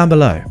 Let me know down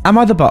below. Am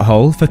I the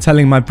butthole for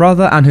telling my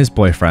brother and his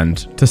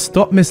boyfriend to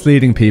stop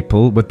misleading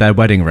people with their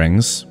wedding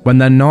rings when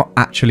they're not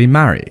actually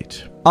married?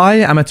 I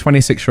am a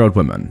 26-year-old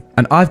woman,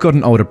 and I've got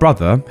an older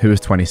brother who is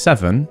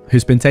 27,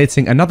 who's been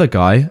dating another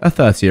guy, a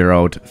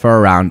 30-year-old, for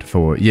around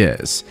 4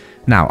 years.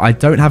 Now, I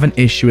don't have an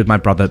issue with my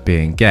brother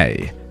being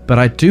gay, but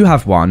I do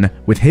have one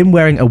with him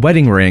wearing a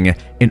wedding ring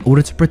in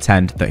order to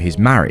pretend that he's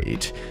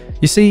married.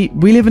 You see,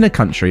 we live in a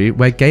country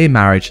where gay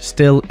marriage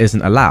still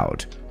isn't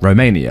allowed,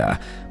 Romania.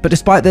 But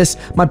despite this,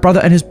 my brother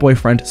and his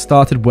boyfriend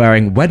started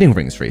wearing wedding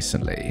rings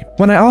recently.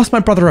 When I asked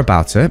my brother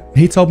about it,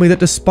 he told me that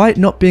despite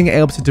not being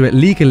able to do it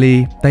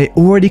legally, they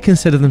already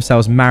consider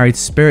themselves married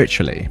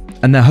spiritually,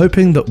 and they're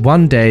hoping that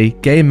one day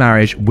gay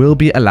marriage will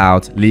be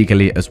allowed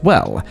legally as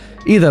well,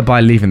 either by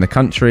leaving the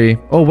country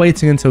or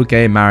waiting until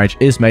gay marriage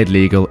is made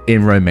legal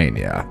in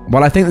Romania.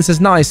 While I think this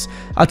is nice,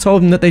 I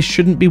told them that they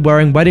shouldn't be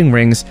wearing wedding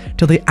rings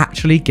till they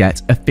actually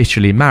get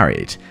officially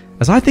married,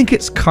 as I think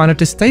it's kind of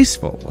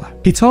distasteful.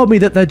 He told me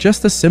that they're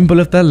just a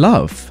symbol of their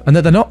love and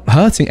that they're not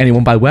hurting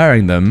anyone by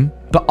wearing them,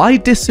 but I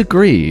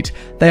disagreed.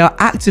 They are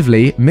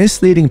actively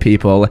misleading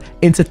people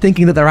into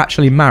thinking that they're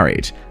actually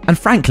married, and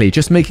frankly,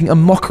 just making a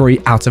mockery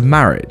out of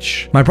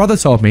marriage. My brother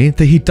told me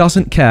that he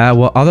doesn't care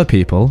what other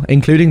people,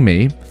 including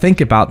me,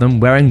 think about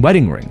them wearing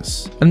wedding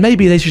rings, and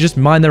maybe they should just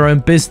mind their own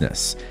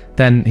business.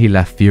 Then he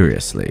left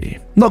furiously.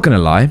 Not gonna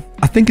lie,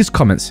 I think his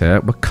comments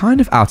here were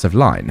kind of out of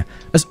line,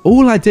 as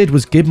all I did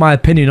was give my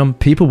opinion on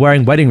people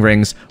wearing wedding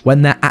rings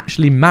when they're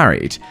actually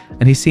married,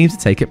 and he seemed to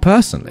take it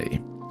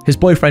personally. His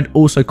boyfriend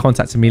also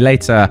contacted me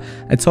later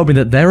and told me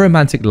that their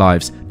romantic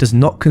lives does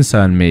not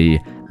concern me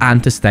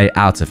and to stay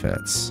out of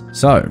it.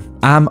 So,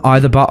 am I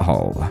the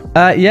butthole?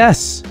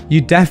 Yes,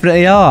 you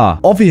definitely are.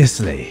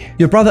 Obviously.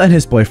 Your brother and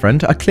his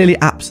boyfriend are clearly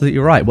absolutely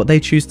right. What they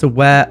choose to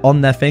wear on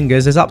their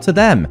fingers is up to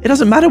them. It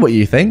doesn't matter what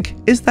you think.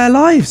 It's their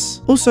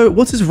lives. Also,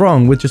 what is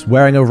wrong with just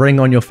wearing a ring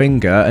on your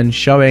finger and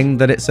showing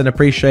that it's an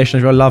appreciation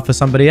of your love for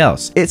somebody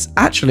else? It's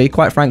actually,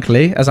 quite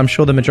frankly, as I'm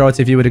sure the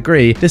majority of you would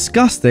agree,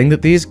 disgusting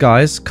that these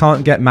guys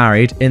can't get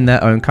married in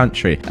their own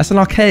country. That's an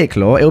archaic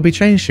law. It will be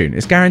changed soon.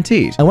 It's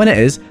guaranteed. And when it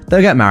is,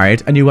 they'll get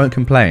married and you won't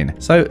complain.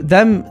 So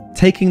them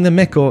taking the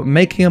mick or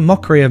making a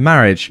mockery of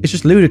marriage is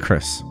just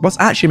ludicrous. What's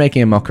actually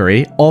making a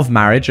mockery of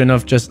marriage and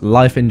of just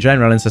life in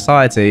general in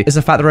society is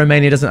the fact that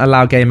Romania doesn't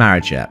allow gay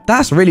marriage yet.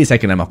 That's really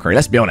taking a mockery,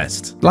 let's be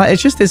honest. Like,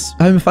 it's just this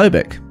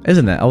homophobic,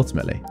 isn't it,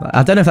 ultimately? Like,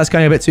 I don't know if that's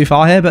going a bit too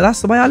far here, but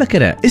that's the way I look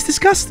at it. It's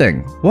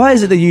disgusting. Why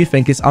is it that you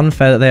think it's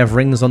unfair that they have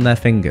rings on their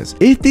fingers?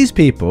 If these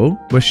people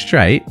were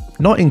straight,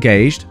 not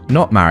engaged,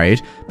 not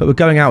married, but were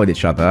going out with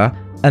each other,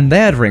 and they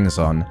had rings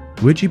on,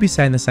 would you be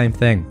saying the same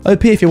thing?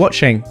 OP, if you're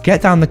watching,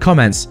 get down in the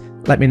comments.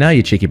 Let me know,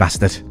 you cheeky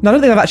bastard. Now, I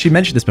don't think I've actually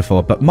mentioned this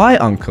before, but my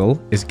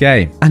uncle is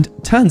gay. And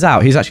turns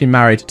out he's actually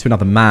married to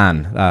another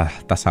man.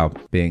 That's how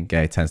being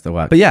gay tends to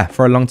work. But yeah,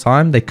 for a long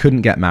time, they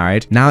couldn't get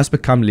married. Now it's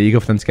become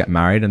legal for them to get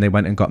married, and they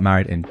went and got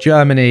married in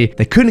Germany.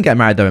 They couldn't get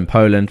married, though, in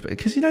Poland,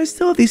 because, you know,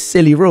 still have these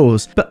silly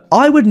rules. But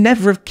I would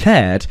never have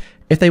cared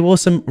if they wore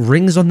some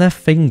rings on their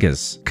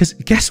fingers. Because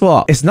guess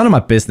what? It's none of my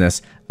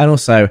business. And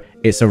also,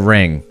 it's a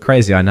ring.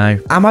 Crazy, I know.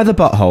 Am I the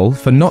butthole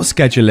for not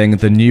scheduling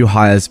the new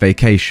hire's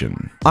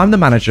vacation? I'm the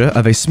manager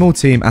of a small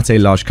team at a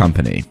large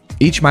company.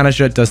 Each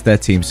manager does their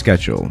team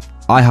schedule.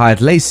 I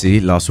hired Lacey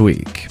last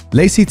week.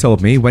 Lacey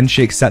told me when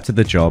she accepted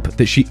the job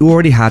that she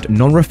already had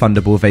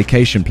non-refundable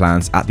vacation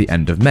plans at the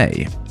end of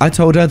May. I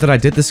told her that I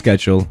did the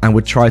schedule and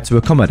would try to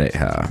accommodate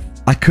her.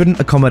 I couldn't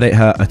accommodate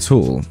her at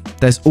all.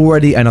 There's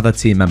already another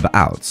team member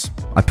out.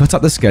 I put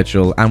up the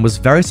schedule and was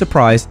very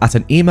surprised at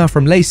an email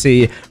from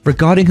Lacey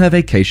regarding her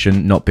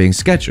vacation not being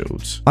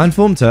scheduled. I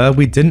informed her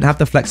we didn't have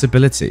the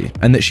flexibility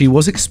and that she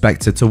was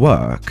expected to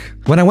work.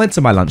 When I went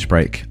to my lunch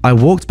break, I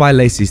walked by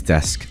Lacey's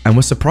desk and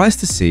was surprised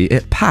to see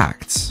it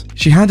packed.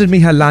 She handed me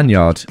her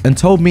lanyard and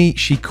told me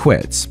she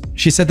quit.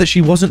 She said that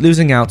she wasn't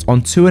losing out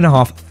on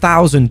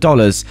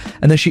 $2,500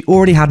 and that she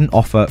already had an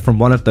offer from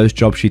one of those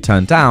jobs she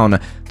turned down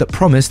that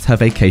promised her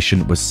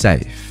vacation was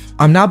safe.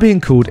 I'm now being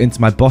called into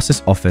my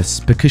boss's office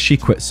because she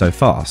quit so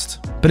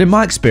fast. But in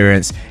my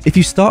experience, if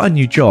you start a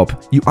new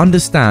job, you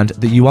understand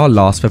that you are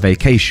last for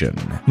vacation.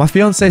 My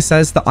fiance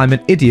says that I'm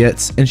an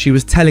idiot and she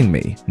was telling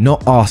me,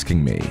 not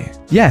asking me.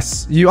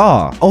 Yes, you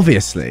are,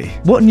 obviously.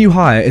 What new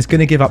hire is going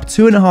to give up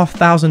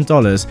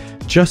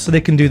 $2,500 just so they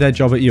can do their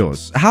job at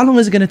yours? How long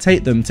is it going to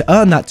take them to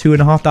earn that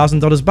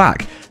 $2,500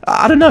 back?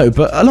 I don't know,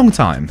 but a long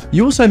time.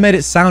 You also made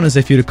it sound as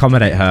if you'd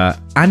accommodate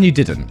her, and you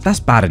didn't.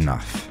 That's bad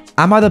enough.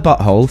 Am I the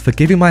butthole for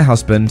giving my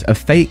husband a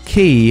fake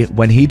key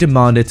when he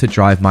demanded to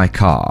drive my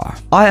car?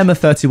 I am a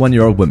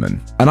 31-year-old woman,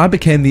 and I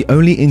became the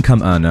only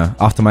income earner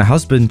after my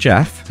husband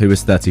Jeff, who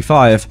is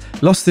 35,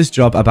 lost his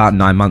job about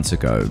 9 months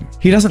ago.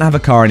 He doesn't have a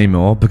car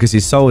anymore because he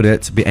sold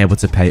it to be able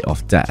to pay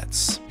off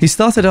debts. He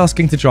started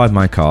asking to drive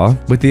my car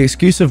with the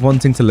excuse of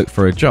wanting to look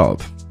for a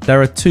job.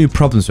 There are two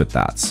problems with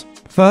that.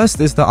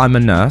 First is that I'm a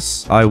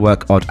nurse, I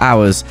work odd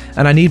hours,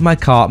 and I need my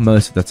car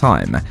most of the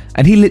time,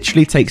 and he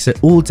literally takes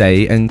it all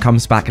day and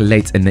comes back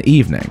late in the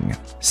evening.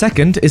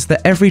 Second is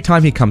that every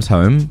time he comes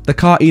home, the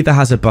car either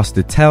has a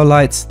busted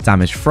taillight,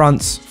 damaged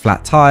fronts,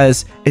 flat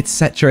tires,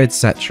 etc,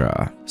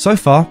 etc. So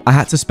far, I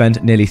had to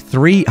spend nearly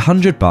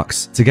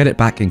 $300 to get it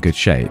back in good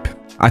shape.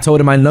 I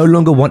told him I no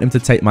longer want him to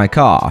take my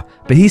car,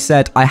 but he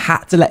said I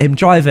had to let him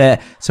drive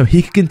it so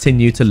he could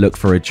continue to look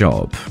for a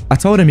job. I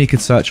told him he could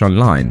search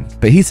online,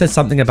 but he said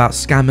something about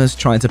scammers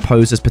trying to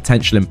pose as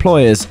potential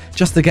employers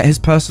just to get his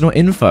personal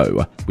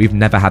info. We've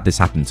never had this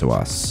happen to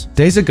us.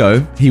 Days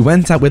ago, he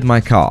went out with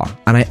my car,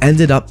 and I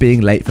ended up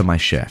being late for my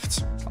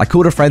shift. I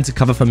called a friend to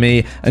cover for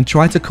me and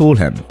tried to call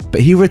him,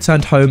 but he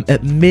returned home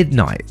at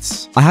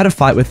midnight. I had a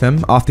fight with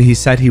him after he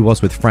said he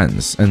was with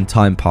friends and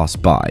time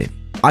passed by.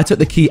 I took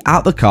the key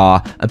out the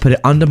car and put it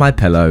under my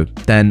pillow,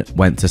 then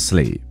went to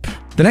sleep.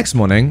 The next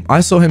morning, I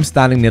saw him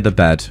standing near the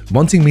bed,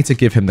 wanting me to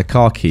give him the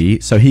car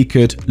key so he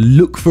could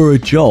look for a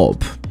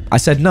job. I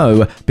said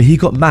no, but he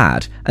got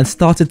mad and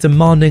started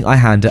demanding I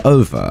hand it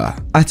over.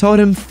 I told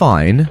him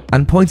fine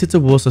and pointed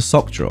towards the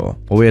sock drawer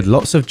where we had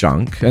lots of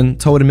junk and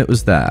told him it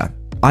was there.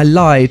 I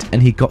lied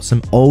and he got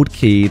some old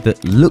key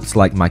that looked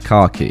like my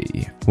car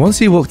key. Once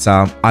he walked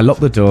out, I locked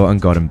the door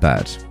and got in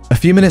bed. A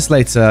few minutes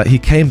later, he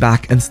came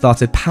back and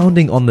started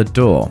pounding on the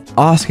door,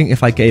 asking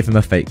if I gave him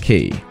a fake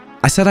key.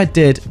 I said I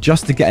did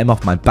just to get him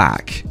off my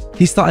back.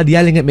 He started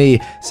yelling at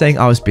me, saying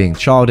I was being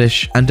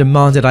childish, and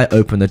demanded I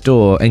open the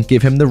door and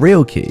give him the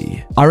real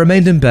key. I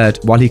remained in bed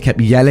while he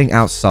kept yelling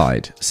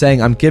outside,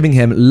 saying I'm giving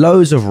him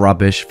loads of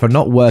rubbish for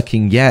not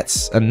working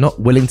yet and not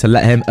willing to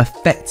let him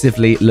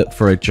effectively look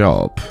for a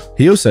job.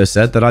 He also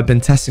said that I'd been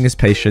testing his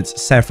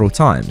patience several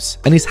times,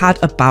 and he's had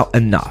about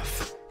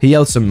enough. He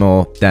yelled some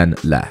more, then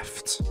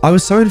left. I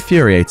was so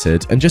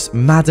infuriated and just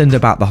maddened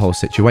about the whole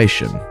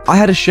situation. I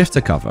had a shift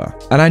to cover,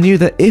 and I knew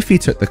that if he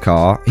took the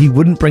car, he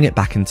wouldn't bring it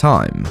back in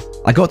time.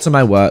 I got to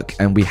my work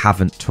and we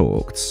haven't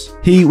talked.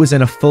 He was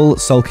in a full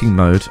sulking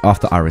mode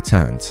after I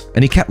returned,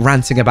 and he kept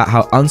ranting about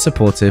how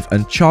unsupportive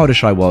and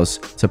childish I was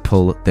to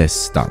pull this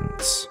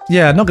stunt.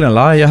 Yeah, not gonna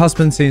lie, your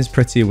husband seems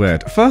pretty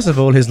weird. First of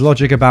all, his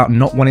logic about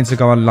not wanting to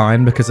go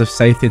online because of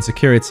safety and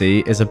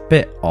security is a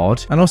bit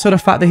odd, and also the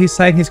fact that he's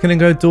saying he's gonna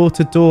go door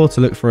to door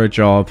to look for a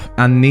job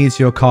and needs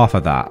your car for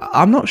that.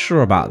 I'm not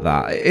sure about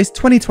that. It's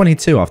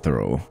 2022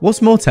 after all.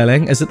 What's more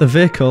telling is that the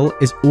vehicle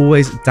is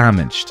always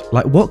damaged.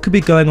 Like, what could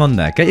be going on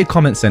there? Get your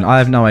comments in, I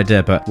have no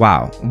idea, but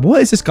wow,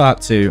 what is this guy up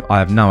to? I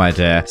have no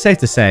idea. Safe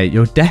to say,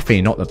 you're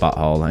definitely not the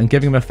butthole, and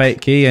giving him a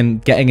fake key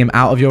and getting him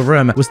out of your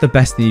room was the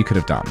best thing you could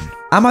have done.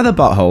 Am I the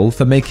butthole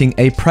for making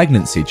a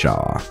pregnancy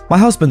jar? My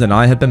husband and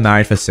I have been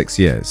married for 6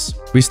 years.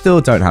 We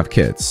still don't have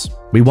kids.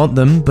 We want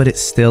them, but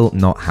it's still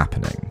not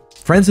happening.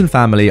 Friends and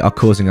family are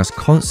causing us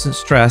constant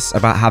stress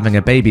about having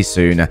a baby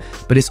soon,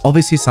 but it's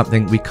obviously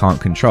something we can't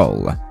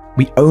control.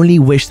 We only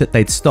wish that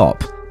they'd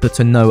stop, but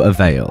to no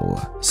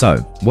avail. So,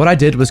 what I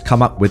did was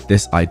come up with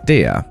this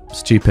idea.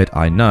 Stupid,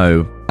 I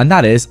know. And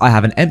that is, I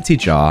have an empty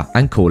jar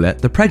and call it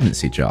the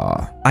pregnancy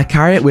jar. I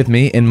carry it with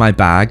me in my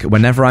bag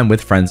whenever I'm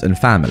with friends and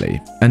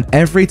family. And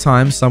every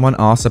time someone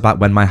asks about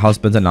when my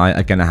husband and I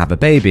are gonna have a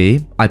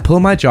baby, I pull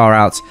my jar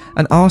out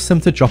and ask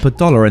them to drop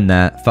 $1 in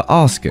there for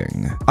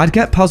asking. I'd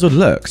get puzzled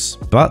looks,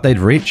 but they'd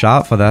reach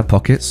out for their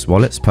pockets,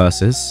 wallets,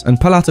 purses, and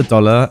pull out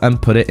 $1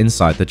 and put it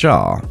inside the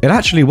jar. It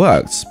actually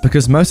worked,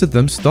 because most of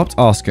them stopped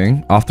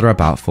asking after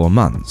about 4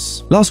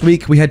 months. Last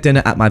week, we had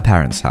dinner at my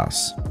parents'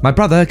 house. My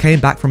brother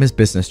came back from his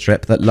business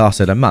trip that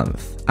lasted a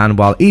month, and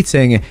while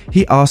eating,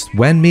 he asked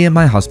when me and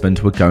my husband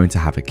were going to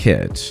have a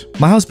kid.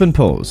 My husband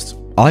paused.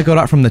 I got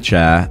up from the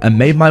chair and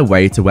made my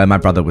way to where my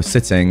brother was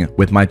sitting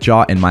with my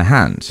jar in my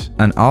hand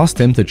and asked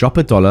him to drop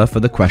 $1 for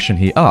the question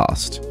he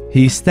asked.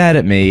 He stared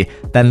at me,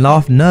 then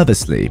laughed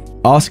nervously,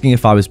 asking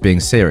if I was being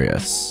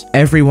serious.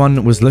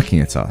 Everyone was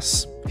looking at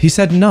us. He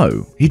said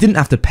no, he didn't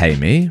have to pay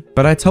me,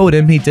 but I told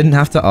him he didn't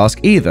have to ask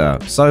either,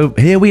 so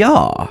here we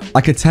are.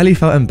 I could tell he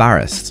felt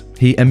embarrassed.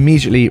 He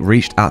immediately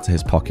reached out to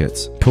his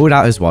pocket, pulled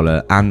out his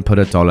wallet, and put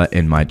 $1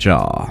 in my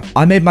jar.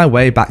 I made my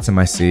way back to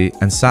my seat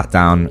and sat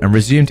down and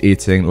resumed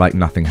eating like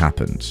nothing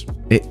happened.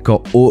 It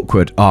got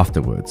awkward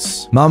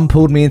afterwards. Mum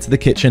pulled me into the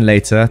kitchen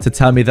later to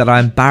tell me that I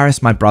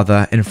embarrassed my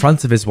brother in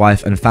front of his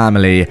wife and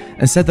family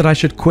and said that I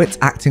should quit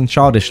acting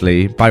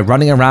childishly by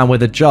running around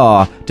with a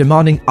jar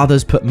demanding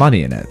others put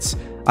money in it.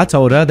 I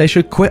told her they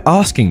should quit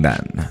asking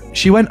then.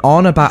 She went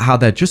on about how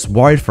they're just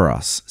worried for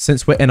us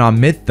since we're in our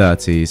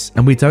mid-30s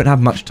and we don't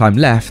have much time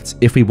left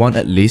if we want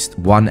at least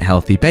one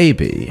healthy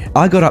baby.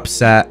 I got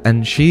upset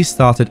and she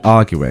started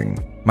arguing.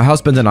 My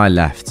husband and I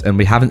left and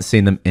we haven't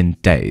seen them in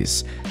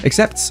days.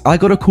 Except I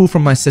got a call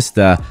from my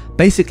sister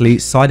basically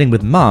siding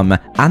with mum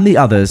and the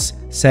others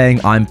saying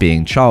I'm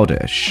being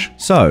childish.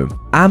 So,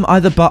 am I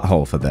the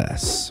butthole for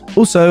this?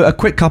 Also, a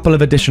quick couple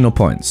of additional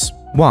points.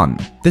 1.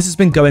 This has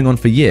been going on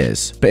for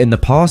years, but in the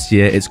past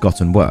year it's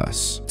gotten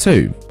worse.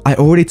 2. I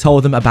already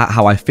told them about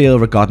how I feel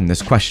regarding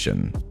this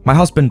question. My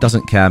husband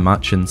doesn't care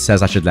much and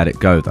says I should let it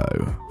go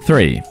though.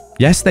 3.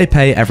 Yes, they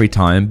pay every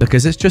time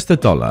because it's just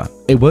 $1.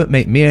 It won't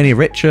make me any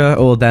richer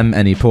or them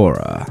any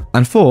poorer.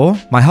 And 4,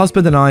 my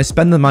husband and I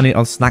spend the money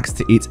on snacks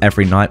to eat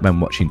every night when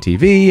watching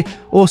TV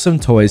or some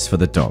toys for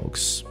the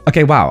dogs.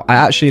 Okay, wow, I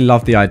actually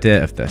love the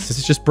idea of this. This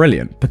is just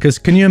brilliant because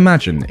can you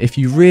imagine if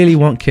you really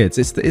want kids,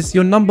 it's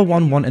your number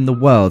one want in the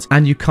world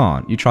and you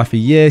can't. You try for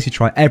years, you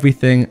try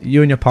everything,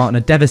 you and your partner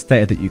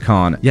devastated that you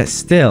can't, yet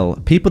still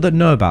people that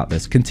know about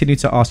this continue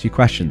to ask you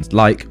questions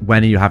like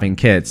when are you having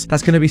kids?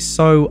 That's going to be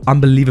so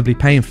unbelievably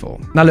painful.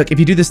 Now look, if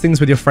you do these things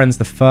with your friends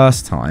the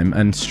first time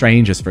and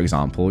strangers for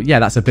example, yeah,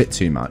 that's a bit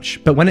too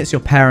much. But when it's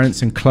your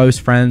parents and close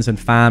friends and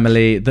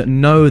family that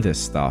know this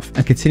stuff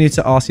and continue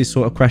to ask these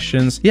sort of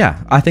questions,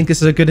 yeah, I think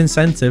this is a good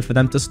incentive for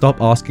them to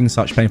stop asking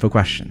such painful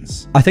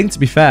questions. I think to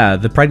be fair,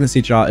 the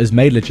pregnancy jar is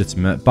made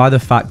legitimate by the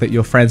fact that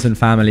your friends and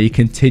family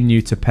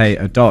continue to pay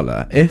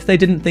 $1. If they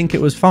didn't think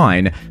it was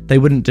fine, they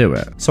wouldn't do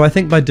it. So I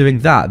think by doing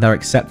that, they're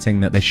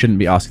accepting that they shouldn't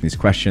be asking these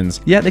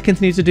questions, yet they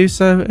continue to do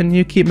so and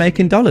you keep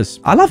making dollars.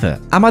 I love it.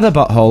 Am I the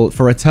butthole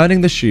for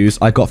returning the shoes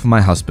I got for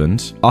my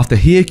husband after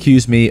he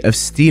accused me of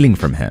stealing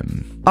from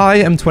him? I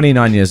am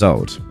 29 years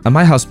old, and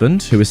my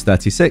husband, who is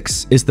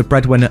 36, is the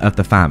breadwinner of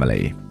the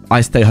family.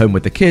 I stay home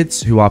with the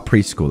kids, who are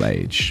preschool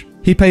age.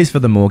 He pays for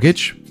the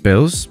mortgage,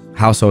 bills,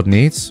 household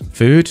needs,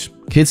 food,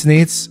 kids'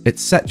 needs,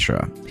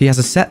 etc. He has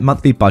a set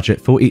monthly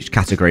budget for each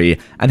category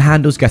and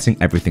handles getting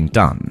everything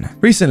done.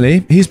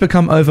 Recently, he's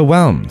become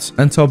overwhelmed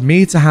and told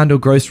me to handle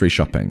grocery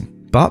shopping.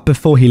 But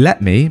before he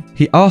let me,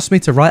 he asked me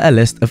to write a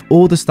list of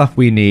all the stuff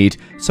we need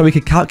so we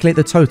could calculate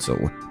the total,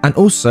 and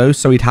also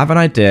so he'd have an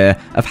idea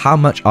of how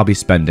much I'll be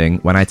spending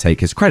when I take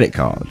his credit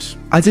card.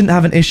 I didn't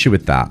have an issue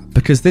with that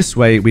because this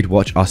way we'd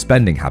watch our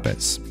spending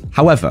habits.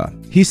 However,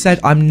 he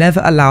said I'm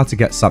never allowed to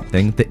get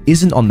something that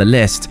isn't on the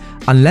list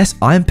unless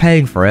I'm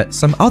paying for it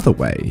some other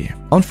way.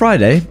 On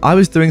Friday, I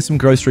was doing some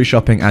grocery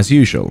shopping as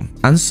usual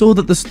and saw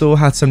that the store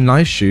had some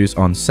nice shoes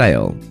on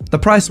sale. The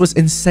price was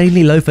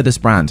insanely low for this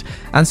brand,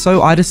 and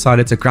so I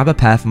decided to grab a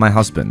pair for my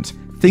husband,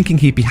 thinking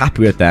he'd be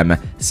happy with them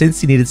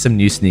since he needed some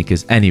new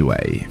sneakers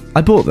anyway.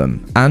 I bought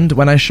them, and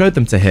when I showed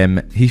them to him,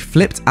 he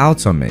flipped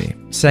out on me,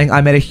 saying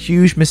I made a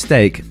huge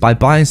mistake by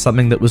buying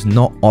something that was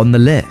not on the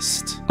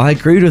list. I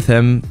agreed with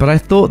him, but I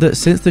thought that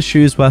since the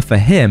shoes were for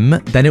him,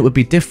 then it would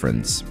be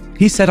different.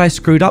 He said I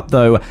screwed up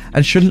though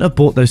and shouldn't have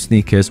bought those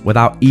sneakers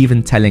without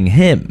even telling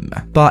him.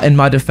 But in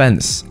my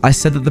defense, I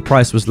said that the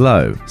price was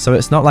low, so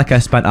it's not like I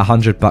spent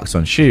 $100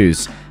 on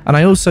shoes, and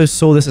I also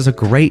saw this as a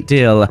great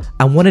deal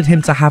and wanted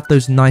him to have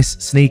those nice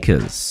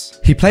sneakers.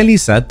 He plainly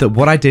said that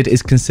what I did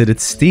is considered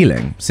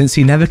stealing since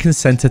he never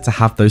consented to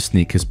have those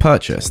sneakers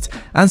purchased,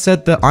 and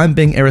said that I'm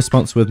being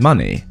irresponsible with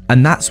money,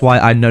 and that's why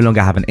I no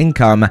longer have an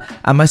income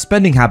and my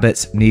spending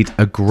habits need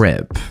a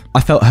grip.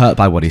 I felt hurt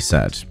by what he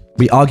said.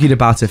 We argued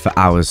about it for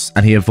hours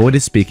and he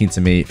avoided speaking to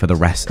me for the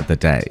rest of the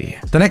day.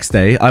 The next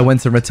day, I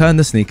went to return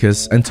the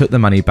sneakers and took the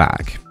money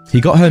back. He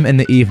got home in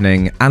the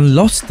evening and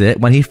lost it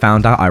when he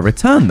found out I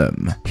returned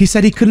them. He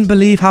said he couldn't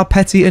believe how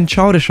petty and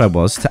childish I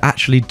was to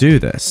actually do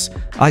this.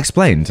 I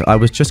explained I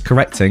was just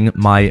correcting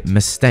my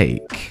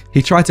mistake.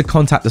 He tried to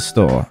contact the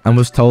store and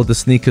was told the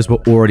sneakers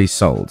were already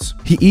sold.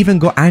 He even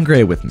got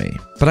angrier with me,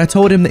 but I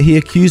told him that he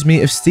accused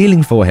me of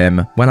stealing for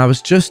him when I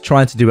was just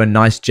trying to do a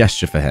nice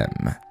gesture for him.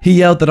 He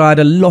yelled that I had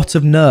a lot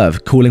of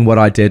nerve calling what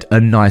I did a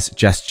nice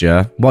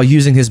gesture while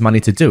using his money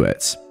to do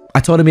it. I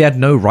told him he had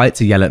no right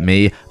to yell at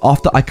me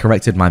after I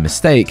corrected my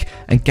mistake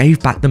and gave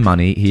back the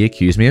money he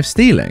accused me of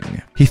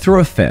stealing. He threw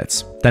a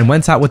fit, then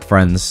went out with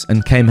friends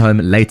and came home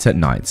late at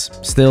night,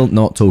 still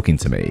not talking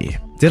to me.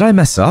 Did I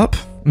mess up?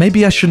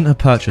 Maybe I shouldn't have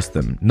purchased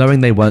them, knowing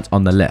they weren't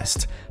on the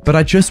list, but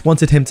I just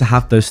wanted him to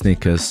have those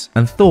sneakers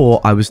and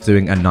thought I was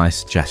doing a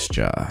nice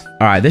gesture.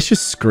 Alright, this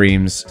just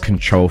screams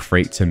control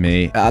freak to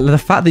me.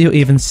 The fact that you're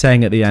even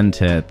saying at the end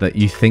here that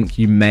you think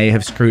you may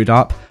have screwed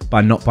up by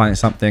not buying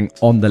something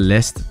on the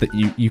list that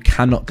you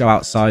cannot go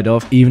outside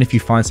of, even if you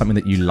find something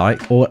that you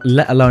like, or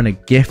let alone a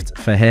gift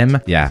for him.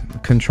 Yeah,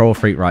 control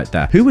freak right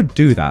there. Who would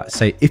do that?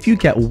 Say, if you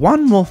get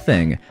one more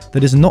thing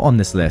that is not on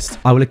this list,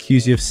 I will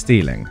accuse you of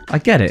stealing. I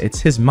get it, it's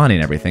his money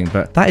and everything,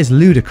 but that is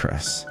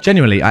ludicrous.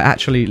 Genuinely, I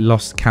actually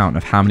lost count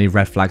of how many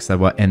red flags there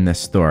were in this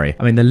story.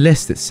 I mean, the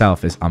list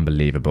itself is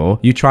unbelievable.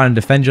 You try and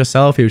defend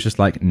yourself, he was just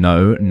like,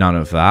 no, none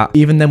of that.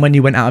 Even then when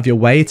you went out of your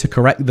way to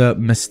correct the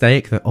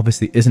mistake, that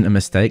obviously isn't a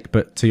mistake,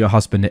 but to your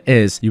husband it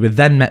is, you were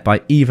then met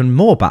by even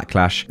more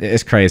backlash. It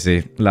is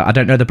crazy. Look, I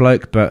don't know the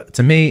bloke, but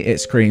to me, it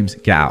screams,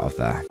 get out of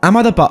there. Am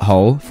I the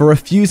butthole for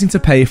refusing to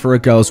pay for a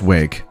girl's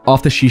wig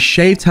after she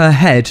shaved her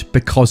head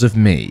because of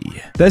me?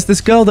 There's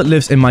this girl that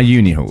lives in my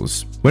uni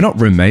halls. We're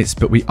not roommates,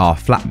 but we are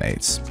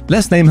flatmates.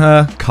 Let's name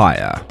her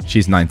Kaya.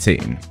 She's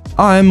 19.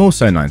 I'm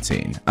also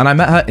 19, and I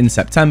met her in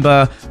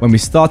September when we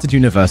started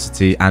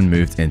university and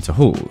moved into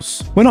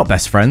halls. We're not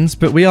best friends,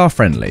 but we are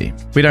friendly.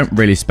 We don't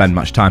really spend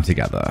much time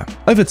together.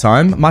 Over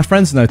time, my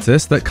friends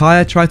noticed that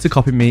Kaya tried to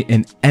copy me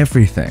in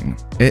everything.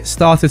 It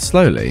started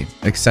slowly,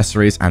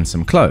 accessories and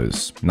some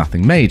clothes,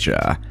 nothing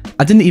major.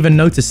 I didn't even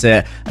notice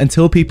it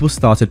until people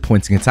started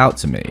pointing it out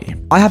to me.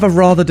 I have a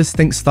rather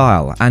distinct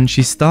style, and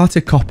she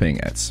started copying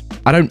it.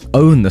 I don't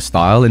own the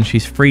style, and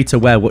she's free to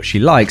wear what she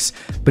likes,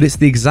 but it's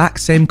the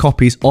exact same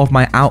copies of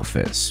my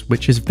outfits,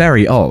 which is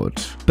very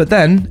odd. But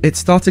then it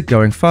started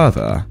going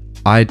further.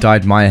 I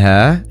dyed my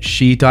hair,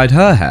 she dyed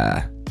her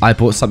hair. I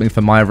bought something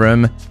for my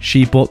room,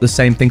 she bought the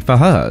same thing for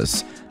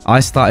hers. I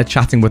started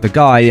chatting with a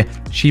guy,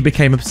 she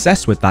became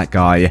obsessed with that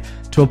guy,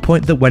 to a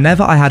point that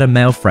whenever I had a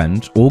male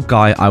friend or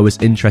guy I was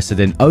interested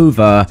in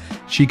over,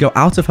 she'd go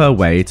out of her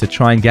way to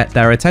try and get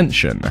their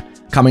attention,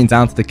 coming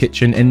down to the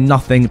kitchen in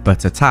nothing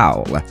but a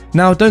towel.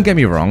 Now, don't get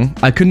me wrong,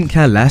 I couldn't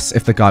care less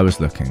if the guy was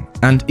looking.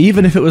 And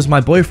even if it was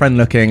my boyfriend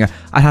looking,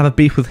 I'd have a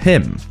beef with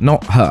him,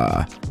 not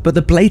her. But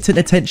the blatant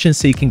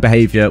attention-seeking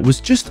behavior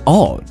was just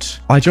odd.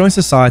 I joined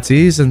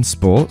societies and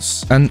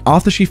sports, and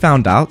after she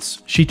found out,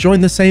 she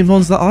joined the same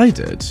ones that I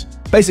did.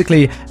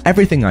 Basically,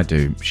 everything I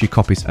do, she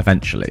copies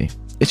eventually.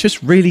 It's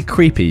just really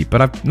creepy,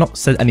 but I've not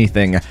said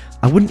anything.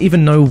 I wouldn't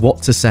even know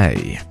what to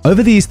say.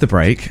 Over the Easter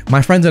break, my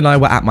friend and I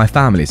were at my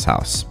family's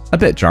house, a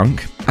bit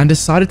drunk, and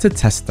decided to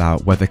test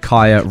out whether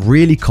Kaya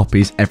really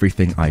copies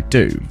everything I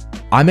do.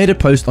 I made a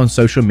post on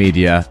social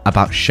media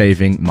about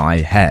shaving my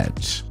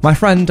head. My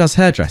friend does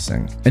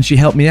hairdressing, and she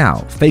helped me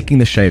out, faking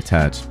the shaved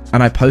head,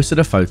 and I posted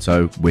a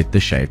photo with the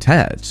shaved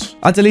head.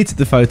 I deleted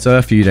the photo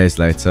a few days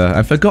later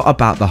and forgot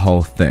about the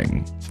whole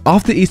thing.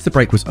 After Easter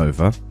break was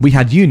over, we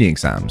had uni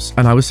exams,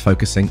 and I was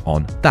focusing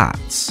on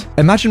that.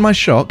 Imagine my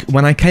shock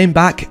when I came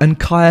back and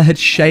Kaya had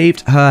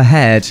shaved her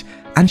head,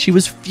 and she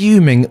was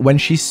fuming when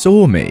she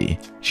saw me.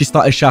 She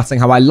started shouting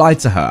how I lied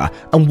to her,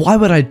 and why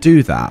would I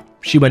do that?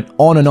 She went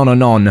on and on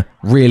and on,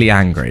 really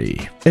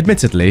angry.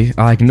 Admittedly,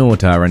 I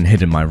ignored her and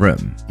hid in my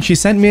room. She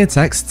sent me a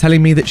text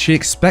telling me that she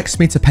expects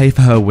me to pay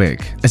for her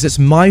wig, as it's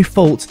my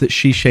fault that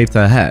she shaved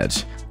her head.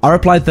 I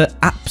replied that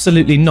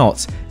absolutely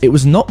not, it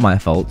was not my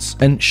fault,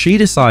 and she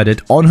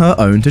decided on her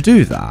own to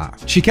do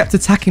that. She kept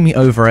attacking me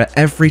over it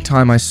every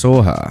time I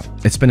saw her.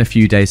 It's been a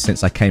few days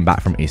since I came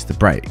back from Easter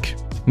break.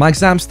 My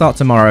exams start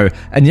tomorrow,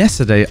 and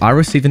yesterday I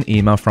received an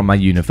email from my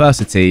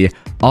university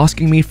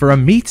asking me for a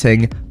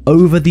meeting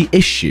over the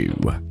issue.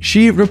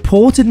 She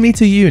reported me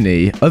to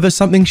uni over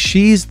something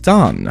she's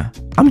done.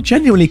 I'm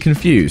genuinely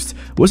confused.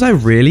 Was I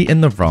really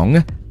in the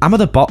wrong? Am I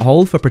the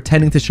butthole for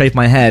pretending to shave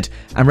my head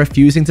and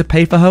refusing to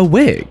pay for her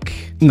wig?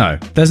 No,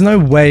 there's no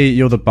way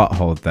you're the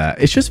butthole there.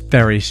 It's just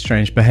very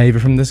strange behavior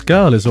from this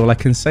girl is all I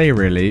can say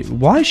really.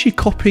 Why is she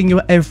copying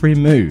your every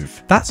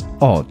move? That's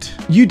odd.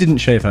 You didn't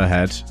shave her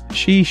head.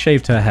 She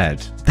shaved her head.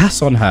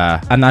 That's on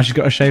her. And now she's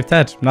got a shaved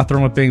head. Nothing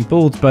wrong with being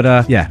bald,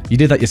 but yeah, you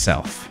did that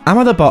yourself. Am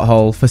I the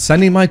butthole for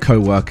sending my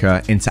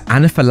coworker into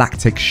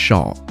anaphylactic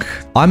shock?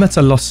 I'm at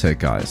a loss here,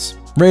 guys.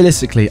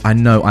 Realistically, I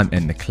know I'm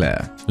in the clear.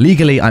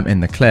 Legally, I'm in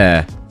the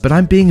clear, but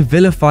I'm being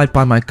vilified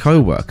by my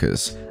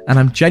co-workers, and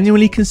I'm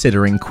genuinely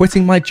considering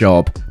quitting my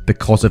job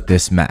because of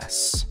this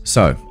mess.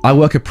 So, I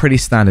work a pretty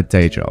standard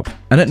day job,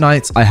 and at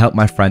night I help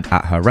my friend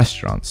at her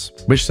restaurant,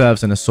 which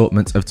serves an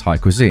assortment of Thai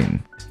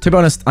cuisine. To be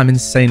honest, I'm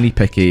insanely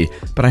picky,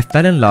 but I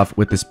fell in love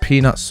with this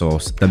peanut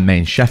sauce the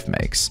main chef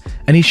makes,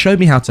 and he showed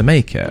me how to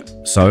make it.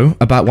 So,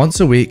 about once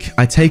a week,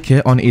 I take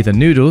it on either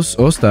noodles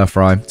or stir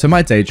fry to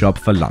my day job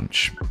for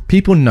lunch.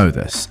 People know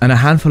this, and a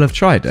handful have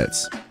tried it.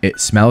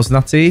 It smells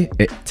nutty,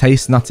 it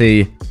tastes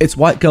nutty, it's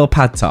white girl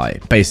pad thai,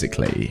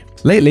 basically.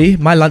 Lately,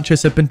 my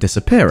lunches have been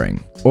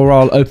disappearing, or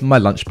I'll open my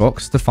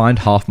lunchbox to find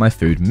half my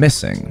food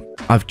missing.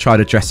 I've tried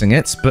addressing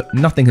it, but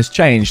nothing has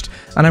changed,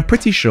 and I'm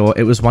pretty sure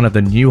it was one of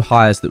the new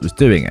hires that was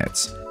doing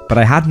it, but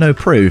I had no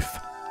proof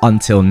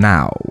until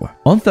now.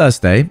 On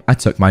Thursday, I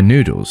took my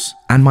noodles,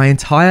 and my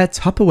entire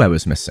Tupperware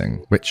was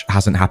missing, which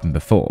hasn't happened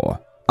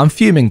before. I'm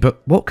fuming,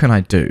 but what can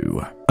I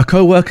do? A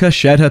co-worker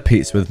shared her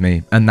pizza with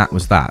me, and that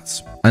was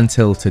that.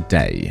 Until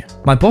today.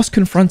 My boss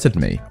confronted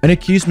me and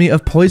accused me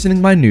of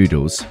poisoning my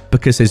noodles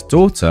because his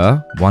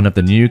daughter, one of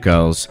the new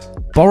girls,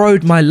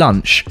 borrowed my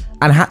lunch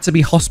and had to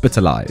be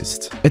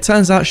hospitalized. It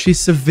turns out she's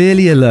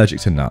severely allergic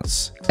to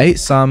nuts, ate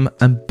some,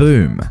 and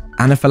boom,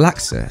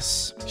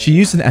 anaphylaxis. She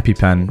used an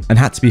EpiPen and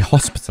had to be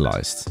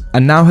hospitalized.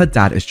 And now her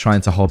dad is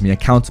trying to hold me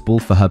accountable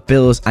for her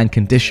bills and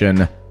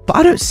condition, but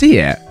I don't see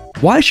it.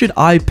 Why should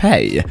I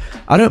pay?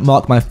 I don't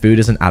mark my food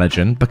as an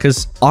allergen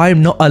because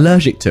I'm not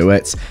allergic to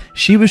it.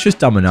 She was just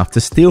dumb enough to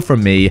steal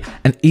from me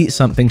and eat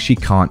something she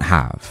can't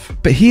have.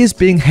 But he is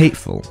being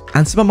hateful,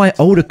 and some of my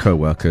older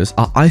co-workers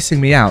are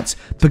icing me out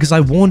because I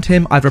warned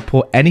him I'd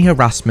report any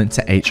harassment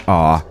to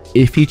HR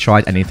if he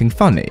tried anything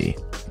funny.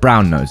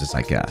 Brown noses,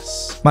 I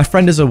guess. My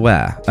friend is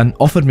aware and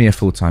offered me a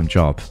full-time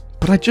job,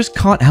 but I just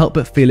can't help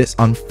but feel it's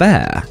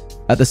unfair.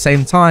 At the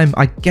same time,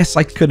 I guess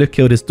I could have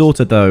killed his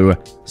daughter though.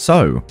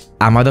 So,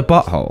 am I the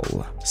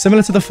butthole?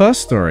 Similar to the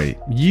first story,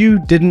 you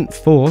didn't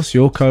force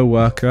your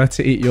co-worker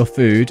to eat your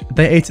food,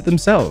 they ate it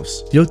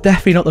themselves. You're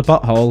definitely not the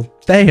butthole,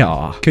 they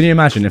are. Can you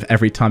imagine if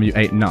every time you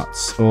ate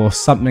nuts or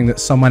something that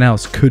someone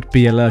else could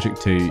be allergic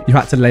to, you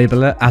had to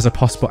label it as a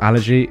possible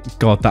allergy?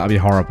 God, that would be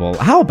horrible.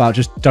 How about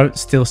just don't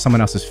steal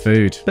someone else's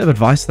food? Bit of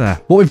advice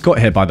there. What we've got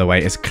here, by the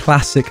way, is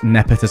classic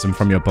nepotism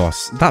from your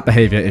boss. That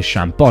behavior is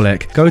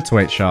shambolic. Go to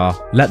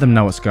HR, let them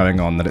know what's going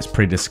on, that it's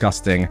pretty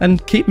disgusting,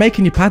 and keep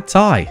making your pad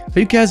thai.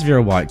 Who cares if you're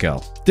a white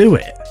girl? Do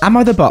it. Am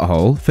I the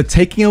butthole for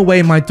taking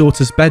away my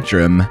daughter's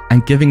bedroom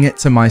and giving it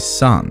to my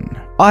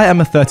son? I am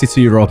a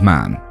 32-year-old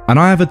man, and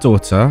I have a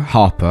daughter,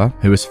 Harper,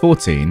 who is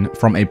 14,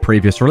 from a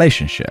previous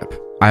relationship.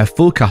 I have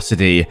full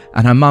custody,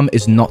 and her mum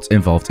is not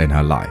involved in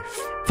her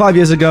life. 5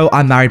 years ago,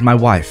 I married my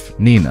wife,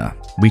 Nina.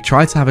 We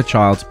tried to have a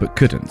child, but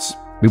couldn't.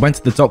 We went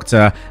to the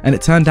doctor, and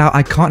it turned out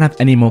I can't have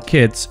any more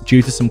kids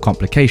due to some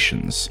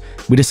complications.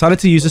 We decided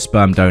to use a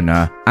sperm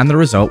donor, and the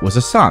result was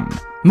a son,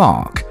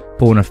 Mark,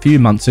 born a few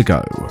months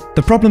ago.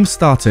 The problem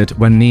started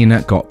when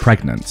Nina got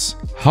pregnant.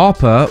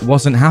 Harper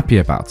wasn't happy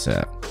about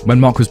it. When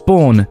Mark was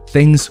born,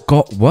 things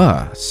got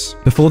worse.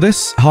 Before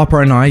this,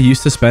 Harper and I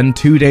used to spend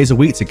 2 days a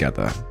week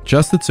together,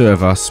 just the two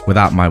of us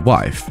without my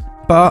wife.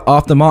 But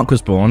after Mark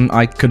was born,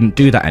 I couldn't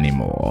do that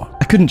anymore.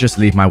 I couldn't just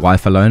leave my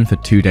wife alone for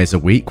 2 days a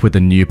week with a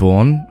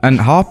newborn, and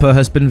Harper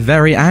has been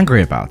very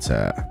angry about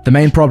it. The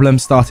main problem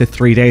started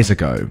 3 days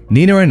ago.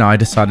 Nina and I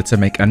decided to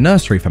make a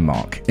nursery for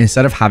Mark,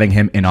 instead of having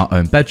him in our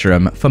own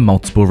bedroom for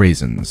multiple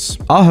reasons.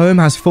 Our home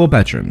has 4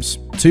 bedrooms,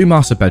 2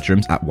 master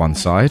bedrooms at one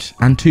side,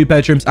 and 2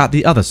 bedrooms at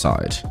the other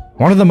side.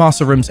 One of the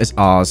master rooms is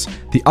ours,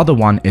 the other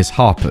one is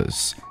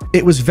Harper's.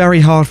 It was very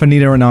hard for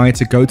Nina and I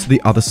to go to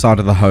the other side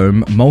of the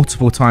home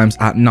multiple times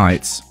at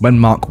night when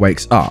Mark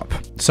wakes up.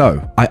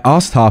 So, I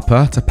asked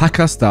Harper to pack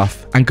her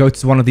stuff and go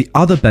to one of the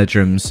other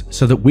bedrooms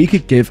so that we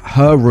could give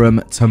her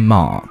room to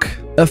Mark.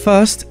 At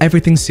first,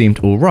 everything seemed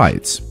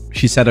alright.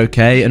 She said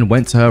okay and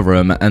went to her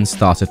room and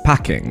started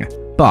packing.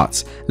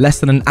 But, less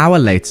than an hour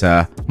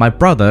later, my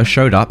brother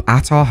showed up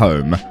at our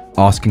home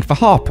asking for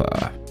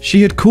Harper.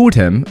 She had called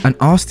him and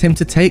asked him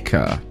to take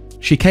her.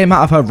 She came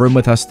out of her room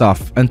with her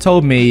stuff and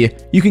told me,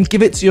 "You can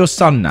give it to your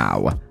son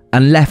now,"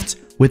 and left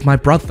with my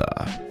brother.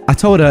 I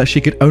told her she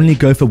could only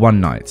go for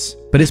 1 night,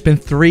 but it's been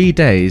 3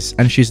 days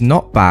and she's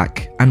not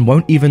back and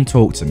won't even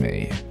talk to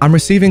me. I'm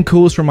receiving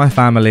calls from my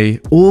family,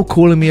 all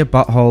calling me a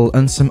butthole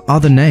and some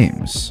other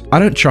names. I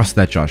don't trust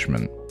their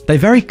judgment. They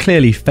very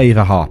clearly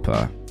favor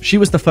Harper. She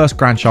was the first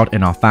grandchild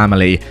in our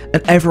family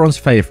and everyone's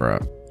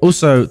favorite.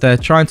 Also, they're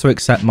trying to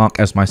accept Mark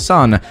as my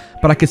son,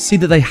 but I could see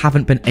that they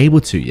haven't been able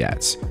to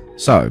yet.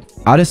 So,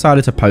 I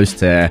decided to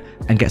post here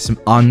and get some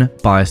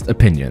unbiased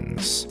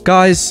opinions.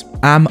 Guys,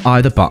 am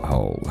I the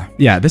butthole?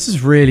 Yeah, this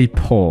is really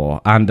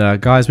poor. And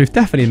guys, we've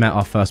definitely met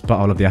our first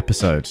butthole of the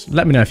episode.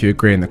 Let me know if you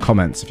agree in the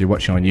comments if you're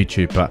watching on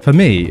YouTube. But for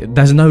me,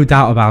 there's no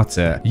doubt about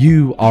it.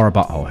 You are a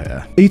butthole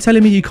here. Are you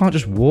telling me you can't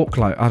just walk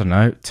like, I don't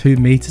know, 2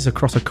 meters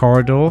across a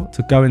corridor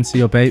to go and see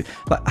your baby?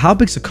 Like, how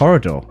big's a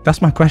corridor?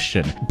 That's my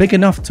question. Big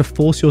enough to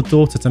force your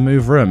daughter to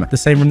move room, the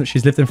same room that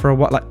she's lived in for a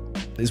while? Like,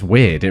 it's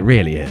weird. It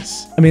really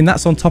is. I mean,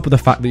 that's on top of the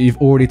fact that you've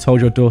already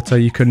told your daughter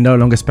you can no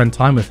longer spend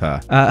time with her.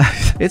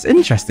 It's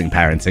interesting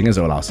parenting is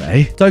all I'll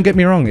say. Don't get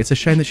me wrong, it's a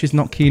shame that she's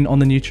not keen on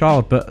the new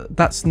child, but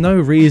that's no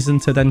reason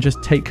to then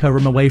just take her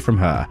room away from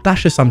her.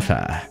 That's just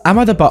unfair. Am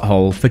I the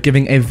butthole for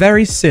giving a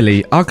very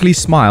silly, ugly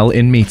smile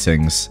in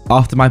meetings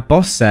after my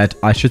boss said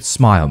I should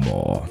smile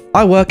more?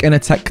 I work in a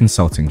tech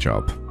consulting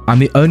job. I'm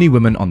the only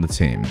woman on the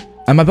team.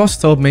 And my boss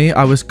told me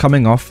I was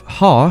coming off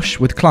harsh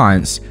with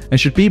clients and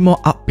should be more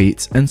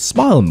upbeat and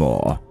smile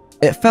more.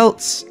 It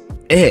felt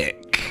ick.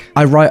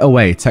 I right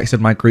away texted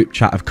my group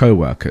chat of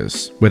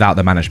co-workers, without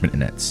the management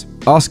in it,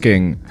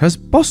 asking, has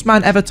boss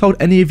man ever told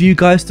any of you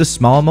guys to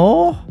smile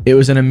more? It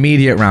was an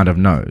immediate round of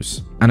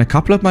no's, and a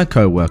couple of my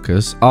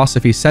co-workers asked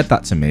if he said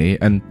that to me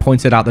and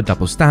pointed out the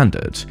double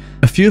standard.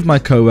 A few of my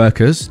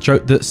co-workers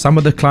joked that some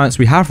of the clients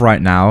we have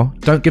right now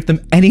don't give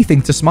them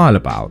anything to smile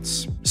about.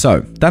 So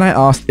then I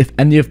asked if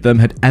any of them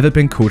had ever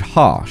been called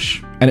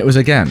harsh, and it was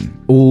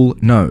again, all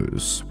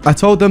no's. I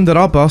told them that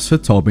our boss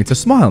had told me to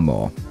smile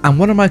more, and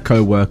one of my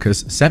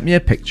co-workers sent me a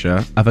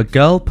picture of a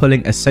girl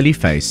pulling a silly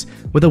face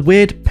with a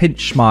weird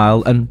pinch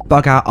smile and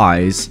bug-out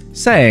eyes,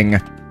 saying,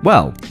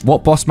 well,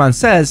 what boss man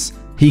says,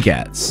 he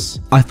gets.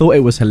 I thought it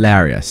was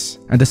hilarious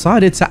and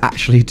decided to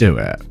actually do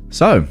it.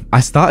 So I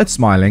started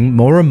smiling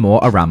more and more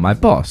around my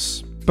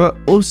boss, but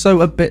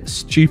also a bit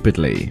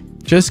stupidly.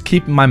 Just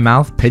keeping my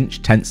mouth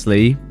pinched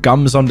tensely,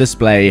 gums on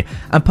display,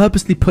 and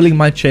purposely pulling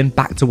my chin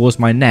back towards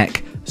my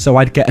neck so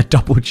I'd get a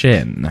double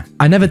chin.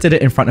 I never did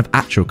it in front of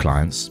actual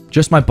clients,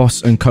 just my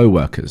boss and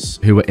co-workers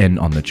who were in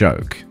on the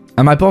joke.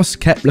 And my boss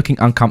kept looking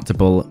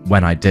uncomfortable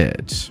when I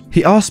did.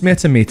 He asked me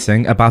at a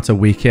meeting about a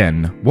week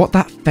in what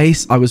that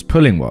face I was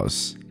pulling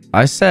was.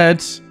 I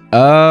said,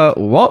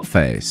 what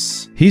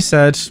face? He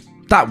said,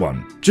 that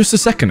one, just a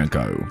second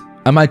ago.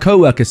 And my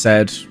co-worker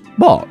said,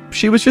 what?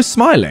 She was just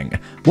smiling.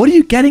 What are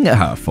you getting at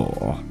her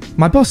for?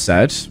 My boss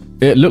said,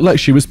 it looked like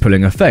she was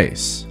pulling a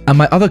face. And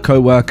my other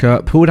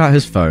co-worker pulled out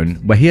his phone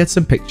where he had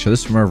some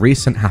pictures from a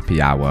recent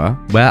happy hour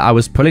where I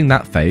was pulling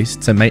that face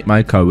to make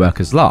my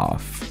co-workers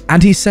laugh.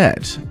 And he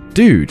said,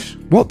 dude,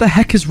 what the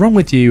heck is wrong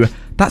with you?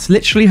 That's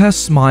literally her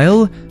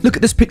smile. Look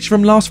at this picture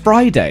from last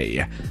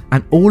Friday.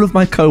 And all of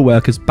my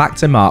co-workers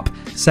backed him up,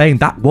 saying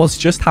that was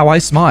just how I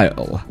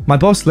smile. My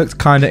boss looked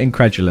kinda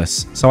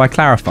incredulous, so I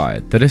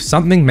clarified that if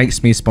something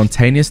makes me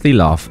spontaneously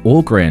laugh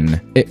or grin,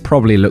 it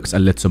probably looks a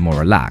little more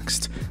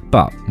relaxed.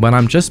 But when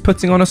I'm just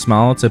putting on a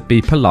smile to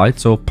be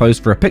polite or pose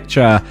for a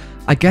picture,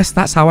 I guess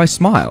that's how I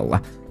smile.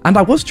 And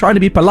I was trying to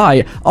be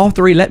polite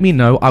after he let me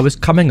know I was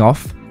coming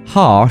off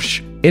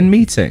harsh in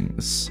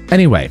meetings.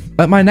 Anyway,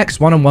 at my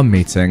next one-on-one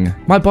meeting,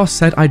 my boss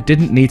said I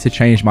didn't need to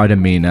change my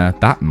demeanor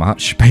that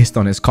much based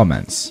on his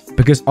comments,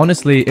 because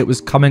honestly it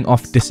was coming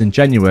off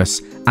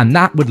disingenuous and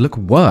that would look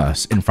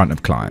worse in front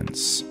of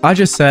clients. I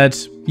just said,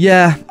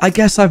 yeah, I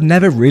guess I've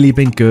never really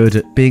been good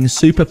at being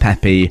super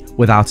peppy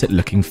without it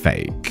looking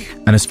fake.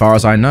 And as far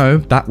as I know,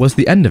 that was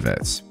the end of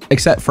it.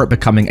 Except for it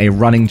becoming a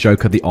running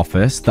joke at the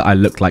office that I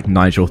looked like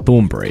Nigel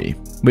Thornberry,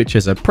 which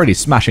is a pretty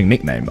smashing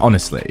nickname,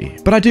 honestly.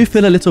 But I do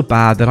feel a little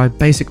bad that I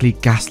basically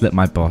gaslit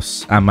my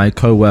boss and my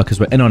co-workers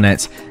were in on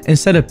it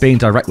instead of being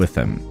direct with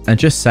him and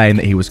just saying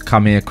that he was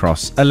coming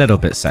across a little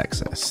bit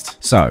sexist.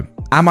 So,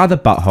 am I the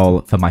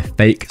butthole for my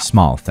fake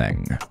smile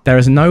thing? There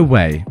is no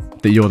way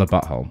that you're the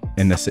butthole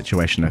in this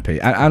situation, OP.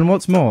 And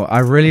what's more, I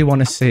really want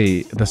to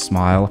see the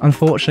smile.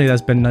 Unfortunately,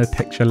 there's been no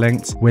picture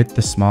linked with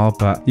the smile,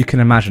 but you can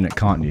imagine it,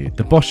 can't you?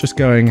 The boss just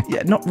going,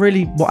 yeah, not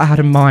really what I had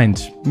in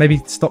mind.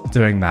 Maybe stop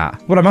doing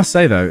that. What I must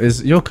say though,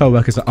 is your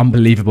co-workers are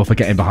unbelievable for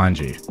getting behind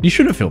you. You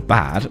shouldn't feel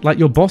bad. Like,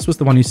 your boss was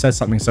the one who said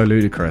something so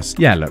ludicrous.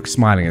 Yeah, look,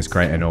 smiling is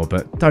great and all,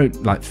 but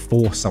don't like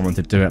force someone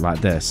to do it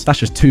like this. That's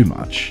just too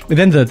much. At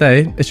the end of the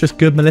day, it's just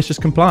good malicious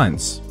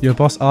compliance. Your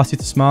boss asked you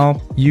to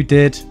smile, you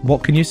did.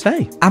 What can you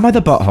say? Am I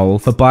the butthole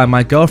for buying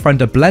my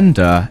girlfriend a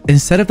blender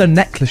instead of the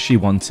necklace she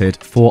wanted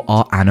for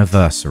our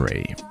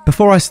anniversary?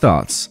 Before I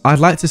start, I'd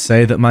like to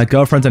say that my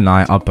girlfriend and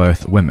I are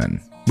both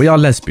women. We are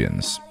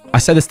lesbians. I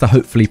say this to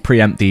hopefully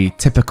preempt the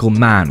typical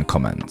man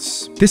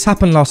comments. This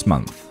happened last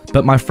month,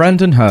 but my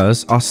friend and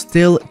hers are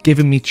still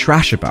giving me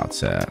trash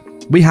about it.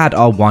 We had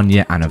our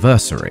 1-year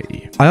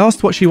anniversary. I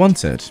asked what she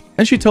wanted,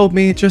 and she told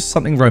me just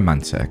something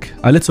romantic,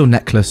 a little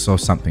necklace or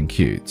something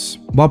cute.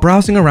 While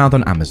browsing around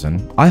on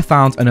Amazon, I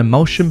found an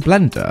emulsion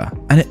blender,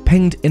 and it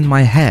pinged in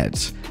my head.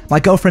 My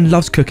girlfriend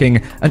loves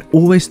cooking and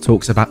always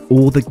talks about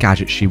all the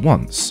gadgets she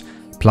wants.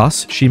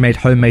 Plus, she made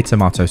homemade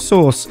tomato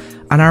sauce,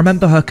 and I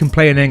remember her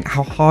complaining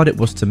how hard it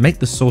was to make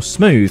the sauce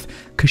smooth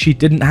because she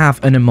didn't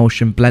have an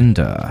emulsion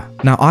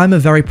blender. Now, I'm a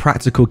very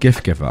practical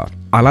gift giver.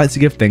 I like to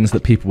give things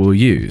that people will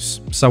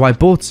use, so I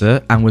bought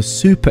it and was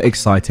super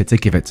excited to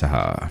give it to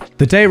her.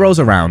 The day rolls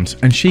around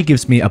and she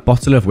gives me a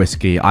bottle of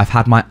whiskey I've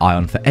had my eye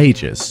on for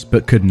ages,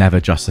 but could never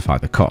justify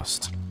the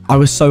cost. I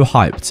was so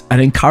hyped and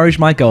encouraged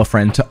my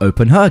girlfriend to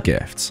open her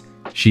gift.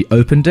 She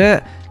opened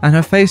it and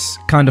her face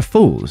kind of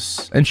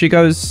falls, and she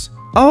goes,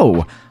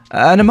 "Oh,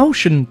 an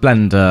emulsion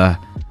blender.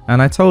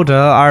 And I told her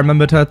I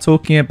remembered her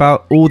talking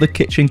about all the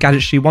kitchen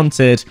gadgets she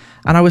wanted,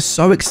 and I was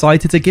so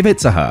excited to give it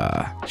to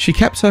her. She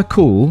kept her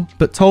cool,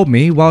 but told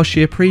me while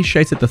she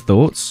appreciated the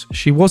thoughts,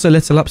 she was a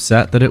little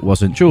upset that it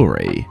wasn't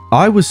jewelry.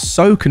 I was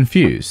so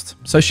confused,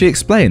 so she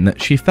explained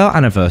that she felt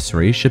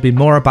anniversaries should be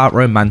more about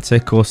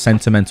romantic or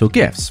sentimental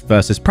gifts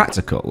versus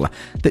practical,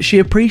 that she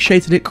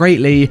appreciated it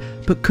greatly,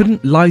 but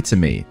couldn't lie to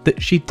me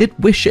that she did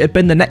wish it had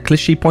been the necklace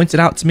she pointed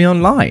out to me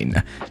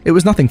online. It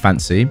was nothing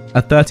fancy,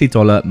 a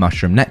 $30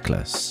 mushroom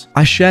necklace.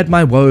 I shared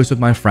my woes with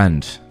my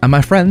friend, and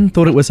my friend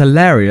thought it was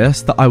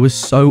hilarious that I was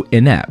so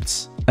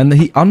inept, and that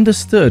he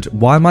understood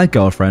why my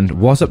girlfriend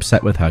was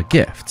upset with her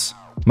gifts.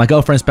 My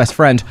girlfriend's best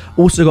friend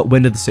also got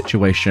wind of the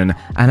situation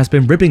and has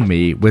been ribbing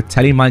me with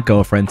telling my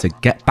girlfriend to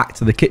get back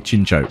to the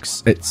kitchen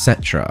jokes,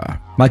 etc.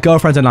 My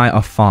girlfriend and I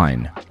are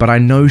fine, but I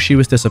know she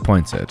was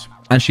disappointed,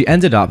 and she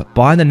ended up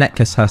buying the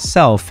necklace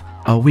herself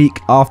a week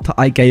after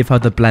I gave her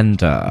the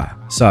blender.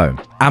 So,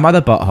 am I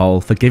the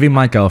butthole for giving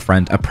my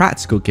girlfriend a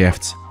practical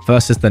gift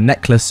versus the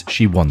necklace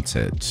she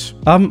wanted?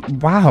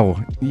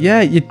 Wow.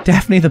 Yeah, you're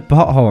definitely the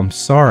butthole, I'm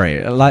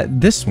sorry. Like,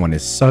 this one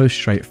is so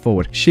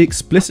straightforward. She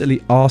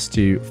explicitly asked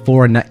you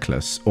for a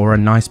necklace or a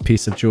nice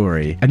piece of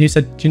jewelry, and you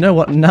said, do you know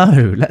what?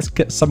 No, let's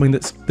get something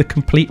that's the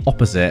complete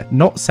opposite.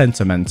 Not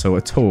sentimental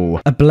at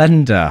all. A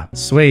blender.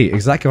 Sweet,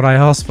 exactly what I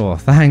asked for.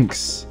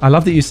 Thanks. I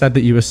love that you said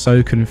that you were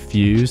so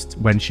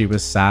confused when she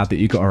was sad that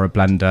you got her a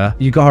blender.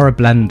 You got her a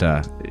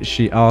blender.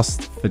 She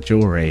asked for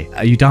jewelry.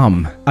 Are you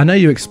dumb? I know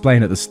you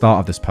explained at the start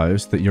of this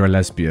post that you're a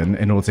lesbian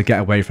in order to get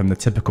away from the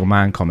typical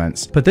man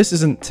comments, but this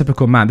isn't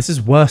typical man. This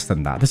is worse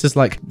than that. This is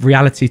like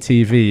reality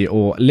TV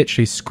or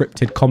literally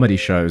scripted comedy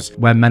shows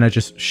where men are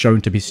just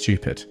shown to be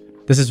stupid.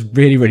 This is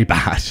really, really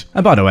bad.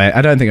 And by the way,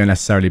 I don't think you're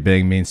necessarily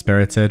being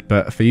mean-spirited,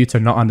 but for you to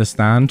not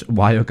understand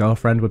why your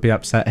girlfriend would be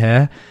upset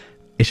here,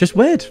 it's just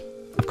weird.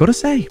 I've got to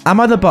say. Am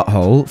I the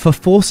butthole for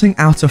forcing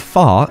out a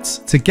fart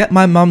to get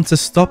my mum to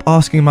stop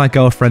asking my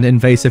girlfriend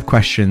invasive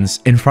questions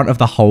in front of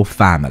the whole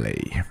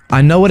family?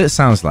 I know what it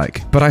sounds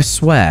like, but I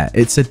swear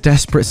it's a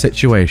desperate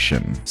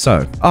situation.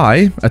 So,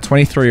 I, a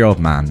 23-year-old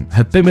man,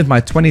 have been with my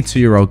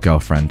 22-year-old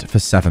girlfriend for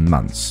 7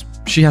 months.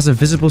 She has a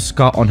visible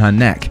scar on her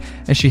neck,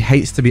 and she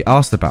hates to be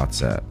asked about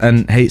it,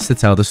 and hates to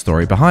tell the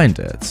story behind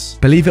it.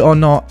 Believe it or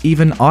not,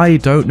 even I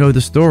don't know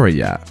the story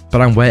yet, but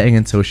I'm waiting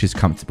until she's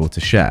comfortable to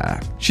share.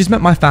 She's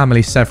met my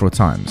family several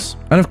times,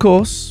 and of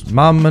course,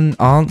 mum and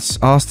aunts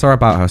asked her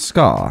about her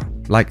scar,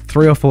 like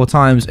 3 or 4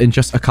 times in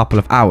just a couple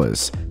of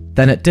hours.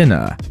 Then at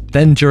dinner,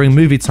 then during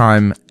movie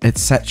time,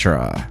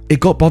 etc. It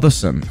got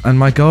bothersome, and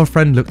my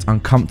girlfriend looked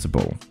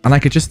uncomfortable, and I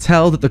could just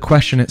tell that the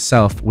question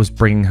itself was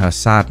bringing her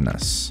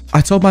sadness. I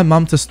told my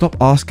mum to stop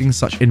asking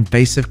such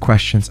invasive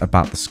questions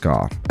about the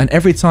scar, and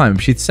every time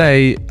she'd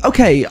say,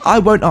 okay, I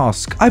won't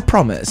ask, I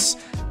promise.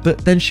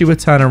 But then she would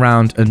turn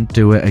around and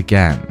do it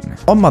again.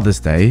 On Mother's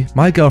Day,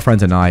 my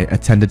girlfriend and I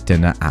attended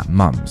dinner at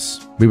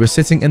Mum's. We were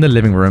sitting in the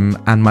living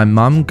room, and my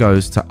mum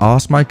goes to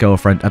ask my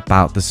girlfriend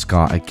about the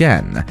scar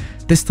again,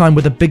 this time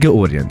with a bigger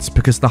audience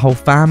because the whole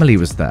family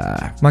was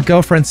there. My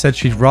girlfriend said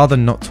she'd rather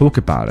not talk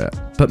about it,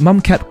 but mum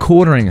kept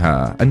cornering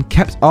her and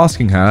kept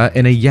asking her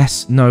in a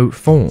yes-no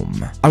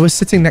form. I was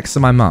sitting next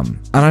to my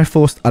mum, and I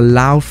forced a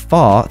loud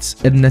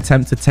fart in an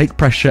attempt to take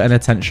pressure and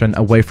attention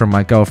away from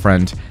my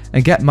girlfriend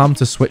and get mum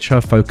to switch her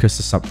focus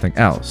to something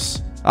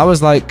else. I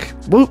was like,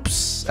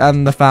 whoops,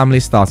 and the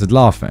family started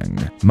laughing.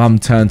 Mum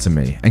turned to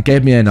me and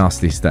gave me a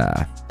nasty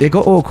stare. It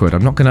got awkward,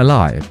 I'm not gonna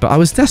lie, but I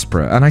was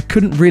desperate and I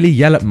couldn't really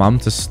yell at mum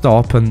to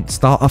stop and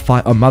start a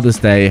fight on Mother's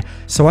Day,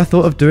 so I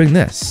thought of doing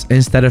this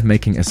instead of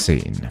making a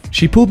scene.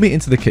 She pulled me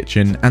into the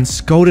kitchen and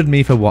scolded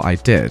me for what I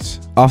did,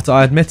 after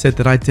I admitted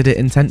that I did it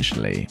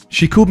intentionally.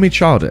 She called me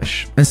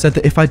childish and said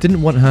that if I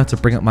didn't want her to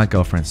bring up my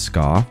girlfriend's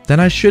scar, then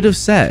I should have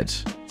said.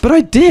 But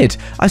I did,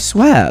 I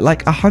swear,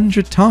 like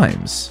 100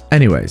 times.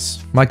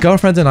 Anyways, my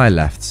girlfriend and I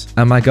left,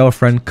 and my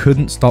girlfriend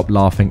couldn't stop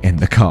laughing in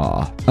the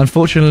car.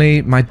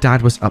 Unfortunately, my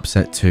dad was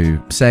upset too,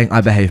 saying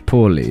I behaved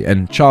poorly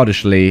and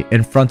childishly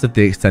in front of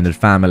the extended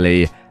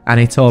family,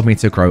 and he told me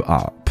to grow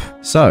up.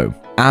 So,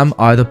 am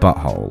I the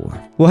butthole?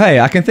 Well,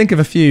 hey, I can think of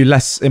a few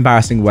less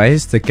embarrassing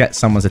ways to get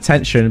someone's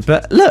attention,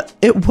 but look,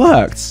 it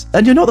worked,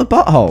 and you're not the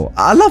butthole.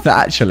 I love it,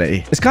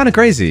 actually. It's kind of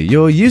crazy.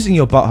 You're using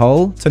your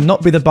butthole to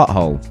not be the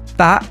butthole.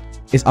 That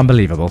is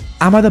unbelievable.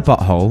 Am I the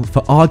butthole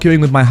for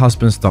arguing with my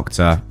husband's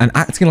doctor and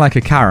acting like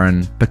a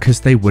Karen because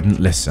they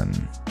wouldn't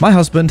listen? My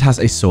husband has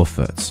a sore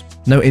foot.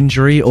 No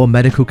injury or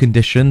medical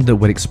condition that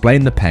would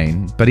explain the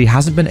pain, but he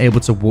hasn't been able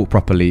to walk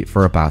properly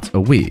for about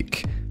a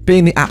week.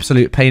 Being the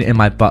absolute pain in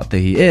my butt that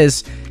he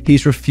is,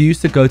 he's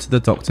refused to go to the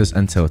doctors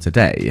until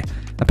today.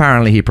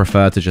 Apparently he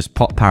preferred to just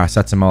pop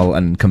paracetamol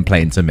and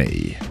complain to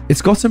me.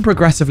 It's gotten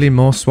progressively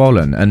more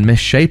swollen and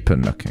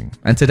misshapen looking,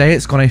 and today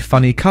it's got a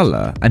funny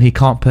colour and he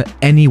can't put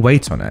any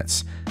weight on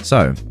it.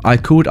 So I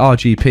called our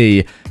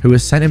GP, who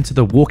has sent him to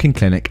the walking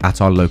clinic at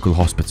our local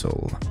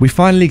hospital. We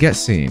finally get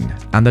seen,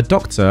 and the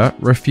doctor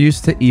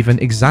refused to even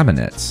examine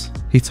it.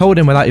 He told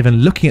him without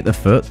even looking at the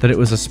foot that it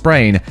was a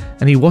sprain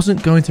and he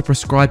wasn't going to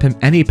prescribe him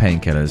any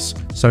painkillers,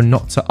 so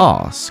not to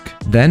ask.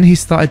 Then he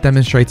started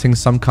demonstrating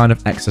some kind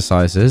of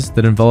exercises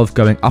that involved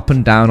going up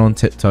and down on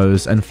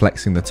tiptoes and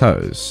flexing the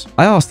toes.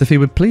 I asked if he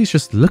would please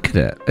just look at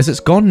it, as it's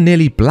gone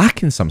nearly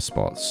black in some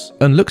spots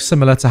and looks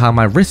similar to how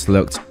my wrist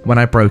looked when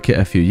I broke it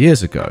a few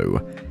years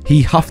ago.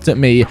 He huffed at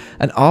me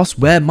and asked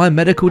where my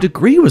medical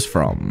degree was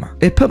from.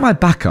 It put my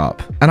back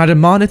up and I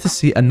demanded to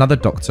see another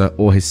doctor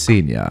or his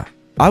senior.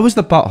 I was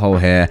the butthole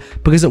here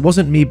because it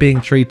wasn't me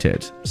being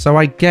treated, so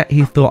I get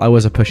he thought I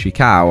was a pushy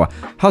cow.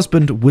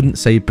 Husband wouldn't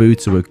say boo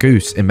to a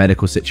goose in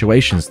medical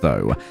situations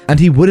though, and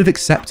he would have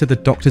accepted the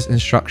doctor's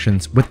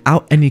instructions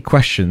without any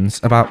questions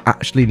about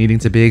actually needing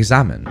to be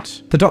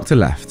examined. The doctor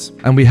left,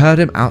 and we heard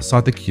him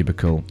outside the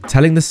cubicle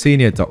telling the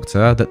senior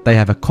doctor that they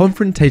have a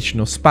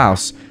confrontational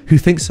spouse who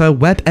thinks her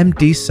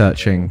WebMD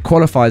searching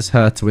qualifies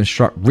her to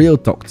instruct real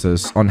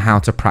doctors on how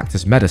to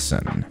practice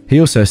medicine. He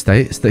also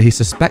states that he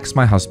suspects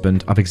my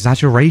husband of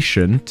exaggeration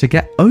to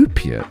get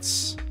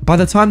opiates. By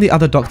the time the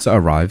other doctor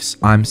arrives,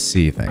 I'm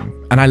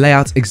seething, and I lay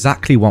out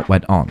exactly what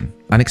went on,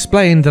 and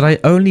explain that I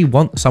only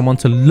want someone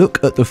to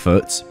look at the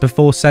foot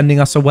before sending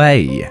us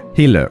away.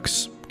 He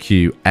looks.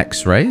 Cue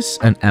x-rays,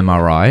 an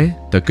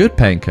MRI, the good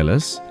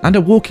painkillers, and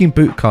a walking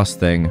boot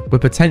casting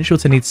with potential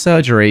to need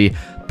surgery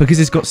because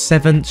he's got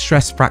 7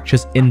 stress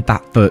fractures in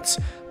that foot,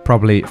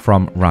 probably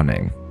from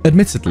running.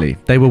 Admittedly,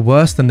 they were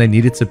worse than they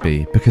needed to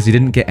be because he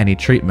didn't get any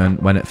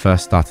treatment when it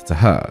first started to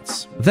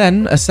hurt.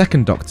 Then a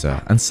second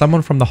doctor and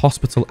someone from the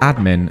hospital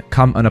admin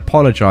come and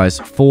apologize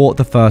for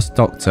the first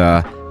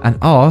doctor and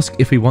ask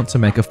if we want to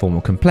make a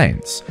formal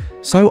complaint.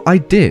 So I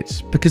did,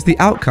 because the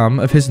outcome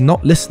of his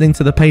not listening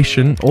to the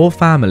patient or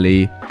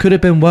family could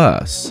have been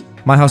worse.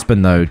 My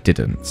husband, though,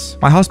 didn't.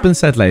 My husband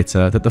said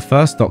later that the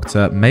first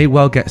doctor may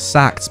well get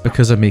sacked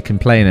because of me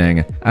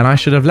complaining, and I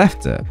should have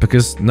left it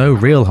because no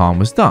real harm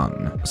was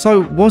done.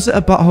 So was it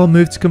a butthole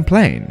move to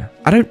complain?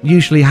 I don't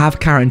usually have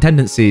Karen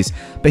tendencies,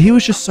 but he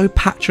was just so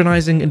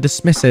patronizing and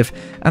dismissive,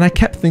 and I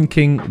kept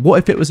thinking, what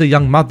if it was a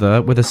young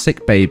mother with a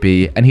sick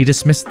baby and he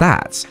dismissed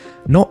that?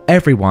 Not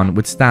everyone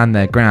would stand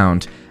their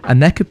ground,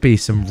 and there could be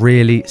some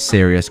really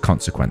serious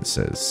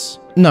consequences.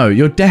 No,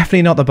 you're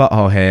definitely not the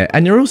butthole here,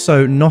 and you're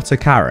also not a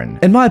Karen.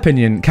 In my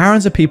opinion,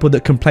 Karens are people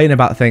that complain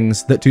about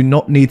things that do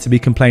not need to be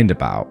complained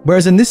about.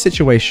 Whereas in this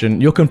situation,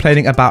 you're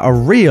complaining about a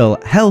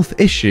real health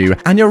issue,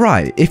 and you're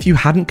right, if you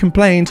hadn't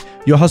complained,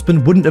 your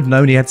husband wouldn't have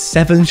known he had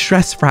 7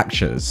 stress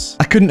fractures.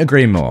 I couldn't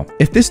agree more.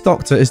 If this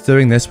doctor is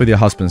doing this with your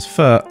husband's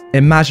foot,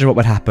 imagine what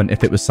would happen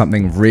if it was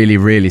something really,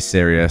 really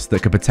serious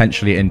that could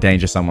potentially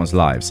endanger someone's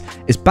lives.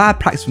 It's bad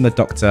practice from the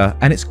doctor,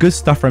 and it's good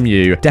stuff from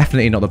you,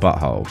 definitely not the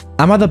butthole.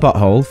 Am I the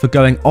butthole for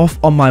going off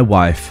on my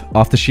wife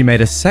after she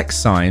made a sex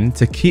sign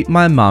to keep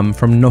my mum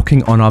from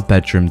knocking on our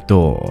bedroom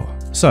door?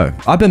 So,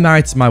 I've been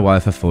married to my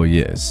wife for 4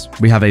 years.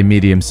 We have a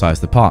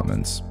medium-sized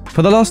apartment.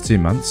 For the last 2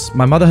 months,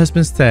 my mother has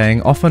been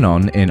staying off and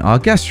on in our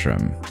guest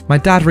room. My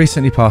dad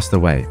recently passed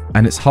away,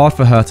 and it's hard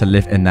for her to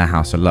live in their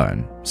house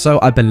alone, so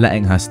I've been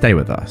letting her stay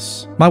with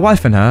us. My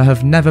wife and her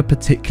have never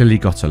particularly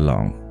got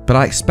along, but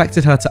I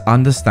expected her to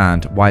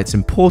understand why it's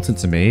important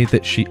to me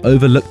that she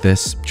overlooked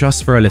this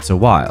just for a little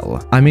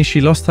while. I mean, she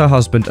lost her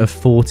husband of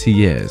 40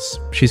 years.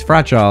 She's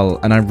fragile,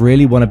 and I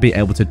really want to be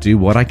able to do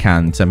what I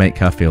can to make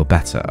her feel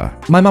better.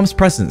 My mum's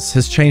presence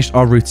has changed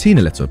our routine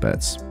a little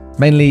bit,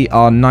 mainly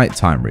our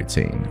nighttime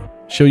routine.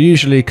 She'll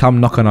usually come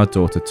knock on our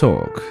door to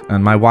talk,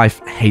 and my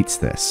wife hates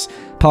this,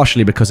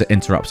 partially because it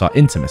interrupts our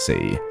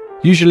intimacy.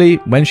 Usually,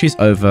 when she's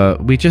over,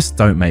 we just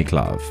don't make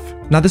love.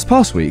 Now this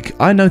past week,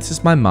 I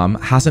noticed my mum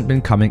hasn't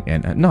been coming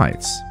in at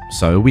night,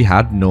 so we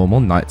had normal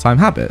nighttime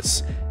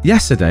habits.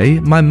 Yesterday,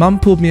 my mum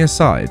pulled me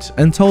aside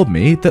and told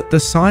me that the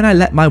sign I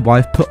let my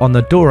wife put on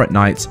the door at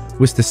night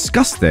was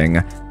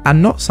disgusting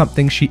and not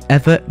something she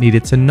ever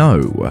needed to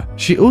know.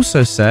 She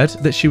also said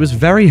that she was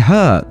very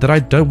hurt that I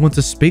don't want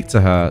to speak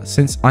to her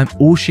since I'm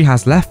all she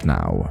has left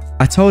now.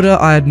 I told her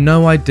I had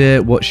no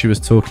idea what she was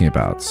talking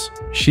about.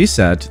 She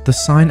said the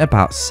sign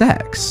about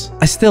sex.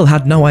 I still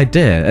had no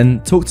idea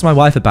and talked to my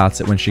wife about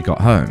it when she got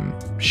home.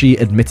 She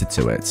admitted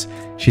to it.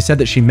 She said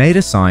that she made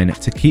a sign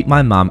to keep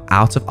my mum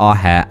out of our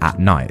hair at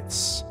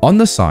nights. On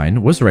the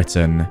sign was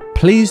written,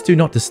 "Please do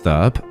not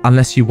disturb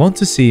unless you want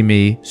to see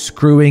me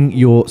screwing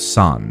your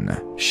son."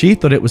 She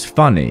thought it was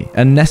funny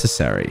and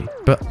necessary,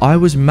 but I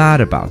was mad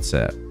about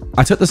it.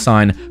 I took the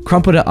sign,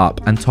 crumpled it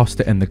up, and tossed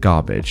it in the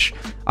garbage.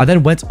 I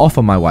then went off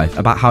on my wife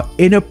about how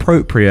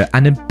inappropriate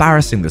and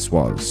embarrassing this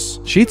was.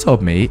 She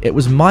told me it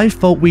was my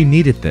fault we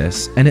needed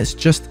this, and it's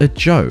just a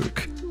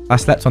joke. I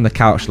slept on the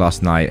couch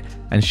last night,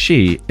 and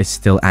she is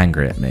still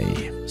angry at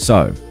me.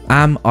 So,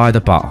 am I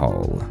the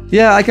butthole?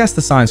 Yeah, I guess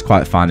the sign's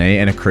quite funny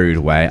in a crude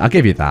way, I'll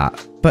give you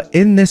that. But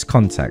in this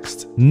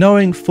context,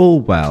 knowing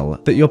full well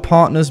that your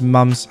partner's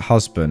mum's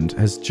husband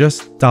has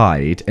just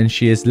died and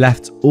she is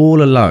left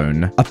all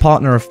alone, a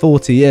partner of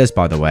 40 years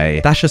by the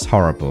way, that's just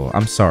horrible,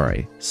 I'm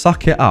sorry.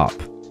 Suck it up.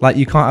 Like,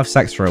 you can't have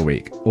sex for a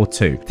week or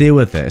 2. Deal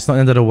with it. It's not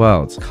the end of the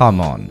world. Come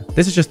on.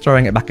 This is just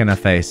throwing it back in her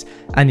face.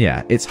 And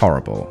yeah, it's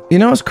horrible. You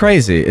know what's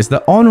crazy is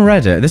that on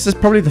Reddit, this is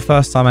probably the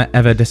first time I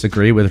ever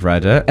disagree with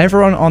Reddit.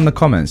 Everyone on the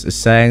comments is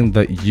saying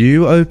that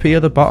you, OP, are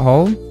the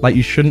butthole. Like,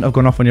 you shouldn't have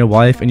gone off on your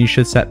wife and you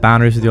should set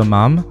boundaries with your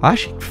mum. I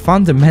actually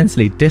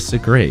fundamentally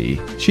disagree.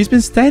 She's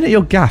been staying at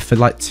your gaff for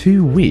like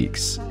 2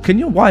 weeks. Can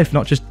your wife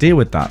not just deal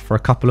with that for a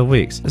couple of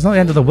weeks? It's not the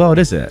end of the world,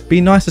 is it? Be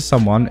nice to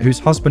someone whose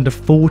husband of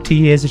 40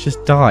 years has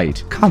just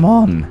died. Come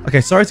on. Okay,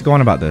 sorry to go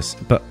on about this,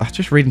 but I'm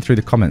just reading through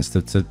the comments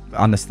to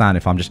understand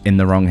if I'm just in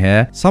the wrong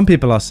here. Some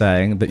people are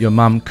saying that your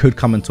mum could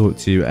come and talk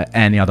to you at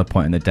any other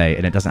point in the day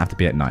and it doesn't have to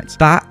be at night.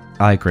 That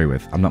I agree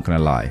with. I'm not going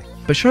to lie.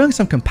 But showing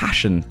some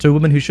compassion to a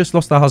woman who's just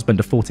lost her husband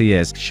of 40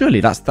 years, surely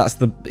that's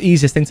the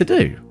easiest thing to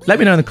do. Let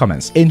me know in the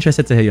comments.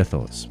 Interested to hear your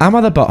thoughts. Am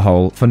I the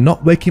butthole for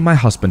not waking my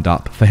husband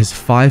up for his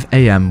 5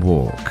 a.m.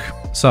 walk?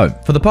 So,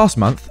 for the past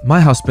month, my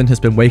husband has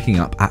been waking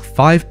up at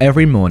 5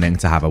 every morning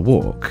to have a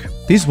walk.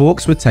 These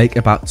walks would take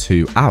about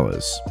 2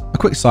 hours. A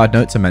quick side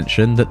note to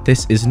mention that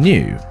this is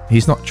new.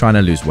 He's not trying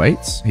to lose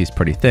weight, he's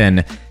pretty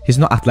thin, he's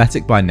not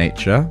athletic by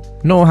nature,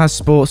 nor has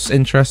sports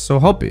interests or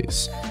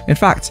hobbies. In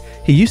fact,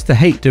 he used to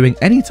hate doing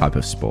any type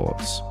of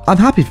sports. I'm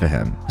happy for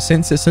him,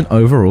 since it's an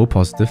overall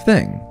positive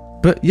thing.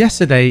 But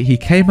yesterday, he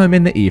came home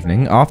in the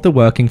evening after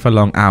working for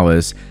long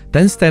hours,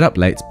 then stayed up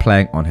late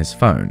playing on his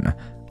phone.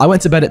 I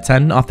went to bed at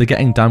 10 after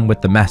getting done with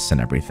the mess and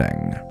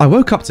everything. I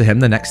woke up to him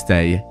the next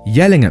day,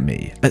 yelling at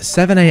me at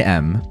 7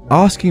 a.m,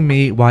 asking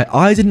me why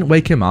I didn't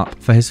wake him up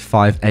for his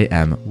 5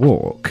 a.m.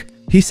 walk.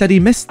 He said he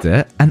missed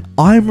it, and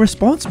I'm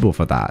responsible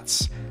for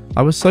that.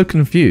 I was so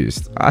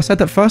confused. I said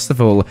that first of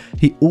all,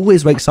 he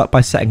always wakes up by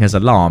setting his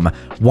alarm.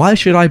 Why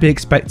should I be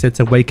expected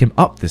to wake him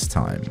up this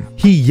time?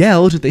 He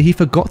yelled that he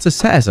forgot to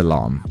set his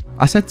alarm.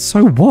 I said,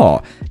 so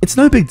what? It's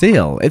no big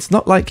deal. It's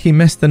not like he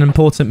missed an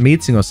important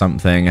meeting or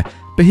something.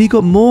 But he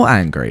got more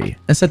angry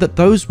and said that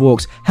those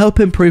walks help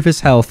improve his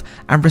health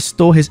and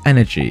restore his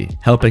energy,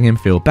 helping him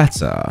feel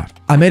better.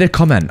 I made a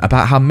comment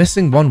about how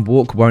missing one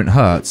walk won't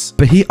hurt,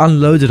 but he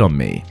unloaded on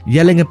me,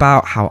 yelling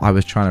about how I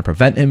was trying to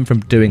prevent him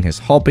from doing his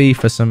hobby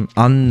for some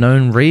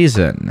unknown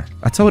reason.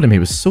 I told him he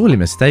was sorely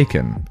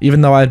mistaken,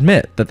 even though I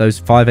admit that those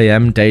 5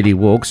 a.m. daily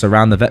walks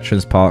around the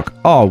Veterans Park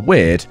are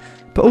weird,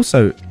 but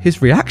also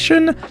his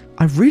reaction,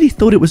 I really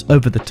thought it was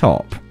over the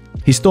top.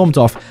 He stormed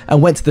off and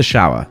went to the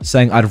shower,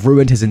 saying I'd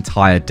ruined his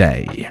entire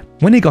day.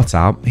 When he got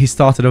out, he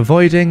started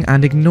avoiding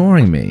and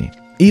ignoring me,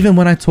 even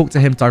when I talked to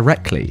him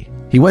directly.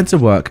 He went to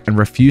work and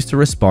refused to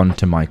respond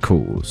to my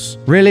calls.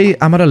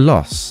 Really, I'm at a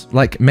loss.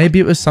 Like, maybe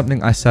it was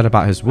something I said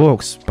about his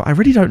walks, but I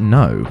really don't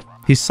know.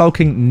 He's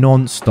sulking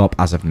non-stop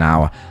as of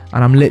now,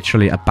 and I'm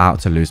literally about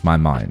to lose my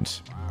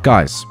mind.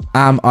 Guys,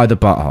 am I the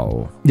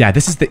butthole? Yeah,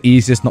 this is the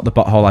easiest not the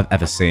butthole I've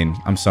ever seen.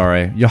 I'm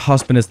sorry. Your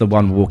husband is the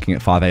one walking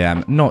at 5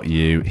 a.m, not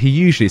you. He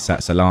usually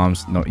sets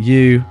alarms, not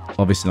you.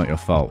 Obviously not your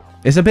fault.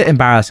 It's a bit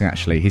embarrassing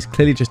actually. He's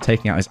clearly just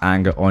taking out his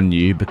anger on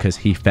you because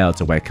he failed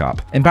to wake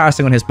up.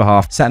 Embarrassing on his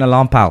behalf. Set an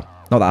alarm, pal.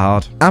 Not that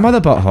hard. Am I the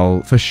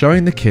butthole for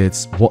showing the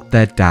kids what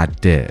their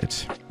dad did?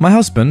 My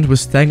husband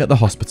was staying at the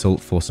hospital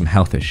for some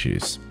health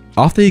issues.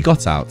 After he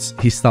got out,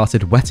 he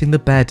started wetting the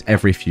bed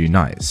every few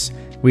nights.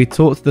 We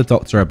talked to the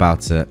doctor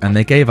about it and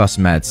they gave us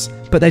meds,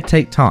 but they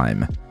take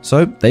time.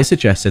 So they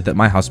suggested that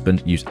my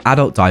husband use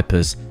adult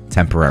diapers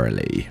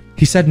temporarily.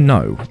 He said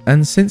no,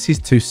 and since he's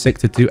too sick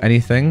to do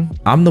anything,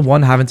 I'm the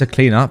one having to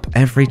clean up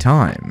every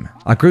time.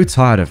 I grew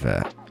tired of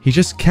it. He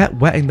just kept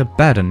wetting the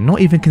bed and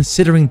not even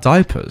considering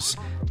diapers.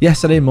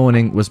 Yesterday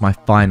morning was my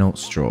final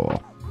straw.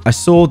 I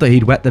saw that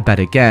he'd wet the bed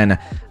again,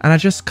 and I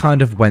just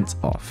kind of went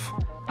off.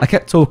 I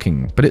kept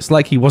talking, but it's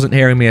like he wasn't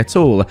hearing me at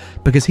all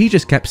because he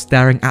just kept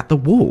staring at the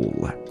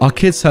wall. Our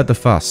kids heard the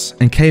fuss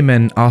and came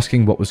in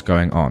asking what was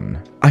going on.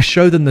 I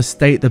showed them the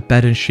state the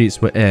bed and sheets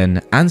were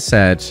in and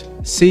said,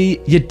 "See,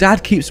 your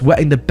dad keeps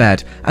wetting the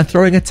bed and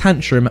throwing a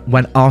tantrum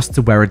when asked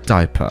to wear a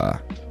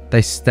diaper."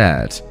 They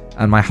stared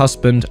and my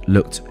husband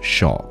looked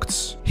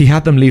shocked. He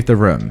had them leave the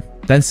room,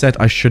 then said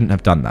I shouldn't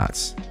have done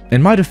that.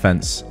 In my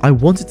defense, I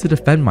wanted to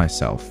defend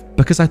myself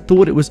because I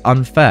thought it was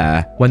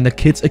unfair when the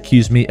kids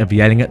accused me of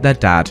yelling at their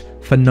dad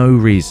for no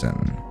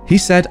reason. He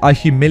said I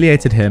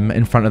humiliated him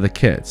in front of the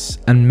kids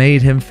and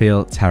made him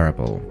feel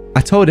terrible.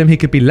 I told him he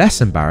could be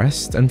less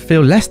embarrassed and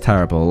feel less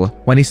terrible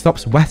when he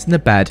stops wetting the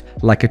bed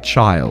like a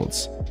child.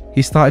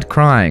 He started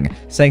crying,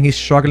 saying he's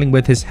struggling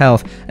with his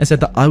health and said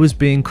that I was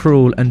being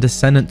cruel and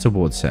descendant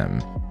towards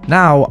him.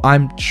 Now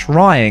I'm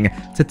trying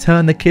to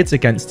turn the kids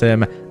against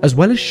him as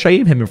well as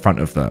shame him in front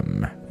of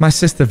them. My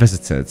sister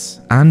visited,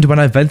 and when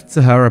I vented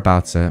to her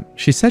about it,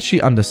 she said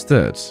she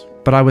understood,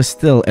 but I was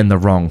still in the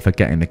wrong for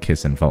getting the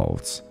kids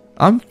involved.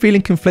 I'm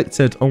feeling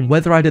conflicted on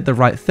whether I did the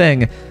right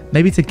thing,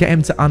 maybe to get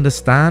him to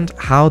understand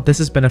how this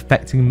has been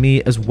affecting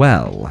me as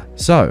well.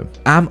 So,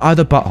 am I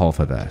the butthole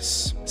for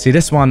this? See,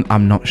 this one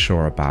I'm not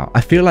sure about.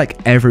 I feel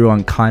like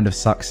everyone kind of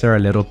sucks here a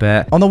little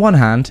bit. On the one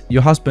hand,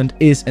 your husband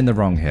is in the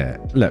wrong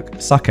here.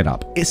 Look, suck it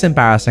up. It's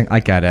embarrassing, I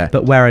get it,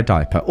 but wear a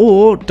diaper.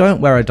 Or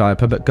don't wear a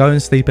diaper, but go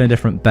and sleep in a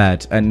different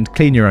bed and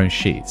clean your own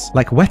sheets.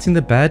 Like wetting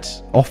the bed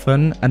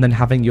often and then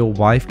having your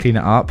wife clean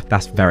it up,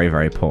 that's very,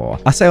 very poor.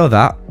 I say all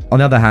that. On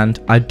the other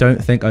hand, I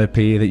don't think, OP,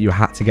 that you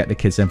had to get the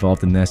kids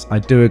involved in this. I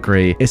do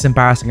agree. It's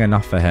embarrassing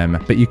enough for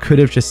him, but you could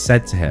have just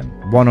said to him,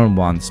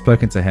 one-on-one,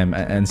 spoken to him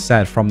and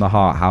said from the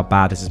heart how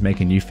bad this is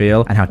making you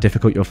feel and how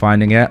difficult you're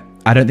finding it.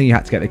 I don't think you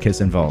had to get the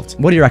kids involved.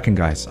 What do you reckon,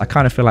 guys? I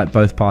kind of feel like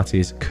both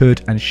parties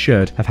could and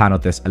should have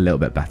handled this a little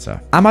bit better.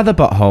 Am I the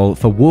butthole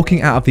for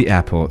walking out of the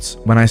airport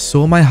when I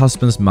saw my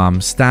husband's mum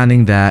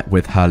standing there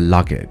with her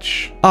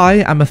luggage? I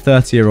am a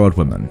 30-year-old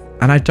woman,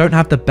 and I don't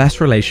have the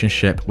best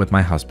relationship with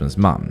my husband's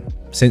mum.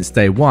 Since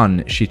day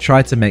one, she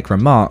tried to make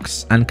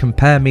remarks and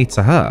compare me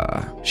to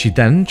her. She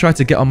then tried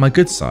to get on my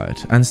good side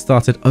and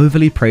started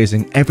overly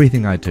praising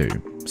everything I do,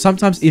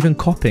 sometimes even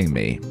copying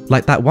me,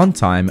 like that one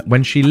time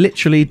when she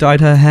literally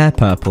dyed her hair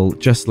purple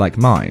just like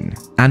mine.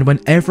 And when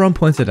everyone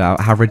pointed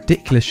out how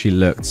ridiculous she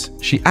looked,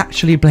 she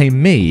actually blamed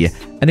me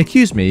and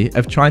accused me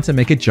of trying to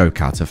make a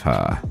joke out of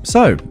her.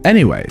 So,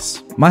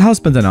 anyways, my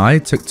husband and I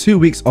took 2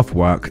 weeks off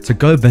work to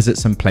go visit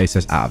some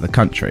places out of the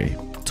country.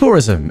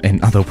 Tourism,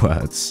 in other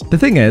words. The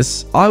thing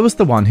is, I was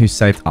the one who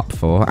saved up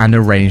for and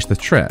arranged the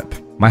trip.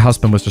 My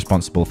husband was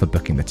responsible for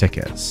booking the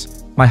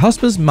tickets. My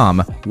husband's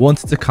mum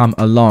wanted to come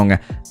along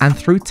and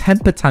threw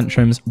temper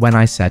tantrums when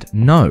I said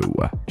no.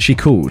 She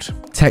called,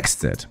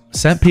 texted,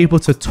 sent people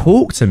to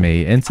talk to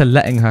me into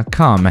letting her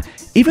come,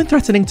 even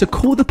threatening to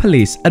call the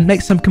police and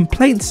make some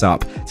complaints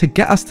up to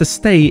get us to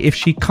stay if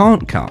she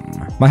can't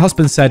come. My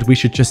husband said we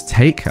should just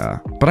take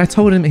her, but I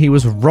told him he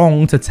was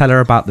wrong to tell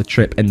her about the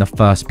trip in the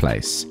first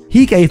place.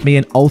 He gave me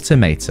an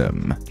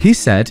ultimatum. He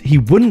said he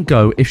wouldn't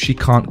go if she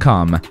can't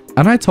come,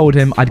 and I told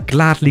him I'd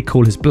gladly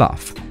call his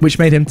bluff, which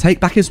made him take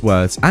back his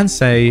words and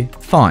say,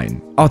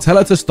 fine, I'll tell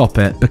her to stop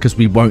it because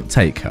we won't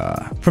take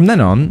her. From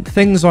then on,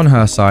 things on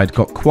her side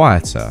got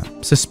quieter,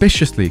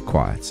 suspiciously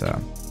quieter.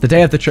 The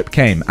day of the trip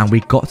came and we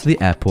got to the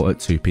airport at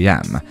 2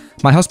 p.m.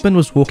 My husband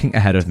was walking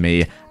ahead of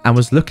me and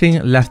was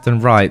looking left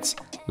and right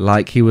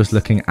like he was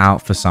looking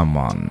out for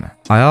someone.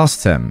 I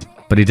asked him,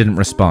 but he didn't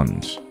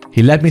respond.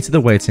 He led me to the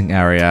waiting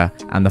area,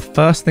 and the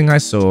first thing I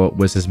saw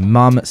was his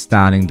mum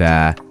standing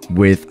there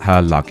with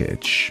her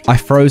luggage. I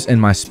froze in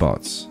my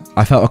spots.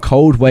 I felt a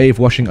cold wave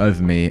washing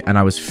over me, and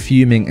I was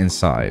fuming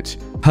inside.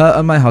 Her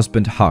and my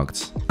husband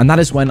hugged, and that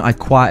is when I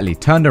quietly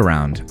turned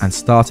around and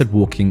started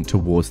walking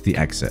towards the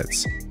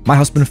exits. My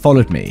husband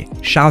followed me,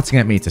 shouting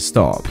at me to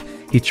stop.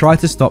 He tried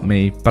to stop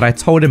me, but I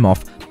told him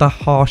off the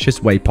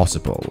harshest way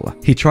possible.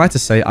 He tried to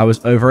say I was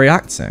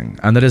overreacting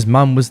and that his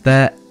mum was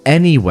there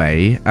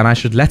anyway and I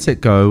should let it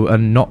go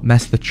and not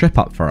mess the trip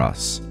up for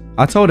us.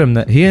 I told him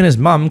that he and his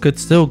mum could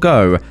still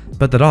go,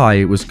 but that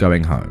I was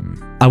going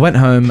home. I went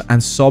home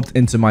and sobbed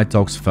into my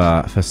dog's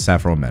fur for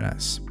several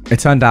minutes. It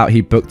turned out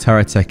he booked her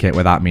a ticket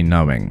without me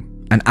knowing.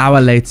 An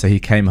hour later, he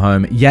came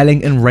home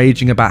yelling and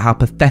raging about how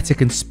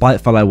pathetic and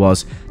spiteful I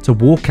was to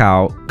walk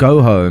out,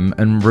 go home,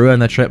 and ruin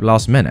the trip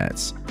last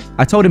minute.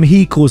 I told him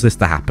he caused this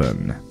to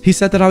happen. He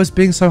said that I was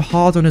being so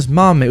hard on his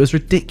mum, it was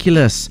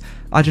ridiculous.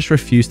 I just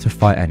refused to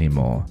fight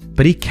anymore.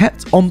 But he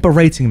kept on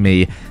berating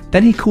me.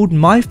 Then he called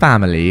my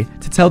family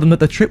to tell them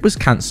that the trip was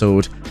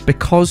cancelled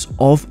because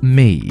of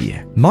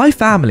me. My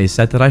family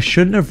said that I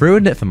shouldn't have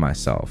ruined it for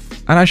myself,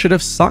 and I should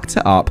have sucked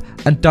it up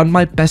and done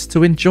my best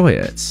to enjoy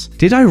it.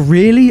 Did I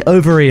really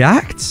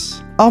overreact?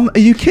 Are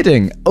you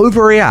kidding?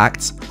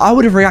 Overreact? I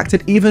would have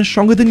reacted even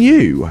stronger than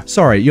you.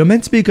 Sorry, you're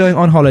meant to be going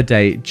on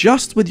holiday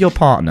just with your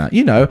partner,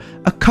 you know,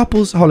 a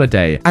couple's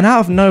holiday, and out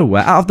of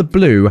nowhere, out of the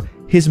blue,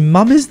 his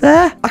mum is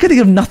there? I can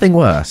think of nothing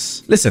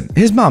worse. Listen,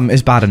 his mum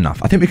is bad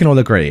enough. I think we can all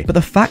agree. But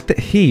the fact that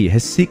he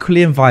has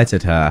secretly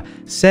invited her,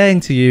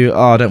 saying to you,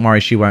 oh, don't worry,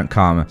 she won't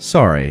come.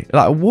 Sorry.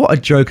 Like, what a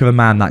joke of a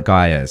man that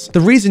guy is. The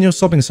reason you're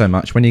sobbing so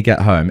much when you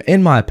get home,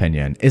 in my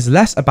opinion, is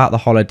less about the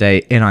holiday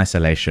in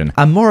isolation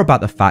and more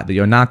about the fact that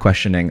you're now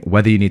questioning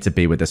whether you need to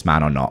be with this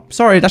man or not.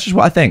 Sorry, that's just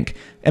what I think.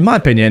 In my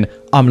opinion,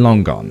 I'm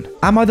long gone.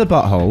 Am I the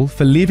butthole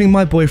for leaving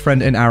my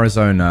boyfriend in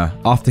Arizona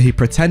after he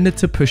pretended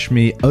to push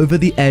me over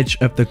the edge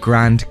of the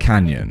Grand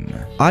Canyon?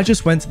 I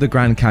just went to the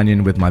Grand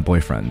Canyon with my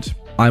boyfriend.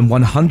 I'm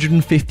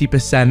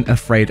 150%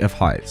 afraid of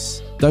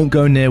heights. Don't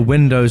go near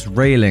windows,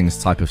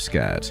 railings type of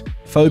scared.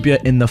 Phobia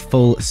in the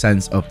full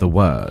sense of the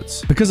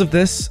words. Because of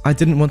this, I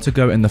didn't want to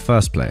go in the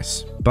first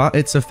place. But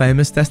it's a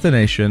famous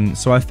destination,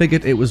 so I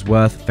figured it was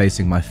worth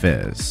facing my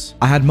fears.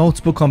 I had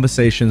multiple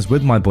conversations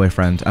with my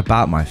boyfriend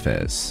about my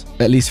fears.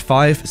 At least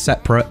 5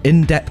 separate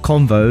in-depth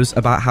convos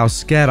about how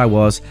scared I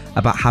was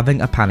about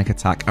having a panic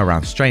attack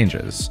around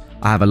strangers.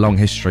 I have a long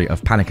history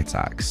of panic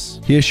attacks.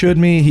 He assured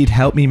me he'd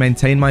help me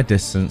maintain my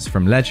distance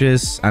from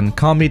ledges and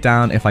calm me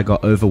down if I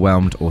got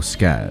overwhelmed or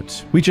scared.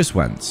 We just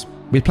went.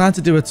 We planned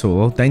to do a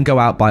tour, then go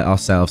out by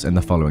ourselves in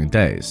the following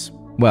days.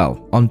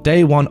 Well, on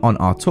day 1 on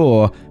our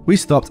tour, we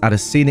stopped at a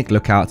scenic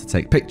lookout to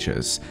take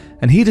pictures,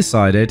 and he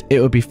decided it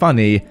would be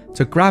funny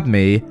to grab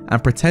me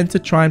and pretend to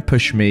try and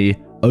push me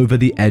over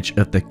the edge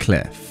of the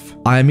cliff.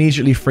 I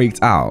immediately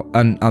freaked out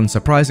and,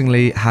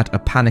 unsurprisingly, had a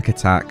panic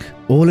attack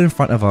all in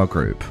front of our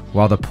group,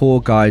 while the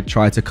poor guy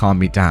tried to calm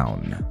me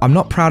down. I'm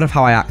not proud of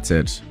how I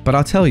acted, but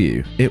I'll tell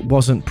you, it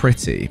wasn't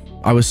pretty.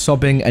 I was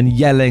sobbing and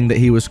yelling that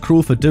he was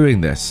cruel for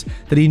doing this,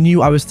 that he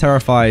knew I was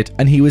terrified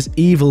and he was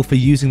evil for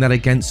using that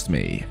against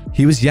me.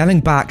 He was yelling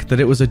back that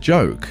it was a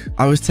joke.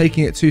 I was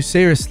taking it too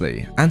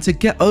seriously, and to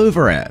get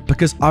over it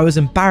because I was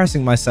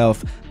embarrassing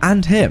myself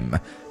and him,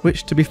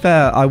 which, to be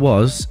fair,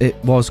 it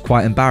was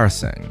quite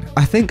embarrassing.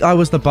 I think I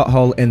was the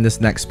butthole in this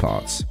next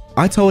part.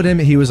 I told him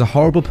he was a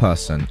horrible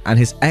person and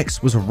his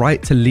ex was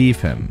right to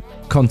leave him.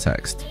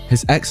 Context: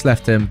 his ex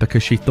left him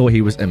because she thought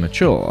he was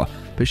immature,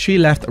 but she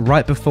left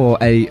right before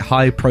a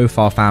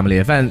high-profile family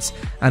event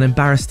and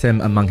embarrassed him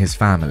among his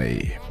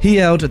family. He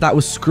yelled that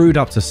was screwed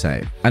up to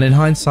say, and in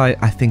hindsight,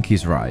 I think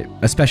he's right,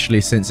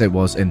 especially since it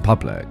was in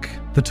public.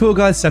 The tour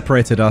guide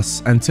separated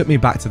us and took me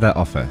back to their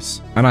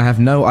office, and I have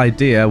no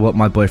idea what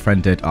my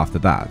boyfriend did after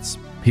that.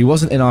 He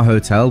wasn't in our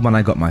hotel when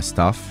I got my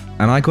stuff,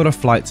 and I got a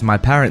flight to my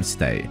parents'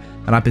 state,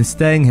 and I've been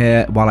staying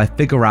here while I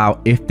figure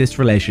out if this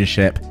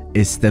relationship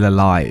is still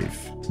alive.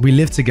 We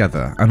live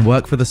together and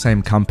work for the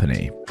same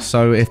company,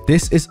 so if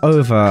this is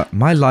over,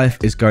 my life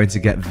is going to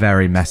get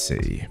very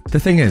messy. The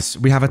thing is,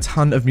 we have a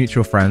ton of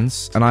mutual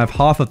friends, and I have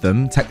half of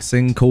them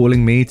texting,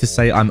 calling me to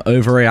say I'm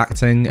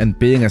overreacting and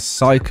being a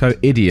psycho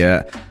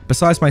idiot.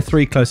 Besides my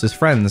 3 closest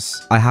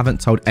friends, I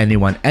haven't told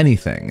anyone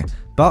anything.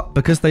 But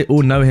because they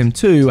all know him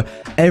too,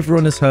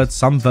 everyone has heard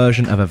some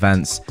version of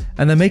events,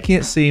 and they're making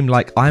it seem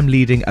like I'm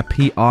leading a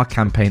PR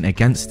campaign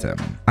against him.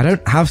 I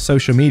don't have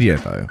social media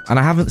though, and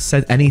I haven't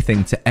said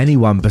anything to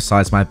anyone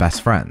besides my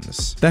best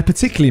friends. They're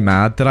particularly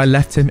mad that I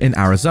left him in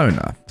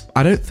Arizona.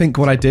 I don't think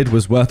what I did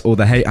was worth all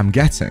the hate I'm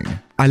getting.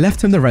 I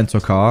left him the rental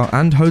car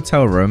and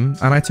hotel room,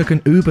 and I took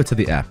an Uber to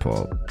the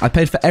airport. I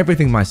paid for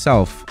everything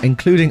myself,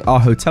 including our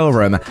hotel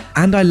room,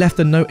 and I left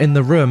a note in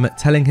the room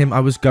telling him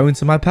I was going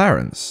to my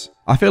parents.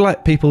 I feel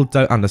like people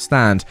don't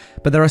understand,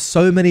 but there are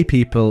so many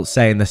people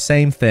saying the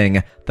same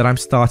thing that I'm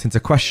starting to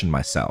question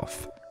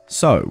myself.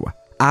 So,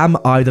 am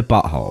I the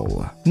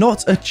butthole?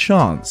 Not a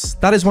chance.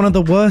 That is one of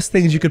the worst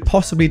things you could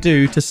possibly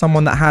do to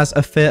someone that has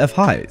a fear of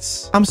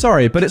heights. I'm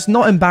sorry, but it's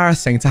not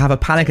embarrassing to have a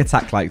panic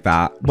attack like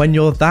that when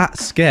you're that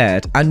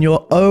scared and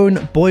your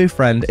own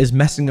boyfriend is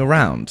messing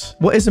around.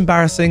 What is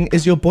embarrassing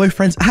is your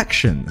boyfriend's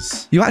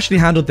actions. You actually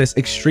handled this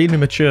extremely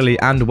maturely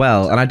and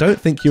well, and I don't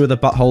think you were the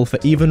butthole for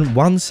even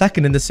 1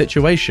 second in this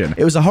situation.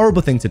 It was a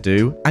horrible thing to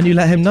do, and you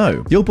let him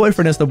know. Your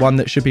boyfriend is the one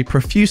that should be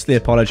profusely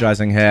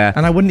apologizing here,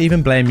 and I wouldn't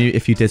even blame you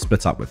if you did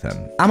split up with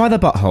him. Am I the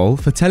butthole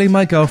for telling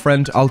my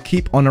girlfriend I'll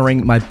keep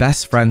honoring my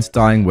best friend's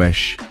dying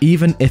wish,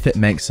 even if it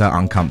makes her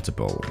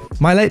uncomfortable?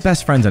 My late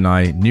best friend and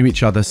I knew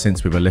each other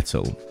since we were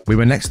little. We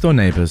were next door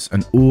neighbors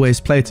and always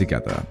played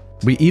together.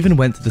 We even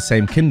went to the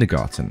same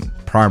kindergarten,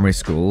 primary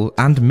school,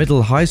 and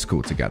middle high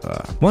school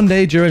together. One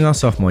day during our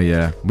sophomore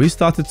year, we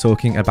started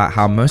talking about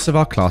how most of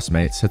our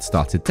classmates had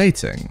started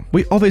dating.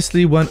 We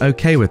obviously weren't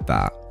okay with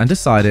that and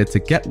decided to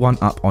get one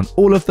up on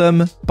all of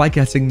them by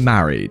getting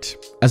married.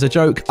 As a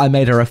joke, I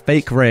made her a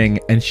fake ring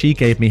and she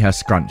gave me her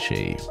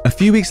scrunchie. A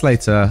few weeks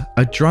later,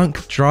 a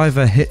drunk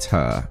driver hit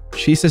her.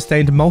 She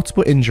sustained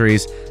multiple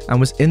injuries and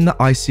was in the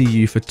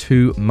ICU for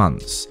 2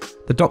 months.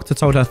 The doctor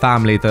told her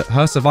family that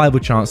her survival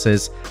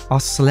chances are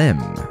slim.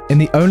 In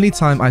the only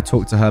time I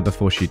talked to her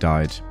before she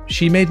died,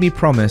 she made me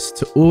promise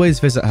to always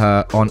visit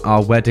her on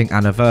our wedding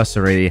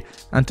anniversary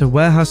and to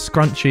wear her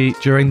scrunchie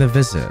during the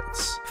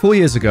visits. 4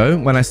 years ago,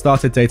 when I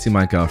started dating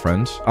my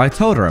girlfriend, I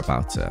told her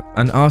about it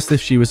and asked if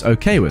she was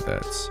okay with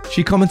it.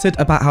 She commented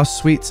about how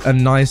sweet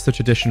and nice the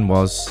tradition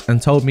was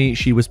and told me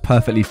she was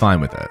perfectly fine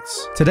with it.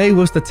 Today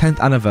was the 10th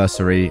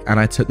anniversary and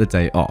I took the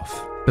day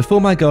off.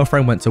 Before my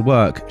girlfriend went to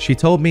work, she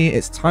told me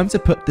it's time to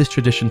put this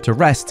tradition to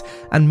rest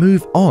and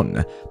move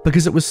on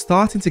because it was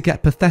starting to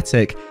get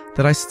pathetic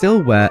that I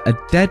still wear a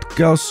dead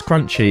girl's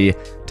scrunchie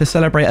to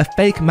celebrate a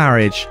fake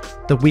marriage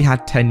that we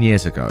had 10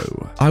 years ago.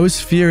 I was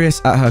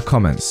furious at her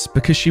comments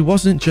because she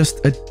wasn't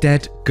just a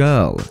dead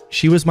girl.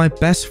 She was my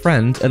best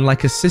friend and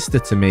like a sister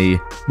to me.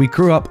 We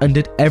grew up and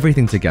did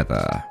everything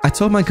together. I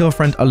told my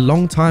girlfriend a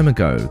long time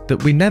ago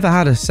that we never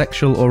had a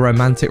sexual or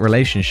romantic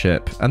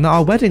relationship and that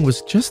our wedding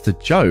was just a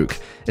joke.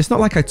 It's not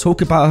like I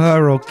talk about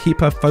her or keep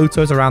her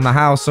photos around the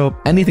house or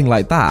anything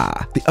like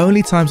that. The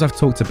only times I've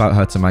talked about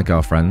her to my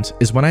girlfriend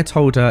is when I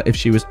told her if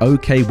she was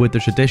okay with the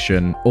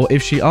tradition or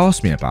if she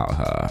asked me about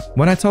her.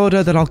 When I told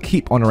her that I'll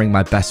keep honoring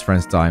my best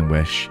friend's dying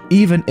wish,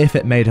 even if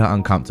it made her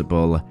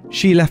uncomfortable,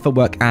 she left for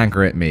work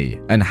angry at me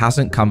and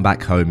hasn't come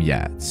back home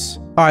yet.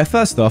 Alright,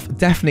 first off,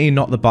 definitely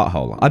not the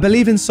butthole. I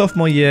believe in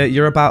sophomore year,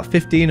 you're about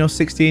 15 or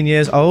 16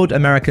 years old.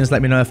 Americans,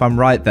 let me know if I'm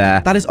right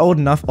there. That is old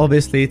enough,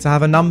 obviously, to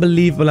have an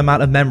unbelievable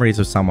amount of memories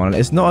of someone.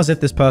 It's not as if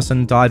this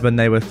person died when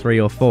they were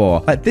 3 or 4.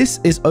 Like, this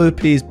is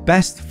OP's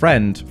best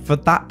friend for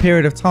that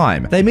period of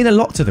time. They mean a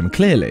lot to them,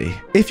 clearly.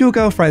 If your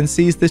girlfriend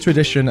sees this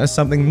tradition as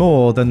something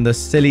more than the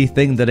silly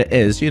thing that it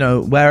is, you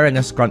know, wearing a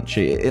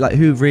scrunchie, like,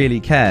 who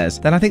really cares?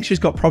 Then I think she's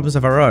got problems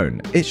of her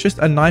own. It's just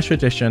a nice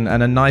tradition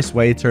and a nice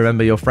way to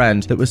remember your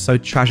friend that was so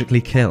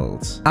tragically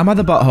killed. Am I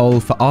the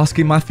butthole for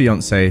asking my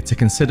fiance to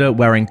consider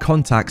wearing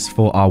contacts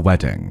for our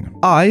wedding?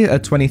 I, a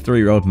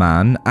 23-year-old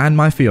man, and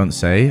my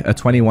fiance, a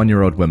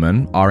 21-year-old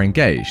woman, are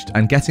engaged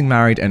and getting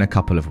married in a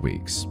couple of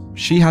weeks.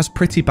 She has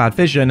pretty bad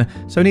vision,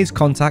 so needs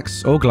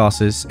contacts or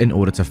glasses in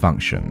order to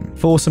function.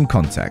 For some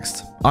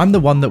context, I'm the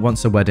one that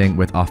wants a wedding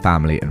with our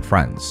family and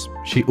friends.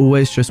 She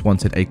always just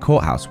wanted a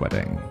courthouse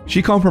wedding.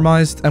 She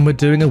compromised and we're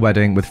doing a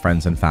wedding with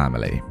friends and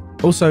family.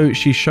 Also,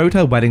 she showed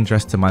her wedding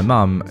dress to my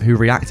mum, who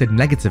reacted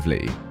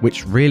negatively,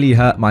 which really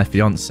hurt my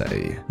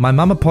fiance. My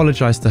mum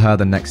apologized to her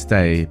the next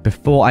day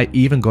before I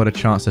even got a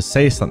chance to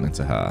say something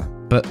to her,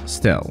 but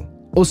still.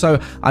 Also,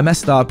 I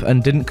messed up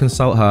and didn't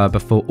consult her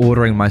before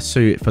ordering my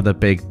suit for the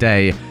big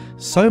day.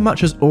 So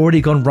much has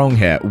already gone wrong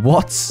here.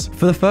 What?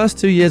 For the first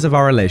 2 years of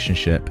our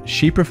relationship,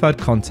 she preferred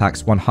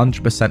contacts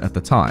 100% of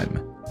the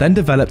time, then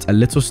developed a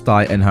little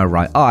sty in her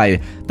right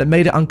eye that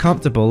made it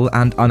uncomfortable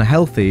and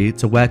unhealthy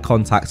to wear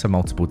contacts for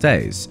multiple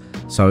days,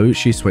 so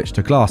she switched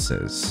to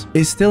glasses.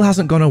 It still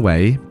hasn't gone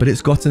away, but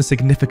it's gotten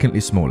significantly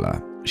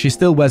smaller. She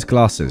still wears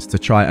glasses to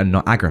try and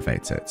not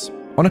aggravate it.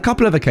 On a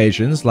couple of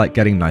occasions, like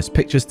getting nice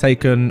pictures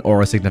taken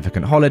or a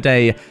significant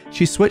holiday,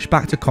 she switched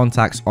back to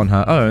contacts on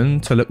her own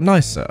to look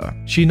nicer.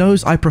 She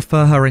knows I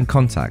prefer her in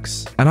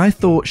contacts, and I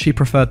thought she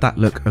preferred that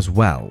look as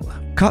well.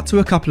 Cut to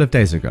a couple of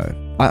days ago.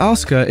 I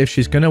ask her if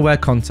she's gonna wear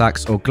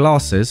contacts or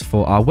glasses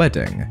for our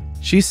wedding.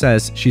 She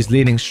says she's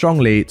leaning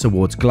strongly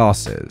towards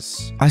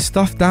glasses. I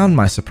stuff down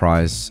my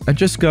surprise and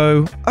just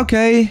go,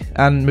 okay,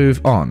 and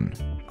move on.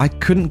 I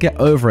couldn't get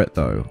over it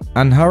though,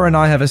 and her and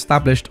I have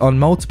established on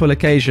multiple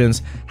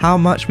occasions how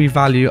much we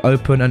value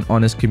open and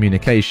honest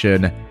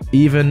communication,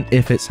 even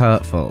if it's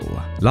hurtful.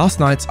 Last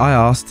night I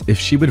asked if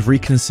she would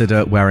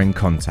reconsider wearing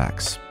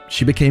contacts.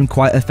 She became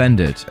quite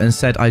offended and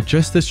said I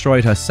just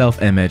destroyed her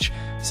self-image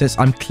since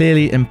I'm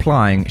clearly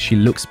implying she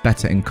looks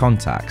better in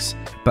contacts,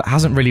 but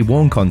hasn't really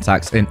worn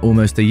contacts in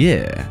almost a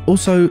year.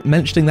 Also,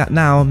 mentioning that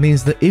now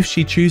means that if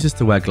she chooses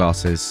to wear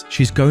glasses,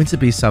 she's going to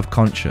be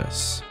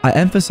self-conscious. I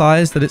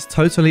emphasize that it's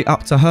totally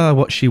up to her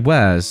what she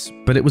wears,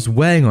 but it was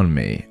weighing on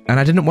me,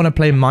 and I didn't want to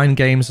play mind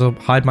games or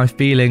hide my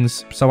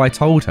feelings, so I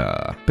told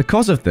her.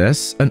 Because of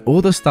this, and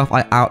all the stuff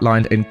I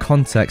outlined in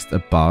context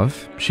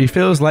above, she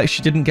feels like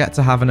she didn't get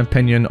to have an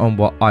opinion on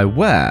what I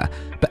wear,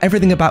 but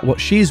everything about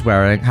what she's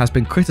wearing has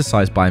been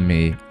criticized by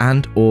me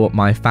and or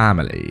my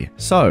family.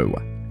 So,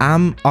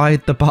 am I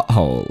the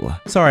butthole?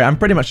 Sorry, I'm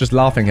pretty much just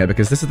laughing here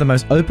because this is the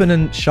most open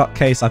and shut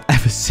case I've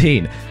ever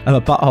seen of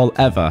a butthole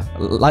ever.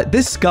 Like,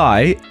 this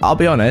guy, I'll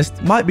be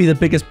honest, might be the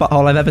biggest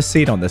butthole I've ever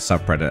seen on this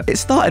subreddit. It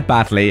started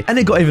badly and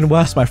it got even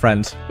worse, my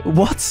friend.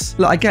 What?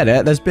 Like, I get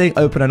it, there's being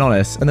open and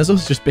honest, and there's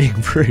also just being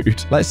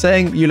rude. Like,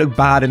 saying you look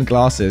bad in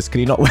glasses, can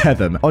you not wear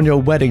them on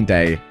your wedding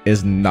day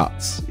is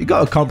nuts. You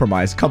gotta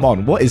compromise, come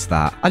on, what is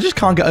that? I just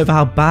can't get over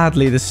how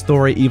badly this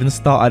story even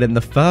started in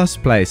the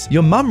first place.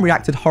 Your mum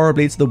reacted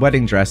horribly to the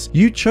wedding dress.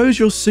 You chose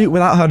your suit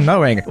without her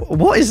knowing.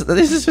 What is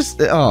this? Is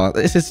just, oh,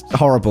 this is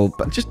horrible.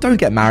 But just don't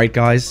get married,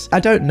 guys.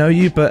 I don't know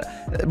you, but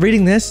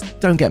reading this,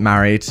 don't get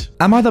married.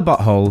 Am I the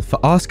butthole for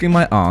asking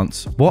my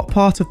aunt what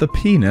part of the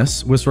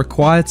penis was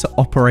required to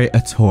operate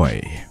a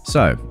toy?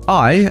 So,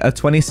 I, a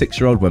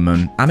 26-year-old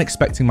woman, am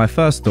expecting my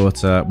first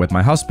daughter with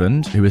my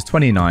husband, who is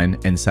 29,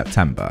 in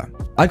September.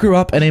 I grew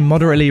up in a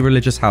moderately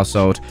religious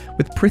household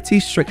with pretty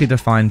strictly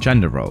defined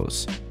gender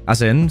roles.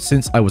 As in,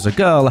 since I was a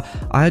girl,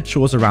 I had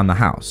chores around the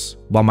house,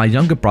 while my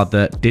younger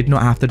brother did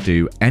not have to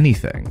do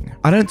anything.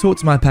 I don't talk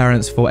to my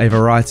parents for a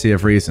variety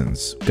of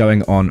reasons,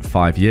 going on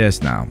 5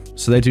 years now,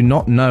 so they do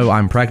not know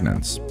I'm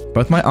pregnant.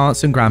 Both my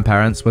aunts and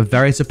grandparents were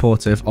very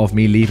supportive of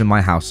me leaving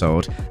my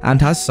household,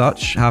 and as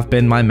such have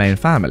been my main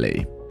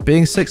family.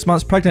 Being 6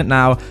 months pregnant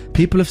now,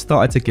 people have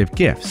started to give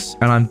gifts,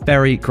 and I'm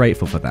very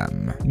grateful for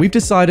them. We've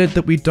decided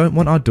that we don't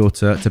want our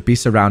daughter to be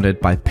surrounded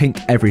by pink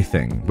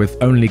everything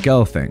with only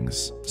girl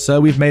things,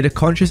 so we've made a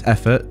conscious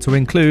effort to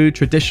include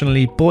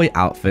traditionally boy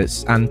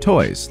outfits and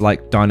toys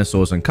like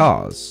dinosaurs and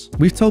cars.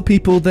 We've told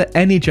people that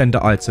any gender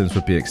items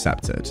would be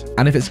accepted,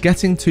 and if it's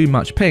getting too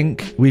much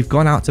pink, we've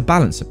gone out to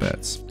balance a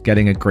bit,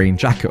 getting a green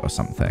jacket or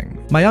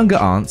something. My younger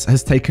aunt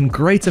has taken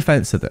great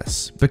offense to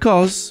this,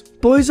 because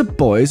boys are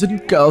boys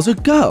and girls are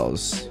girls.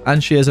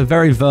 And she is a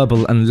very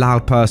verbal and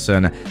loud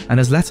person and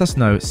has let us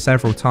know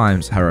several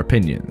times her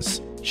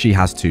opinions. She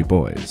has 2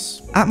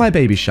 boys. At my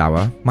baby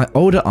shower, my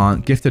older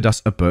aunt gifted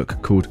us a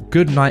book called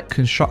Goodnight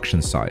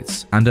Construction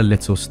Sites and a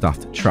little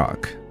stuffed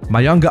truck.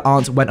 My younger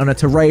aunt went on a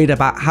tirade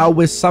about how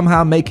we're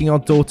somehow making our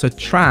daughter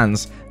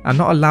trans and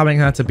not allowing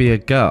her to be a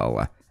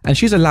girl. And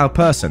she's a loud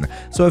person,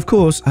 so of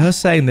course her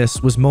saying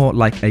this was more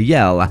like a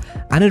yell,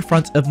 and in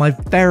front of my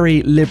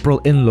very liberal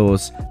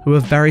in-laws who are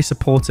very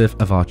supportive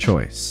of our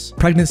choice.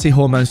 Pregnancy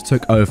hormones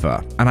took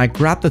over, and I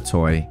grabbed the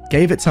toy,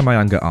 gave it to my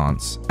younger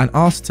aunt, and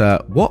asked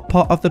her what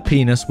part of the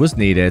penis was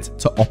needed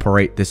to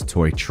operate this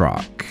toy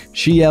truck.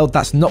 She yelled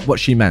that's not what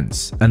she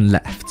meant, and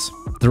left.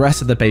 The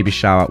rest of the baby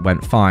shower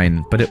went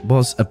fine, but it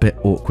was a bit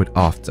awkward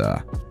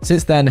after.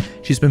 Since then,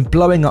 she's been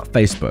blowing up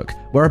Facebook,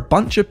 where a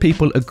bunch of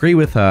people agree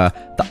with her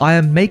that I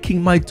am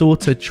making my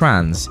daughter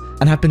trans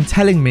and have been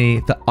telling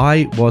me that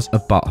I was a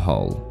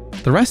butthole.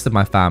 The rest of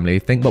my family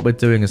think what we're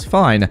doing is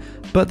fine,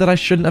 but that I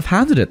shouldn't have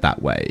handled it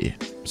that way.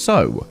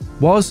 So,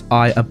 was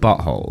I a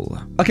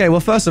butthole? Okay, well,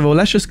 first of all,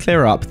 let's just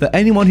clear up that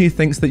anyone who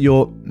thinks that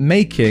you're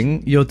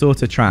making your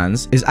daughter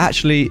trans is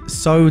actually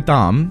so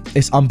dumb,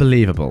 it's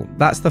unbelievable.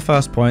 That's the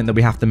first point that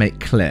we have to make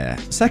clear.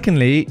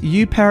 Secondly,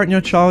 you parent your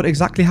child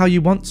exactly how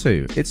you want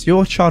to. It's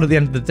your child at the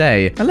end of the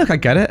day. And look, I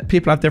get it.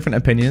 People have different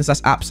opinions.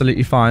 That's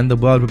absolutely fine. The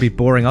world would be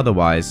boring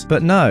otherwise.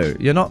 But no,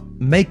 you're not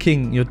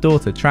making your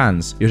daughter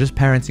trans. You're just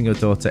parenting your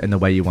daughter in the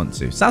way you want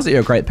to. Sounds like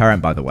you're a great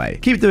parent, by the way.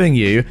 Keep doing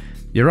you.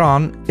 Your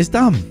aunt is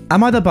dumb.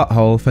 Am I the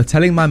butthole for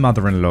telling my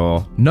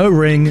mother-in-law, no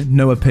ring,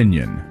 no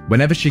opinion,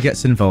 whenever she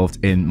gets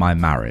involved in my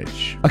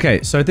marriage?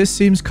 Okay, so this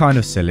seems kind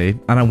of silly,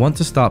 and I want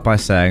to start by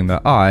saying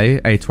that I,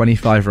 a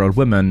 25-year-old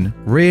woman,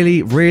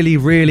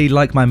 really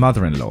like my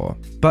mother-in-law,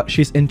 but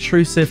she's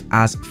intrusive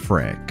as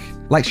frick.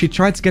 Like, she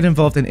tried to get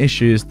involved in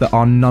issues that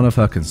are none of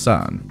her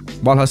concern.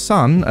 While her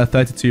son, a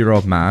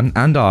 32-year-old man,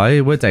 and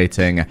I were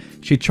dating,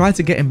 she tried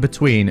to get in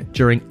between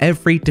during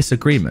every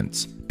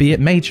disagreement, be it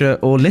major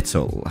or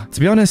little. To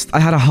be honest, I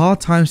had a hard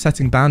time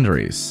setting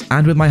boundaries,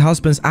 and with my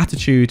husband's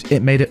attitude,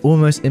 it made it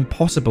almost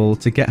impossible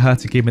to get her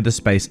to give me the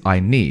space I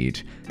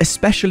need,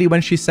 especially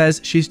when she says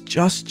she's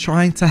just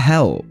trying to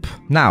help.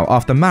 Now,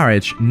 after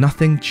marriage,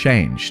 nothing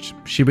changed.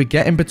 She would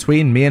get in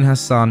between me and her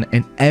son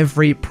in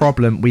every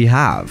problem we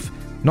have.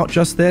 Not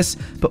just this,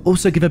 but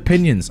also give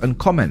opinions and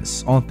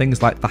comments on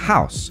things like the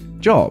house,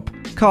 job,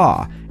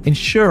 car,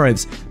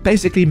 insurance,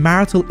 basically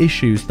marital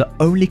issues that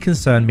only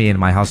concern me and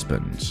my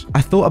husband.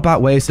 I thought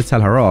about ways to tell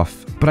her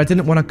off, but I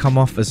didn't want to come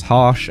off as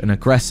harsh and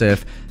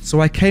aggressive,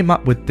 so I came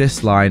up with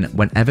this line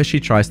whenever she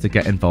tries to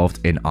get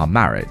involved in our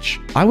marriage.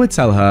 I would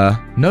tell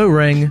her, no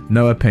ring,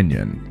 no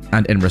opinion.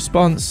 And in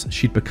response,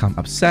 she'd become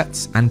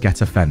upset and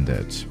get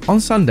offended. On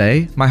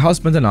Sunday, my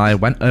husband and I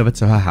went over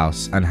to her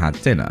house and had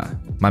dinner.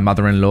 My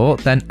mother-in-law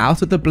then,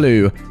 out of the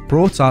blue,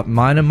 brought up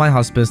mine and my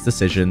husband's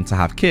decision to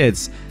have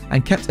kids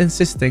and kept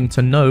insisting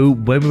to know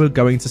when we were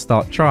going to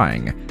start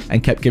trying,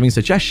 and kept giving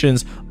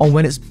suggestions on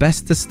when it's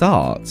best to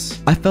start.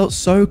 I felt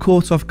so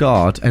caught off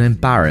guard and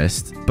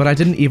embarrassed, but I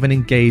didn't even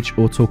engage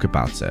or talk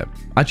about it.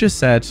 I just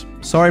said,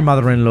 sorry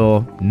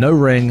mother-in-law, no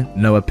ring,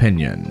 no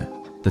opinion.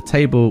 The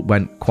table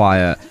went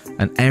quiet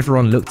and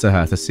everyone looked at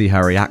her to see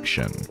her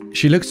reaction.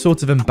 She looked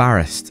sort of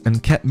embarrassed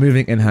and kept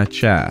moving in her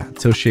chair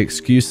till she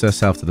excused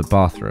herself to the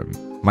bathroom.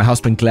 My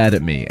husband glared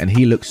at me and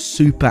he looked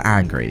super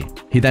angry.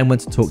 He then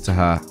went to talk to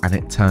her and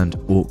it turned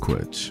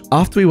awkward.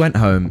 After we went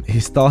home, he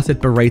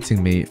started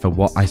berating me for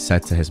what I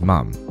said to his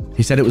mum.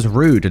 He said it was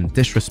rude and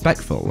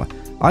disrespectful.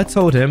 I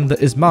told him that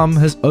his mum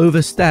has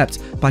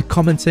overstepped by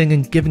commenting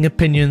and giving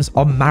opinions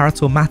on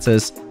marital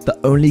matters that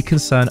only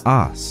concern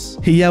us.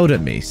 He yelled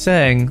at me,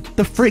 saying,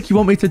 "The frick you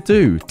want me to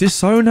do?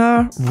 Disown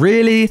her?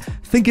 Really?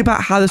 Think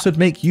about how this would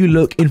make you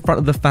look in front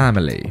of the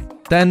family."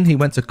 Then he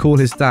went to call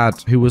his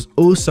dad, who was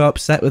also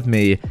upset with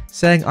me,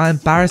 saying I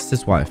embarrassed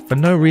his wife for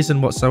no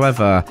reason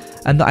whatsoever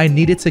and that I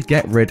needed to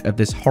get rid of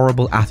this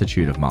horrible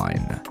attitude of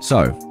mine.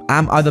 So,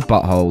 am I the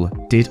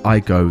butthole? Did I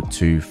go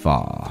too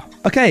far?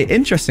 Okay,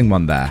 interesting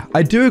one there.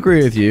 I do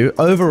agree with you.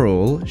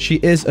 Overall, she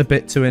is a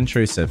bit too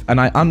intrusive, and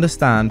I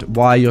understand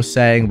why you're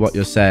saying what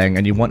you're saying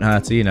and you want her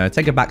to, you know,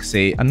 take a back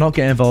seat and not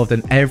get involved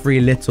in every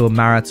little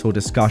marital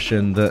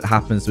discussion that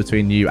happens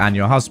between you and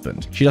your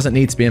husband. She doesn't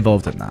need to be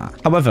involved in that.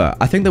 However,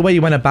 I think the way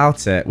you went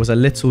about it was a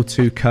little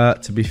too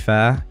curt, to be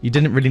fair. You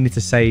didn't really need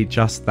to say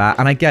just that,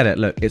 and I get it.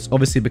 Look, it's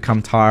obviously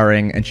become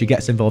tiring and she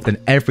gets involved in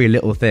every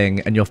little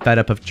thing and you're fed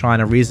up of trying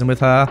to reason with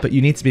her, but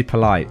you need to be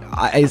polite.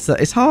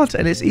 It's hard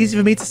and it's easy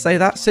for me to say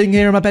that sitting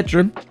here in my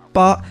bedroom,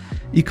 but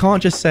you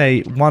can't just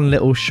say one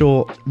little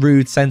short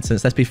rude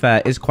sentence, let's be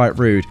fair, is quite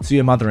rude, to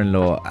your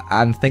mother-in-law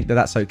and think that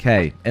that's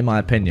okay, in my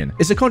opinion.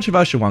 It's a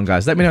controversial one,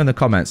 guys. Let me know in the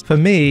comments. For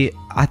me,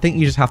 I think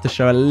you just have to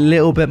show a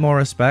little bit more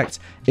respect.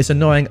 It's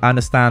annoying, I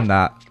understand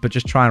that, but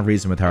just try and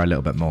reason with her a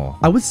little bit more.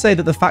 I would say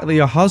that the fact that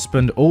your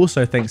husband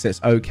also thinks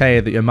it's okay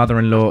that your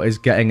mother-in-law is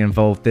getting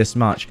involved this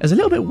much is a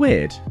little bit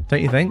weird,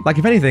 don't you think? Like,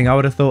 if anything, I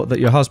would have thought that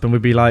your husband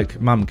would be like,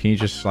 "Mum, can you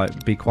just,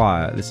 like, be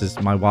quiet? This is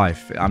my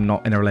wife. I'm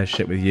not in a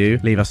relationship with you.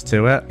 Leave us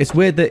to it." It's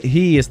weird that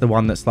he is the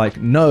one that's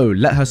like, "No,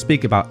 let her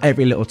speak about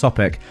every little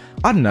topic."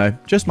 I don't know,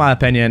 just my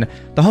opinion.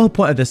 The whole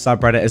point of this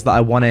subreddit is that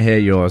I want to hear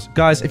yours.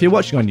 Guys, if you're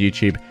watching on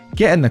YouTube,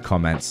 get in the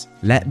comments.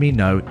 Let me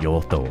know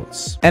your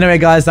thoughts. Anyway,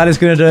 guys, that is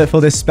going to do it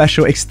for this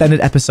special extended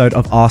episode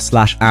of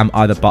r/am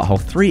I the butthole.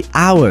 3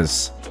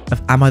 hours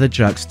of Am I the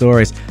Jerk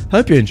stories.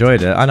 Hope you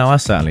enjoyed it. I know I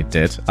certainly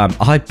did.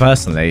 I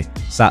personally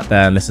sat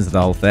there and listened to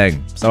the whole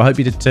thing, so I hope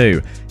you did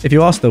too. If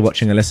you are still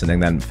watching and listening,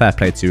 then fair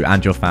play to you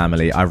and your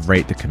family. I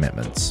rate the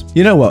commitments.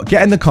 You know what?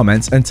 Get in the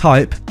comments and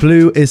type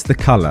 "blue is the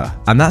colour,"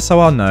 and that's how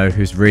I'll know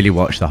who's really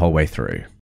watched the whole way through.